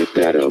with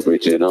that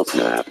original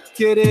snap.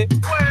 Get it?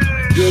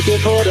 Looking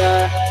for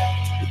that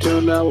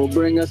tune that will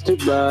bring us to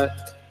back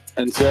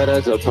and set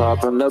us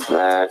apart from the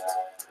pack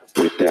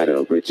with that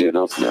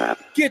original snap.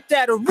 Get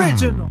that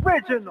original.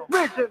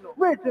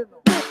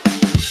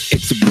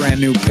 It's a brand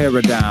new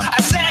paradigm.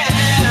 I said,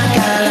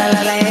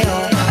 galalaleo,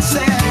 I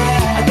said,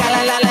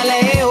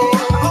 galalaleo,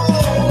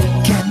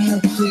 can you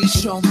please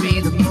show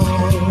me the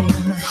moon?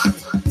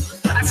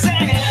 I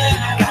said,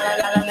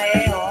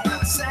 galalaleo, I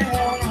said,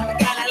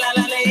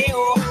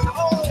 galalaleo,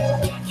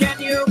 can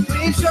you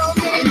please show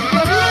me the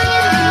moon?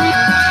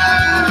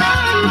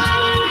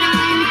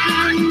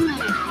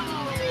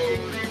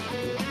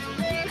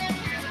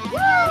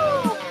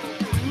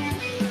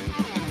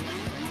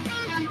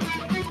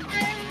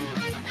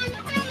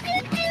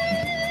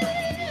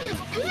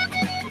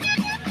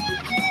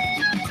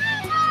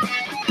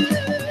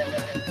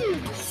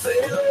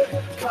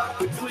 Caught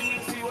between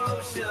two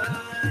oceans.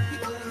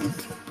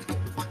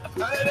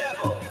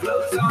 devil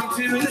floats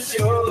onto the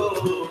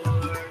shore,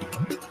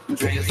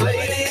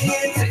 translating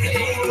into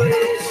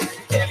English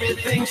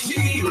everything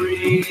she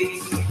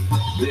reads.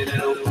 Then it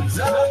opens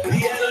up the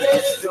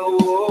endless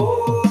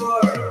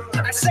door.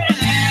 I said,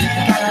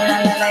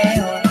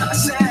 I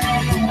said,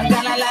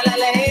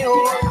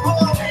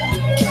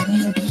 can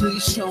you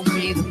please show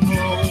me the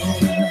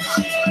moon?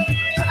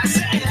 I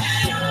said,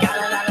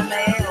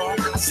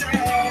 I said,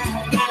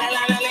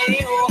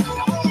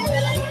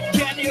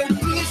 can you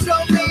please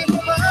show me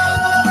the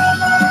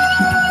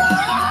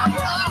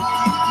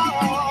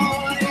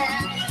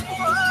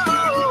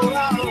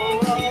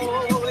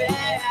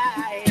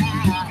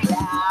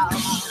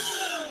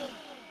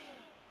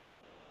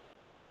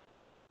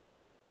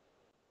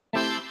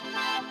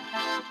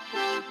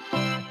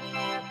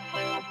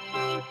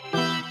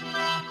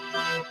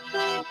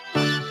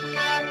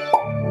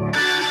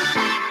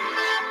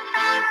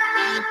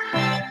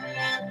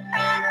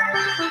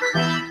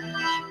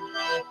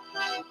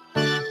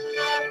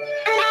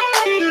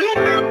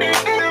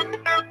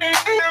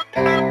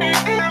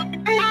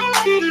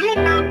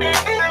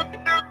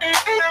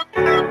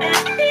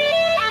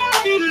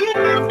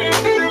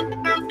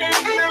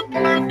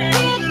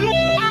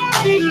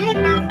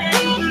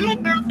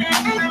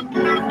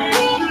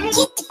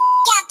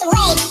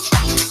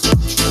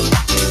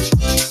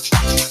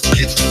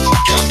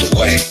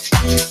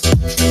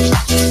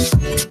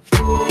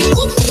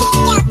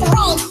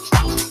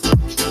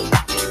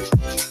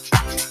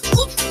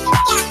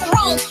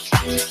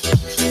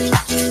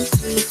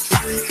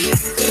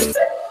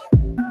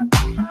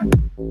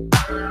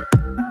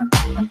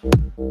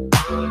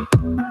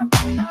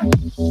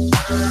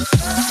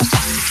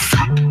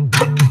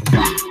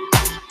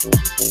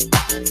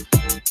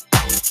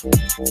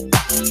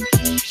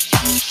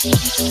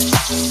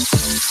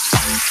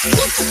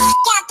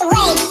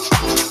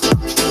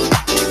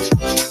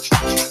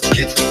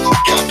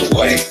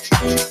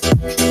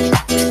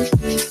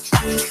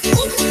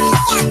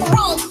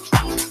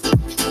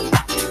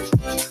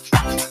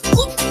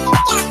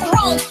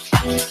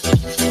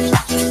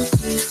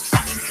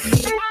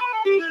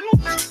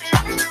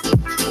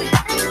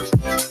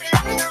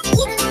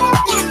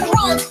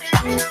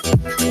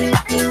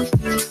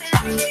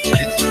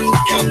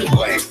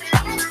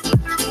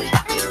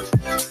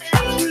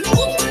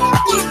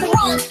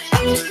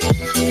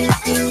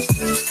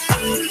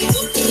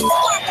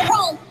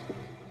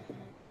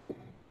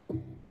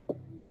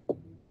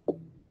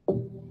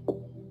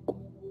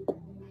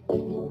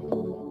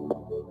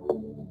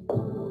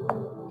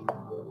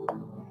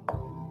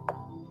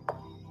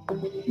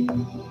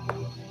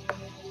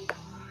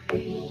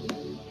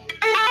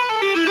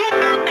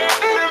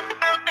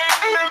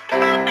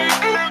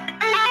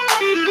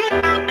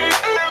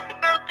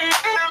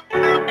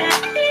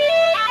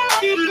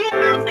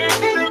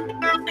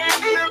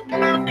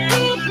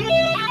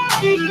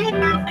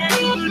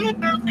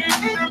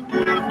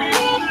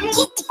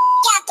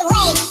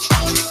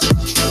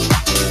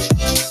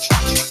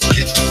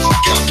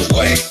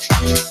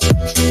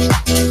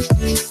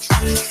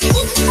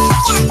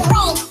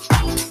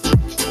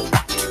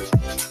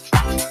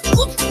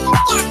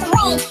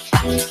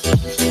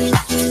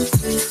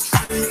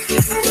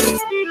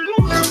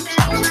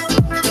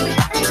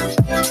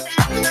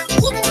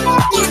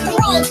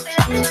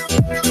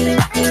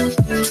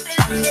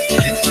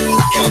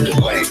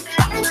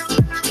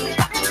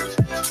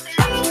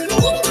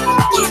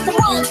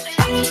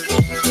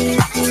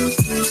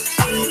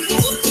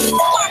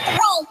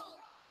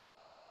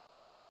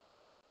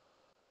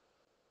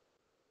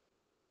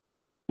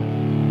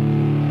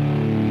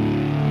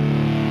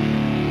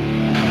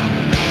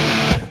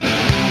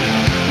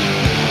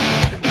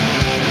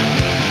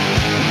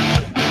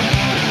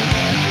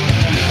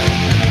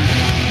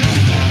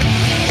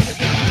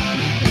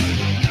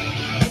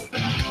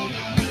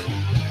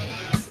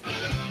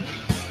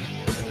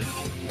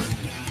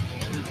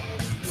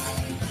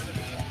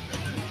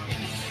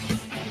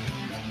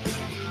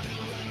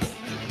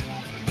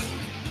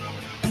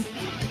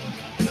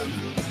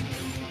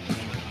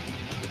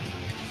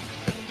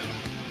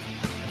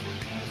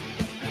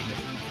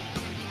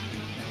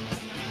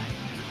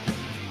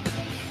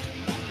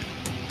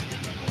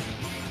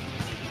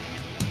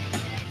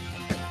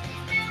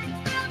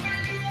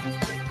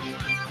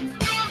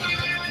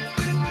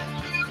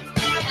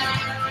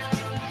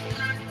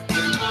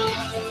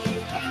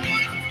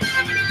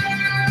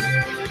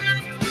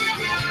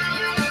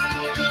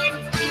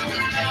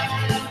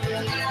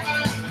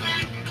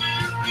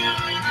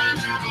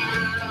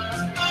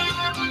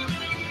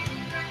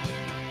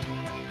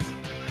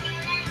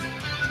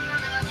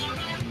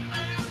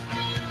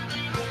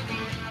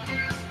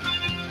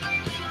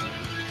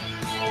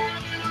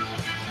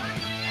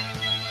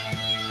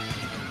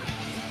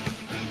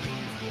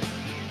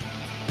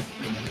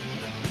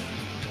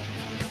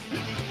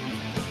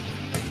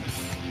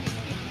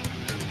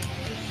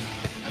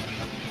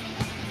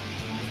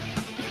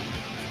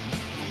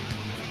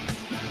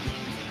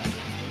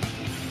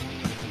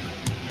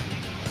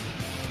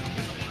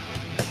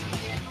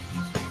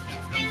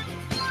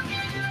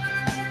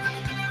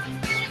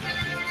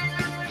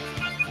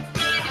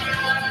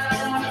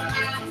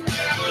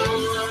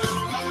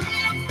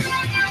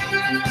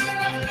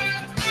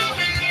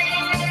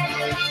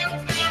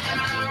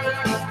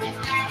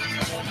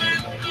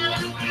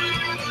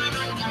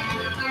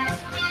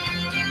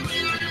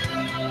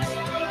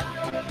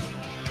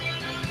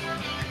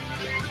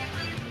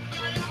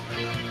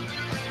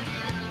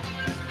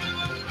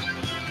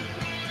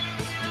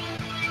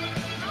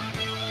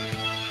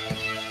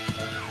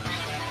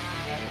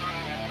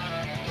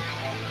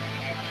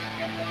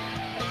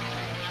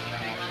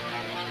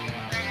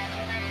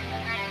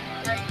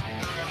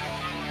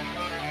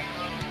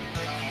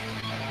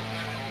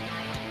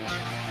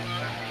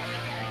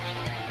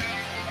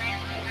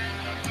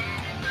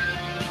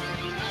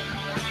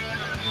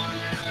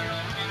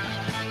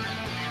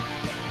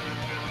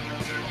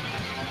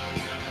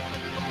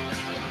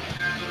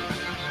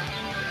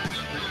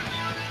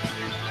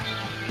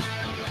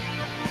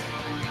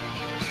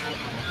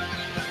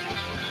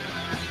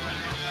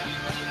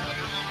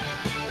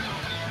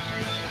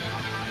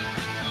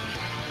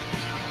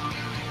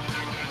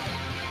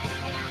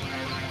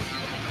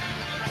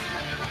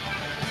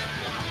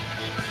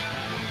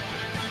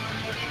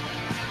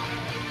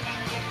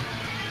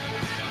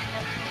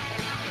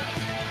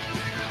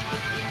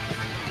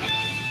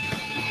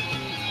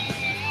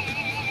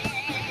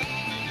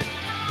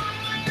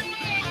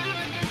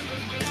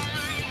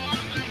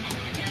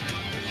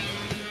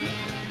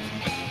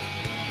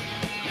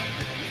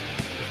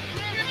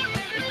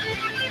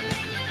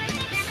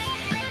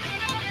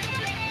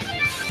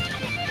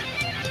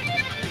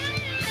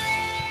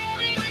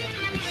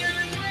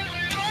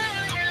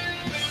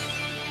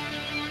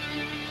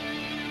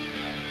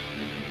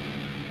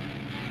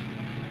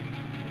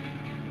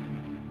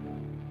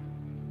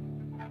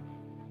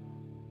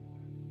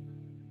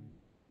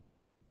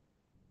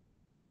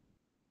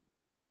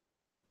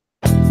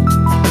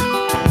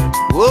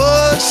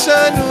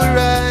sun will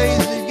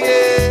rise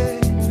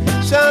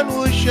again, sun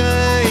will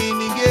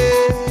shine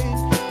again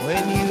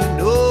when you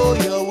know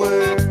your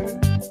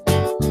worth.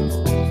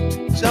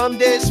 Some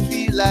days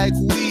feel like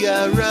we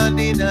are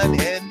running an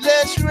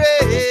endless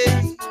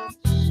race.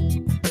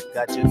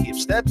 Got to keep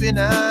stepping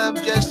up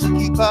just to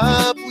keep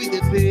up with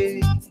the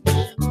pace.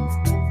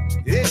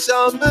 It's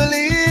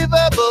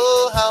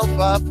unbelievable how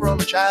far from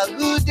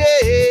childhood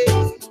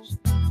days,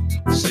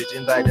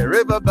 sitting by the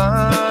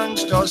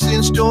riverbanks,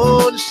 tossing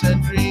stones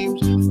and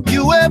dreams.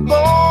 You were born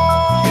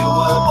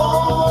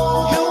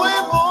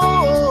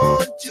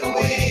to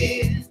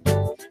win.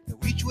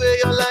 Which way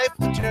your life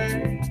will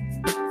turn,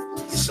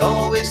 it's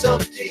always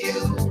up to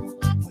you.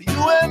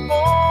 You were born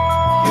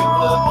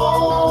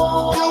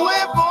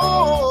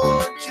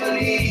to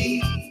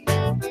lead.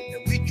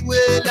 Which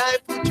way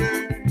life will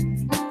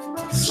turn,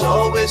 it's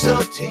always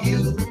up to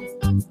you.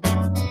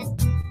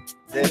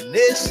 The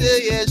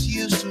naysayers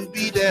used to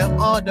be the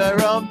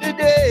order of the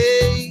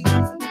day.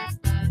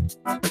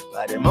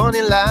 By the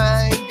morning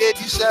light, they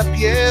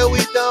disappear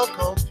without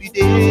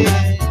confidence.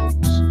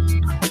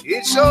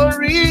 It's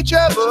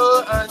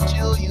unreachable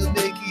until you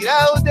make it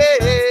out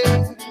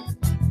there.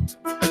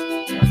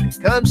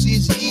 It comes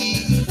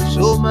easy,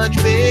 so much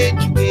pain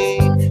to me.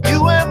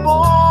 You were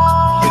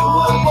born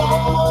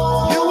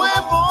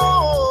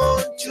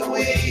to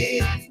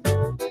win.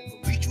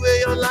 Which way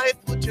your life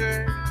will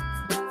turn,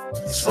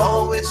 it's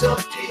always up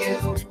to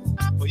you.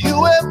 For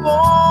you were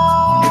born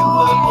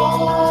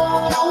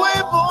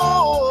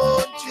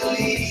to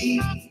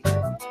lead.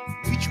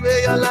 Which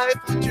way your life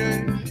will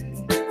turn,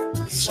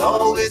 it's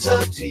always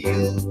up to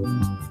you.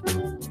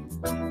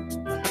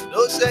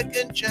 No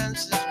second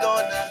chance is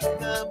gonna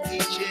come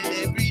each and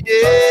every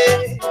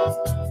day.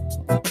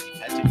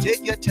 Have to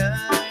take your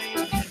time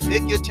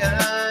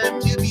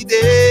to be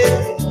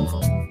there.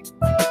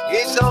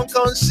 It's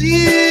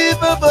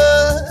inconceivable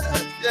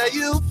that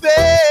you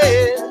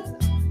fail.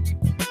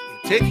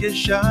 Take a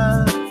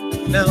shot,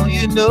 now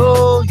you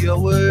know your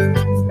worth.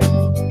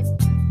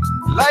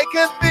 Like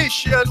a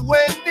vision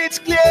when it's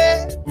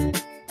clear,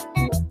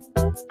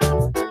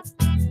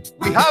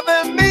 we have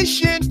a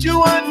mission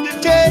to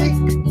undertake.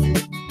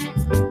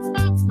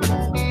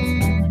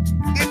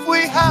 If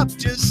we have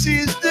to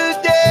seize the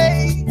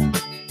day,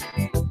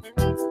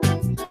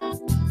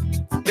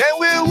 then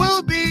we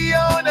will be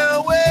on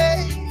our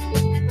way.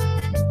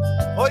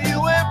 Oh,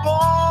 you were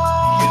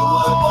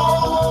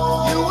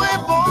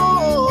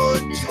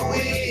born to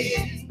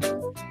win.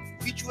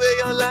 Which way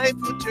your life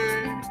will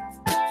turn,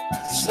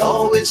 it's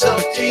always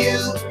up to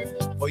you.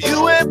 For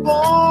you were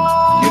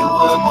born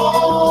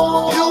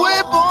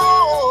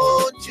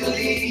to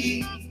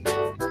lead.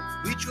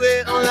 Which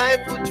way your life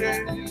will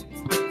turn,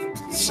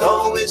 it's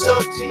always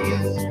up to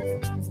you.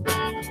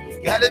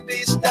 You gotta be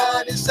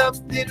starting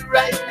something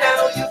right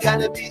now. You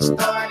gotta be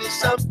starting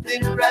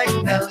something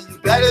right now. You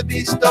gotta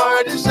be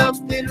starting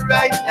something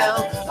right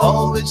now.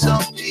 Always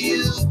up to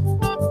you.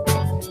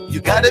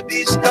 You gotta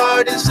be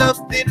starting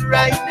something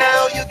right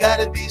now. You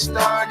gotta be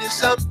starting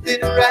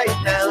something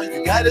right now.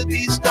 You gotta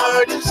be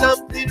starting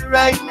something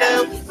right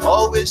now.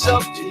 Always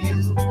up to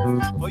you.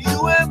 For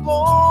you were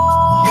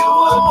born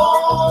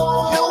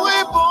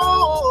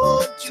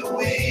to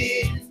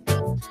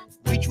win.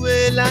 Which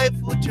way life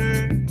will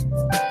turn,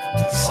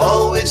 it's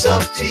always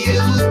up to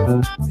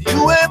you.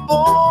 You were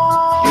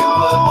born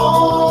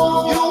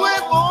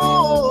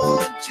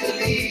to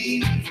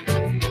lead.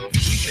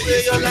 Which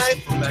way your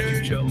life will Magic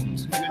turn,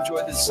 Jones. If you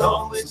enjoyed this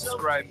song,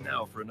 subscribe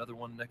now for another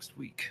one next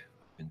week.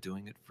 I've been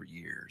doing it for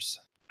years.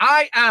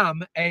 I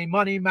am a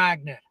money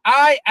magnet.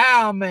 I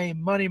am a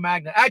money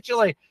magnet.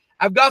 Actually,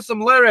 I've got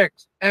some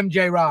lyrics,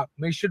 MJ Rock.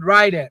 We should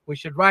write it. We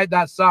should write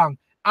that song.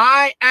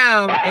 I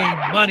am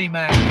a money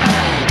magnet.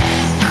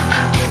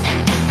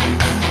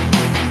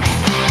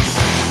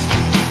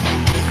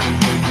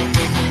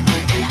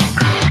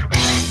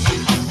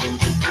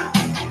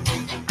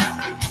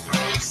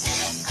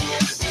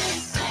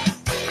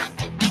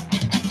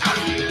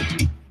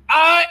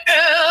 I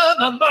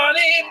am a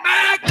money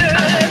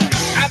magnet.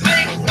 I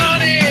make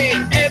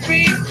money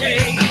every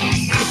day.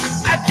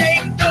 I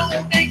take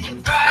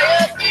donations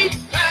via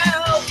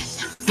PayPal.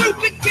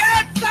 Stupid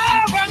cats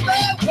are on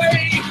the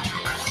way.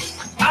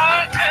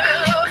 I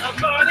am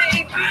a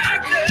money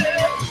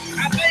magnet.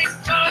 I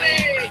make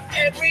money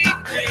every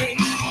day.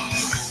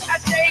 I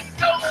take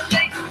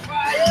donations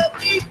via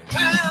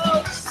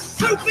PayPal.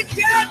 Stupid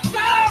cats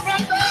are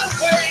on the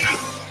way.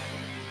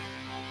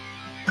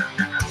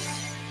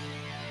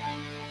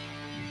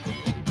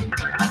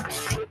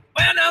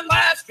 When I'm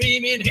live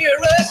streaming here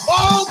at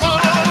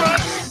Walmart,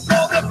 so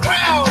the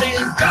crowd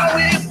is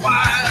going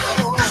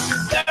wild.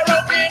 They're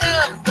opening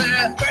up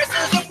their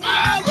purses of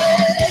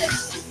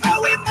flowers,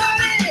 throwing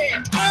money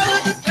all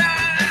of the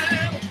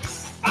time.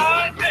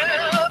 I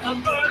am a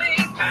money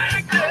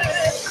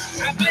magnet.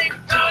 I make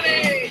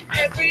money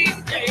every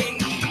day.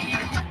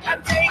 I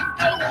take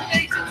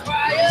donations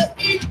via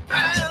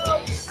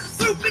PayPal.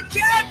 Super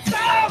cats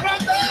are on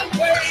the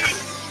way.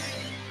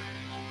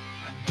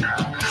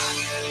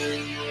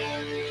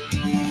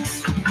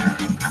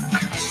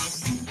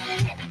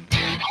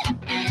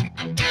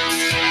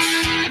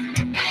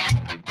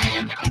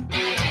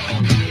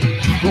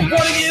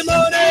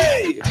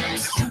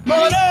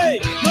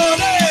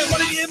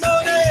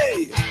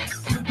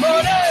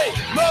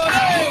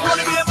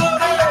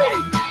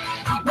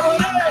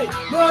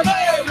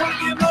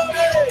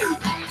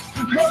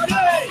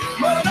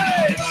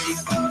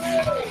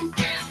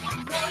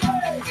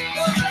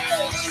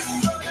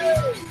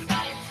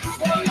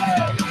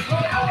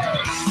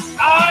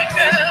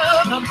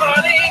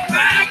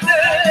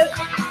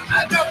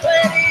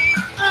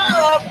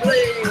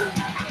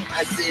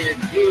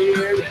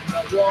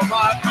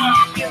 Walmart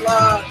parking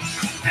lot.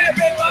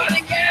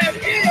 Everybody can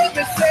hear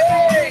me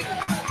sing.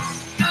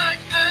 I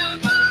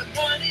am a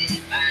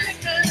money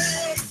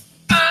magnet.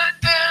 I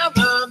am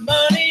a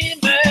money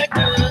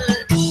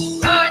magnet.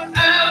 I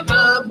am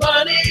a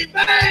money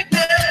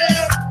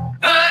magnet.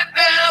 I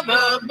am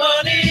a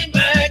money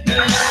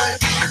magnet.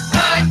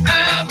 I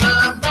am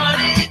a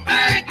money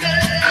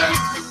magnet.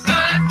 I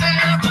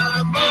am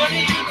a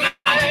money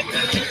magnet.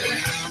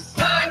 I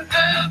am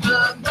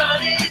a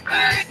money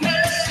magnet. I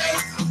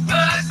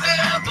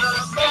am a money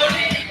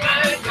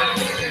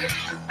magnet.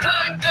 I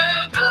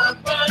am a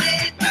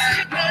money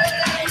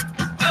magnet.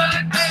 I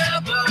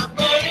am a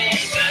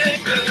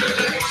money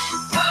magnet.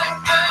 I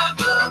am a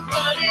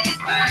money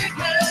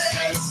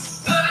magnet.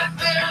 I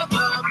am a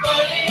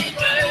money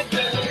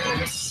magnet.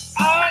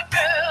 I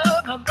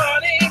am a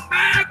money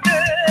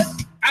magnet.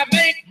 I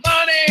make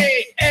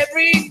money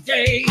every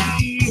day.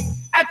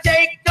 I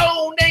take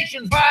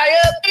donations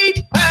via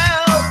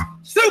PayPal.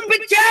 Super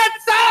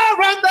chats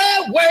are on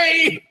the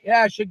way.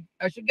 Yeah, I should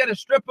get a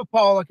stripper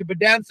pole. I could be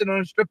dancing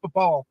on a stripper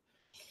pole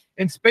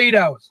in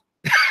Speedos.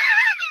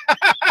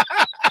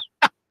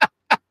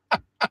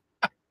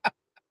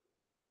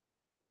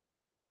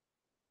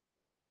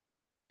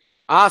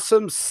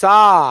 Awesome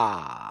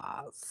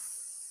sauce.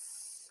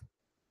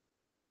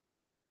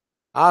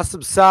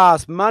 Awesome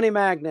sauce. Money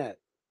magnet.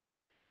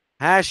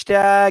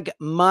 Hashtag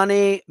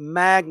money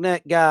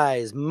magnet,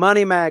 guys.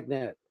 Money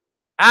magnet.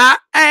 I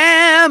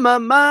am a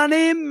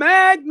money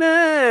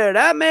magnet.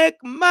 I make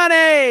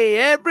money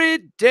every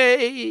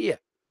day.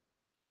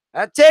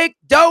 I take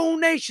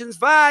donations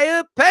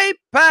via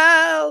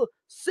PayPal.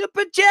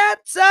 Super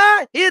chats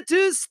are here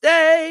to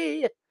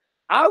stay.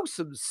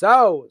 Awesome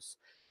sauce.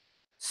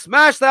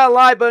 Smash that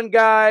like button,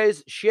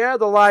 guys. Share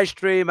the live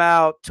stream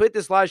out. Tweet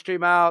this live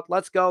stream out.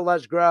 Let's go.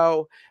 Let's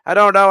grow. I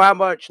don't know how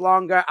much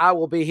longer I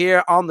will be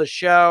here on the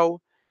show.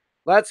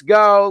 Let's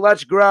go.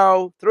 Let's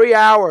grow. 3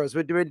 hours.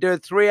 We've been doing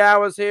 3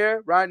 hours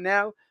here right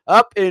now.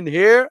 Up in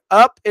here.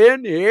 Up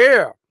in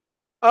here.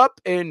 Up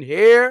in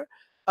here.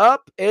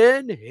 Up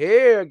in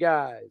here,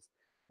 guys.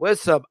 With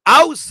some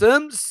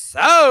awesome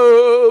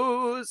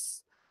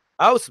sauce.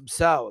 Awesome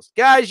sauce.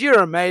 Guys,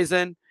 you're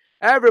amazing.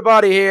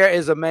 Everybody here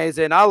is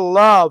amazing. I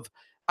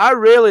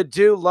really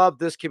do love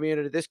this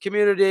community. This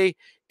community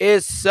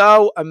is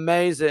so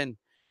amazing.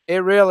 It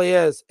really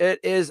is. It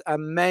is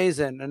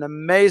amazing. An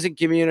amazing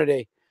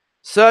community.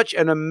 Such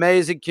an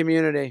amazing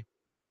community.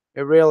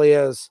 It really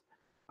is.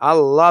 I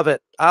love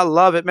it. I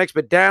love it. Makes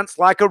me dance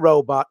like a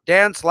robot.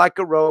 Dance like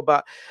a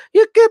robot.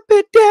 You could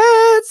be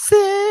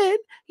dancing.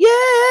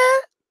 Yeah.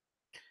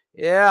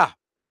 Yeah.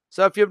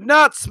 So if you've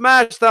not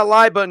smashed that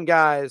like button,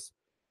 guys,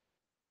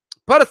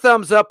 put a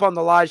thumbs up on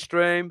the live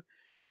stream.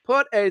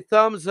 Put a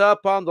thumbs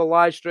up on the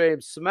live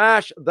stream.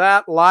 Smash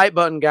that like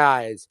button,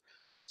 guys.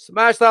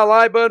 Smash that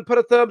like button. Put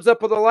a thumbs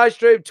up on the live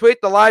stream. Tweet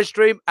the live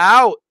stream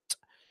out.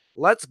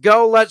 Let's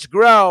go. Let's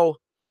grow.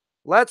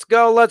 Let's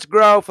go. Let's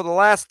grow for the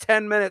last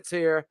 10 minutes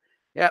here.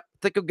 Yep. I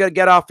think I'm going to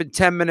get off in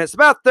 10 minutes.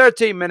 About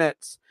 13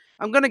 minutes.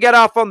 I'm going to get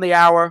off on the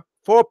hour.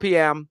 4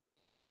 p.m.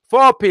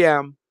 4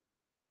 p.m.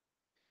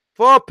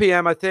 4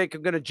 p.m. I think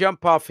I'm going to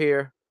jump off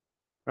here.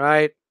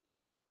 Right?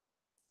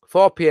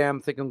 4 p.m.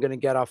 I think I'm going to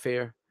get off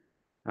here.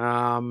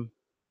 How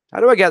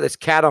do I get this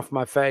cat off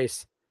my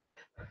face?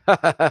 How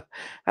do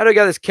I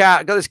get this cat?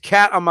 I got this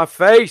cat on my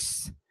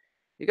face.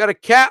 You got a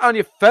cat on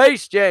your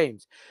face,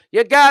 James.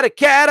 You got a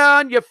cat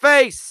on your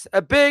face.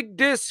 A big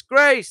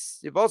disgrace.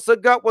 You've also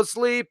got one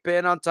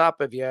sleeping on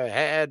top of your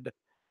head.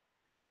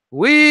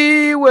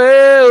 We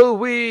will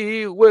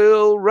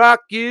rock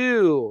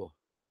you.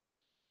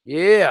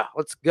 Yeah,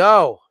 let's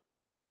go.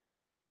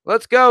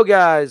 Let's go,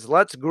 guys.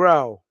 Let's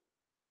grow.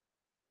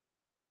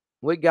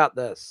 We got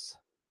this.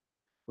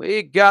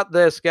 We got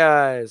this,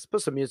 guys.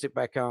 Put some music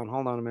back on.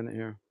 Hold on a minute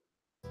here.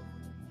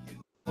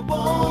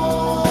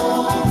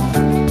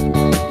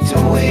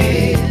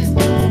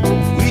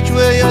 Which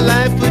way your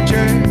life would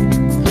turn,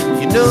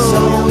 you know,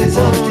 so it's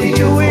up to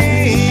you.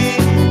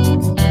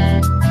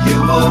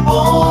 You were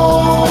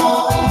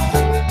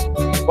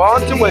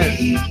born to win.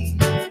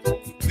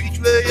 Which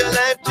way your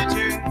life to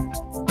turn,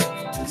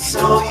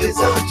 so it's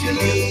up to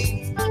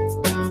you.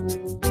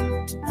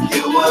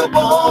 You were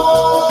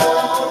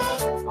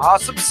born.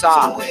 Awesome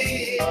song.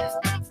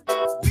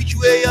 Which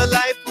way your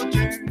life would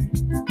turn,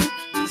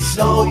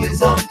 so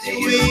it's up to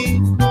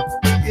you.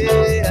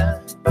 Yeah.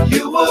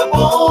 You were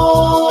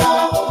born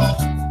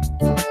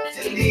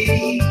to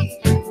lead.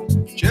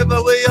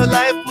 Whichever way your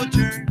life would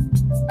turn,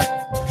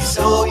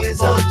 so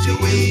it's up to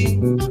we.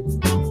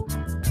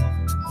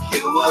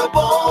 You were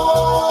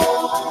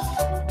born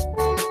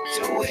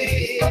to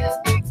win.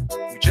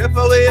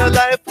 Whichever way your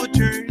life would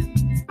turn,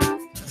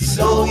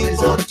 so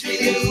it's up to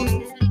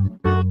you.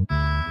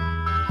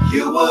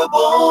 You were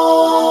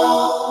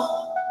born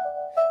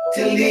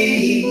to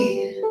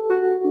lead.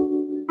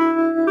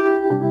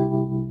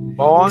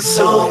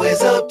 So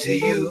it's up to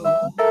you.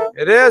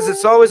 It is.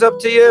 It's always up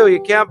to you.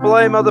 You can't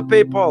blame other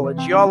people.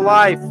 It's your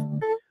life.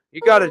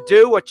 You got to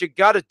do what you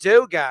got to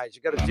do, guys.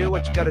 You got to do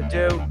what you got to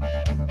do.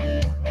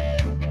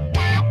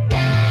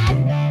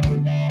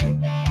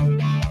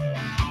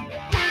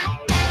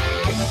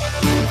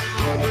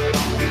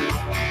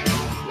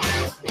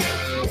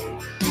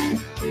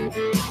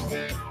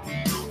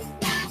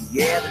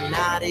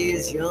 night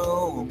is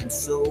young, and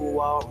so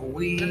are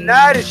we. The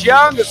night is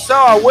young, and so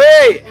are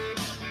we.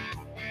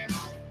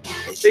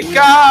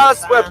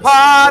 Because we're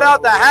part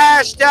of the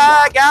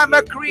hashtag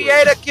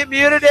IAmACreator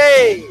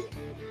community.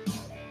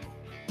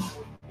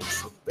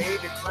 So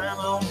baby, climb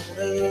on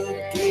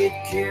up,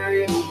 get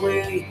carried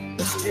away.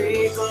 Let's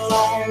take a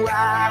long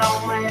ride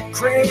on that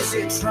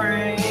crazy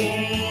train.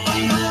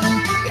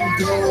 And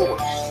go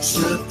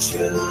chug,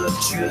 chug,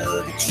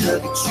 chug,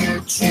 chug,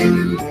 choo,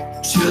 choo.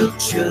 Chug,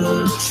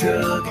 chug,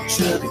 chug,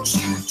 chug,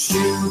 choo,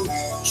 choo.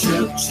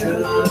 Chug,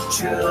 chug,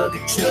 chug,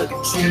 chug,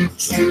 choo,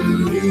 choo.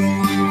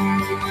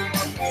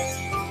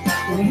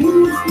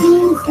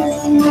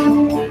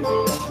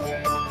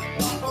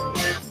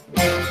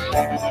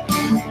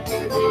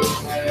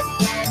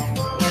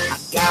 I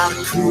got a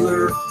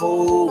cooler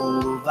full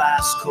of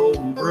ice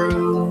cold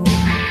brew.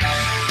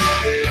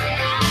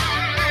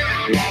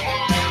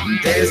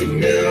 There's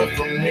enough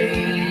for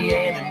me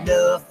and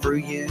enough for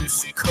you,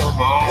 so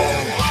come on.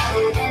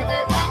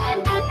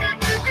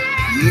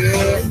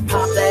 Yeah,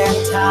 pop that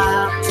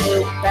top,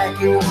 tilt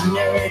back your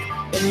neck,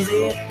 and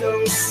let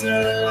those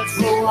suds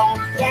roll on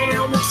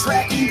down the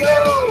track and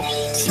go.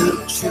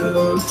 Chug,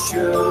 chug,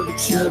 chug,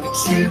 chug,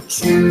 choo,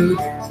 choo.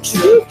 Chug,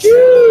 chug,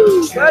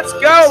 chug. Let's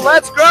go,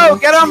 let's go.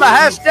 Get on the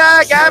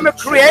hashtag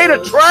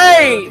IAmACreator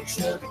train.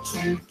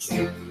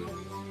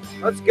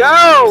 Let's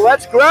go,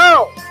 let's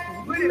grow.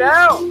 Put it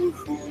out. Woo,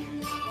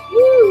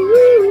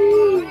 woo,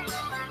 woo.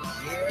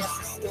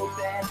 Yes, stoke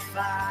that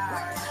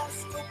fire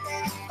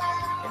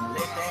and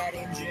let that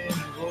engine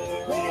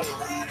roll.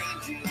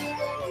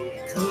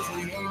 Cause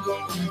we ain't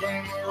going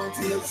down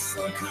till the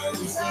sun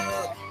comes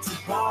up. So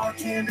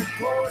bartender,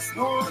 pour us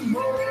one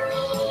more.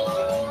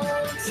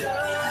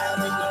 Out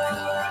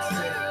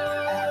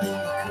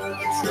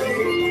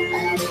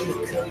in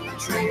the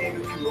country,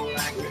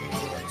 like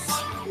this.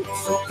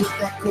 So put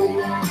that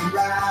cold on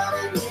right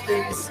in the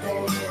face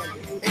stand.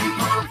 And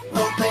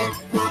pump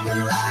it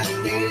like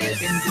this.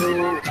 And go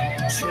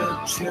chug,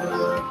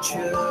 chug,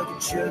 chug,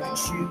 chug,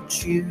 choo,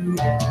 choo.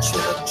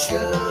 Chug,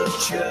 chug,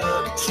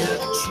 chug,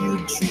 chug, choo,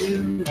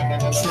 choo.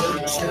 Chug,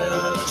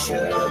 chug,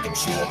 chug,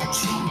 chug,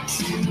 choo,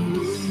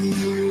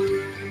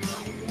 choo.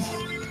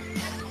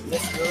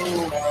 Let's go.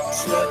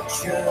 Chug,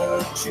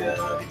 chug,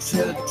 chug,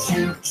 chug,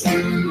 choo,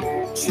 choo.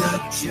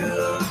 Chug,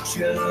 chug,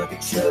 chug,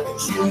 chug,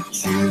 choo,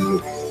 choo.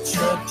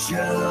 Chug,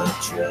 chug,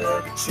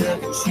 chug,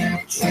 chug, choo,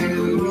 choo.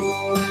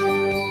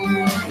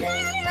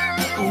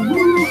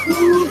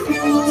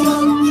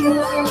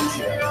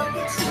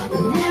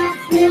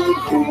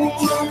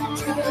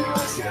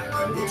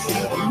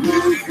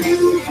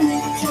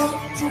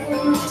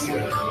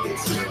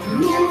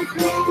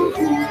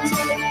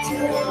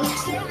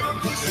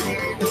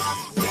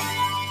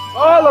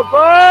 All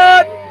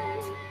aboard!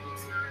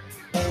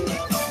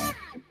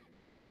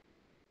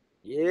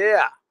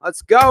 Yeah,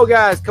 let's go,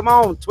 guys. Come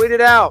on, tweet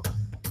it out.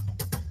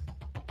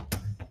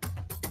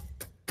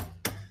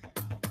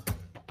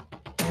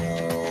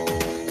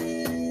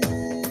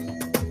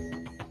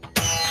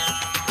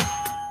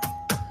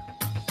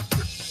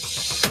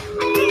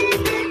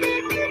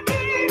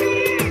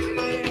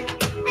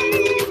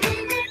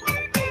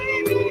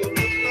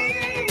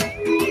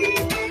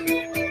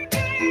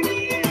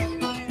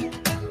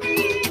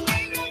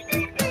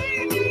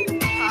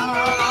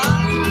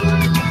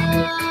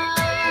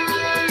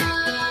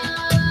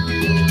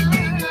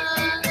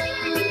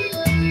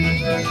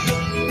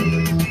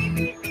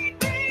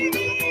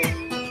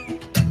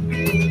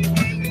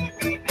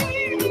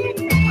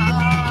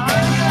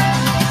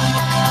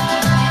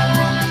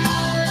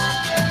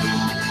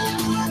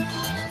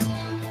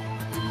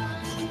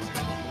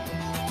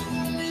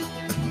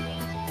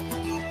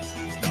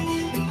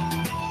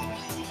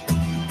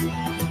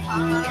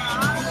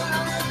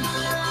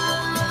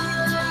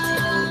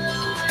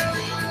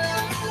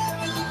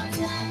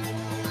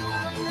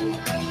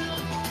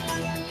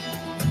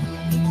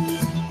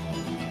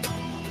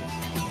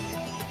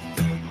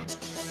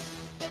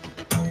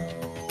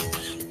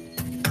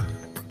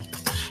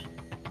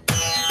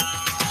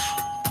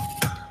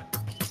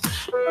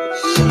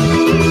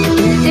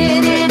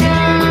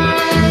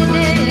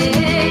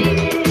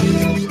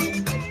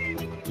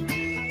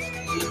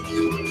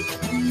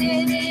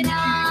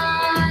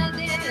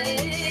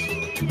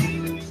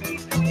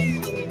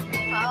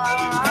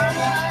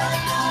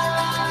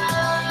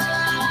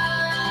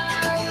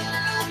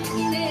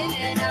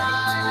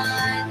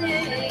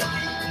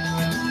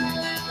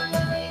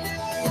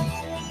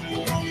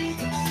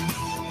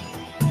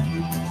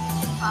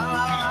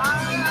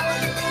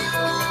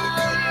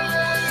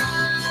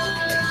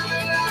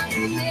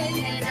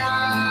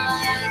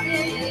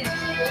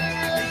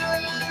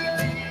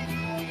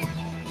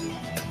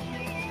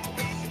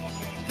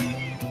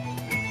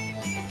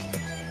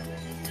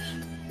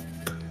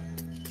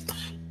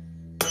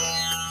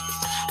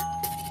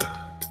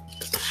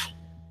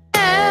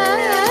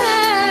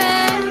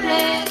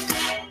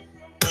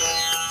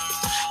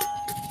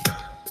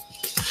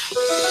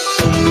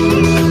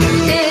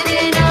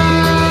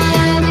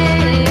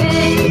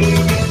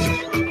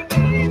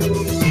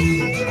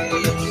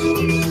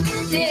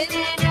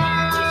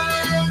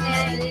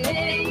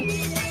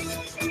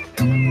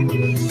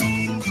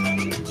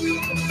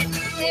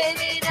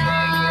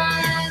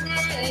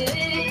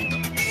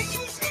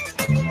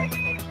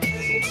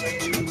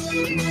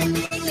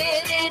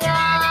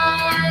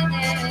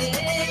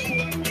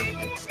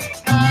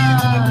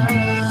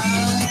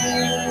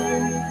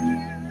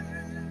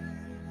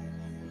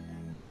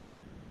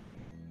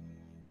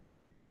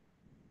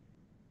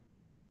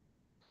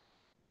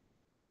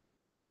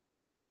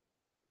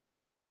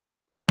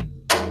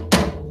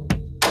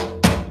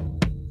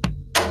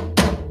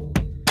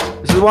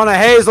 one of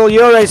Hazel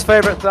Urey's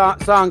favorite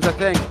songs, I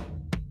think.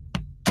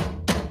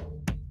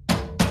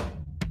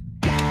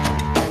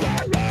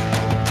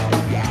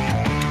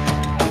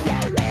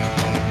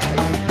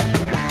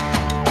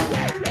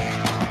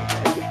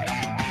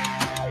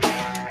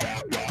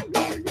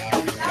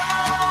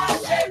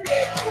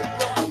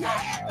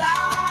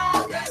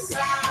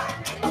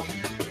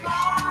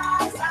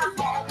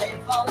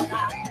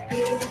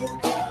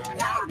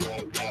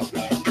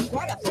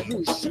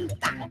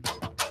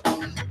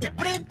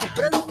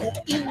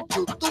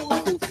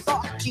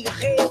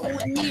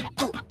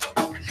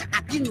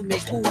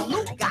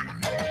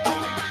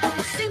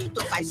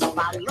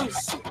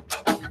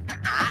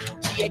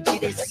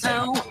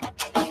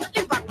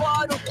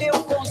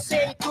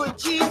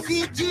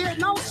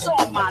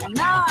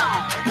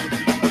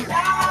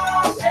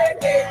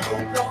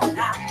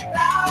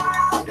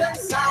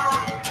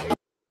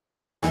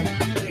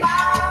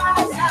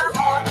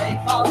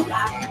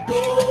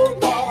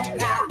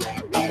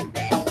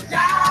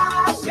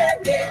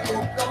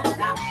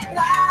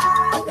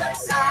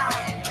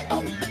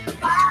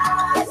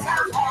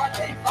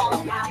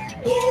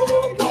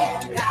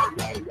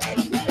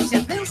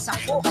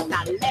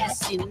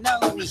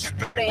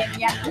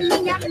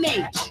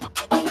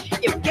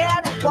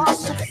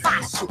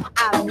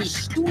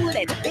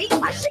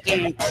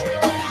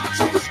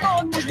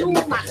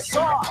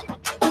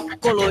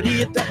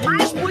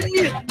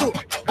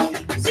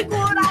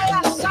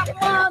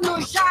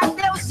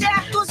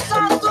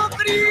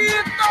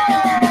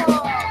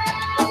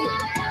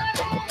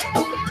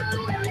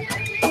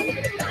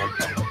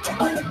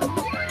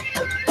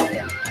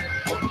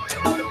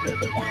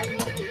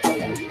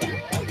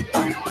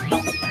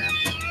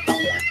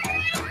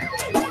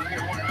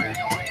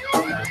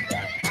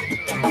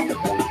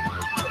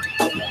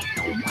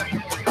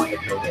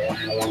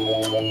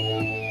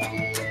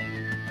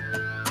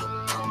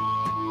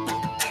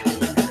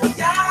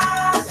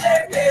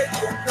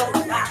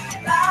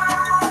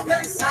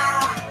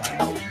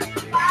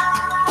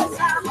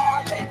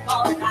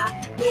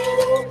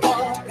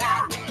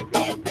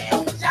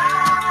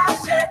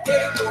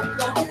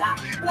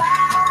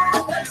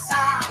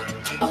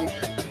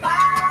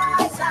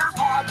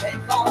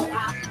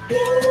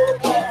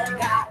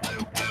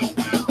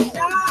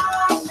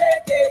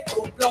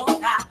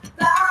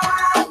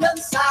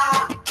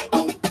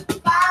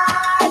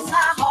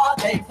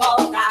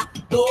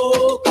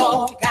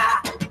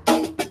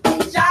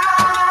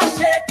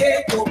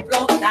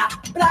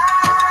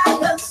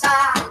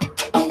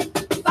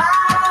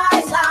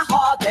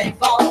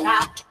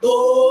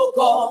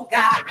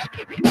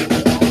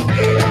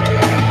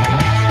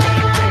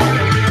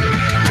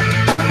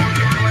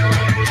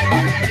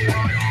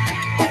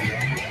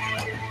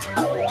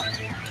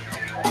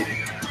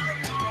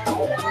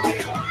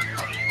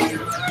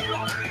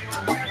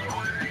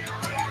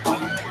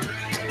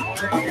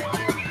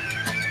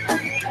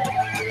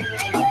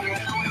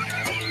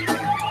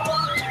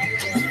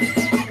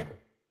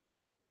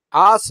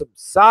 Awesome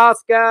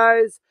sauce,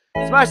 guys.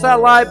 Smash that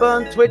like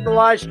button, tweet the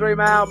live stream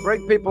out,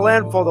 bring people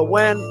in for the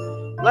win.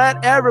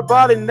 Let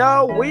everybody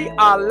know we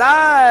are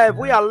live.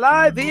 We are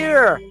live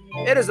here.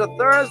 It is a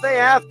Thursday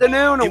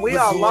afternoon, and we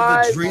are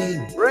live.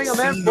 Bring them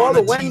in for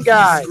the win,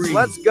 guys.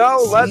 Let's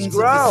go. Let's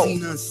grow.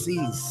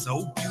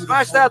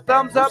 Smash that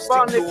thumbs up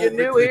button if you're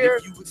new here.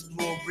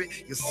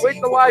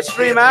 Tweet the live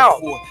stream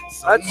out.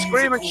 Let's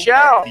scream and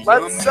shout.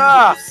 Let's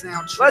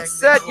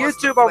set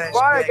YouTube on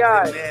fire,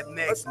 guys.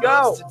 Let's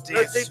go.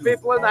 Let's see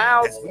people in the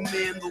house.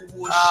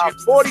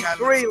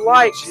 43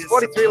 likes.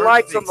 43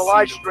 likes on the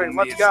live stream.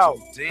 Let's go.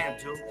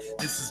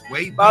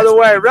 By the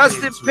way,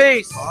 rest in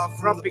peace,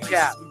 Grumpy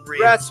Cat.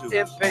 Rest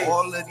in peace.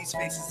 All of these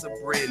faces are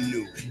brand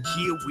new.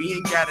 Here we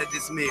ain't got to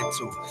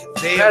dismantle.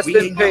 Rest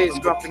in peace,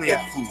 Grumpy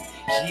Cat.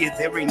 Here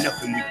there ain't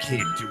nothing we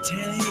can't do.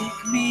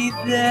 Take me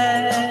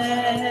there.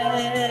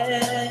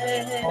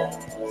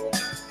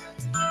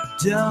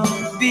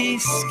 Don't be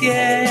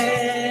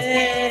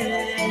scared.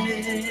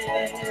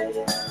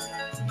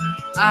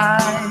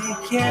 I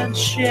can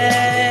share.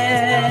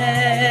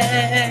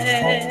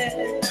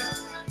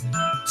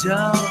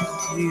 Don't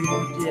you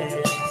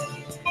dare.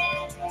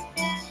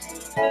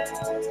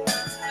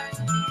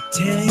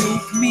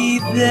 Take me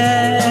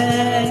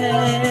there.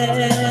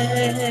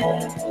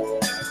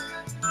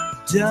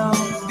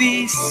 Don't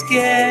be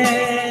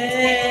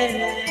scared.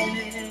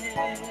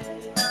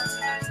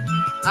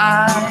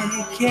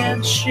 I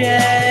can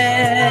share.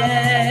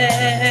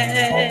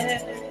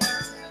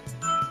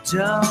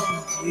 Don't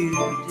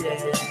you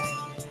dare.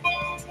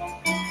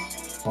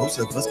 Most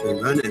of us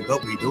been running,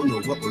 but we don't know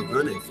what we're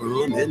running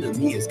from.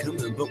 Enemy is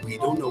coming, but we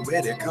don't know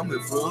where they're coming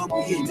from.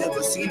 We ain't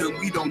never seen them,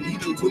 we don't need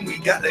them when we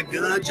got a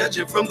gun.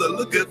 Judging from the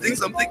look of things,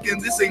 I'm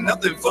thinking this ain't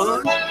nothing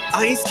fun.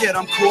 I ain't scared,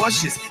 I'm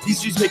cautious. These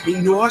streets make me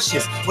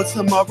nauseous. What's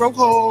tomorrow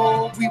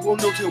hold? We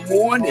won't know till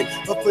morning.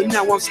 But for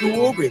now I'm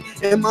snoring,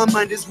 and my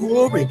mind is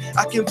roaring.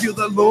 I can feel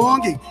the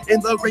longing,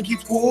 and the rain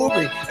keeps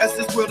pouring as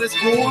this world is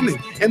forming,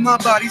 and my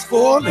body's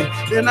falling.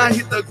 Then I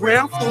hit the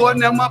ground floor,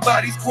 now my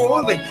body's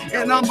crawling,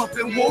 and I'm up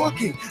and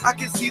walking. me. I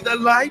can see the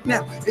light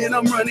now, and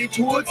I'm running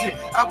towards it.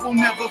 I will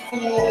never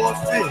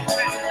forfeit.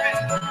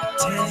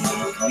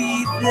 Take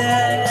me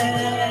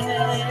there.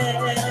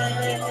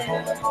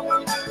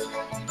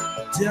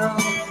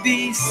 Don't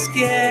be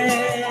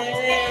scared.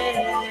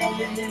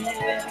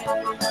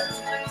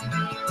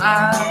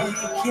 I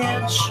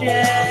can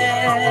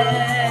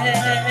share.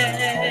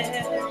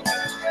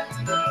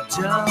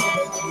 Don't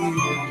you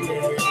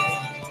dare.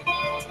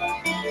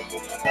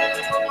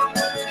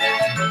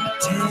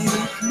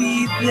 Take me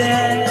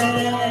there.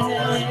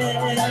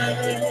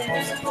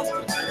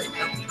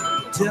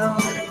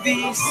 Don't be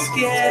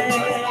scared.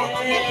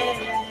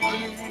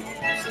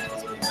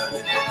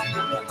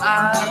 I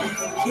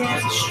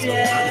can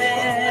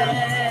share.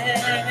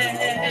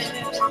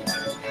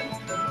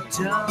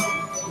 Don't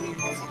you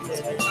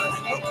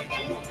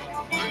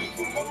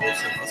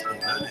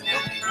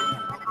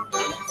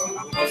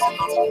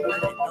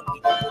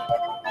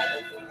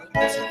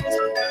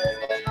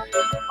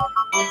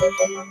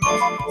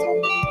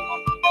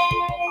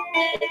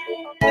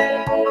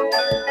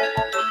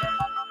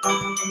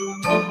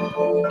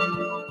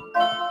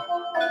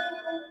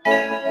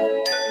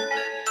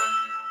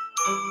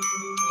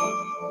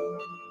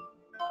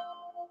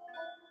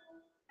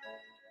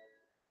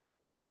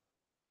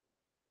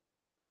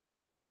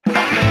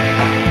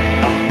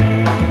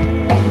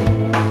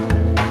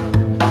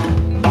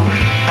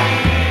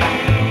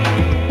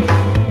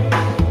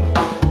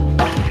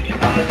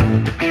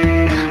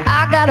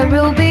I got a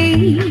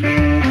ruby,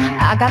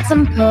 I got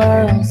some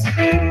pearls,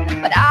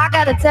 but I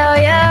gotta tell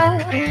ya,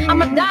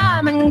 I'm a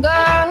diamond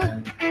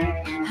girl.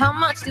 How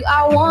much do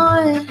I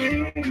want?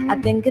 I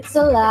think it's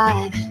a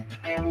lot.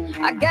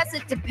 I guess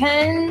it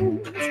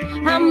depends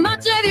how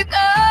much have you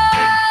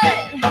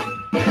got.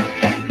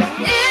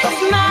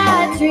 It's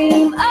my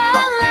dream, a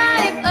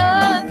life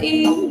of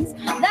ease.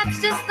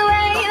 That's just the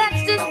way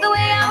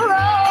I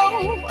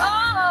roll.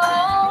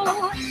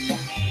 Oh,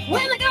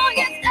 when the going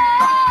gets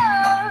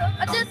tough,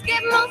 I just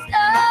get more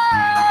stuff.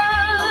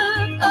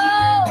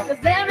 Oh,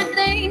 'cause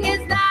everything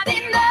is not enough.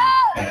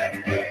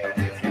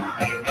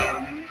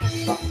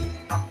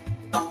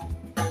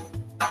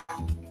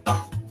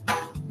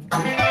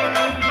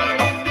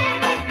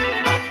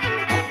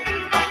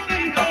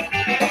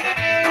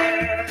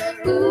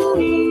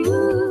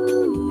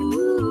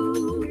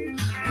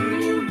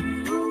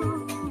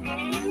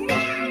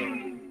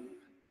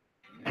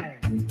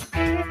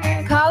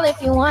 Call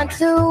if you want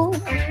to.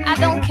 I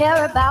don't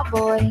care about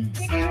boys.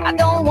 I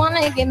don't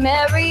wanna get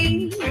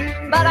married,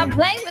 but I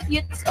play with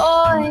your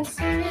toys.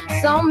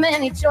 So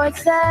many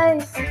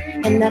choices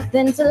and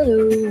nothing to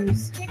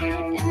lose.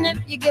 And if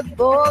you get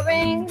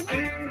boring,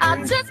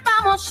 I'll just buy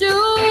more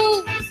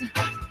shoes.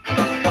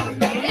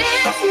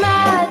 It's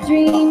my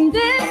dream,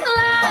 this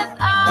life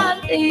I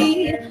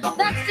lead.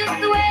 That's just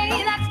the way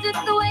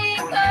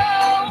it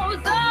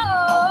goes. Oh,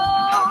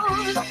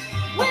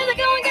 when the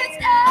going gets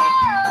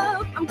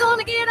tough, I'm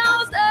gonna get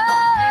all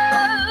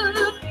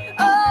stuff.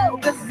 Oh,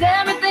 'cause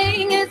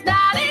everything is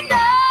not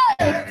enough.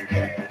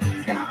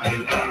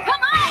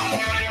 Come on!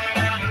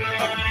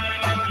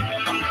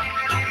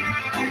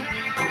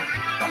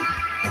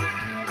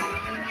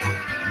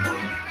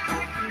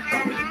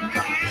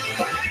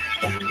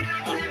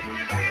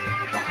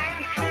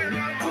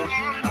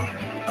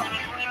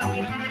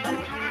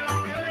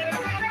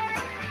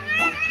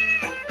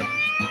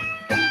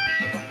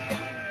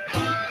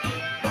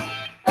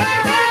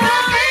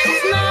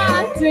 It's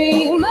my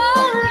dream, a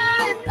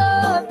life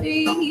of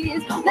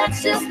peace.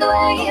 That's just the way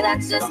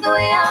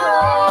I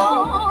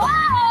roll.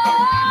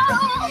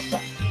 Oh,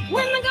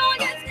 when the going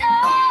gets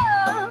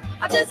tough,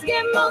 I just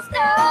get more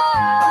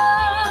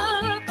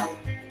stuff.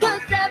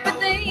 'Cause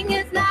everything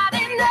is not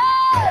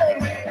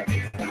enough.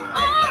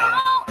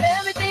 Oh,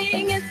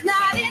 everything is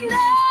not enough.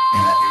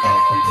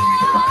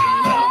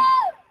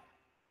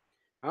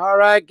 All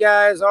right,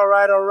 guys. All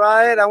right. All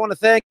right. I want to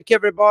thank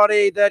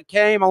everybody that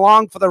came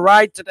along for the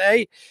ride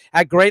today.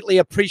 I greatly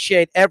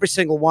appreciate every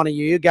single one of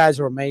you. You guys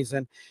are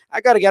amazing. I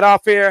got to get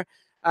off here.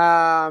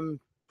 I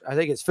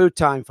think it's food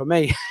time for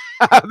me.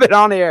 I've been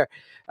on here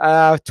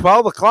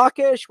 12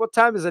 o'clock-ish. What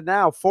time is it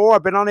now? 4.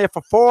 I've been on here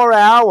for 4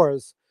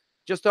 hours.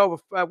 Just over,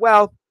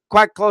 well,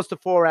 quite close to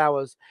 4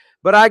 hours.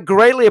 But I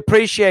greatly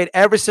appreciate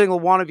every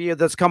single one of you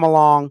that's come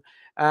along.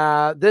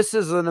 This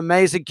is an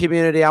amazing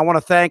community. I want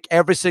to thank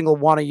every single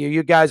one of you.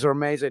 You guys are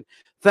amazing.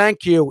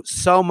 Thank you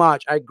so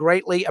much. I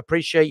greatly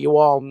appreciate you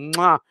all.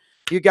 Mwah.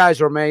 You guys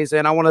are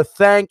amazing. I want to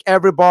thank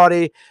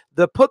everybody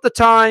that put the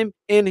time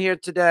in here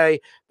today,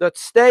 that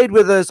stayed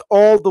with us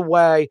all the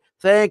way.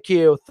 Thank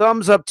you.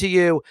 Thumbs up to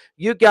you.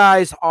 You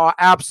guys are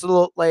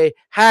absolutely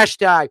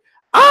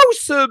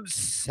 #awesome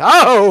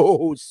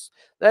sauce.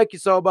 Thank you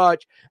so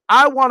much.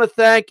 I want to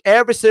thank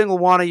every single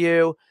one of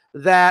you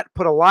that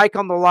put a like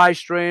on the live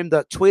stream,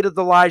 that tweeted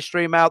the live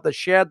stream out, that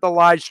shared the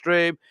live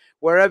stream,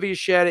 wherever you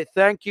shared it.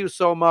 Thank you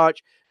so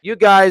much. You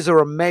guys are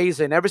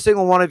amazing. Every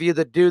single one of you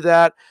that do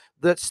that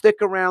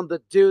stick around,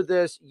 that do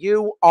this,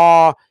 you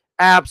are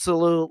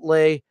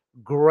absolutely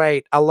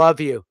Great. I love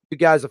you. You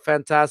guys are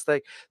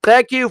fantastic.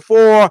 Thank you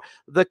for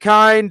the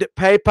kind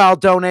PayPal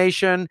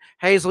donation,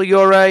 Hazel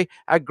Ure.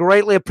 I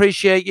greatly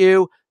appreciate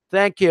you.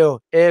 Thank you.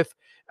 If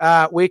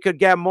we could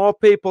get more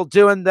people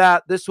doing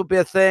that, this would be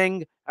a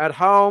thing at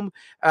home.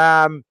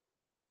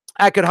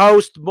 I could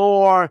host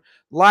more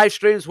live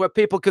streams where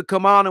people could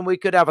come on and we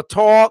could have a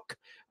talk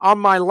on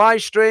my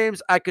live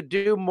streams. I could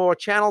do more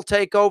channel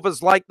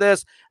takeovers like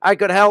this. I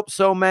could help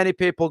so many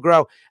people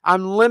grow.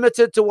 I'm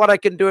limited to what I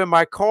can do in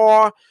my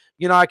car.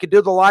 You know, I could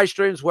do the live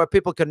streams where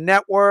people can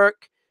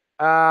network.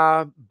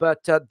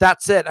 But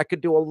that's it. I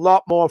could do a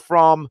lot more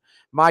from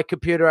my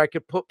computer. I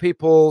could put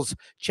people's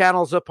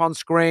channels up on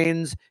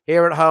screens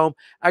here at home.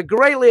 I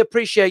greatly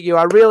appreciate you.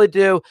 I really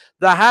do.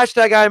 The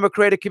hashtag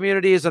IAmACreator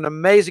community is an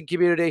amazing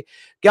community.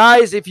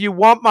 Guys, if you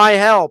want my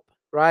help,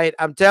 right,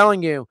 I'm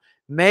telling you,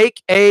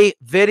 make a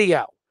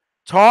video.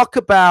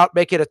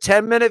 Make it a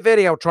 10-minute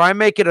video. Try and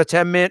make it a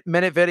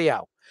 10-minute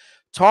video.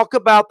 Talk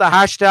about the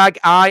hashtag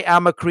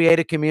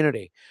IAmACreator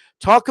community.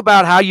 Talk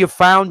about how you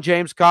found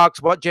James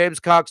Cox, what James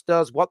Cox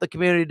does, what the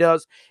community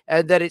does,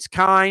 and that it's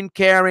kind,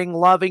 caring,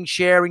 loving,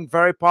 sharing,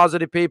 very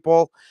positive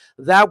people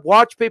that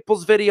watch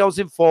people's videos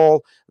in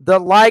full,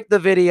 that like the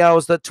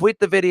videos, that tweet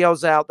the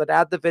videos out, that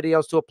add the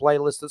videos to a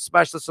playlist, that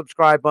smash the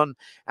subscribe button,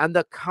 and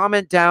the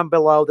comment down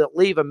below, that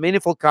leave a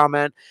meaningful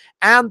comment,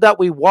 and that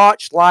we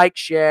watch, like,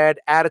 shared,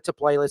 add it to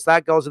playlists.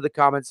 That goes in the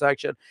comment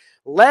section.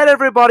 Let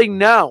everybody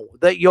know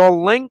that your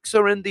links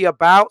are in the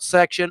About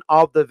section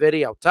of the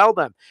video. Tell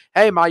them,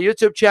 hey, my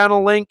YouTube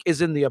channel link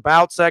is in the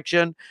About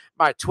section.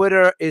 My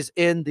Twitter is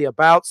in the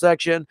About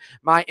section.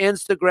 My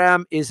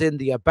Instagram is in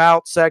the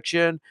About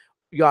section.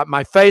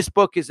 My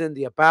Facebook is in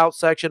the About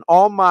section.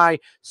 All my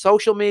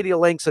social media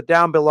links are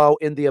down below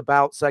in the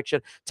About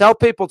section. Tell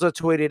people to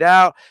tweet it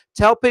out.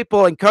 Tell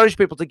people, encourage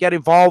people to get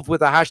involved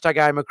with the hashtag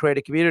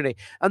IAmACreator community.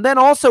 And then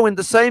also in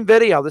the same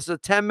video, this is a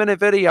 10-minute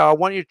video. I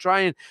want you to try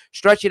and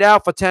stretch it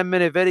out for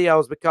 10-minute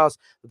videos because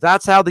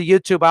that's how the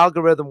YouTube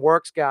algorithm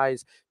works,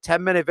 guys.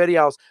 10-minute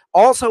videos.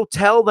 Also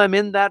tell them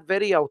in that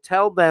video,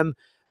 tell them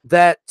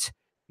that,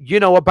 you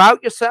know,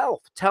 about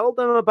yourself. Tell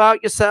them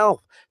about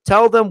yourself.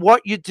 Tell them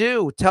what you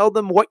do. Tell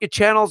them what your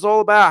channel's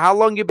all about. How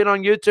long you've been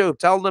on YouTube.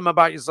 Tell them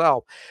about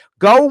yourself.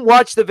 Go and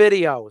watch the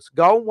videos.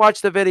 Go and watch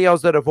the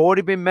videos that have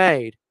already been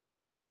made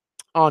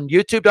on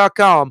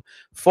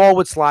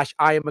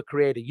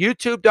youtube.com/IAmACreator.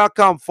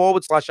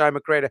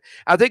 youtube.com/IAmACreator.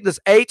 I think there's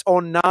 8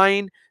 or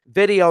 9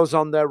 videos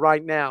on there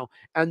right now.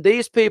 And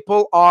these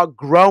people are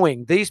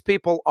growing. These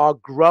people are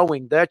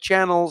growing. Their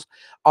channels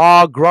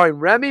are growing.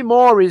 Remy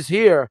Moore is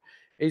here.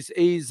 He's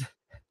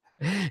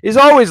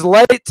always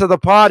late to the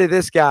party,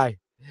 this guy.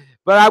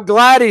 But I'm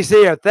glad he's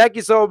here. Thank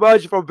you so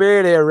much for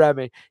being here,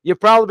 Remy. You've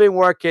probably been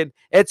working.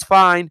 It's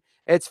fine.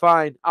 It's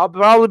fine. I'll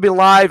probably be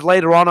live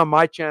later on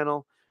my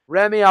channel.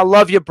 Remy, I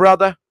love you,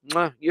 brother.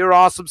 You're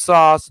awesome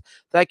sauce.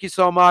 Thank you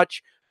so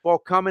much for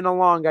coming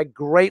along. I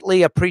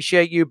greatly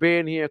appreciate you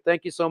being here.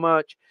 Thank you so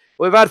much.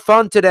 We've had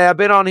fun today. I've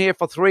been on here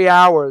for 3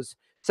 hours.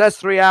 It says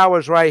 3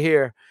 hours right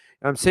here.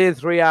 I'm seeing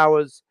 3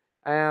 hours.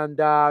 And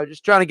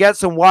just trying to get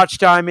some watch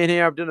time in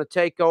here. I'm doing a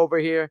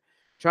takeover here.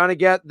 Trying to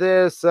get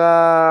this.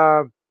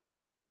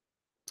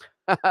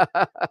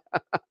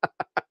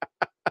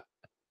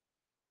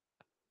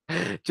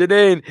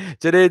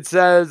 Janine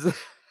says,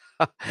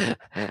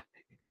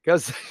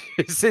 because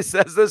she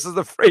says this is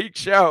the freak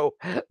show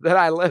that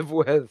I live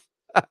with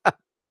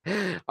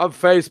on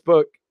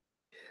Facebook.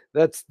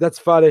 That's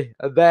funny.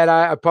 And then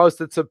I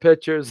posted some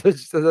pictures. She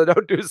says, I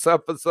don't do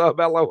stuff for some,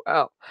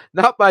 LOL.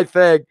 Not my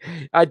thing.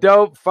 I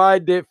don't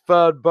find it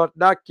fun, but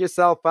knock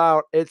yourself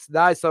out. It's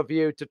nice of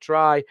you to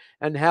try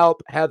and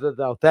help Heather,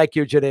 though. Thank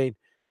you, Janine.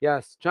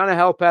 Yes, trying to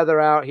help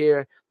Heather out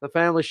here. The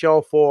Family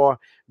Show 4.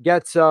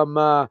 Get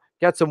some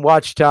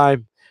watch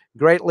time.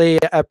 Greatly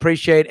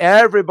appreciate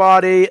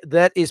everybody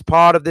that is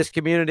part of this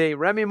community.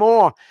 Remy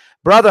Moore,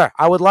 brother,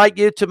 I would like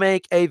you to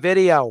make a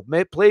video.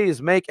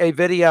 Please make a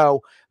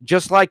video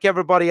just like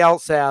everybody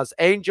else has.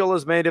 Angel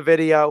has made a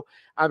video.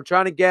 I'm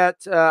trying to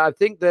get, I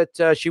think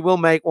that she will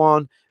make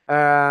one.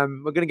 We're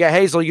going to get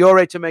Hazel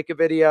Ure to make a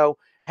video.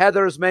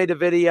 Heather's made a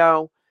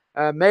video.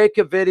 Make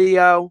a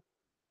video.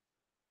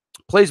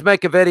 Please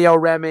make a video,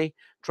 Remy.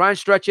 Try and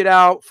stretch it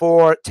out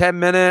for 10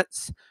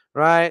 minutes,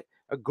 right?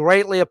 I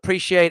greatly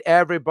appreciate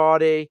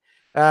everybody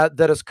that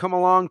has come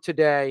along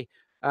today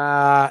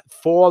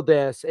for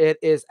this. It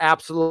is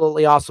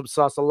absolutely awesome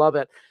sauce. I love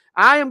it.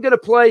 I am going to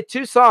play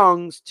two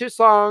songs,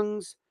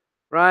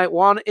 right?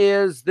 One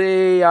is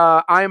the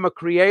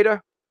IAmACreator,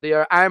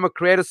 the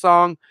IAmACreator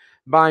song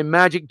by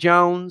Magic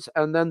Jones.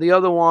 And then the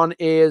other one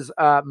is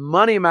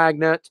Money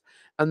Magnet.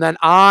 And then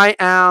I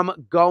am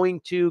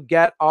going to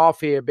get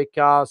off here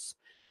because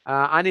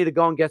I need to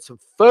go and get some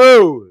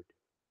food.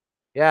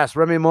 Yes,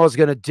 Remy Moore's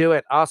going to do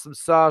it. Awesome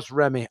sauce,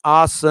 Remy.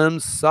 Awesome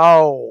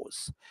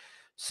sauce.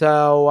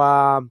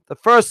 So the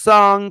first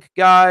song,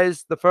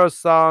 guys,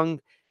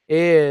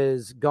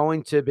 is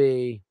going to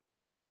be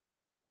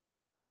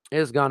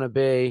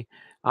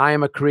I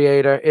Am a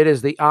Creator. It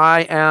is the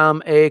I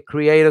Am a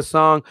Creator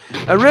song,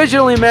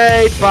 originally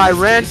made by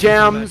Ran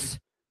Gems.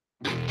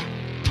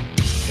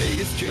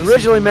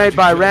 Originally made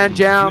by Ran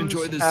Gems,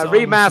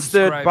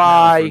 remastered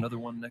by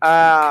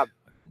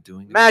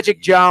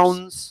Magic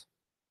Jones.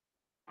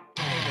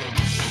 I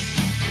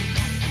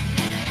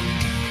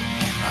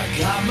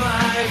got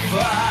my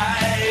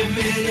 5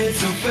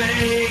 minutes of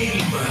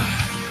fame.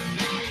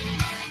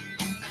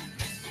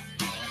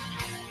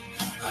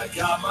 I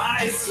got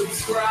my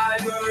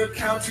subscriber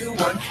count to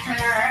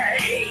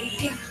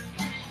 1K.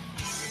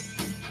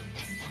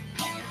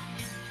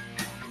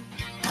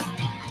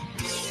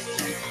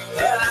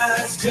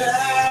 Hashtag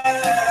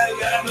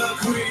I'm a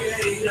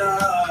creator.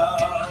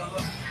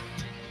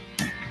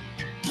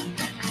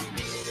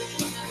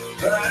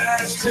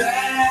 Hashtag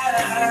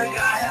I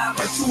have a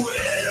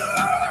Twitter.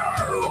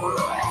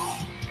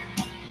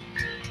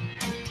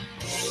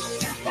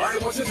 I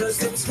want you to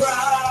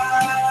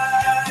subscribe.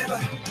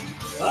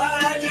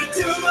 Add you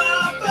to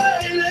my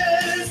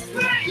playlist,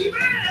 baby.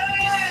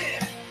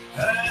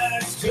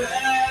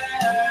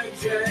 Hashtag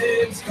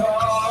James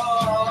Colt.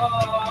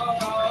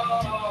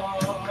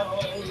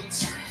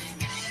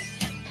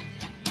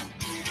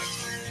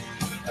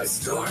 I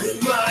started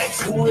my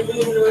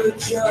Twitter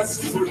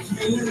just for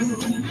you.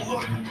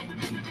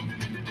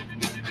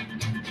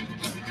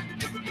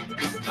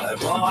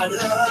 I'm on a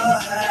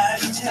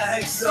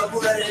hashtag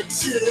subreddit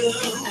too.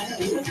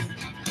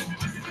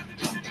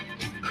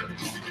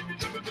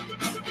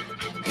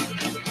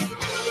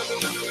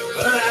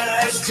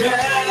 Hashtag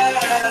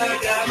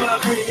I'm a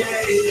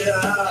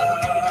creator.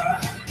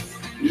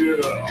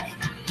 Yeah.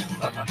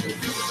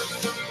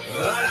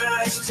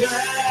 Hashtag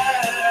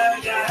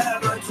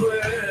I'm a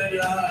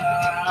Twitter.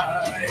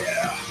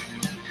 Yeah.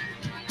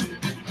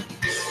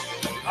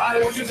 I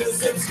want you to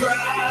subscribe.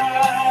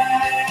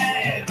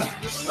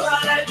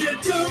 Add you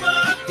to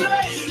my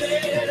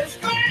playlist,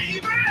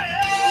 baby.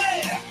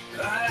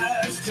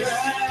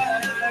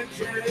 Hashtag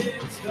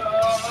James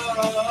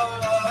Colt.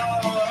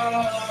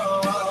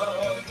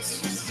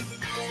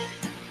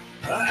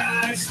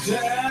 Hashtag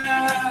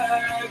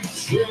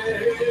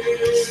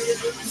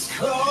James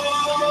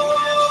Colt.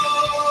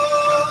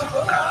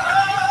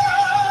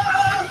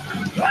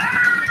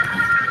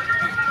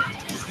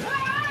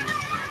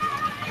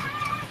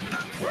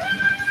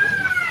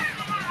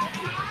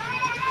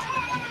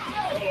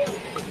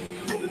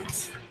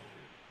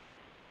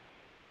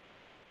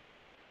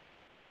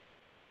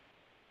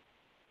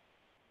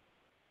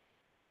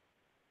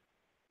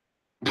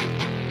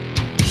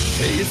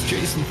 Hey, it's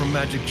Jason from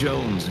Magic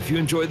Jones. If you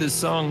enjoy this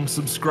song,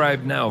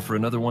 subscribe now for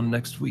another one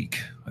next week.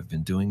 I've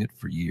been doing it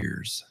for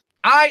years.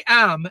 I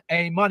am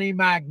a money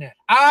magnet.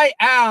 I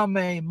am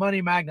a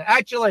money magnet.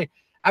 Actually,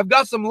 I've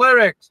got some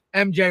lyrics,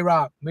 MJ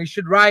Rock. We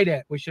should write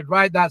it. We should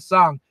write that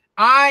song.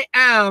 I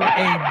am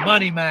a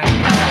money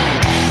magnet.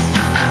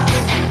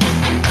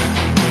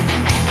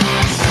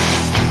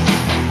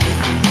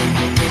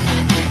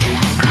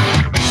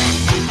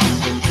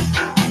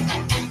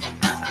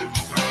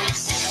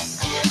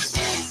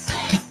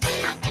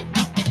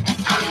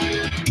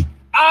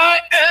 I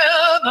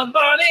am a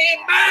money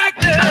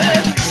magnet.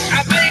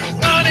 I make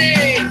money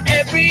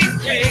every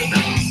day.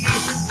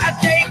 I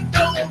take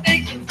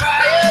donations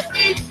via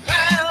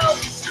PayPal.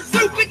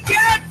 Super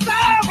cats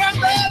are on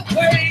the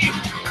way.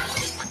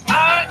 I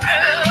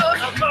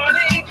am a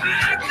money magnet.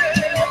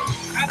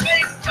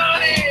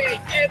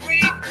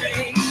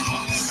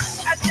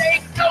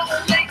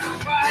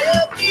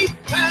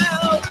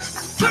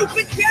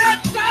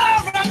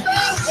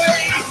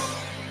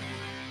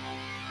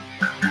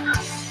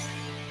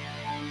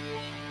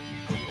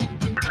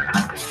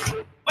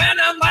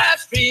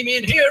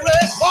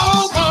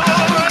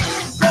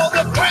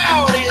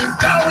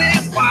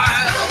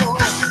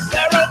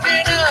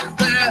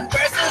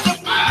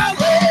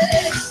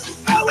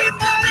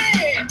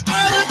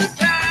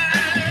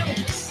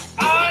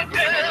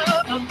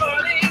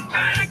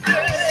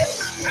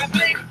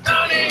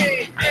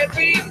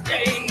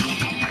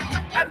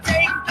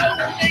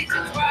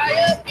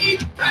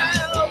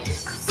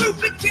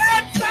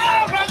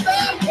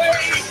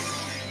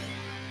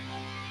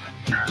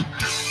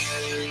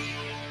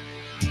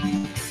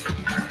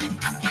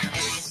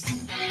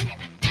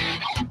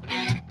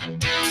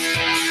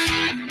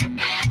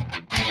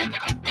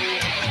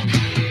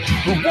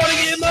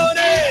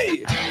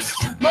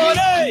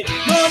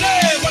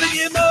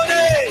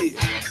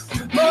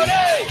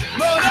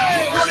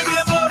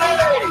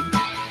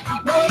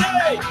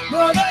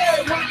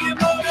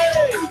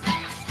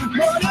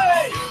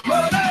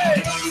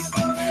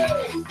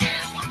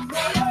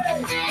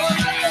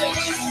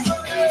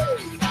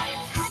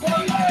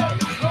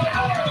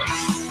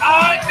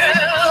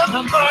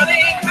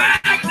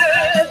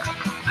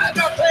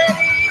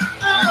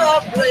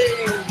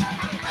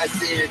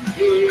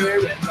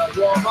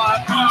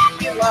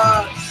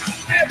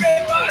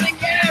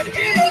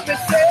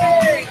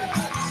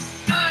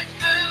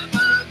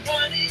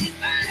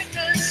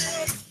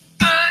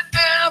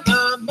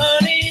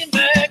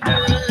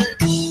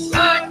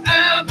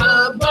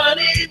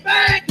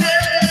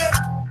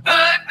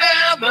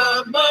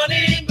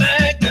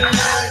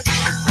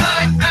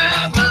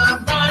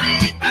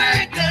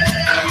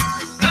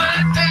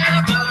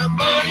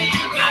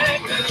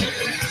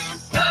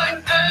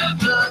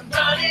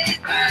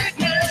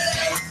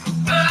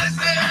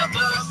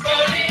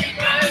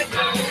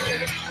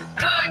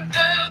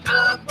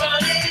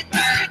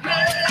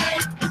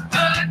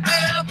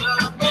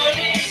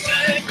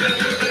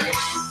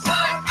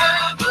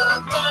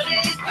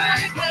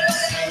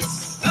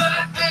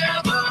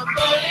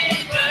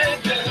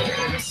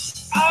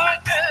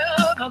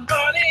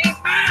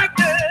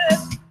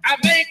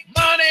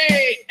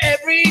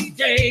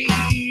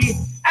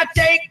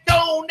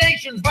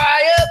 donations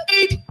via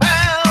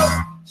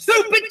PayPal.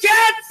 Super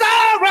chats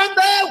are on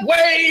their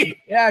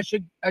way. Yeah,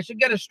 I should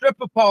get a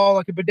stripper pole.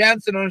 I could be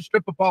dancing on a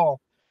stripper pole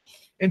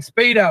in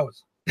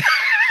Speedos.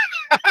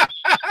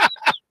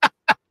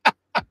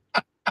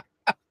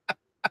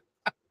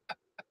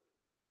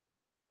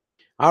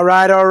 All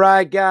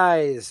right,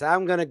 guys.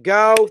 I'm going to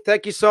go.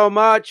 Thank you so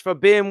much for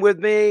being with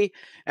me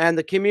and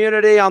the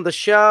community on the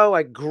show.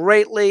 I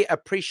greatly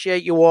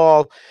appreciate you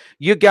all.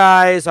 You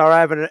guys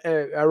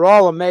are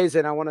all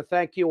amazing. I want to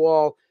thank you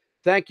all.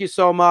 Thank you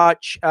so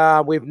much.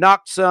 We've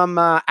knocked some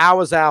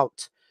hours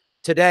out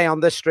today on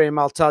this stream.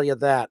 I'll tell you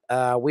that.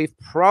 We've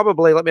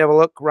probably, let me have a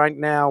look right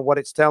now what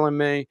it's telling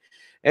me.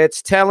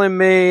 It's telling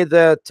me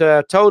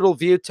that total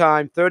view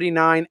time,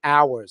 39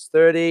 hours.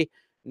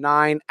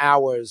 39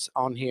 hours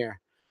on here.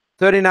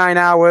 39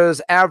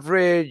 hours,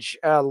 average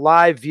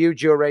live view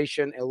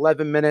duration,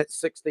 11 minutes,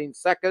 16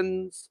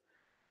 seconds.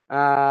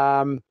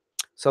 So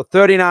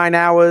 39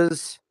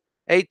 hours,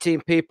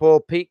 18 people,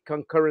 peak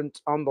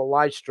concurrent on the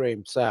live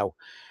stream. So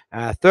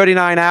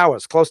 39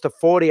 hours, close to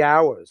 40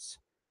 hours.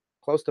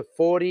 Close to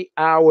 40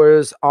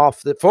 hours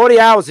off the 40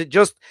 hours. It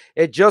just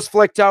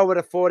flicked over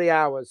to 40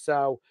 hours.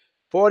 So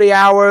 40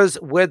 hours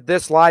with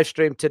this live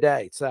stream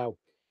today. So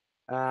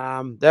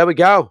there we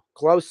go.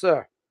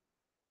 Closer.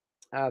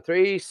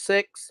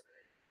 3-6.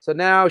 So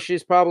now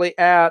she's probably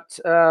at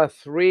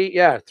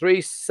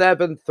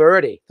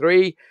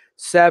 3-7-30.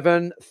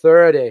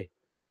 3-7-30.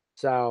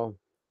 So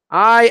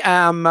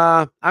I'm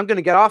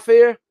gonna get off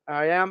here.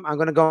 I'm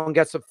gonna go and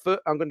get some food.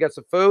 I'm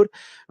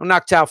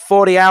knocked out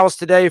 40 hours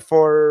today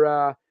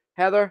for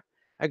Heather.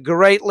 I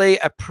greatly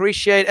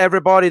appreciate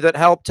everybody that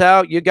helped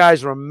out. You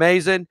guys are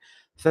amazing.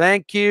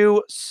 Thank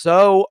you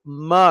so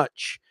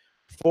much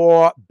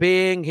for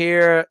being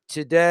here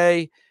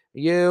today.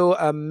 You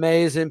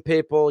amazing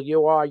people.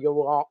 You are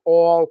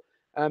all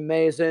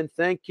amazing.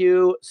 Thank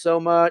you so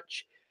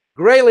much.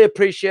 Greatly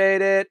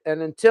appreciate it.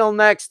 And until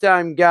next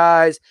time,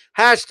 guys,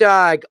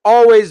 hashtag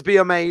always be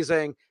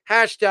amazing.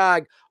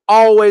 Hashtag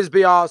always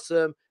be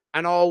awesome.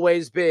 And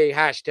always be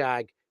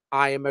hashtag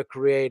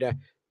IAmACreator.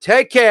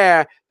 Take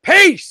care.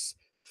 Peace.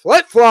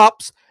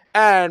 Flip-flops.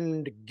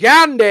 And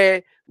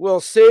Gandhi.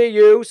 We'll see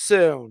you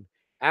soon.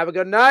 Have a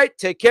good night.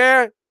 Take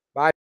care.